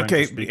before.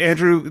 Okay,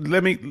 Andrew,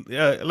 let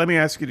me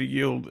ask you to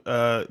yield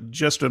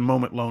just a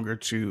moment longer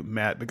to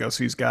Matt because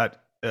he's got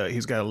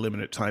a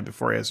limited time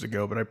before he has to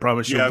go. But I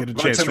promise you'll get a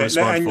chance to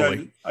respond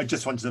fully. I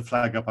just wanted to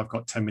flag up. I've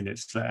got 10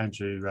 minutes to let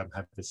Andrew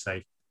have his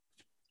say.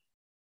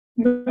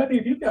 Maybe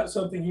if you've got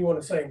something you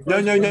want to say. No.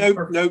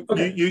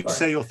 Okay, you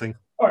say your thing.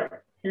 All right,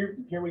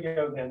 here we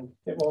go then.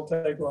 It won't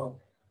take long.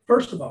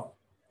 First of all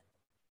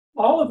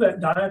of that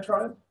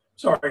diatribe.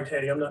 Sorry,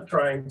 Teddy, I'm not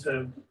trying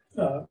to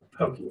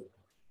poke you.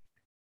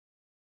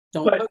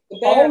 But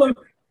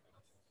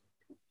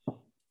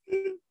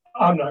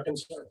I'm not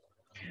concerned.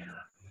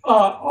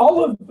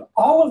 All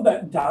of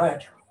that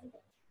diatribe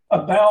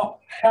about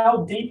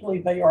how deeply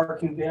they are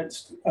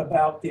convinced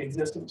about the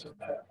existence of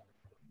hell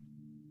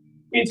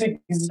is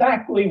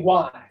exactly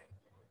why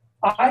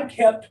I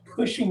kept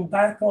pushing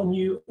back on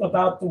you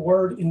about the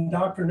word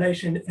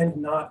indoctrination and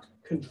not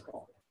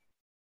control.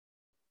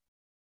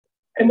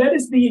 And that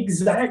is the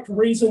exact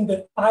reason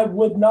that I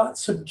would not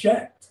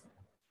subject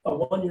a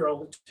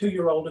 1-year-old, a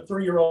 2-year-old, a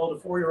 3-year-old,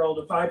 a 4-year-old,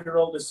 a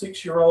 5-year-old, a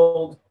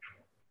 6-year-old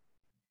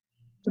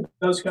to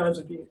those kinds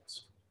of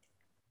views.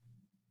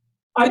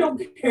 I don't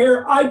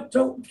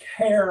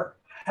care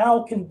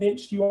how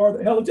convinced you are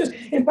that hell exists.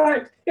 In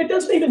fact, it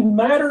doesn't even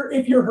matter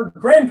if you're her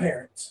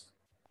grandparents.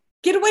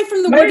 Get away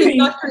from the word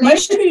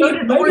indoctrination. Maybe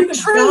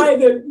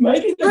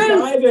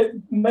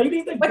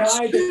the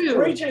guy that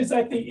preaches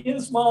at the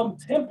Islam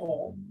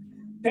temple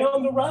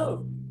down the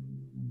road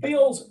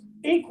feels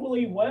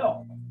equally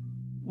well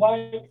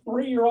like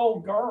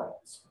 3-year-old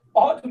girls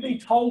ought to be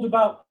told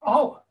about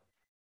Allah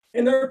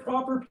in their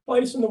proper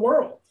place in the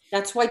world.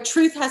 That's why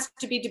truth has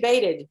to be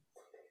debated.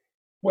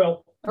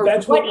 Well,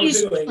 that's what we're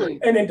doing. Truth?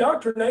 And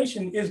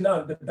indoctrination is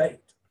not a debate.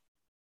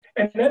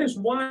 And that is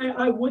why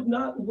I would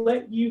not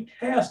let you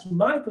cast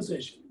my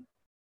position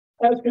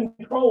as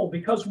control,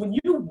 because when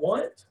you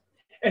want,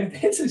 and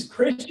this is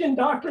Christian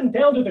doctrine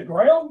down to the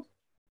ground,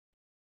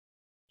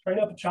 train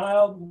up a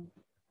child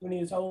when he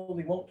is old,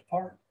 he won't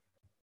depart.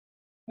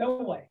 No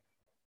way.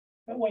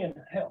 No way in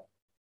hell.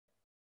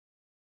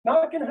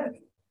 Not going to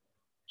happen.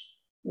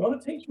 You want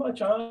to teach my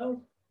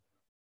child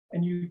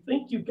and you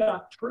think you've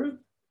got truth,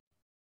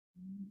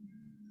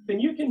 then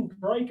you can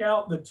break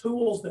out the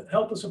tools that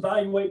help us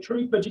evaluate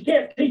truth, but you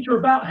can't teach her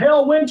about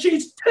hell when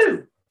she's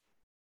 2.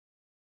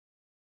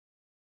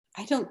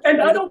 I don't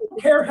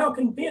care how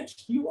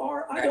convinced you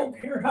are. I don't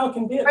care how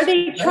convinced. Are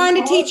they trying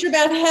to teach her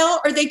about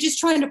hell, or are they just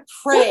trying to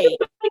pray?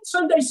 What do you think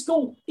Sunday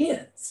school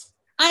is?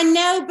 I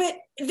know, but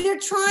they're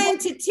trying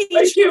to teach.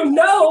 If you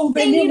know,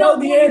 then you know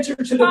the answer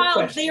to the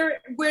question.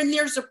 When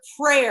there's a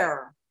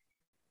prayer.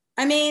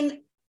 I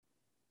mean,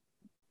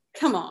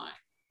 come on.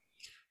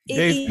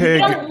 Dave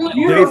Pegg,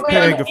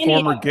 a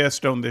former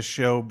guest on this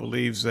show,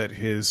 believes that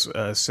his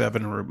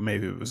 7 or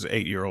maybe it was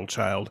 8-year-old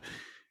child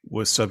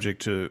was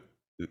subject to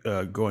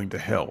going to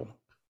hell.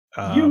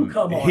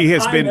 He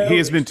has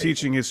been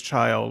teaching his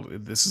child.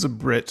 This is a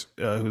Brit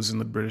who's in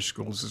the British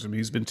school system.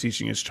 He's been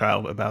teaching his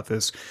child about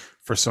this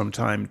for some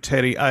time.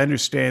 Teddy, I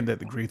understand that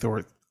the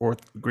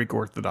Greek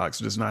Orthodox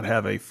does not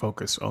have a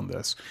focus on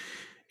this,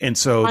 and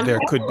so there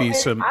could be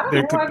some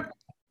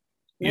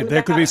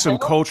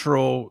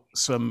cultural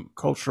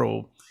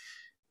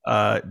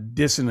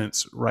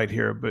dissonance right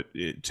here. But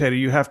Teddy,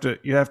 you have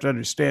to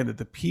understand that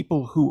the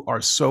people who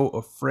are so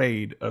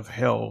afraid of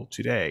hell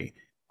today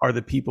are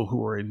the people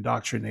who are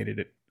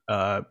indoctrinated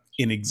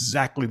in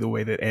exactly the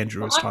way that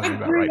Andrew is talking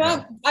about right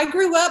now. I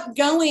grew up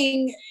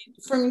going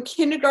from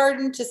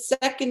kindergarten to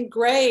 2nd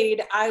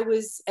grade. I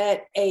was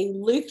at a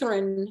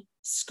Lutheran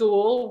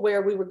school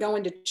where we were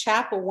going to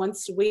chapel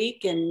once a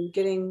week and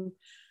getting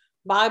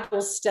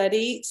Bible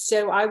study.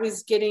 So I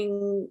was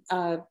getting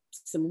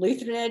some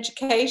Lutheran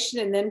education,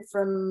 and then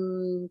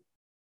from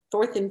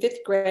 4th and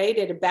 5th grade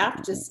at a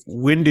Baptist.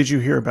 When did you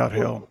hear about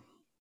hell?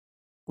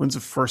 When's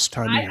the first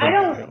time you heard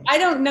about hell? I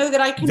don't know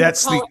that I can.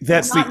 That's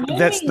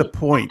the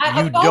point.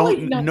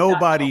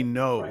 Nobody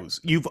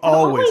knows. You've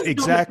always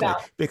exactly,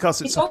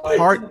 because it's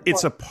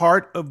a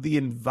part of the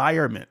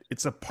environment.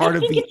 It's a part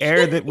of the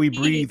air that we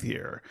breathe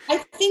here. I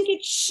think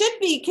it should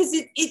be, because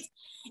it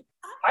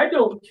I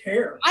don't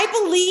care. I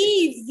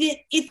believe that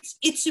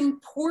it's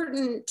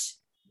important.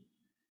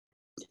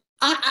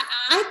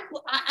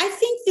 I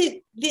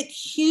think that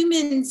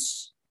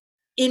humans,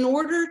 in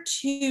order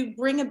to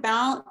bring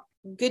about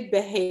good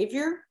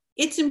behavior,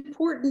 it's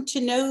important to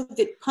know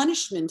that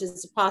punishment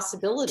is a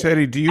possibility.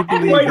 Teddy, do you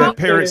believe that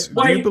parents?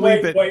 Do you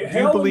believe that?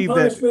 Hell and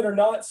punishment are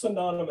not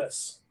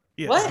synonymous.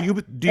 Yeah. What?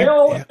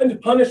 Hell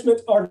and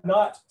punishment are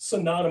not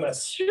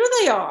synonymous. Sure,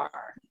 they are.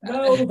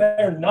 No,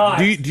 they're not.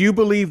 Do you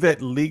believe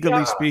that,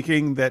 legally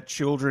speaking,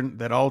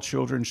 that all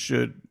children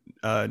should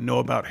know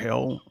about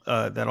hell?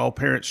 That all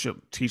parents should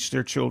teach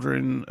their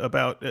children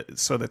about it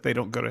so that they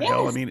don't go to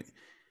hell? I mean,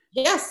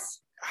 yes.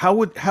 How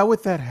would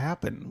that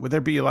happen? Would there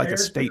be like a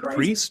state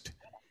priest?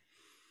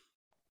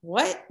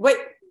 What? Wait.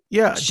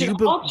 Yeah.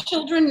 Should all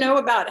children know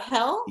about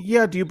hell?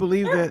 Yeah. Do you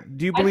believe that?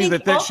 Do you believe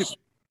that should?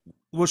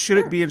 Well, should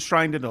it be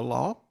enshrined in the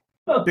law?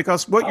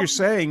 Because what you're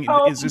saying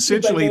is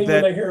essentially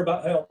that they hear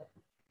about hell.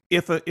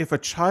 If a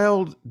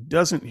child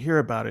doesn't hear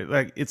about it,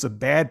 like, it's a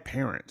bad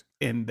parent,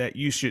 and that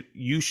you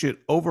should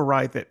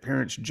override that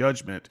parent's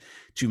judgment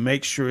to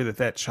make sure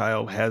that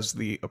child has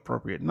the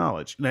appropriate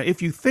knowledge. Now,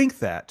 if you think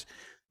that,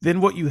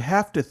 then what you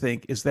have to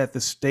think is that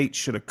the state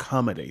should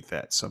accommodate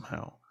that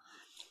somehow.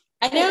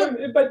 I know,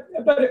 but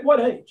at what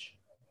age?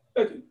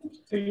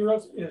 2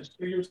 years is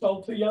 2 years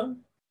old too young?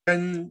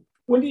 And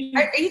are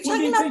you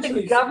talking about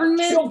the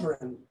government?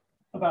 Children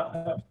about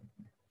hell?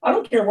 I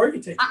don't care where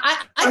you take it.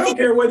 I don't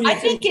care whether you I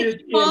think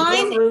it's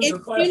fine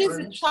as soon as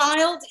a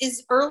child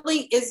is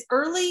early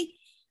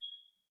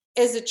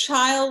as a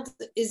child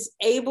is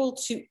able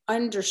to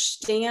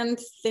understand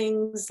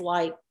things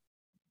like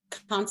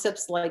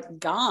concepts like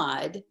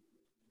God.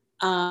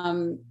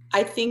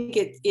 I think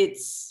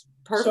it's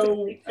perfect.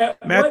 So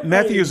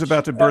Matthew is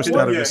about to burst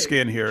out of his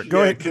skin here.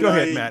 Go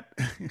ahead, Matt.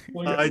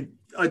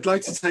 I'd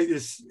like to take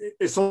this.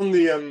 It's on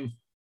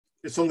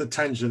the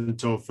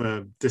tangent of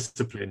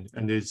discipline,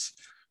 and is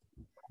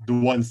the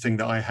one thing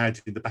that I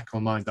had in the back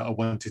of my mind that I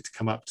wanted to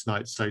come up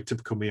tonight. So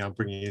typical me, I'm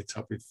bringing it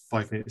up with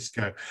 5 minutes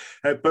ago.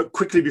 But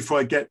quickly before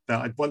I get that,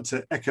 I'd want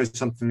to echo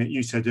something that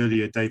you said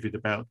earlier, David,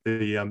 about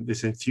the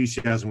this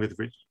enthusiasm with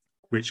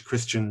which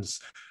Christians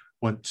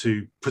want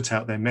to put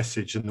out their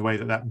message, and the way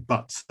that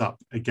butts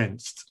up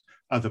against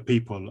other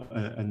people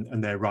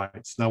and their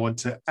rights. And I want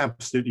to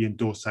absolutely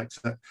endorse that.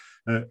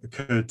 That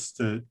occurred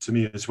to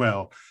me as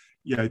well.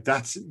 You know,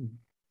 that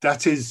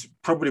is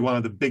probably one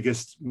of the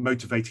biggest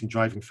motivating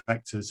driving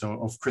factors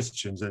of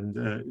Christians and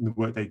in the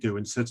work they do,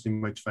 and certainly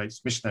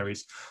motivates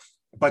missionaries.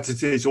 But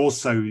it is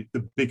also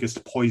the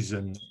biggest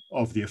poison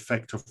of the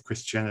effect of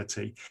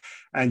Christianity.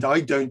 And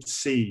I don't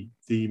see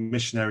the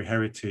missionary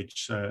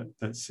heritage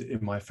that's in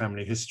my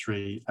family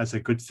history as a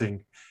good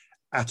thing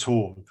at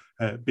all,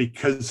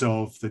 because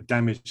of the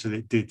damage that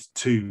it did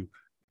to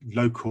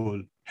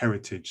local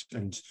heritage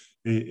and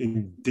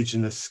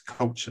indigenous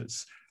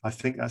cultures. I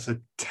think that's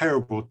a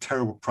terrible,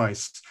 terrible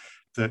price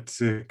that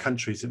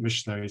countries that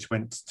missionaries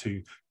went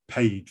to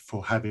paid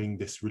for having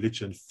this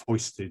religion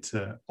foisted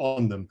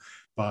on them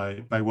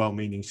by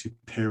well-meaning,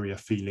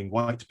 superior-feeling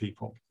white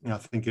people. And I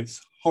think it's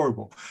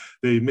horrible.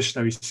 The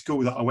missionary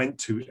school that I went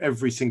to,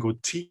 every single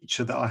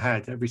teacher that I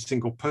had, every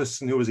single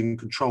person who was in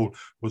control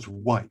was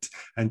white,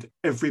 and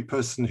every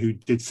person who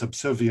did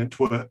subservient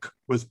work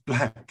was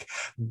black.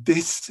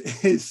 This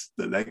is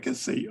the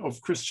legacy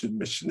of Christian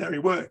missionary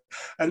work,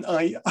 and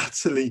I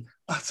utterly,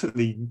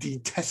 utterly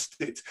detest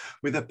it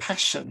with a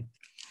passion.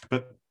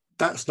 But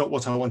that's not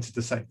what I wanted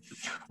to say.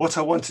 What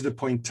I wanted to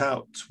point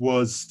out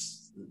was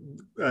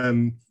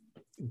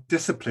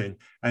discipline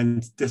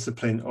and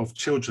discipline of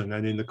children,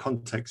 and in the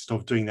context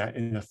of doing that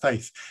in a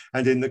faith.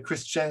 And in the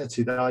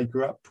Christianity that I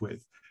grew up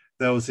with,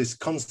 there was this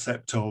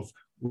concept of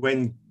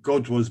when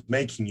God was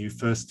making you,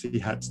 first he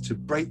had to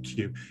break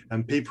you.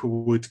 And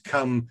people would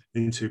come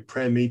into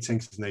prayer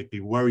meetings and they'd be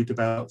worried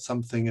about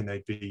something, and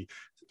they'd be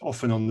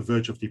often on the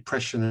verge of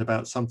depression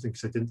about something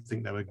because they didn't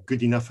think they were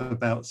good enough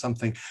about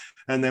something.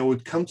 And they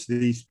would come to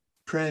these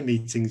prayer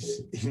meetings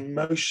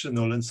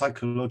emotional and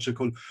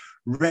psychological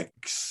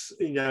wrecks,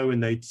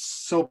 and they'd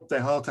sob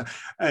their heart out,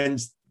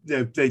 and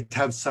they'd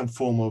have some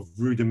form of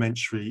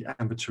rudimentary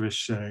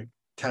amateurish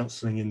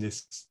counseling in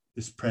this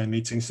prayer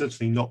meeting,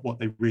 certainly not what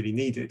they really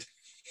needed.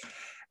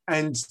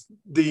 And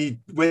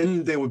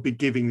when they would be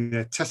giving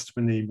their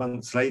testimony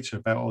months later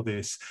about all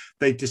this,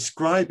 they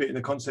describe it in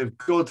the concept of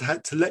God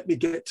had to let me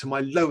get to my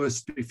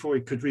lowest before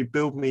he could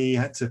rebuild me. He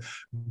had to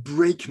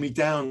break me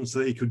down so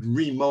that he could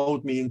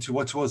remold me into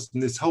what was.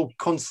 And this whole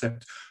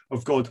concept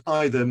of God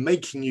either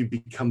making you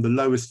become the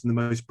lowest and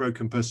the most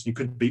broken person you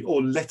could be,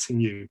 or letting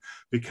you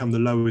become the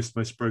lowest,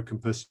 most broken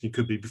person you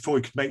could be before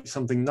he could make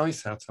something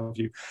nice out of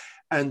you.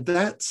 And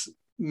that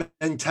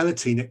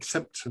mentality and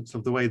acceptance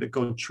of the way that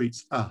God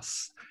treats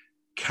us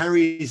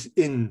carries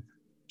in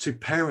to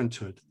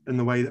parenthood and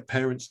the way that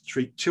parents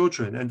treat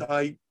children. And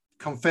I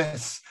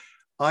confess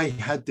I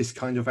had this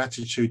kind of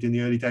attitude in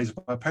the early days of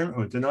my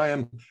parenthood, and I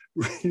am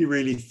really,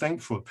 really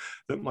thankful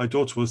that my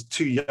daughter was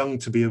too young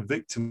to be a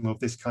victim of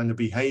this kind of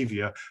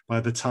behavior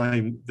by the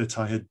time that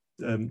I had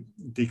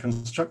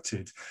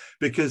deconstructed,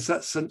 because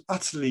that's an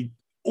utterly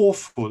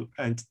awful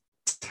and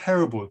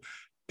terrible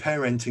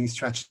parenting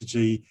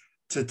strategy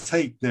to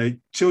take.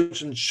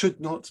 Children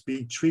should not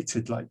be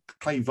treated like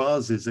clay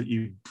vases that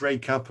you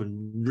break up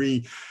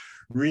and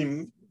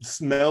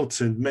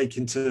smelt and make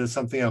into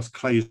something else.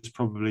 Clay is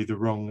probably the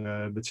wrong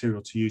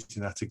material to use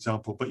in that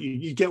example, but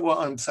you get what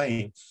I'm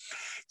saying.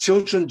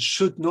 Children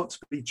should not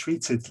be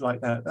treated like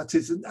that. That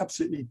is an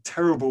absolutely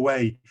terrible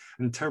way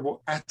and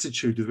terrible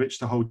attitude with which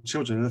to hold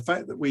children. And the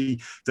fact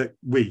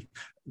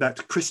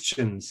that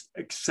Christians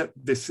accept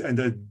this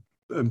and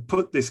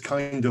put this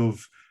kind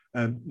of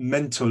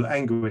mental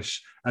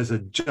anguish as a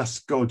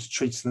just God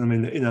treats them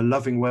in a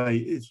loving way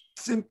is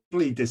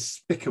simply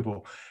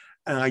despicable.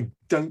 And I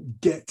don't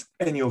get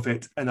any of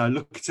it. And I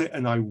look at it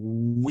and I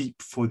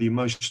weep for the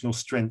emotional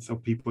strength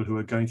of people who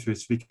are going through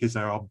this, because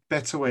there are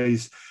better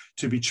ways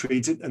to be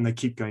treated, and they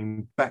keep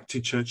going back to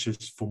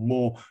churches for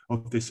more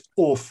of this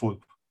awful,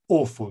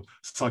 awful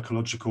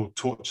psychological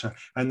torture.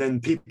 And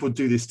then people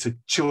do this to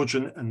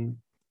children, and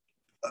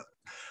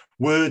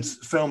words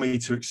fail me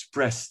to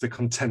express the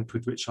contempt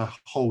with which I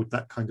hold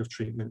that kind of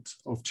treatment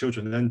of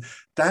children. And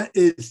that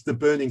is the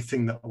burning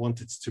thing that I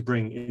wanted to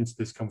bring into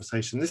this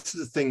conversation. This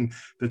is the thing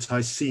that I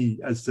see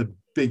as the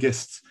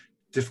biggest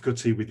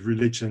difficulty with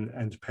religion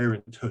and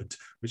parenthood,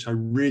 which I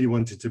really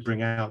wanted to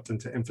bring out and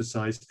to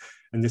emphasize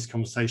in this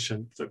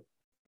conversation. So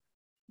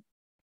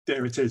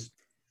there it is.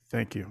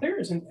 Thank you. There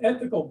is an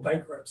ethical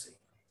bankruptcy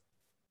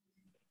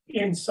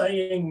in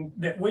saying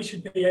that we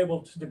should be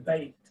able to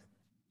debate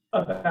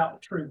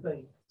about true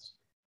things,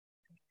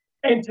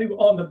 and to,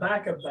 on the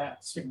back of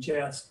that,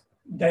 suggest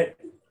that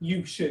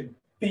you should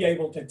be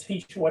able to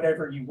teach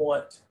whatever you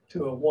want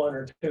to a 1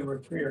 or 2 or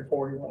 3 or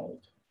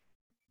 4-year-old.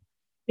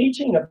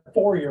 Teaching a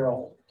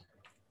 4-year-old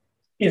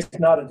is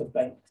not a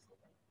debate,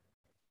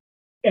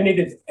 and it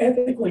is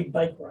ethically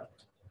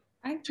bankrupt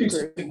to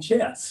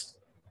suggest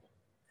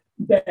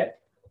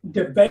that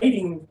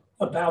debating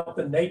about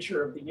the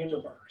nature of the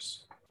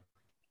universe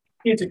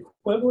is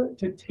equivalent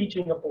to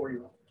teaching a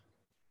 4-year-old.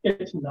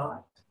 It's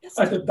not.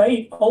 A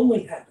debate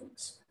only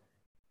happens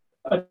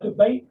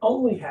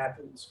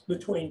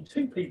between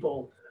 2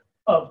 people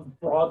of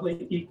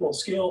broadly equal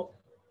skill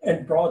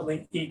and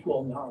broadly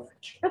equal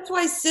knowledge. That's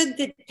why I said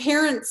that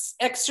parents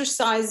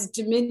exercise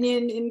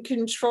dominion and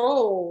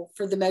control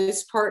for the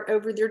most part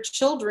over their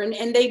children,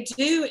 and they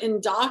do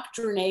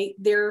indoctrinate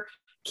their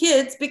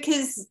kids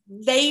because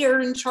they are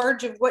in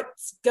charge of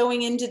what's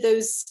going into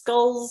those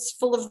skulls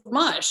full of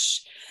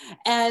mush.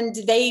 And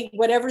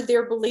whatever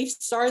their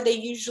beliefs are, they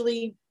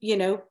usually,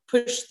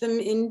 push them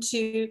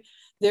into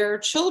their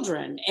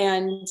children.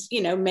 And,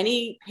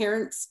 many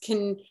parents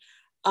can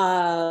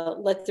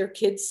let their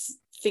kids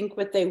think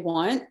what they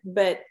want,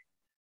 but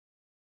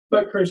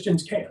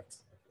Christians can't.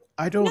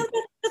 I don't. No,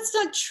 that's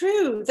not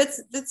true.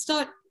 That's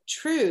not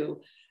true.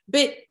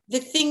 But the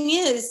thing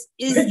is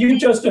you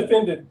just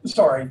offended.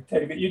 Sorry,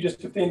 Teddy, but you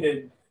just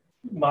offended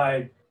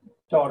my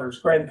daughter's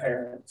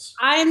grandparents.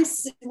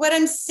 What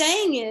I'm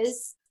saying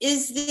is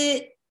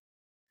that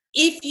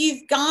if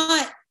you've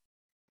got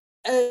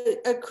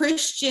a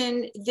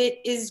Christian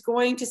that is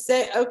going to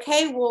say,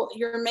 okay, well,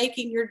 you're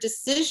making your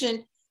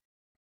decision,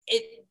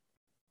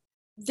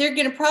 they're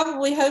going to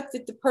probably hope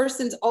that the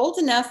person's old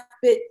enough,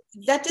 but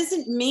that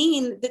doesn't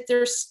mean that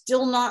they're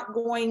still not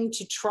going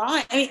to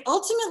try. I mean,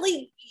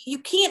 ultimately, you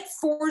can't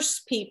force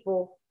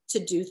people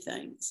to do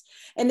things.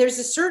 And there's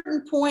a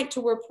certain point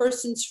to where a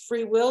person's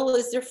free will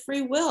is their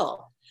free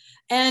will.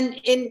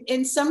 And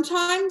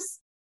sometimes,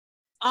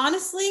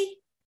 honestly,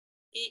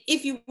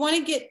 if you want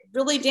to get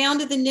really down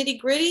to the nitty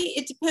gritty,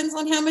 it depends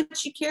on how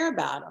much you care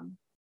about them.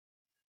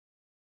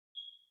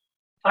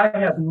 I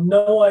have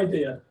no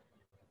idea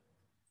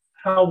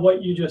how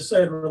what you just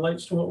said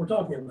relates to what we're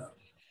talking about.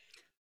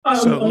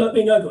 I'm not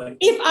being ugly.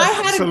 If I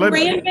had a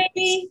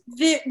grandbaby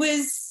that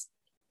was,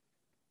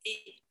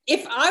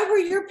 if I were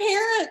your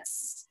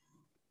parents,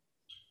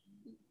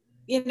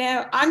 you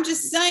know, I'm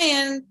just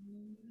saying,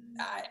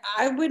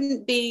 I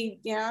wouldn't be,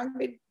 you know,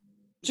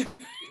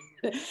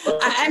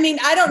 I mean,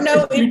 I don't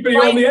know. You'd be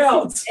on the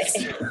outs.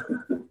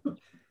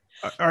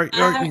 Sorry,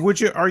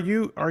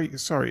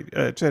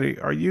 Teddy,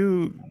 are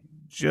you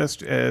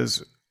just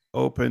as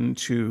open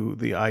to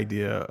the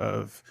idea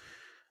of,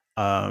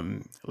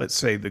 let's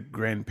say the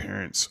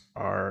grandparents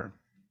are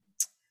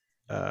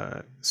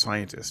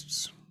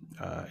scientists,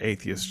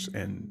 atheists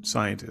and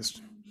scientists,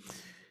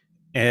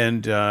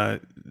 and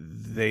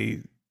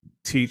they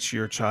teach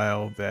your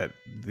child that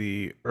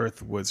the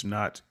earth was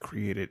not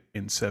created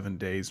in 7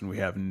 days and we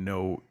have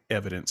no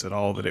evidence at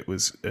all that it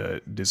was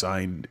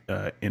designed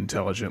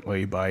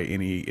intelligently by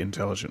any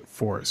intelligent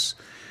force.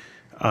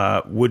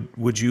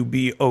 Would you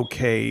be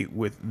okay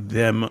with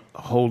them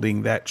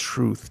holding that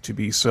truth to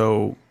be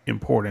so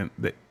important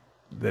that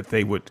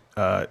they would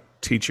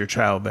teach your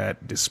child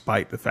that,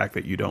 despite the fact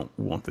that you don't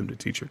want them to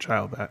teach your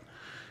child that?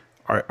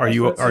 Are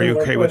you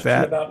okay with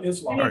that? About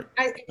Islam.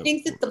 I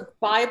think that the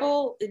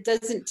Bible, it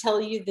doesn't tell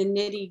you the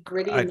nitty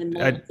gritty and the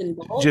nuts and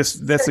bolts.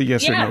 That's a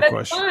yes or no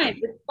question. That's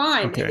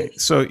fine. Okay,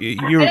 so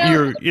you're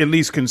at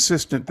least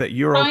consistent that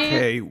you're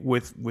okay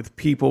with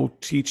people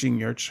teaching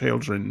your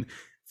children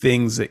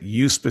things that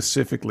you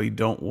specifically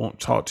don't want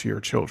taught to your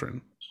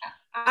children.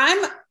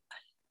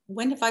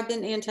 When have I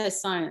been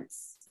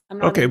anti-science?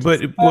 But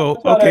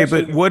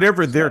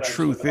whatever their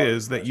truth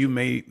is that you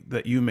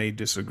may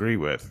disagree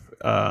with.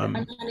 I'm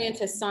not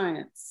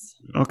anti-science.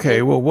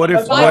 Okay, well, what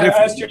if I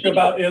asked you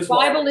about Islam?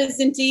 The Bible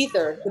isn't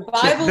either. The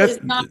Bible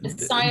is not a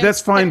science.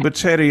 That's fine, but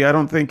Teddy, I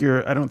don't think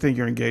you're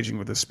engaging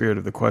with the spirit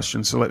of the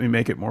question. So let me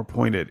make it more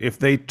pointed. If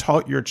they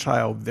taught your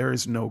child there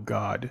is no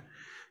God,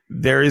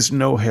 there is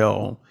no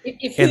hell,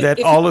 and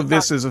that all of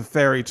this is a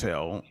fairy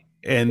tale,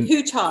 and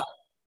who taught?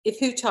 If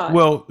who taught?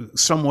 Well,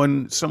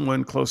 someone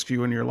close to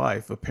you in your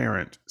life, a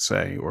parent,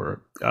 say,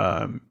 or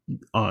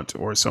aunt,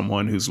 or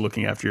someone who's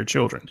looking after your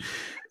children.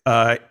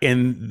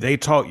 And they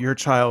taught your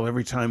child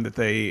every time that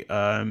they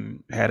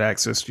had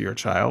access to your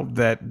child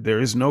that there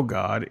is no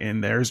God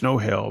and there's no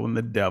hell and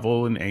the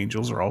devil and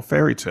angels are all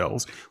fairy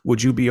tales.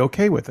 Would you be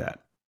okay with that?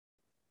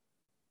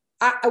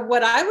 I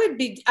would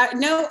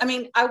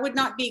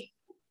not be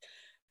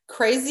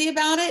crazy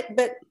about it,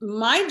 but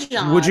my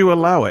job. Would you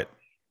allow it?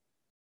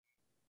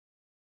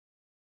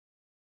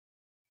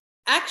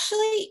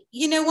 Actually,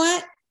 you know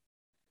what?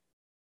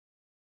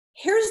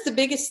 Here's the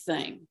biggest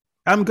thing.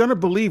 I'm going to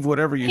believe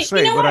whatever you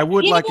say, but I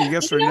would like a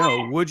yes or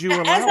no. Would you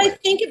allow it?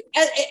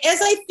 As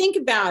I think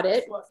about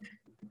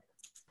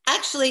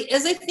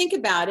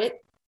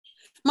it,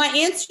 my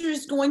answer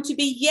is going to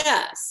be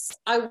yes,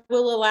 I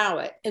will allow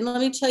it. And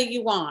let me tell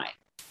you why.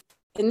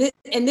 And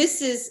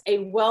this is a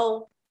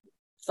well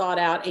thought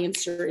out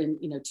answer in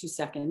 2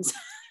 seconds.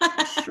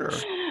 Sure.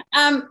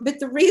 But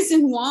the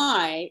reason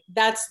why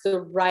that's the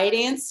right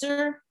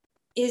answer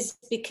is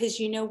because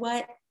you know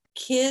what?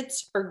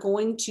 Kids are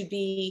going to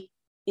be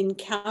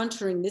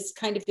encountering this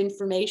kind of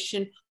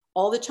information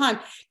all the time.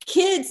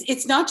 Kids,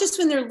 it's not just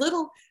when they're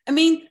little. I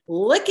mean,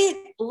 look at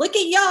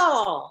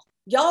y'all.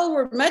 Y'all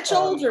were much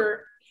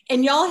older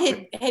and y'all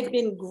had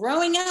been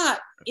growing up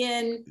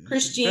in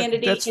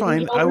Christianity. That's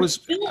fine. I was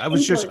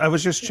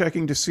just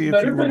checking to see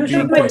if you were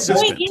being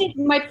consistent.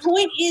 My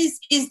point is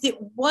that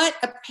what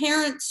a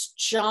parent's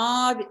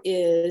job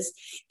is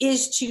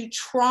to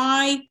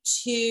try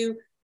to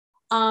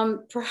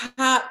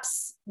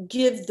perhaps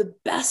give the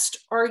best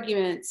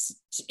arguments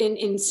and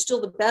instill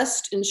the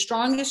best and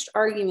strongest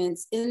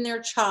arguments in their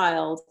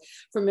child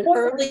from an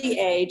early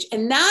age.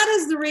 And that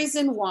is the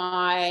reason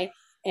why.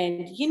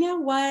 And you know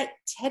what?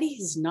 Teddy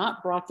has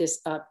not brought this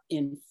up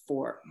in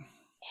forever.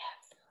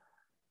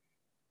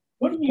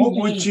 What do you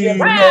mean give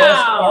the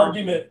best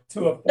argument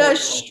to a 4-year-old? The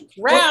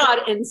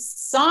shroud in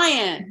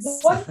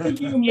science. What do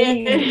you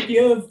mean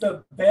give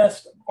the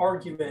best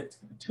argument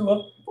to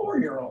a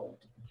 4-year-old?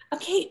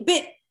 Okay,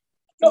 but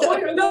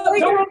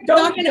don't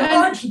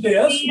dodge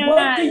this.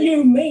 What do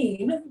you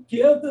mean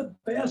give the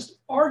best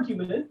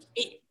argument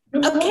to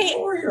a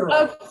 4-year-old?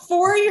 A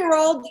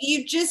 4-year-old,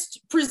 you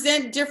just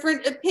present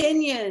different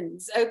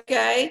opinions,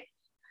 okay?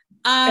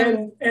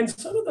 And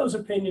some of those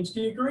opinions,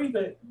 do you agree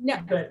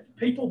that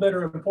people that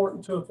are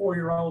important to a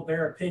 4-year-old,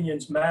 their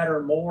opinions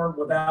matter more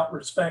without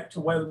respect to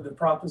whether the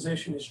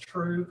proposition is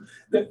true,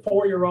 that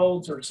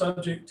 4-year-olds are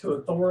subject to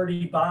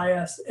authority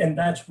bias, and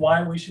that's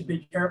why we should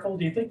be careful?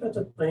 Do you think that's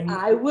a thing?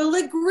 I will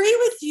agree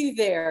with you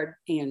there,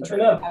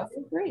 Andrew. I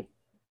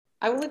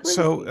will agree.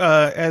 So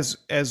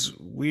as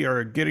we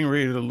are getting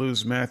ready to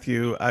lose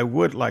Matthew, I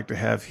would like to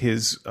have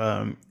his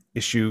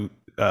issue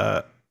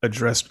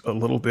addressed a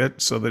little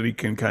bit so that he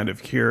can kind of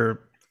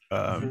hear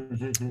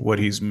what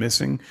he's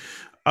missing.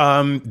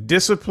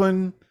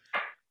 Discipline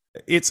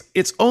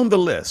it's on the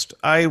list.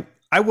 I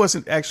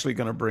wasn't actually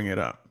going to bring it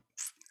up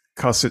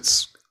because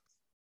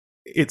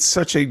it's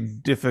such a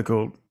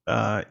difficult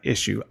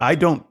issue. I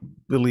don't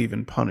believe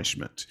in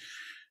punishment,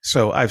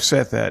 so I've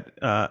said that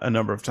a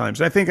number of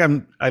times. I think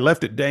I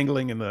left it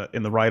dangling in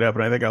the write up,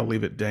 and I think I'll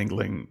leave it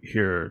dangling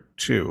here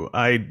too.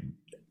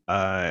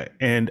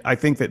 And I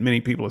think that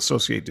many people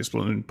associate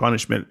discipline and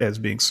punishment as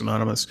being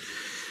synonymous.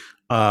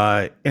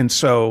 And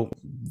so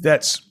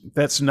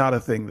that's not a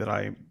thing that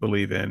I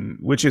believe in,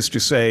 which is to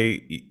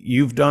say,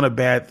 you've done a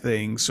bad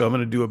thing, so I'm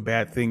going to do a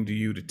bad thing to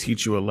you to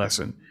teach you a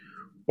lesson,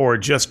 or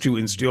just to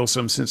instill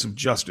some sense of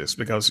justice,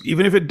 because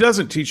even if it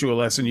doesn't teach you a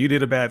lesson, you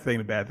did a bad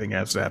thing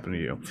has to happen to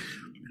you.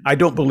 I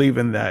don't believe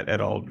in that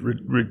at all.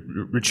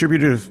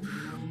 Retributive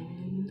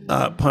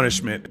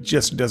punishment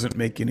just doesn't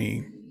make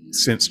any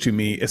sense to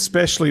me,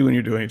 especially when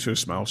you're doing it to a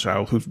small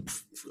child who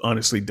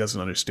honestly doesn't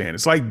understand.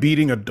 It's like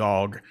beating a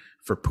dog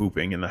for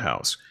pooping in the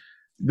house.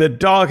 The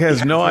dog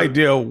has no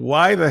idea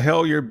why the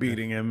hell you're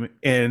beating him,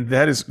 and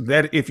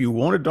that if you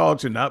want a dog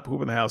to not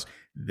poop in the house,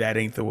 that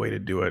ain't the way to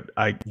do it.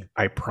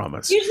 I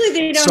promise. Usually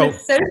they don't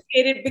associate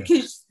it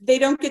because they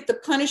don't get the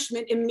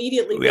punishment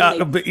immediately.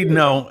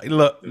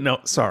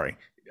 Sorry.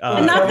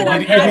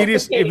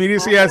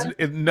 Immediacy has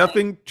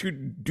nothing to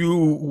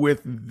do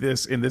with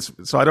this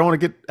so I don't want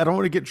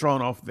to get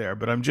drawn off there,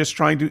 but I'm just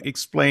trying to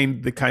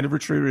explain the kind of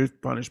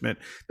retributive punishment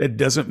that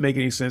doesn't make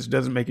any sense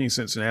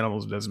in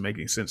animals, doesn't make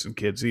any sense in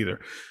kids either.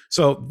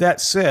 So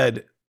that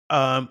said,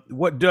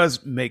 what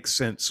does make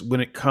sense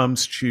when it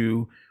comes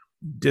to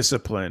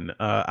discipline?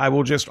 I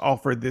will just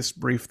offer this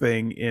brief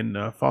thing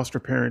in foster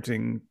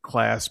parenting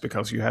class,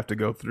 because you have to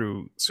go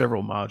through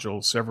several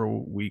modules,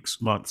 several weeks,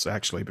 months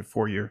actually,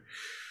 before you're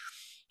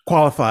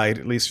qualified,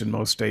 at least in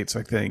most states.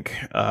 I think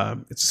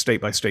it's a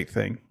state by state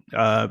thing.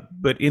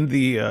 But in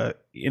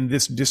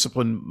this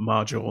discipline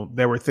module,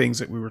 there were things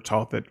that we were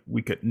taught that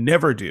we could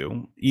never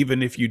do,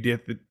 even if you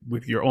did it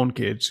with your own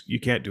kids.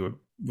 You can't do it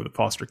with a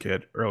foster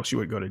kid, or else you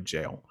would go to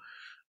jail.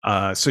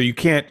 So you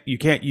can't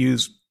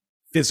use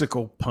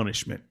physical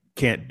punishment.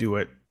 Can't do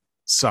it.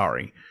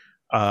 Sorry.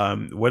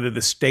 Whether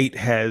the state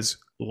has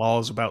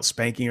laws about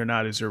spanking or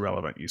not is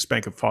irrelevant. You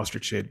spank a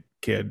foster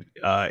kid,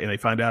 and they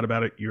find out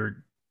about it,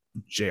 you're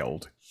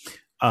jailed.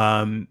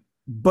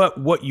 But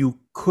what you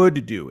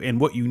could do, and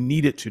what you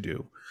needed to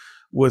do,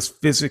 was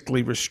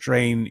physically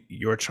restrain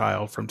your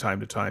child from time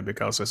to time,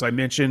 because, as I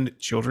mentioned,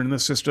 children in the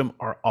system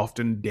are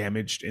often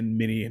damaged in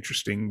many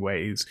interesting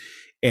ways,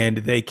 and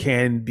they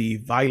can be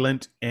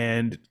violent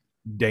and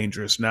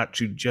dangerous, not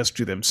just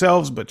to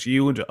themselves, but to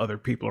you and to other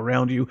people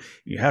around you.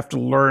 You have to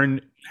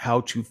learn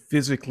how to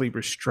physically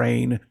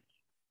restrain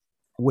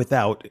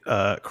without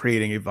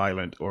creating a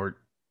violent or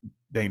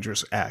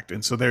dangerous act.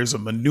 And so there's a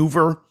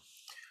maneuver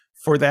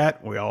for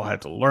that. We all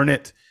had to learn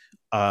it.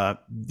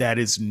 That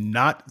is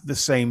not the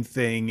same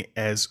thing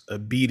as a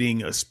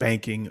beating, a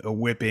spanking, a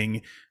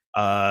whipping,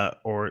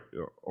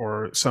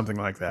 or something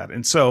like that.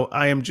 And so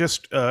I am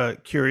just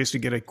curious to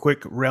get a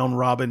quick round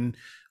robin,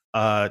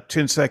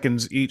 10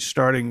 seconds each,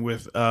 starting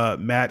with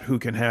Matt, who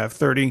can have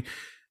 30.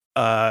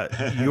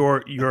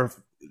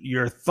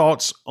 Your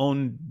thoughts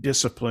on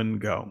discipline,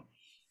 go.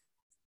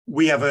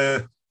 We have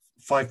a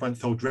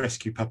 5-month-old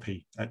rescue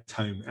puppy at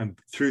home, and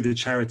through the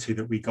charity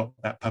that we got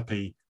that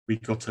puppy, we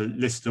got a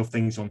list of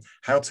things on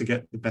how to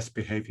get the best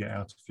behavior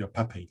out of your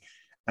puppy.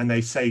 And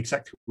they say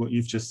exactly what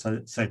you've just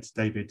said,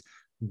 David.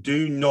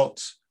 Do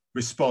not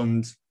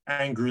respond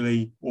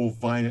angrily or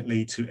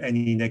violently to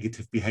any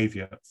negative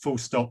behavior. Full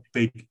stop,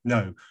 big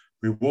no.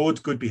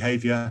 Reward good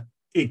behavior,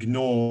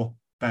 ignore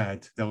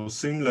bad. They'll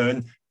soon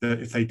learn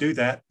that if they do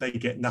that, they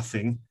get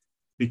nothing,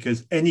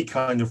 because any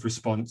kind of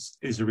response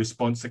is a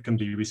response that can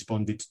be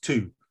responded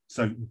to.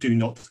 So do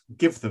not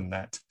give them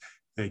that.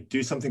 They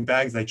do something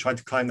bad, they try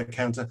to climb the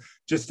counter,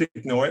 just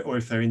ignore it, or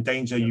if they're in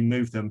danger, you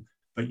move them,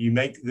 but you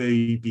make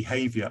the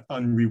behavior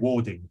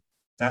unrewarding.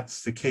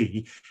 That's the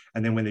key.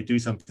 And then when they do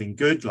something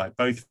good, like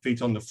both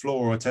feet on the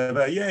floor or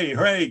whatever, yay,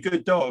 hooray,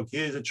 good dog,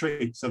 here's a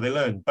treat. So they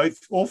learn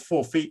all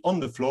 4 feet on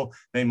the floor,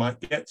 they might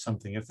get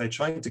something. If they're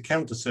trying to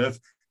counter surf,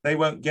 they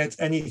won't get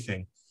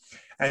anything.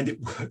 And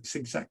it works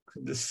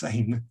exactly the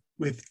same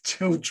with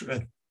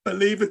children.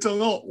 Believe it or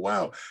not.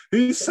 Wow.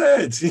 Who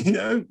said,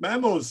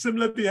 mammals,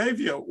 similar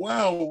behavior?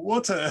 Wow,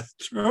 what a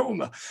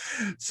trauma.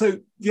 So,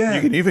 yeah. You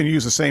can even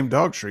use the same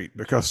dog treat,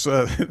 because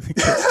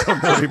it's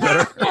probably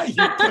better.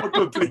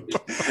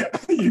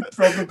 You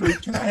probably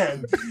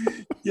can.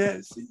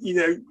 Yes.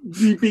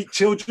 You beat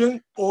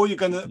children, all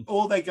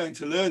they're going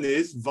to learn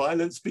is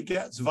violence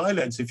begets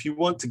violence. If you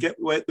want to get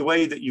the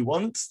way that you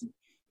want,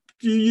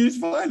 you use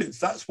violence.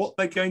 That's what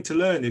they're going to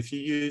learn if you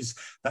use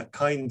that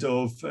kind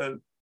of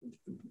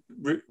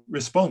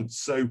response.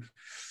 So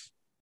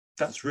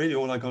that's really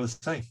all I got to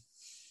say.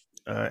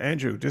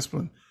 Andrew,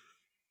 discipline.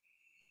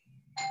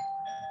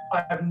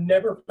 I have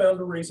never found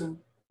a reason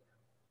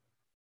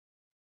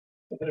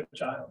to hit a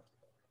child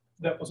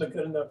that was a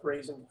good enough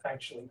reason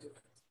actually to.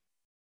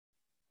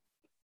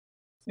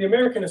 The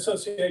American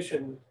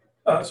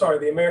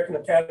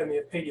Academy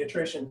of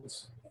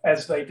Pediatricians,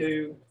 as they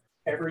do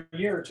every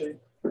year or two,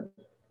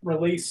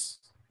 release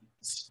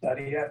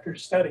study after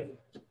study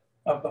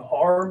of the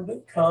harm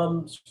that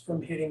comes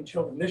from hitting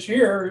children. This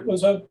year, it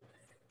was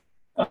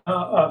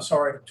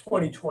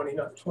 2020,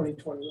 not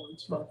 2021.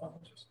 My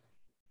apologies.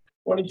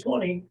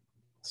 2020,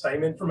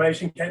 same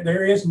information came.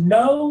 There is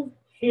no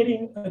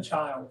hitting a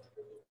child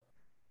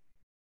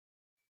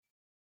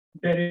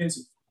that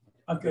is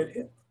a good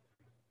hit.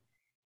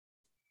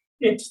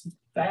 It's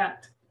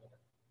that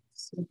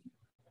simple.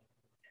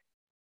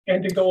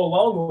 And to go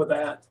along with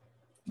that,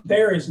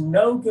 there is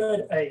no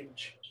good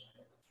age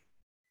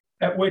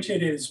at which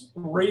it is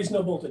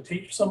reasonable to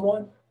teach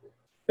someone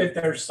that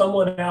there's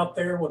someone out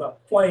there with a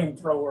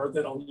flamethrower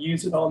that'll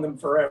use it on them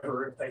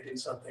forever if they do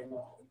something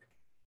wrong.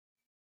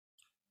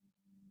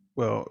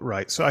 Well,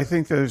 right. So I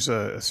think there's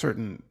a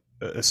certain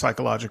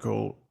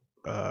psychological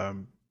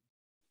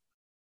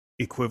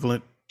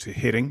equivalent to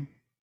hitting,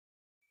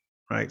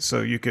 right?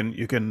 So you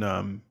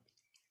can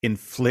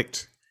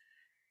inflict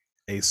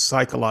a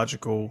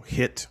psychological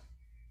hit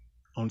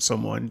on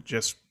someone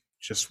just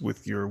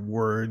with your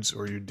words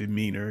or your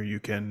demeanor.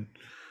 You can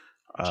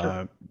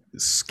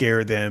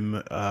scare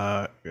them,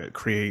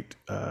 create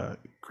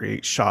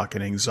shock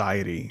and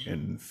anxiety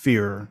and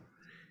fear,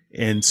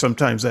 and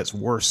sometimes that's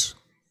worse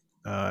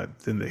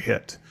than the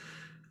hit.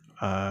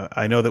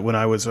 I know that when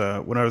I was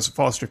a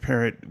foster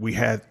parent, we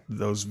had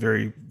those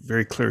very,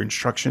 very clear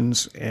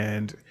instructions,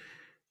 and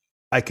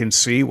I can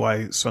see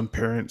why some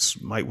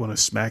parents might want to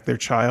smack their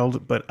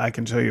child, but I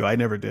can tell you, I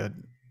never did.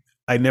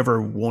 I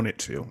never wanted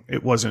to.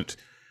 It wasn't.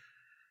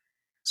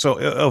 So,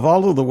 of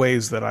all of the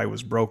ways that I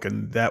was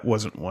broken, that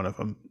wasn't one of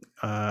them.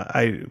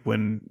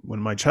 When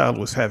my child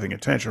was having a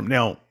tantrum,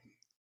 now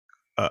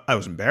I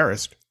was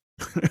embarrassed,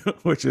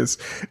 which is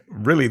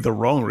really the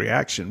wrong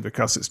reaction,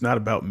 because it's not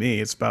about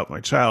me, it's about my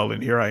child.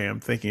 And here I am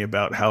thinking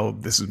about how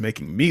this is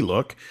making me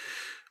look,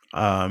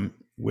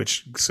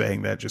 which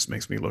saying that just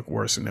makes me look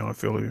worse. And now I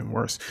feel even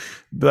worse.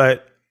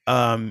 But,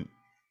 I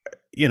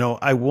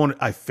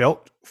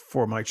felt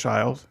for my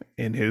child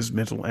in his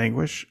mental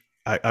anguish.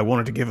 I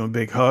wanted to give him a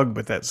big hug,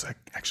 but that's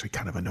actually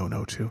kind of a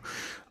no-no too.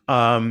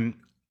 I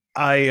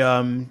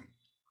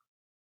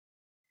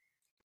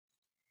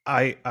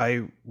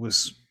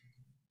was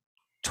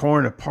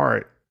torn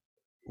apart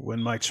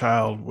when my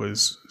child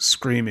was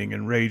screaming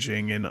and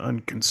raging and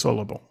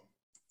inconsolable.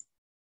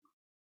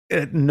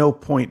 At no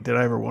point did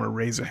I ever want to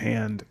raise a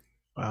hand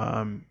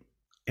in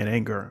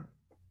anger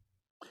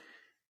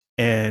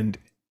and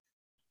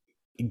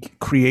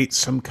create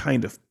some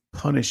kind of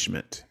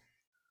punishment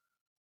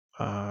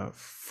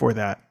for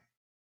that.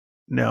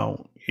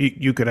 Now,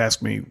 you could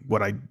ask me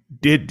what we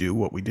did do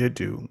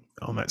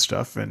on that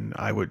stuff, and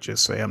I would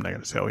just say, I'm not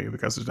going to tell you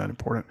because it's not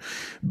important.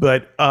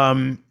 But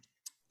I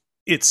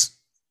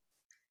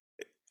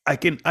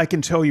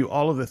can tell you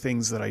all of the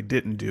things that I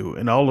didn't do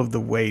and all of the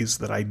ways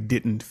that I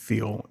didn't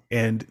feel.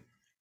 And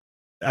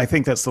I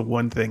think that's the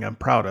one thing I'm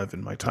proud of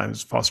in my time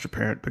as foster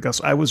parent, because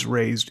I was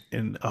raised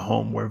in a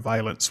home where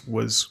violence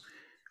was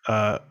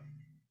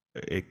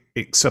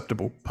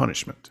acceptable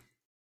punishment.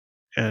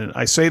 And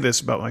I say this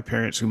about my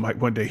parents who might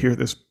one day hear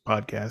this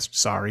podcast,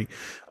 sorry.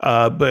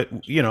 But,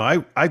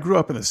 I grew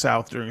up in the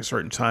South during a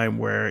certain time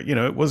where,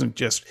 it wasn't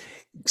just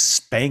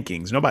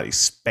spankings. Nobody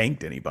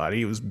spanked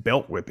anybody. It was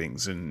belt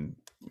whippings and,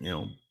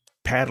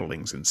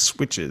 paddlings and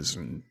switches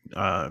and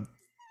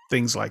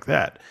things like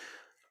that.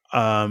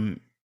 I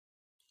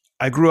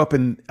grew up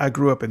in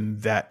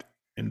that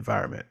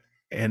environment,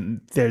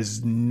 and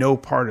there's no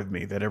part of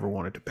me that ever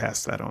wanted to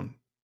pass that on.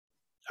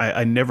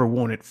 I never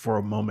wanted for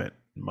a moment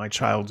my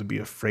child to be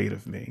afraid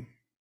of me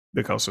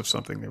because of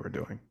something they were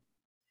doing.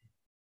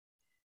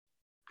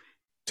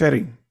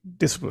 Teddy,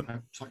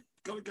 discipline. Sorry,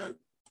 gotta go.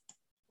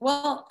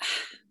 Well,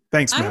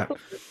 thanks, Matt.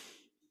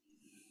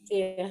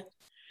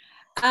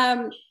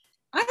 I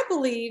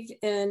believe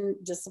in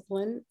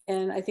discipline,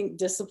 and I think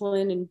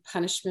discipline and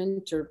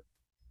punishment are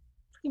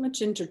pretty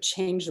much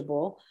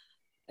interchangeable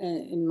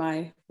in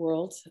my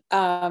world.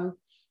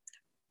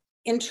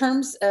 In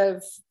terms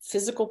of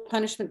physical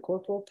punishment,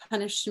 corporal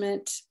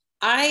punishment,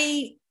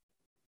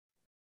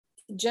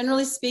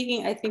 generally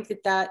speaking, I think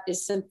that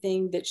is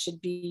something that should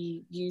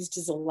be used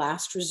as a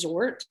last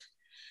resort.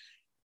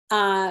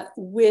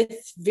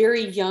 With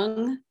very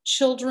young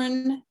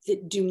children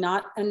that do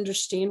not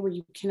understand, where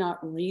you cannot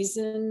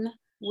reason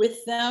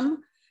with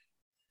them,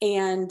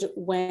 and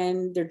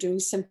when they're doing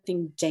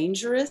something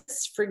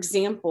dangerous. For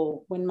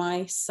example, when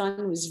my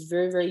son was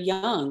very, very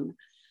young,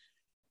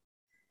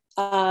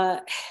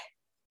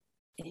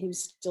 he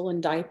was still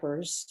in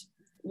diapers,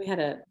 we had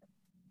a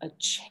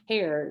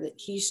chair that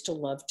he used to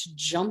love to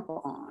jump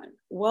on.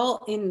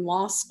 Well, in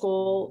law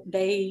school,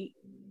 they,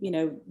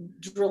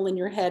 drill in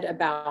your head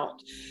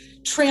about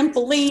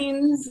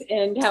trampolines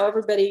and how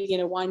everybody,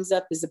 winds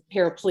up as a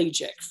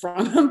paraplegic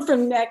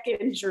from neck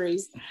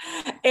injuries.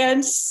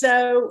 And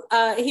so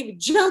he would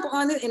jump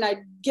on it, and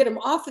I'd get him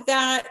off of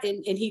that,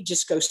 and he'd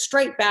just go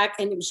straight back,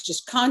 and it was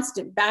just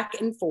constant back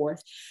and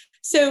forth.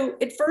 So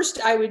at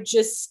first I would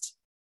just,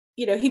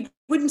 he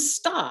wouldn't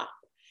stop.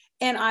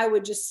 and I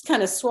would just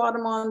kind of swat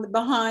him on the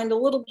behind a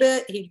little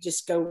bit. He'd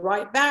just go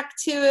right back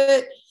to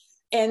it.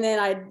 And then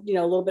I'd,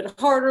 a little bit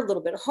harder,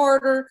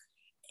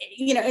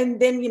 and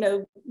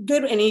then,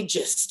 good. And he'd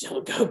just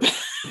still go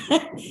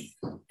back.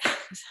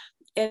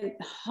 And,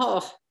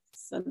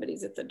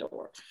 somebody's at the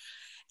door.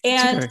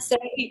 And okay. So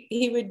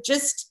he would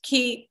just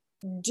keep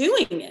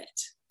doing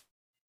it.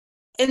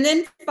 And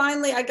then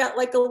finally I got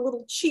like a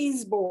little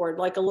cheese board,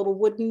 like a little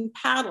wooden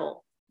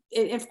paddle.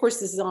 And of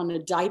course, this is on a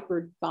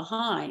diapered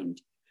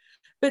behind.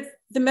 But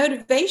the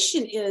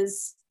motivation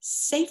is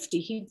safety.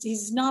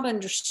 He's not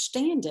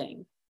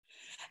understanding.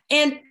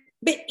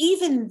 But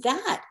even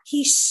that,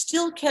 he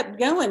still kept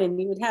going, and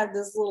he would have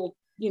this little,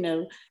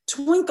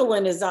 twinkle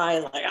in his eye,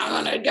 like,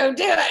 I'm going to go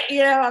do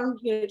it. I'm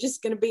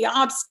just going to be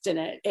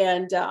obstinate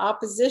and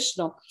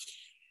oppositional.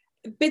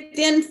 But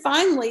then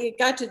finally it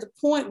got to the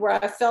point where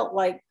I felt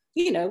like,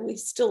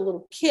 he's still a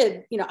little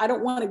kid. I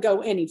don't want to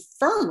go any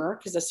firmer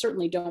because I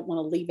certainly don't want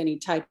to leave any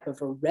type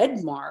of a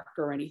red mark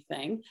or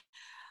anything.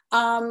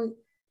 And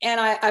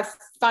I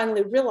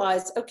finally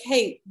realized,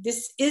 okay,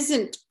 this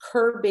isn't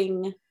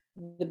curbing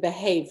the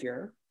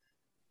behavior.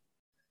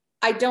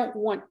 I don't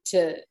want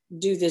to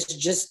do this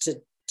just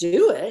to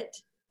do it.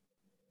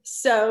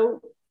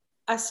 So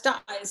I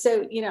stopped.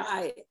 So,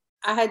 I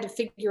had to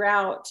figure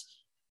out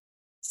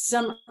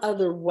some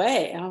other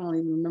way. I don't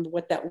even remember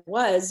what that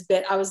was,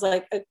 but I was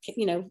like,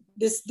 okay,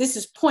 this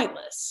is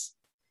pointless.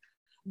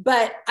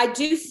 But I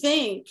do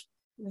think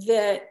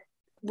that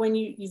when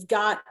you've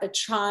got a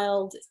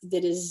child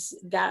that is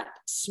that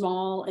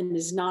small and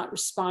is not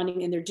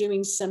responding, and they're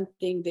doing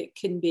something that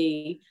can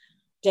be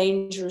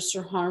dangerous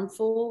or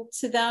harmful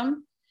to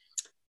them,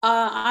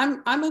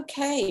 I'm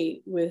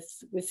okay with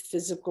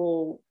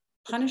physical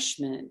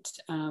punishment.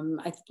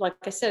 Like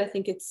I said, I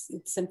think it's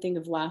something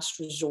of last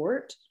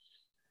resort.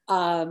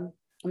 I'm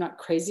not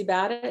crazy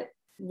about it.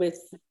 With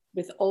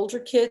older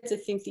kids, I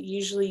think that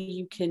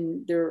usually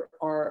there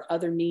are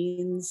other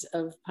means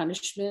of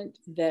punishment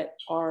that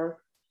are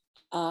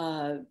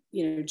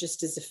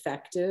just as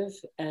effective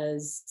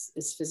as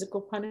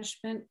physical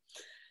punishment.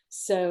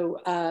 So,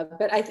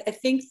 but I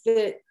think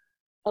that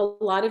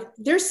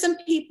there's some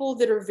people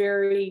that are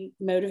very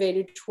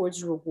motivated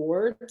towards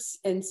rewards,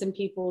 and some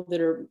people that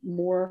are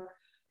more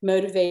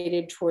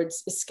motivated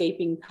towards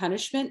escaping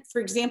punishment.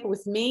 For example,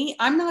 with me,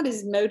 I'm not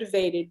as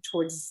motivated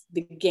towards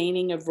the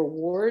gaining of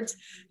rewards,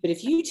 but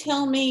if you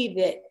tell me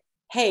that,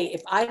 hey,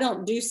 if I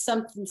don't do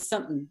something,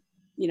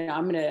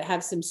 I'm going to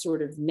have some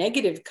sort of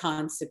negative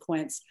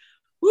consequence,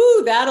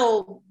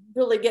 that'll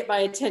really get my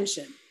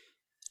attention.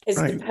 As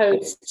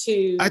opposed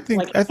to, I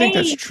think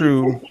that's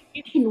true.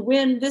 You can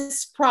win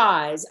this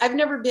prize. I've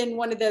never been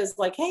one of those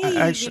like, hey.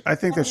 I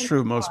think that's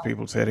true. Most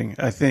people, Teddy.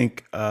 I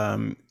think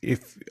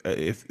if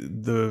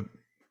the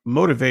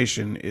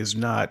motivation is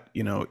not,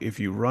 if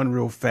you run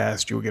real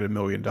fast, you'll get $1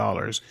 million.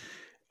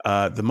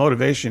 The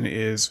motivation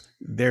is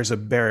there's a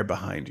bear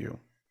behind you.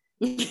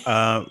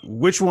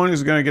 Which one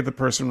is going to get the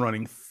person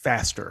running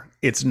faster?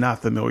 It's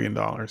not the $1 million.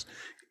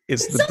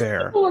 It's the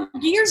bear. People are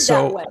geared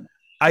that way.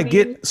 I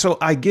get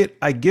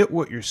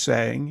what you're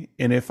saying.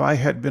 And if I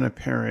had been a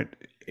parent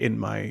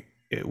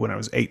when I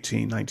was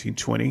 18, 19,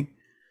 20,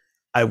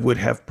 I would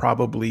have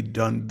probably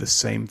done the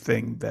same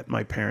thing that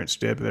my parents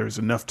did. There was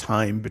enough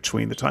time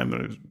between the time that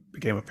I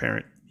became a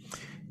parent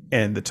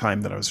and the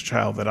time that I was a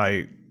child that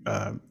I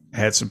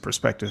had some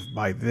perspective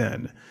by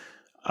then.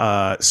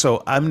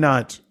 So I'm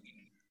not,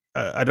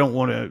 I don't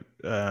want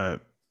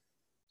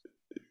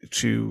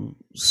to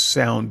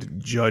sound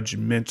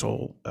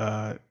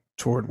judgmental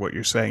toward what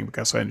you're saying,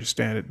 because I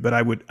understand it. But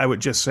I would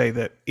just say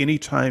that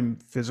anytime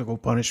physical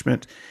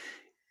punishment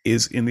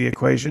is in the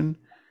equation,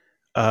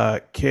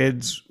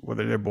 kids,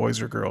 whether they're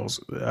boys or girls,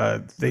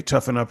 they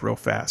toughen up real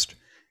fast.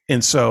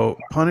 And so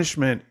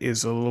punishment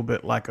is a little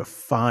bit like a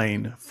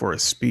fine for a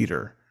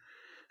speeder.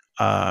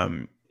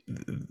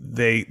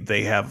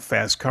 They have a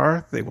fast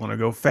car. They want to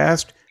go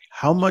fast.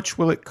 How much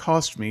will it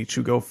cost me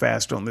to go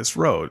fast on this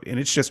road? And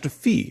it's just a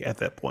fee at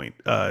that point.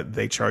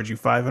 They charge you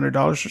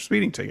 $500 for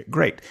speeding ticket.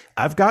 Great.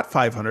 I've got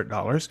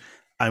 $500.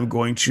 I'm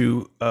going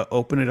to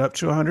open it up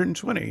to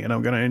 $120, and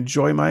I'm going to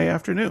enjoy my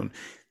afternoon.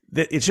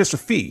 It's just a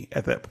fee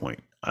at that point.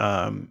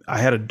 I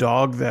had a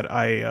dog that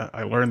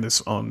I learned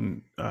this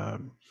on.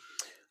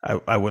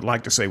 I would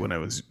like to say when I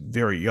was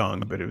very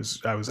young, but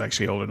I was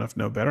actually old enough to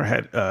know better.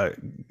 Had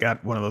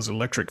got one of those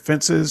electric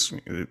fences,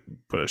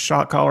 put a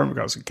shock collar on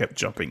because he kept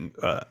jumping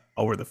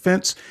over the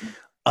fence.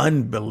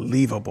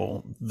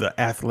 Unbelievable, the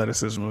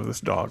athleticism of this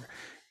dog.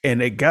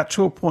 And it got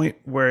to a point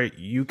where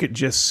you could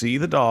just see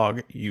the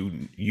dog.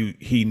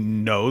 He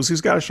knows he's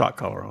got a shock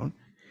collar on.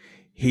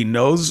 He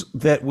knows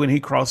that when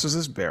he crosses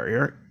this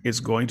barrier, it's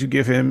going to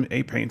give him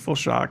a painful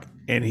shock,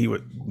 and he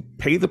would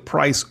pay the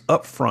price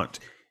up front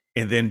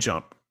and then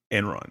jump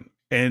and run.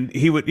 And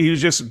he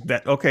was just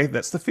that, okay,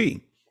 that's the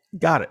fee.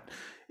 Got it.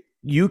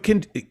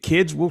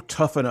 Kids will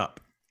toughen up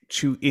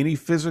to any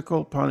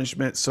physical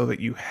punishment so that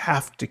you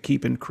have to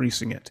keep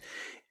increasing it.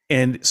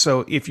 And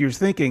so if you're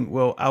thinking,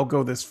 well, I'll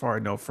go this far,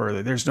 no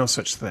further, there's no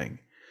such thing.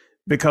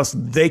 because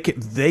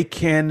they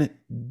can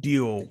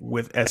deal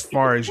with as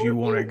far as you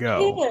want to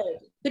go.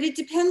 But it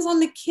depends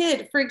on the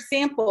kid. For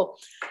example,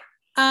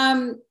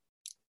 I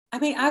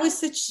mean, I was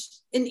such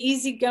an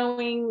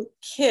easygoing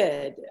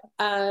kid.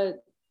 The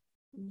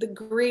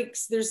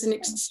Greeks, there's an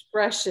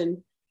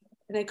expression,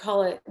 and they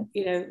call it,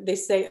 they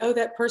say, oh,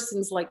 that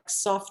person's like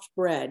soft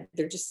bread.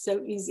 They're just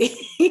so easy.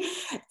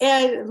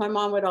 And my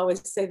mom would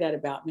always say that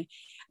about me.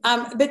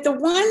 But the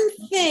one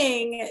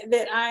thing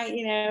that I,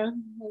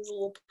 was a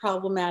little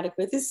problematic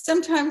with is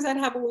sometimes I'd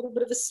have a little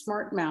bit of a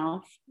smart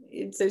mouth.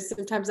 And so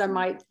sometimes I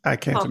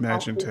can't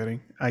imagine, Teddy.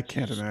 I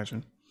can't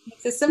imagine.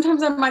 So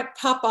sometimes I might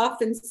pop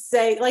off and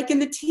say, like in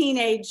the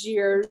teenage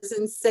years,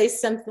 and say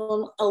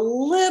something a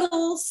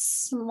little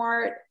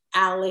smart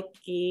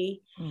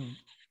alecky.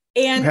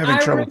 And I'm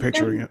having trouble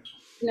picturing it.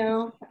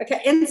 No.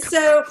 Okay. And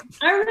so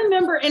I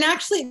remember, and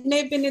actually it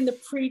may have been in the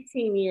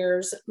preteen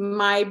years,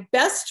 my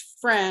best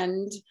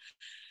friend,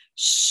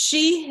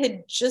 she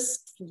had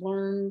just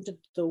learned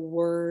the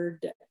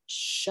word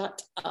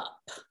shut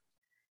up,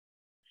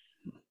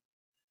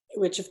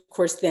 which of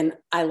course then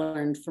I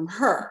learned from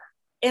her.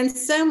 And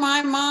so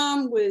my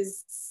mom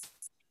was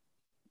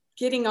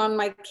getting on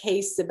my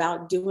case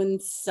about doing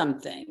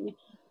something.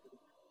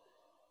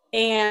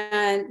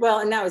 And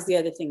that was the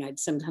other thing I'd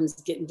sometimes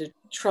get into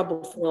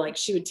trouble for. Like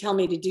she would tell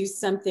me to do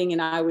something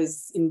and I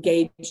was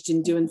engaged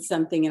in doing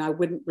something and I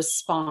wouldn't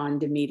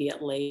respond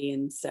immediately.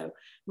 And so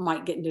I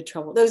might get into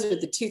trouble. Those are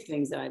the two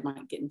things that I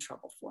might get in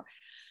trouble for.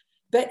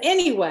 But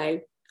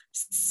anyway,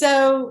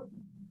 so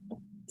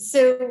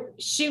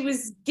she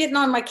was getting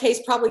on my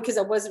case probably because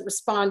I wasn't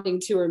responding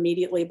to her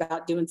immediately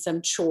about doing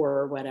some chore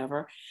or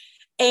whatever.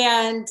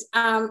 And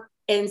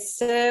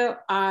so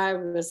I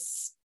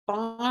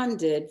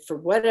responded for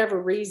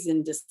whatever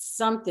reason to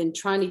something,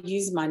 trying to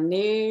use my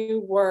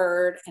new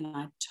word. And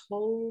I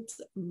told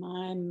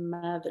my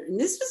mother, and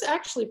this was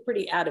actually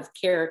pretty out of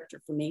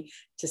character for me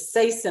to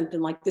say something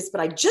like this, but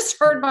I just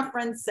heard my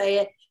friend say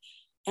it.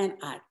 And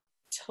I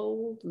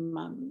told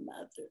my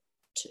mother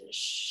to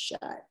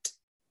shut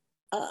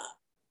up.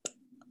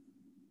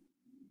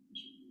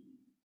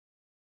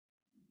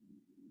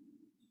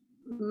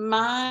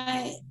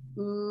 My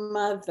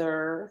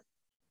mother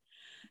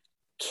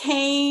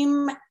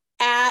came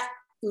at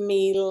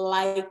me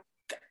like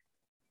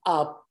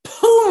a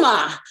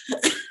puma,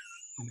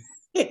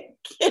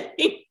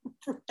 getting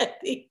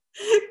ready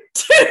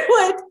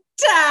to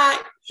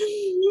attack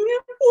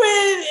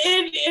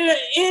within an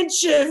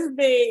inch of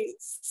me,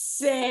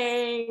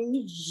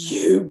 saying,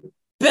 "You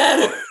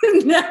better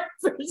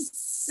never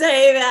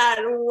say that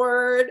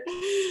word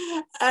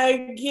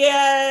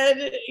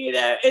again."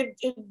 It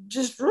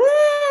just,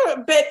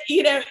 but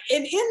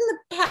and in the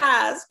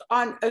past,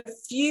 on a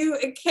few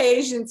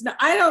occasions, now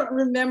I don't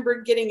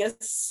remember getting a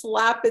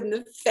slap in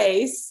the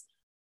face,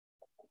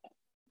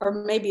 or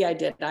maybe I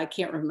did, I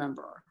can't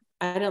remember.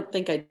 I don't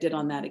think I did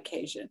on that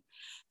occasion,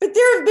 but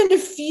there have been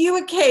a few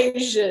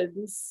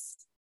occasions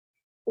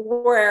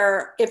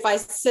where if I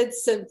said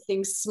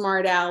something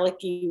smart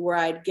alecky, where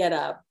I'd get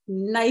a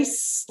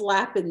nice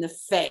slap in the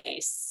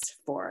face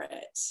for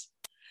it,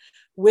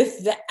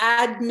 with the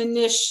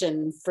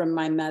admonition from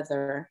my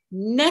mother,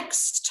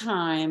 next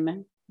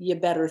time you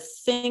better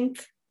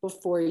think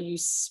before you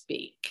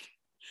speak.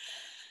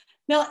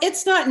 Now,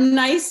 it's not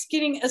nice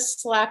getting a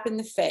slap in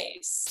the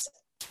face,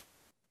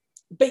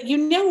 but you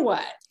know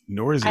what?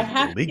 Nor is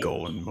it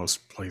legal in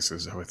most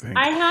places, I would think.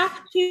 I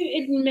have to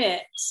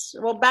admit,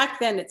 well,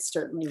 back then it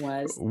certainly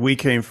was. We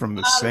came from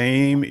the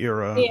same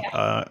era.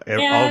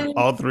 Yeah.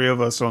 All three of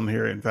us on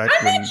here. In fact,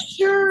 I'm not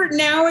sure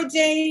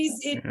nowadays.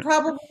 It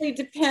probably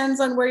depends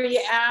on where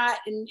you're at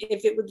and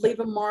if it would leave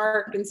a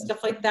mark and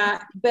stuff like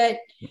that. But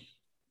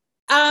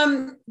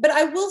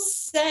I will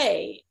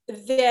say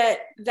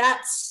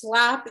that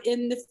slap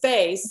in the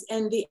face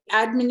and the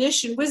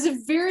admonition was a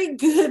very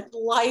good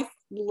life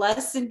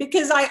lesson,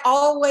 because I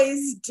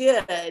always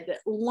did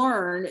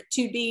learn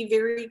to be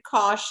very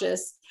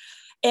cautious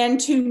and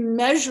to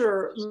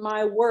measure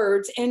my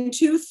words and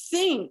to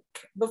think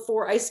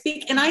before I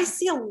speak. And I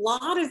see a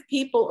lot of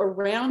people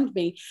around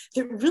me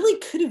that really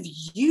could have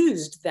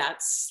used that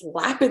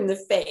slap in the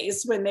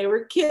face when they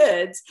were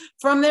kids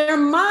from their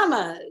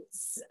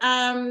mamas,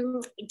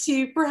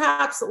 to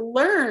perhaps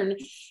learn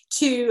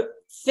to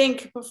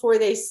think before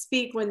they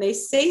speak when they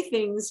say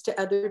things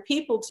to other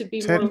people, to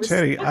be more respectful.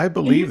 Teddy, I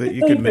believe that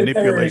you can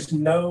manipulate. There is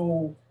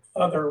no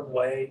other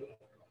way.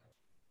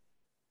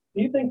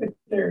 Do you think that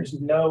there's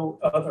no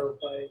other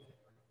way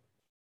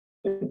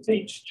to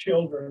teach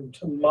children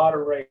to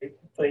moderate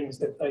things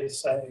that they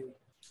say,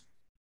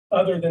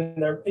 other than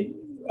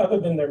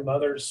their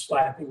mothers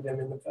slapping them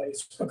in the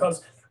face?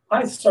 Because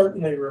I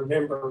certainly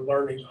remember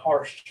learning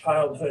harsh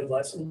childhood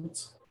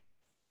lessons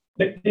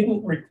that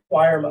didn't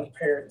require my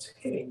parents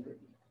hitting me.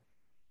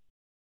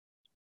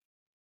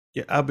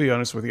 Yeah, I'll be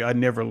honest with you. I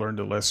never learned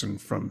a lesson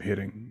from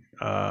hitting,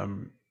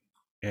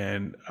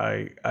 and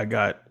I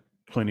got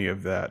plenty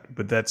of that.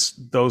 But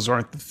those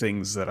aren't the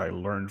things that I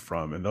learned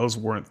from, and those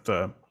weren't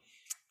the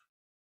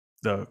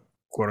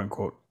quote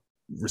unquote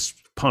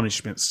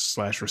punishments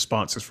 /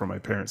 responses from my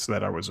parents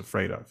that I was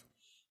afraid of.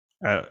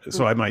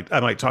 So I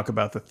might talk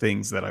about the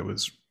things that I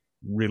was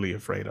really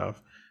afraid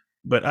of.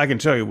 But I can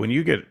tell you, when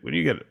you get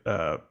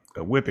a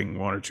whipping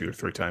 1 or 2 or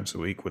 3 times a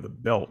week with a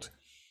belt,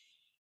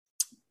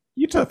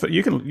 you just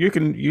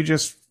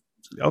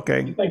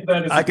okay. You think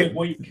that is a good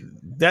week?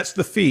 That's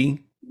the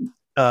fee.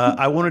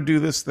 I want to do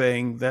this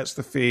thing. That's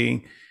the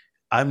fee.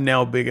 I'm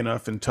now big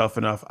enough and tough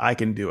enough. I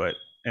can do it,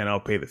 and I'll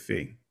pay the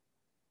fee.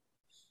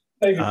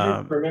 Maybe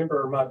you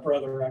remember my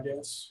brother, I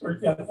guess. Or,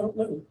 yeah, I don't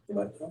know.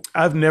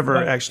 I've never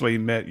actually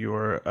met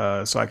your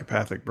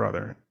psychopathic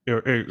brother. Is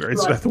Right.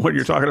 that the one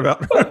you're talking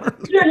about?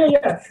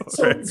 Yeah.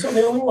 So, Okay. so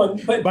the only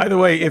one. But By the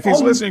way, if he's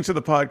only- listening to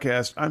the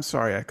podcast, I'm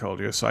sorry I called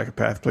you a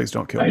psychopath. Please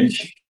don't kill me.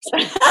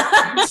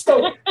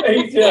 So,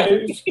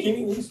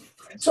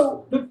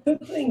 so the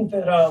thing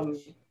that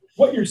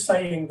what you're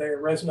saying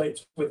there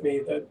resonates with me.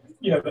 That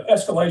the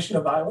escalation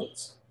of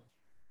violence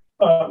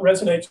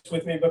resonates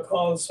with me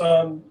because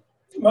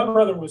my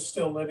brother was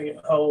still living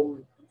at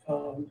home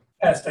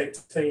past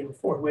 18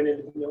 before he went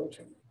into the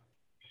military.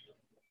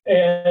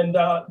 And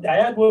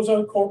Dad was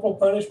a corporal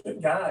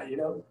punishment guy,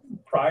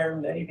 prior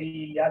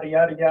Navy, yada,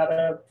 yada,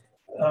 yada.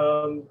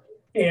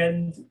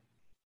 And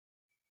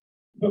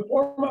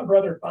before my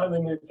brother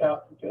finally moved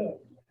out for good,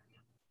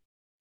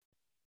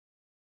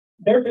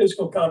 their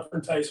physical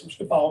confrontations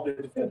evolved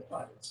into fist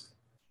fights.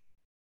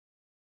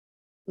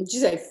 Did you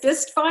say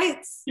fist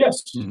fights?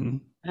 Yes.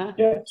 Mhm.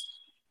 Yes.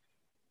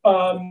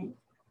 And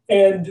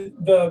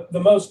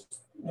the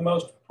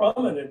most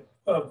prominent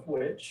of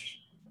which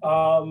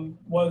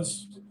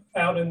was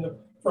out in the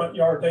front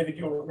yard. David,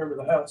 you'll remember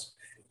the house.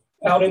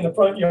 Out in the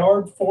front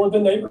yard for the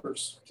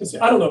neighbors.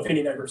 I don't know if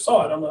any neighbors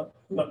saw it. I'm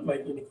not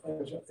making any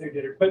claims that they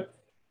did it, but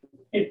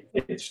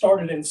it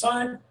started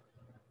inside.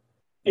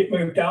 It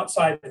moved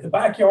outside to the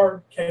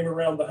backyard, came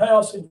around the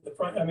house into the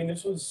front. I mean,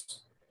 this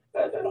was,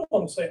 I don't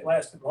want to say it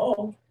lasted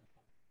long,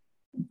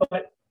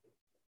 but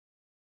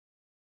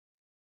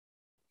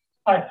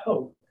I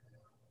hope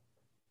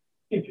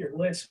if you're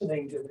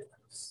listening to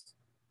this,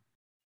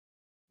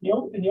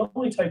 you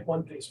only take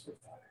one piece of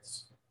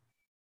advice.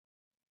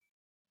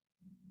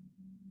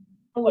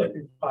 Don't let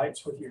your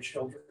fights with your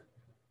children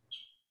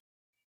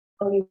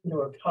turn into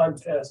a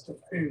contest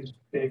of who's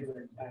bigger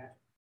and bad.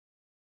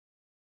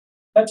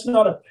 That's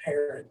not a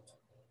parent.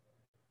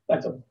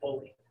 That's a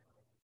bully.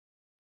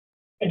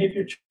 And if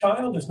your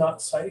child is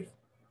not safe,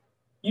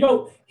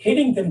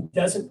 hitting them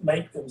doesn't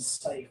make them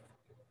safe.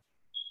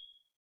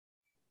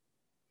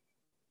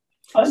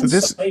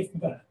 Unsafe,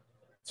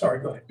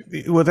 sorry, go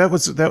ahead. Well, that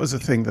was the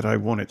thing that I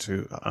wanted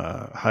to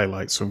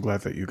highlight. So I'm glad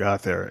that you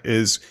got there.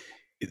 Is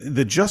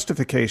the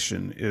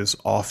justification is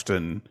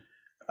often,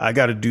 I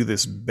got to do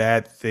this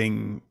bad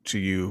thing to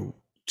you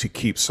to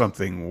keep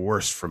something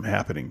worse from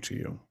happening to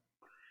you.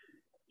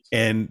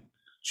 And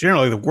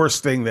generally, the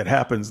worst thing that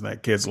happens in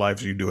that kid's life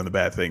is you doing the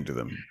bad thing to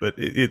them. But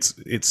it's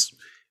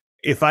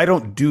if I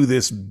don't do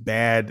this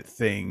bad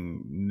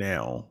thing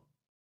now,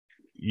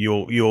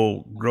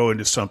 you'll grow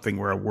into something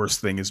where a worse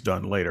thing is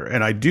done later.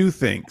 And I do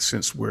think,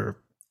 since we've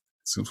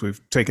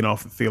taken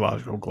off the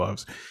theological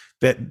gloves,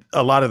 that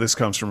a lot of this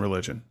comes from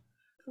religion,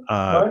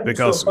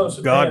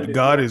 because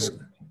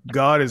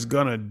God is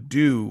gonna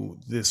do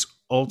this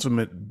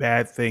ultimate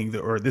bad thing,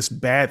 or this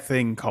bad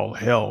thing called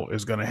hell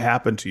is gonna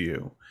happen to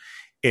you.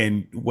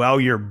 And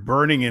while you're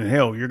burning in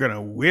hell, you're going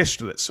to wish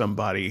that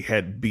somebody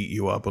had beat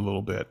you up a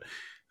little bit,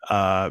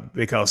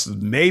 because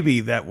maybe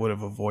that would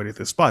have avoided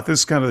this spot. This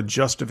is kind of the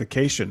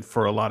justification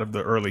for a lot of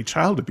the early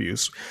child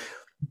abuse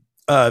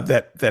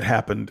that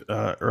happened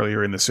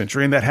earlier in the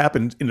century, and that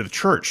happened in the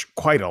church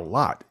quite a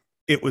lot.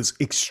 It was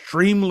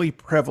extremely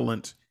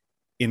prevalent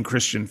in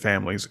Christian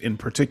families in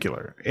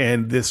particular.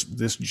 And this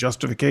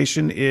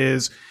justification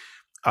is,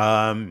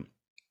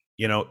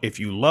 if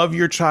you love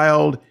your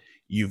child,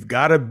 you've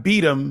got to beat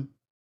them.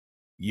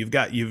 You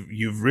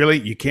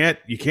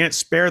can't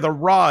spare the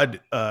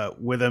rod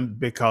with them,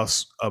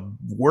 because a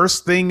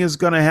worse thing is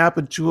going to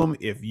happen to them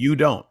if you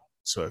don't.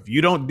 So if you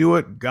don't do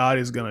it, God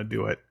is going to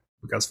do it,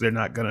 because they're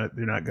not going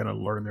to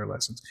learn their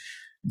lessons.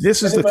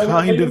 This is the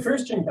kind of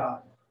Christian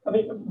God. I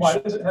mean, why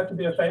does it have to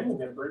be a family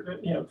member?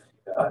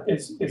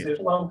 Is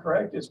Islam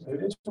correct? Is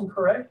Buddhism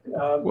correct?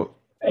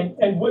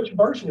 And which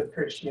version of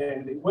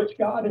Christianity? Which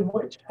God and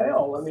which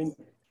hell? I mean,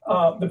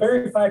 the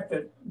very fact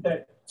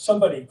that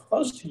somebody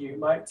close to you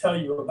might tell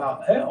you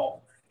about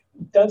hell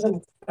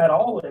doesn't at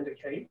all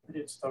indicate that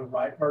it's the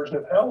right version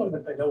of hell, or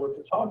that they know what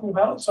they're talking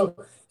about. So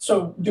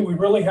do we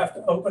really have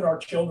to open our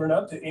children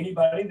up to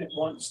anybody that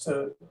wants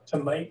to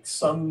make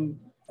some,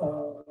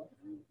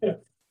 the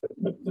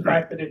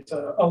fact that it's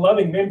a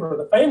loving member of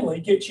the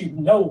family gets you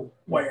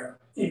nowhere.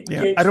 It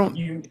gets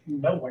you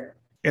nowhere.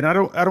 And I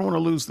don't want to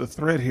lose the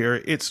thread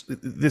here. It's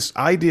this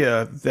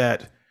idea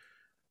that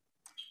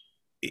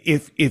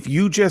if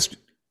you just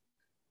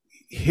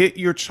hit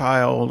your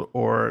child,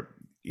 or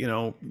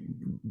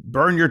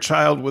burn your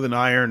child with an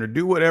iron, or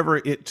do whatever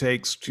it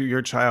takes to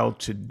your child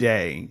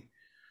today,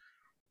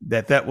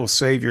 that will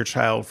save your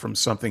child from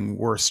something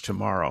worse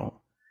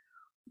tomorrow.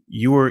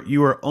 you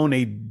are on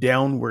a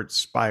downward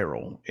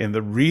spiral, and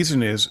the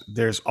reason is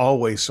there's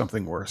always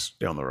something worse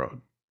down the road.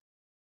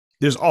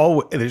 There's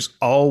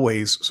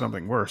always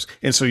something worse,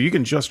 and so you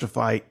can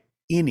justify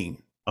any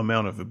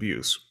amount of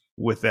abuse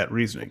with that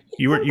reasoning.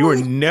 You are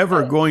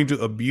never going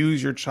to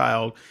abuse your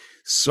child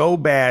so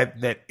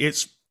bad that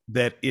it's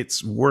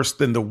worse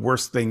than the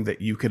worst thing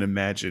that you can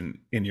imagine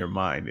in your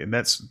mind, and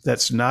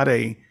that's not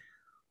a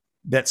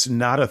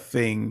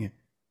thing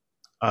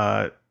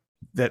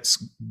that's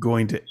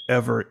going to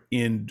ever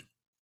end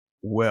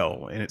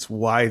well, and it's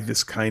why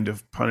this kind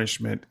of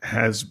punishment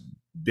has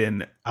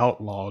been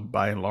outlawed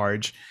by and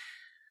large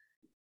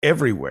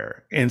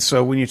everywhere. And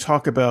so when you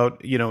talk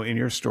about, in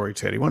your story,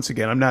 Teddy, once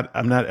again, I'm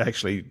not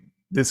actually,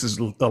 this is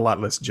a lot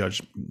less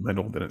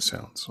judgmental than it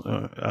sounds.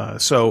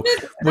 So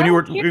when you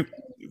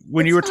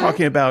were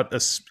talking about,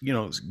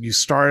 you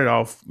started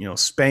off,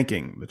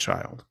 spanking the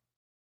child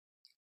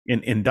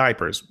in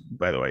diapers,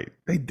 by the way,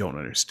 they don't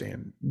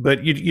understand,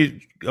 but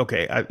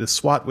the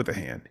swat with a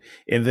hand,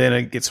 and then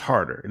it gets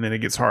harder, and then it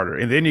gets harder,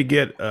 and then you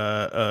get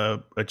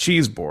a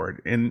cheese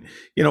board, and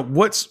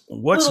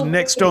what's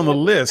next on the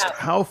list?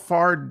 How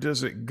far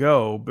does it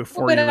go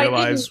before you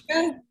realize?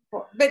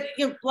 But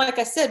like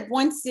I said,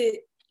 once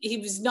he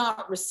was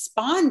not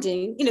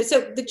responding,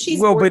 so the cheese.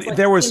 Well, board but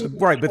there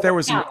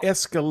was an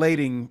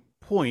escalating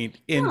point,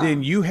 and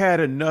then you had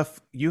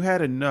enough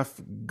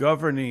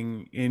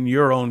governing in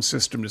your own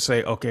system to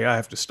say, okay, I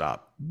have to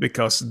stop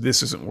because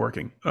this isn't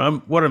working.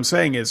 What I'm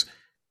saying is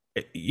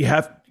you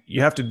have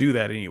to do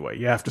that anyway.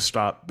 You have to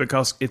stop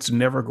because it's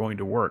never going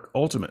to work.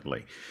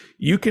 Ultimately,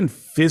 you can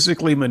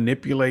physically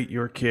manipulate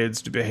your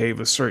kids to behave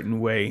a certain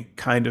way,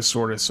 kind of,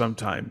 sort of,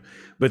 sometime,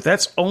 but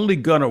that's only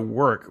going to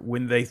work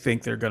when they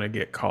think they're going to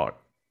get caught.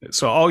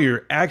 So all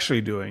you're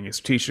actually doing is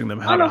teaching them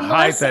how to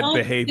hide that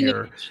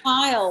behavior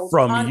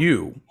from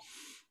you.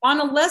 On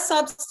a less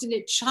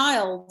obstinate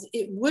child,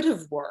 it would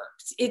have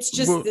worked. It's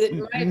just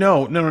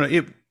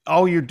no.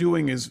 All you're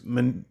doing is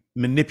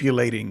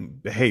manipulating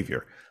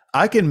behavior.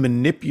 I can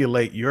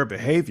manipulate your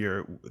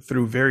behavior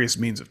through various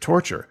means of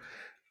torture.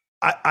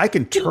 I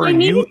can turn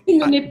you to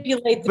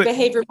manipulate the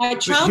behavior. My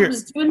child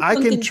was doing something.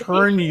 I can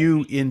turn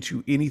you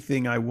into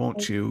anything I want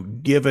to,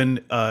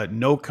 given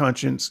no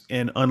conscience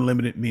and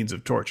unlimited means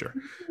of torture.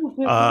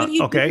 What do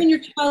you do when your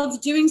child's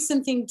doing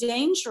something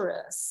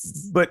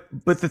dangerous? But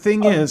the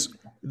thing is,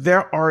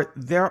 there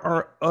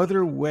are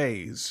other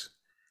ways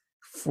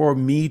for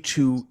me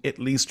to at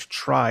least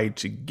try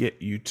to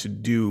get you to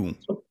do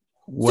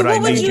what I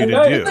need you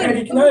to do.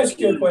 Can I ask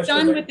you a question?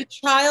 Done with a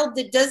child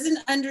that doesn't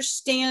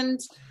understand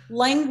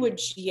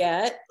language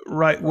yet.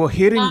 Right. Well,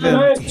 hitting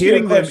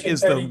them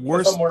is the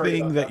worst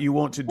thing that you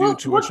want to do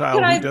to a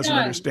child who doesn't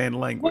understand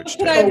language. What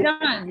could I have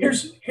done?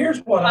 Here's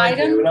what I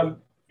do,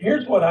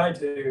 here's what I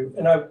do,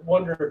 and I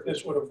wonder if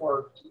this would have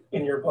worked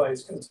in your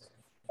place, because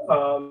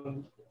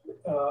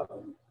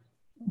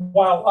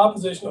while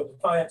oppositional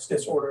defiance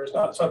disorder is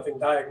not something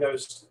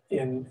diagnosed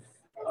in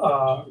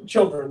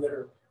children that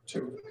are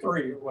 2 or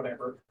 3 or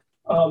whatever,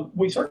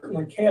 we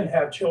certainly can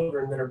have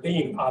children that are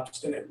being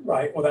obstinate,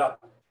 right, without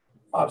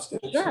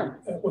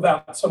obstinance,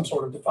 without some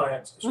sort of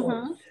defiance disorder.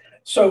 Mm-hmm.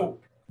 So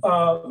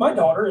my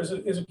daughter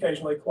is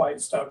occasionally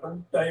quite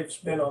stubborn. Dave's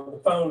been on the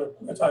phone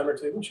a time or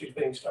two, and she's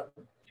being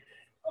stubborn.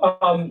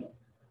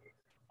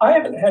 I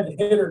haven't had to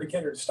hit her to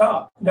get her to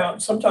stop. Now,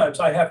 sometimes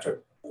I have to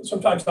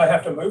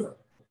move her.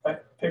 I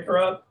pick her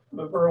up,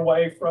 move her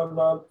away from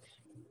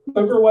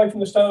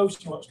the stove.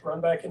 She wants to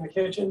run back in the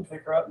kitchen.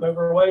 Pick her up, move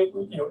her away.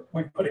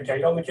 We put a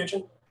gate on the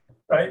kitchen,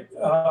 right,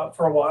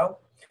 for a while.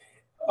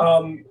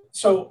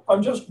 So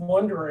I'm just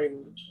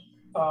wondering,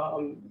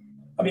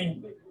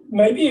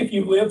 maybe if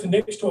you lived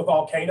next to a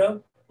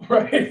volcano,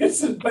 right?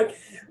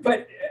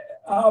 but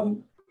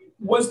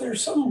was there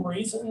some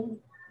reason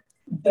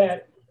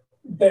that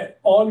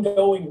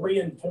ongoing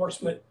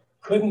reinforcement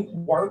couldn't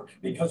work?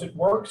 Because it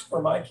works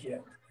for my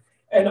kid.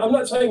 And I'm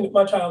not saying that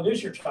my child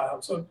is your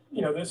child. So,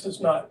 this is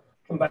not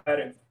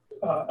combative.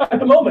 At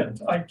the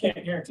moment, I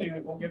can't guarantee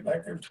that we'll get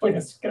back there between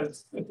us,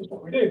 because this is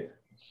what we do.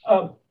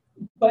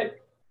 But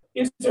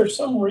is there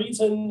some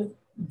reason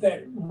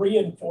that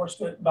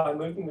reinforcement by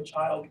moving the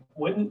child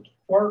wouldn't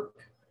work?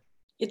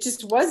 It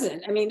just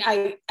wasn't.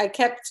 I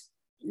kept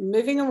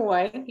moving him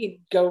away. He'd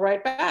go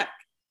right back.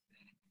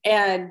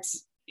 And,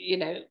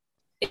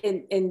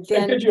 and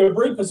then. Could you have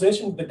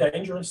repositioned the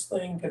dangerous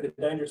thing? Could the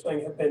dangerous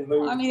thing have been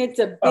moved? It's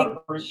a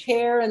big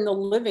chair in the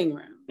living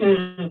room.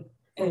 Mm-hmm.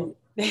 And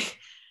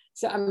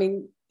so, at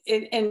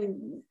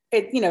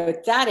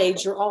that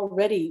age, you're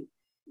already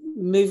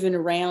moving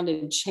around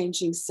and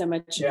changing so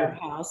much of your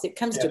house. It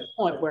comes to a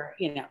point where,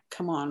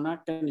 come on, I'm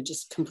not going to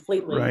just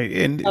completely. Right.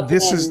 And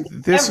this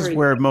is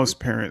where most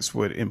parents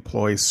would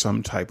employ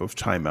some type of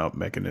timeout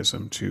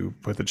mechanism to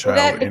put the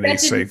child in a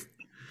safe.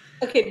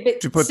 Okay,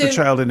 but the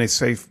child in a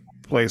safe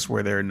place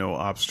where there are no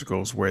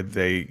obstacles, where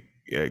they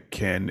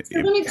can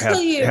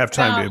have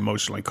time to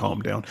emotionally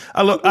calm down.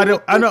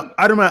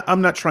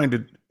 I'm not trying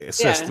to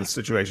assess Yeah. the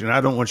situation.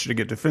 I don't want you to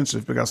get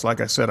defensive because,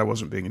 like I said, I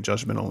wasn't being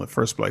judgmental in the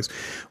first place.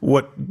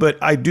 But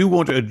I do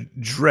want to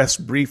address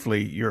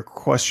briefly your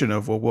question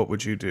of, well, what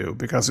would you do?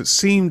 Because it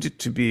seemed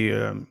to be,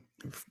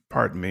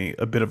 pardon me,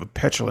 a bit of a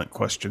petulant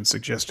question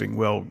suggesting,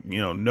 well,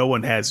 no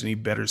one has any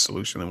better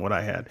solution than what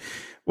I had.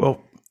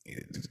 Well,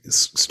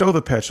 stow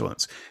the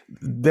petulance.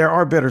 There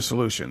are better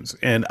solutions,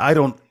 and I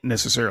don't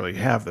necessarily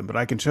have them, but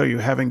I can tell you,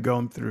 having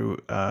gone through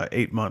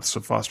 8 months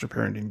of foster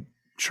parenting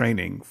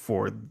training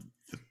for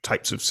the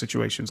types of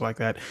situations like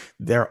that,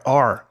 there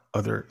are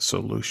other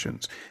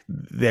solutions.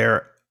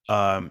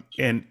 And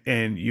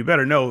you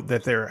better know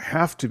that there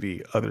have to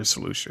be other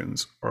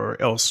solutions, or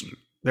else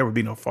there would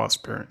be no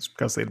foster parents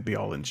because they'd be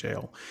all in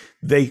jail.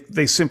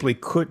 They simply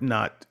could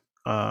not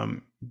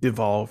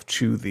devolve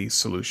to the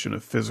solution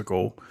of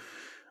physical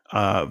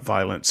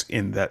violence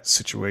in that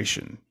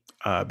situation,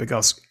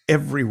 because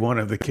every one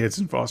of the kids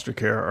in foster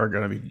care are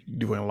going to be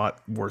doing a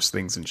lot worse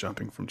things than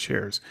jumping from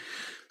chairs.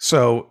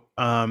 So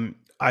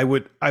I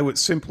would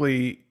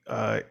simply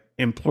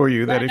implore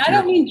you that if I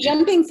don't mean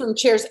jumping from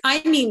chairs.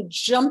 I mean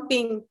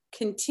jumping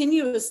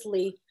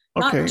continuously.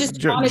 Okay, not just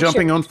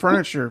jumping on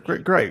furniture,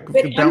 great.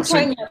 But Bouncing. I'm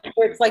talking about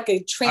where it's like a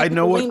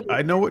trampoline.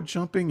 I know what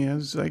jumping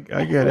is. I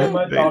get Yeah, it.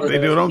 my daughter They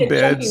do it on Jumping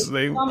beds. from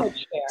a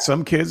chair.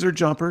 Some kids are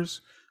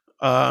jumpers.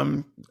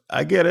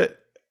 I get it.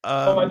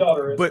 My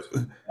daughter is. But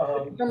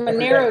From a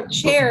narrow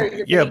chair,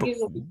 your yeah, babies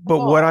will be but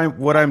tall.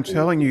 what I'm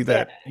telling you,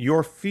 that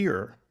your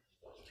fear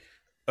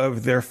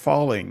of their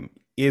falling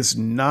is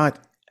not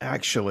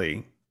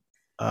actually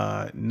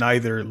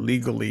neither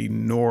legally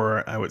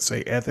nor, I would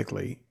say,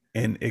 ethically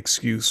an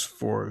excuse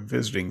for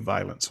visiting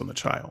violence on the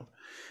child.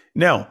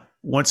 Now,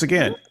 once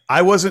again,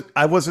 I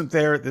wasn't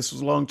there. This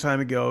was a long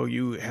time ago.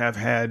 You have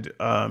had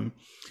the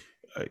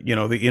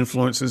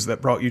influences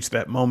that brought you to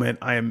that moment.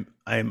 I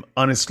am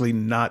honestly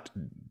not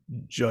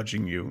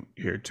judging you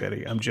here,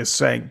 Teddy. I'm just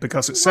saying,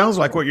 because it sounds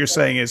like what you're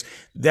saying is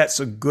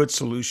that's a good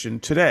solution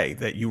today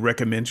that you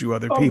recommend to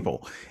other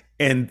people.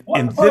 And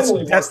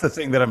that's the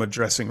thing that I'm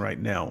addressing right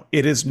now.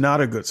 It is not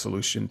a good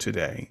solution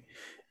today.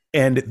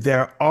 And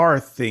there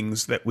are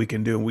things that we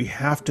can do. And we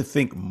have to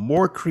think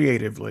more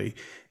creatively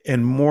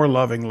and more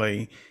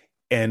lovingly,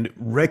 and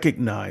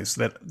recognize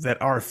that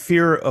our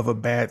fear of a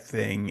bad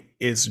thing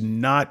is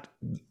not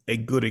a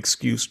good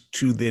excuse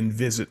to then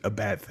visit a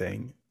bad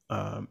thing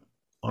on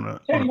a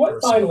Katie,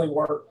 what finally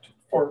worked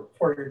for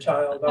your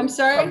child? I'm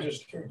sorry? I'm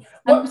just curious.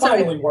 What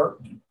finally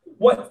worked?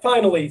 What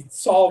finally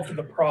solved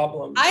the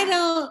problem?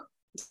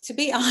 To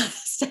be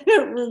honest, I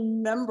don't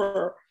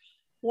remember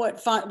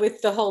with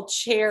the whole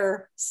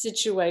chair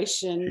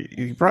situation.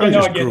 You probably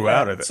just grew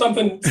out of it.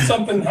 Something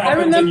happens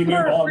I and you move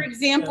remember, on. for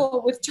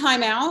example, with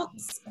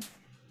timeouts,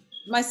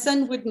 my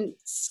son wouldn't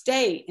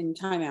stay in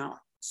timeout.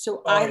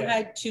 So I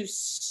had to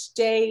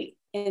stay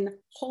and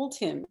hold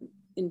him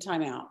in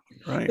timeout.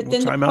 Right. But Well,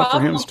 then timeout for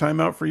him is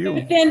timeout for you.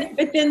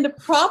 But then the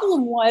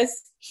problem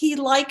was he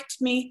liked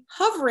me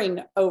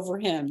hovering over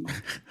him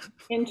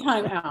in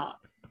timeout.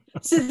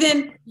 So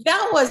then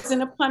that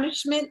wasn't a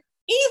punishment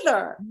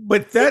either.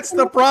 But that's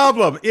the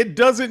problem. It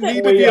doesn't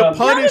need to be a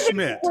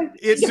punishment.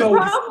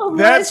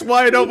 That's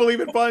why I don't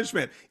believe in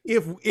punishment.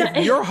 If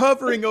you're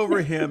hovering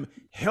over him,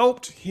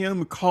 helped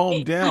him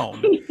calm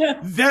down,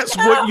 that's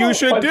what you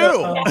should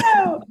do.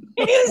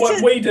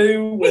 What we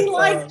do he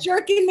likes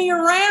jerking me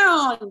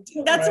around.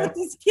 That's what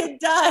this kid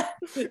does.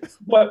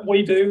 What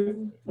we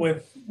do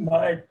with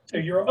my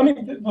 2-year-old, I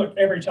mean, look,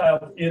 every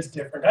child is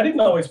different. I didn't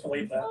always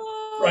believe that,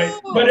 right?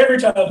 But every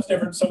child is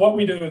different. So what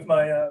we do with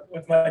my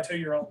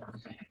 2-year-old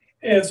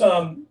is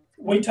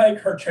we take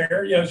her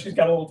chair. She's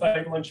got a little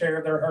table and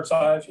chair. They're her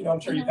size. I'm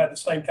sure you've had the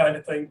same kind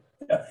of thing.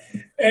 Yeah.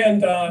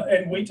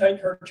 And we take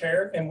her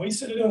chair and we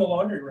sit it in the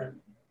laundry room.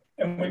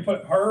 And we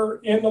put her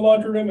in the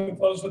laundry room and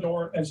close the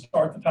door and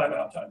start the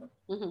timeout timer.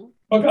 Mm-hmm.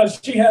 Because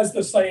she has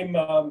the same,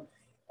 oh,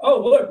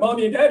 look,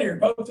 Mommy and Daddy are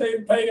both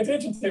paying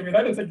attention to me.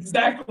 That is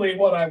exactly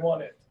what I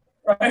wanted,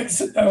 right?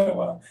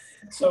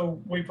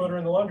 So we put her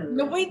in the laundry room.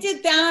 No, we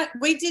did that.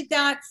 We did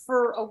that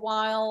for a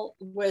while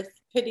with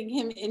putting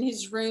him in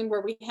his room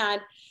where we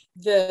had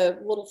the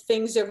little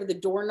things over the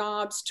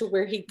doorknobs to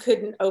where he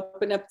couldn't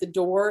open up the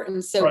door.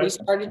 And so we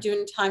started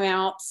doing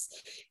timeouts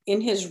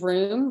in his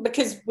room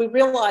because we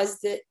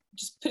realized that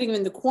just putting him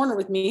in the corner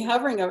with me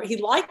hovering over, he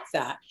liked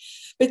that.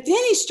 But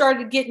then he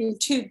started getting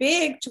too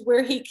big to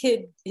where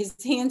his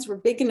hands were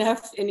big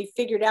enough and he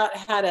figured out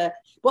how to,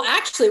 well,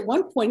 actually at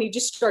one point he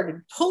just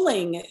started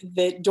pulling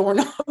the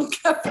doorknob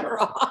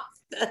cover off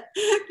the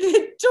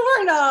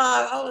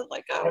doorknob. I was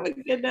like, oh my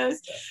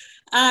goodness.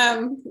 So,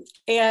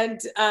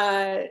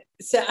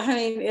 I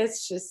mean,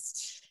 it's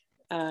just,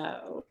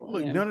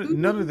 look,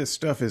 none of this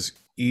stuff is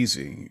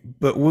easy,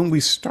 but when we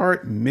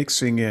start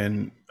mixing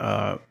in,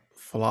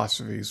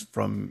 philosophies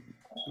from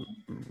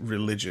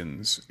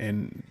religions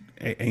and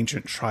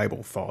ancient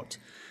tribal thought,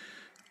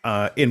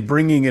 in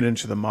bringing it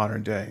into the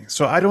modern day.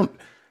 So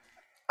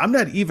I'm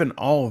not even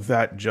all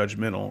that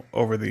judgmental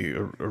over the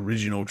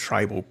original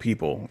tribal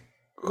people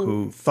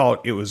who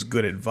thought it was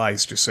good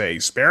advice to say,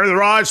 spare the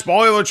rod,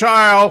 spoil the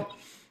child.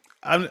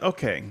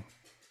 Okay.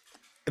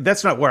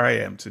 that's not where I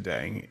am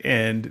today,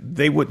 and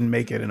they wouldn't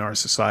make it in our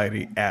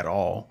society at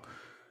all.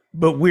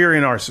 But we're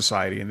in our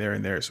society, and they're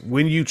in theirs.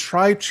 When you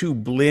try to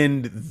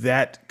blend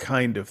that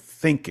kind of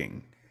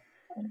thinking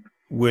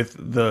with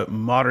the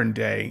modern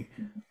day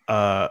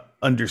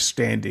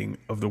understanding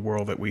of the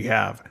world that we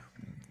have,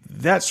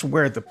 that's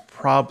where the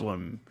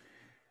problem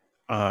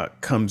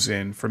comes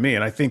in for me.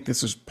 And I think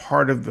this is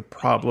part of the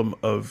problem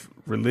of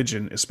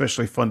religion,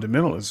 especially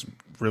fundamentalist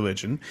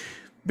religion,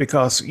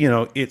 because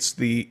it's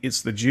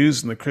the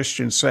Jews and the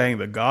Christians saying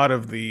the God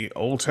of the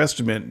Old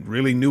Testament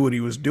really knew what he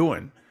was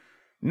doing.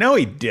 No,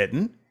 he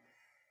didn't.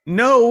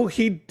 No,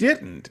 he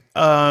didn't.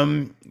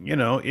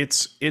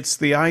 It's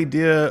the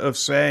idea of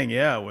saying,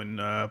 yeah, when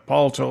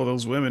Paul told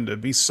those women to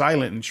be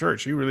silent in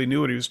church, he really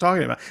knew what he was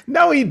talking about.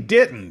 No, he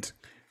didn't.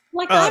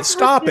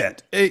 Stop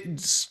it.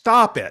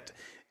 Stop it.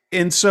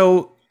 And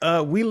so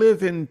we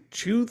live in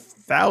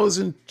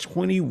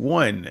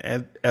 2021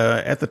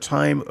 at the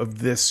time of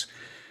this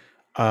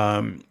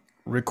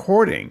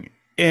recording.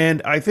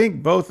 And I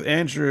think both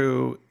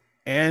Andrew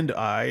and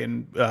I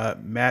and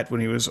Matt,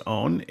 when he was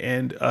on,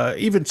 and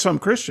even some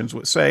Christians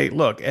would say,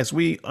 look, as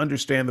we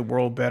understand the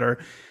world better,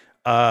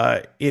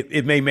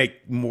 it may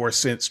make more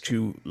sense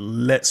to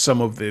let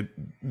some of the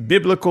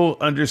biblical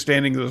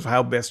understandings of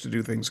how best to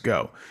do things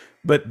go.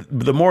 But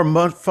the more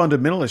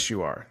fundamentalist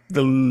you are,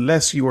 the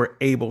less you are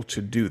able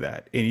to do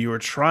that. And you are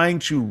trying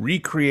to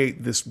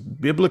recreate this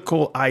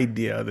biblical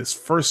idea, this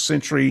first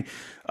century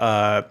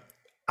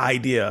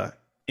idea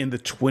in the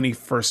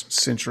 21st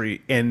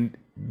century. And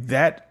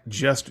that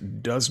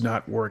just does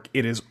not work.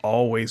 It is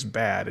always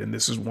bad. And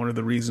this is one of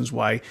the reasons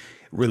why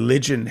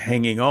religion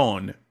hanging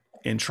on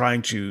and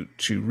trying to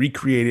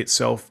recreate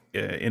itself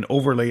and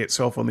overlay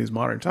itself on these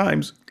modern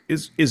times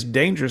is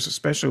dangerous,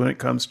 especially when it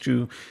comes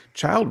to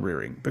child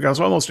rearing, because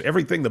almost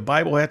everything the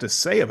Bible had to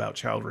say about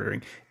child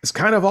rearing is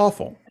kind of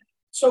awful.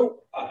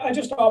 So I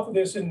just offer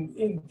this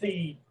in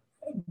the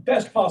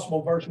best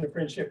possible version of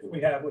friendship that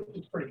we have, which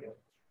is pretty good.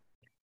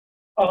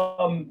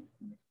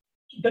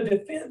 The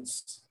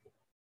defense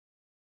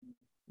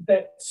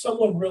that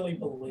someone really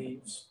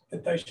believes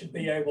that they should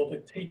be able to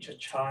teach a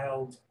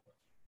child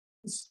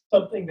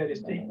something that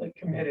is deeply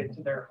committed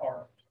to their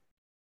heart,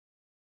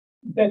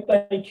 that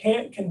they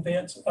can't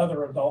convince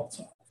other adults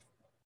of,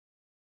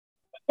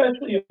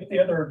 especially if the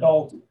other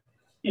adult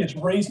is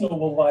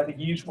reasonable by the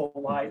usual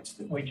lights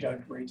that we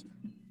judge reason,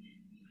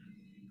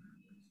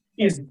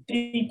 is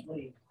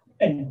deeply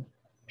and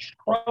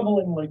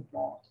troublingly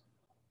flawed.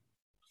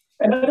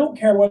 And I don't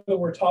care whether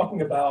we're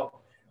talking about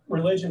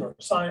religion or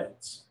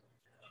science.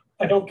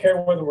 I don't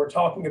care whether we're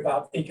talking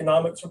about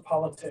economics or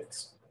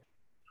politics.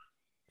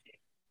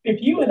 If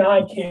you and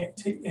I can't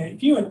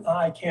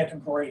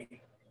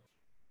agree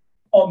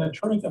on the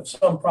truth of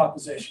some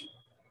proposition,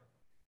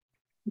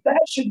 that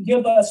should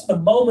give us the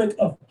moment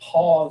of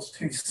pause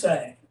to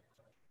say,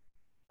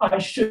 I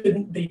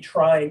shouldn't be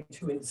trying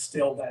to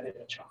instill that in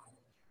a child.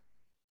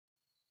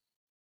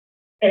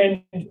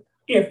 And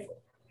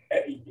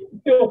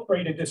feel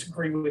free to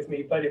disagree with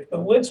me, but if the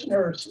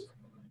listeners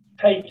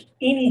take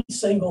any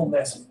single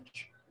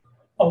message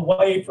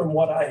away from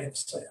what I have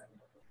said,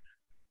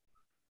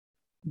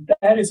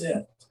 that is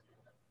it.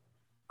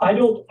 I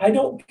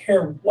don't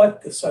care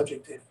what the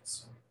subject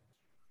is.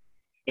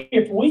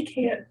 If we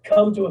can't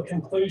come to a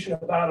conclusion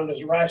about it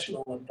as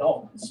rational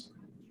adults,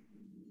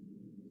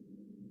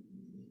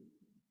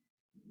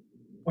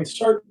 we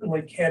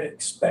certainly can't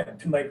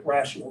expect to make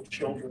rational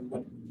children.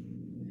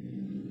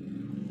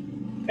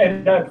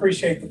 And I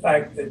appreciate the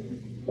fact that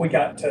we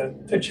got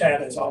to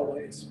chat as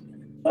always.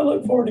 I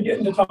look forward to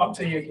getting to talk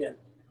to you again.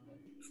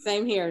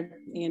 Same here,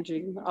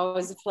 Andrew.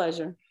 Always a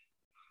pleasure.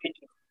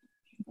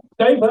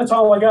 Dave, that's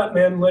all I got,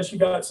 man, unless you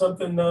got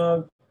something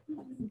to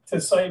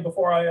say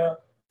before I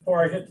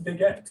hit the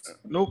big X.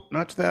 Nope,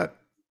 not to that.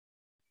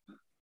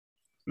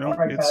 No,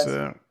 right,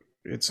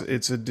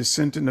 it's a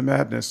descent into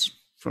madness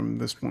from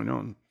this point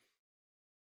on.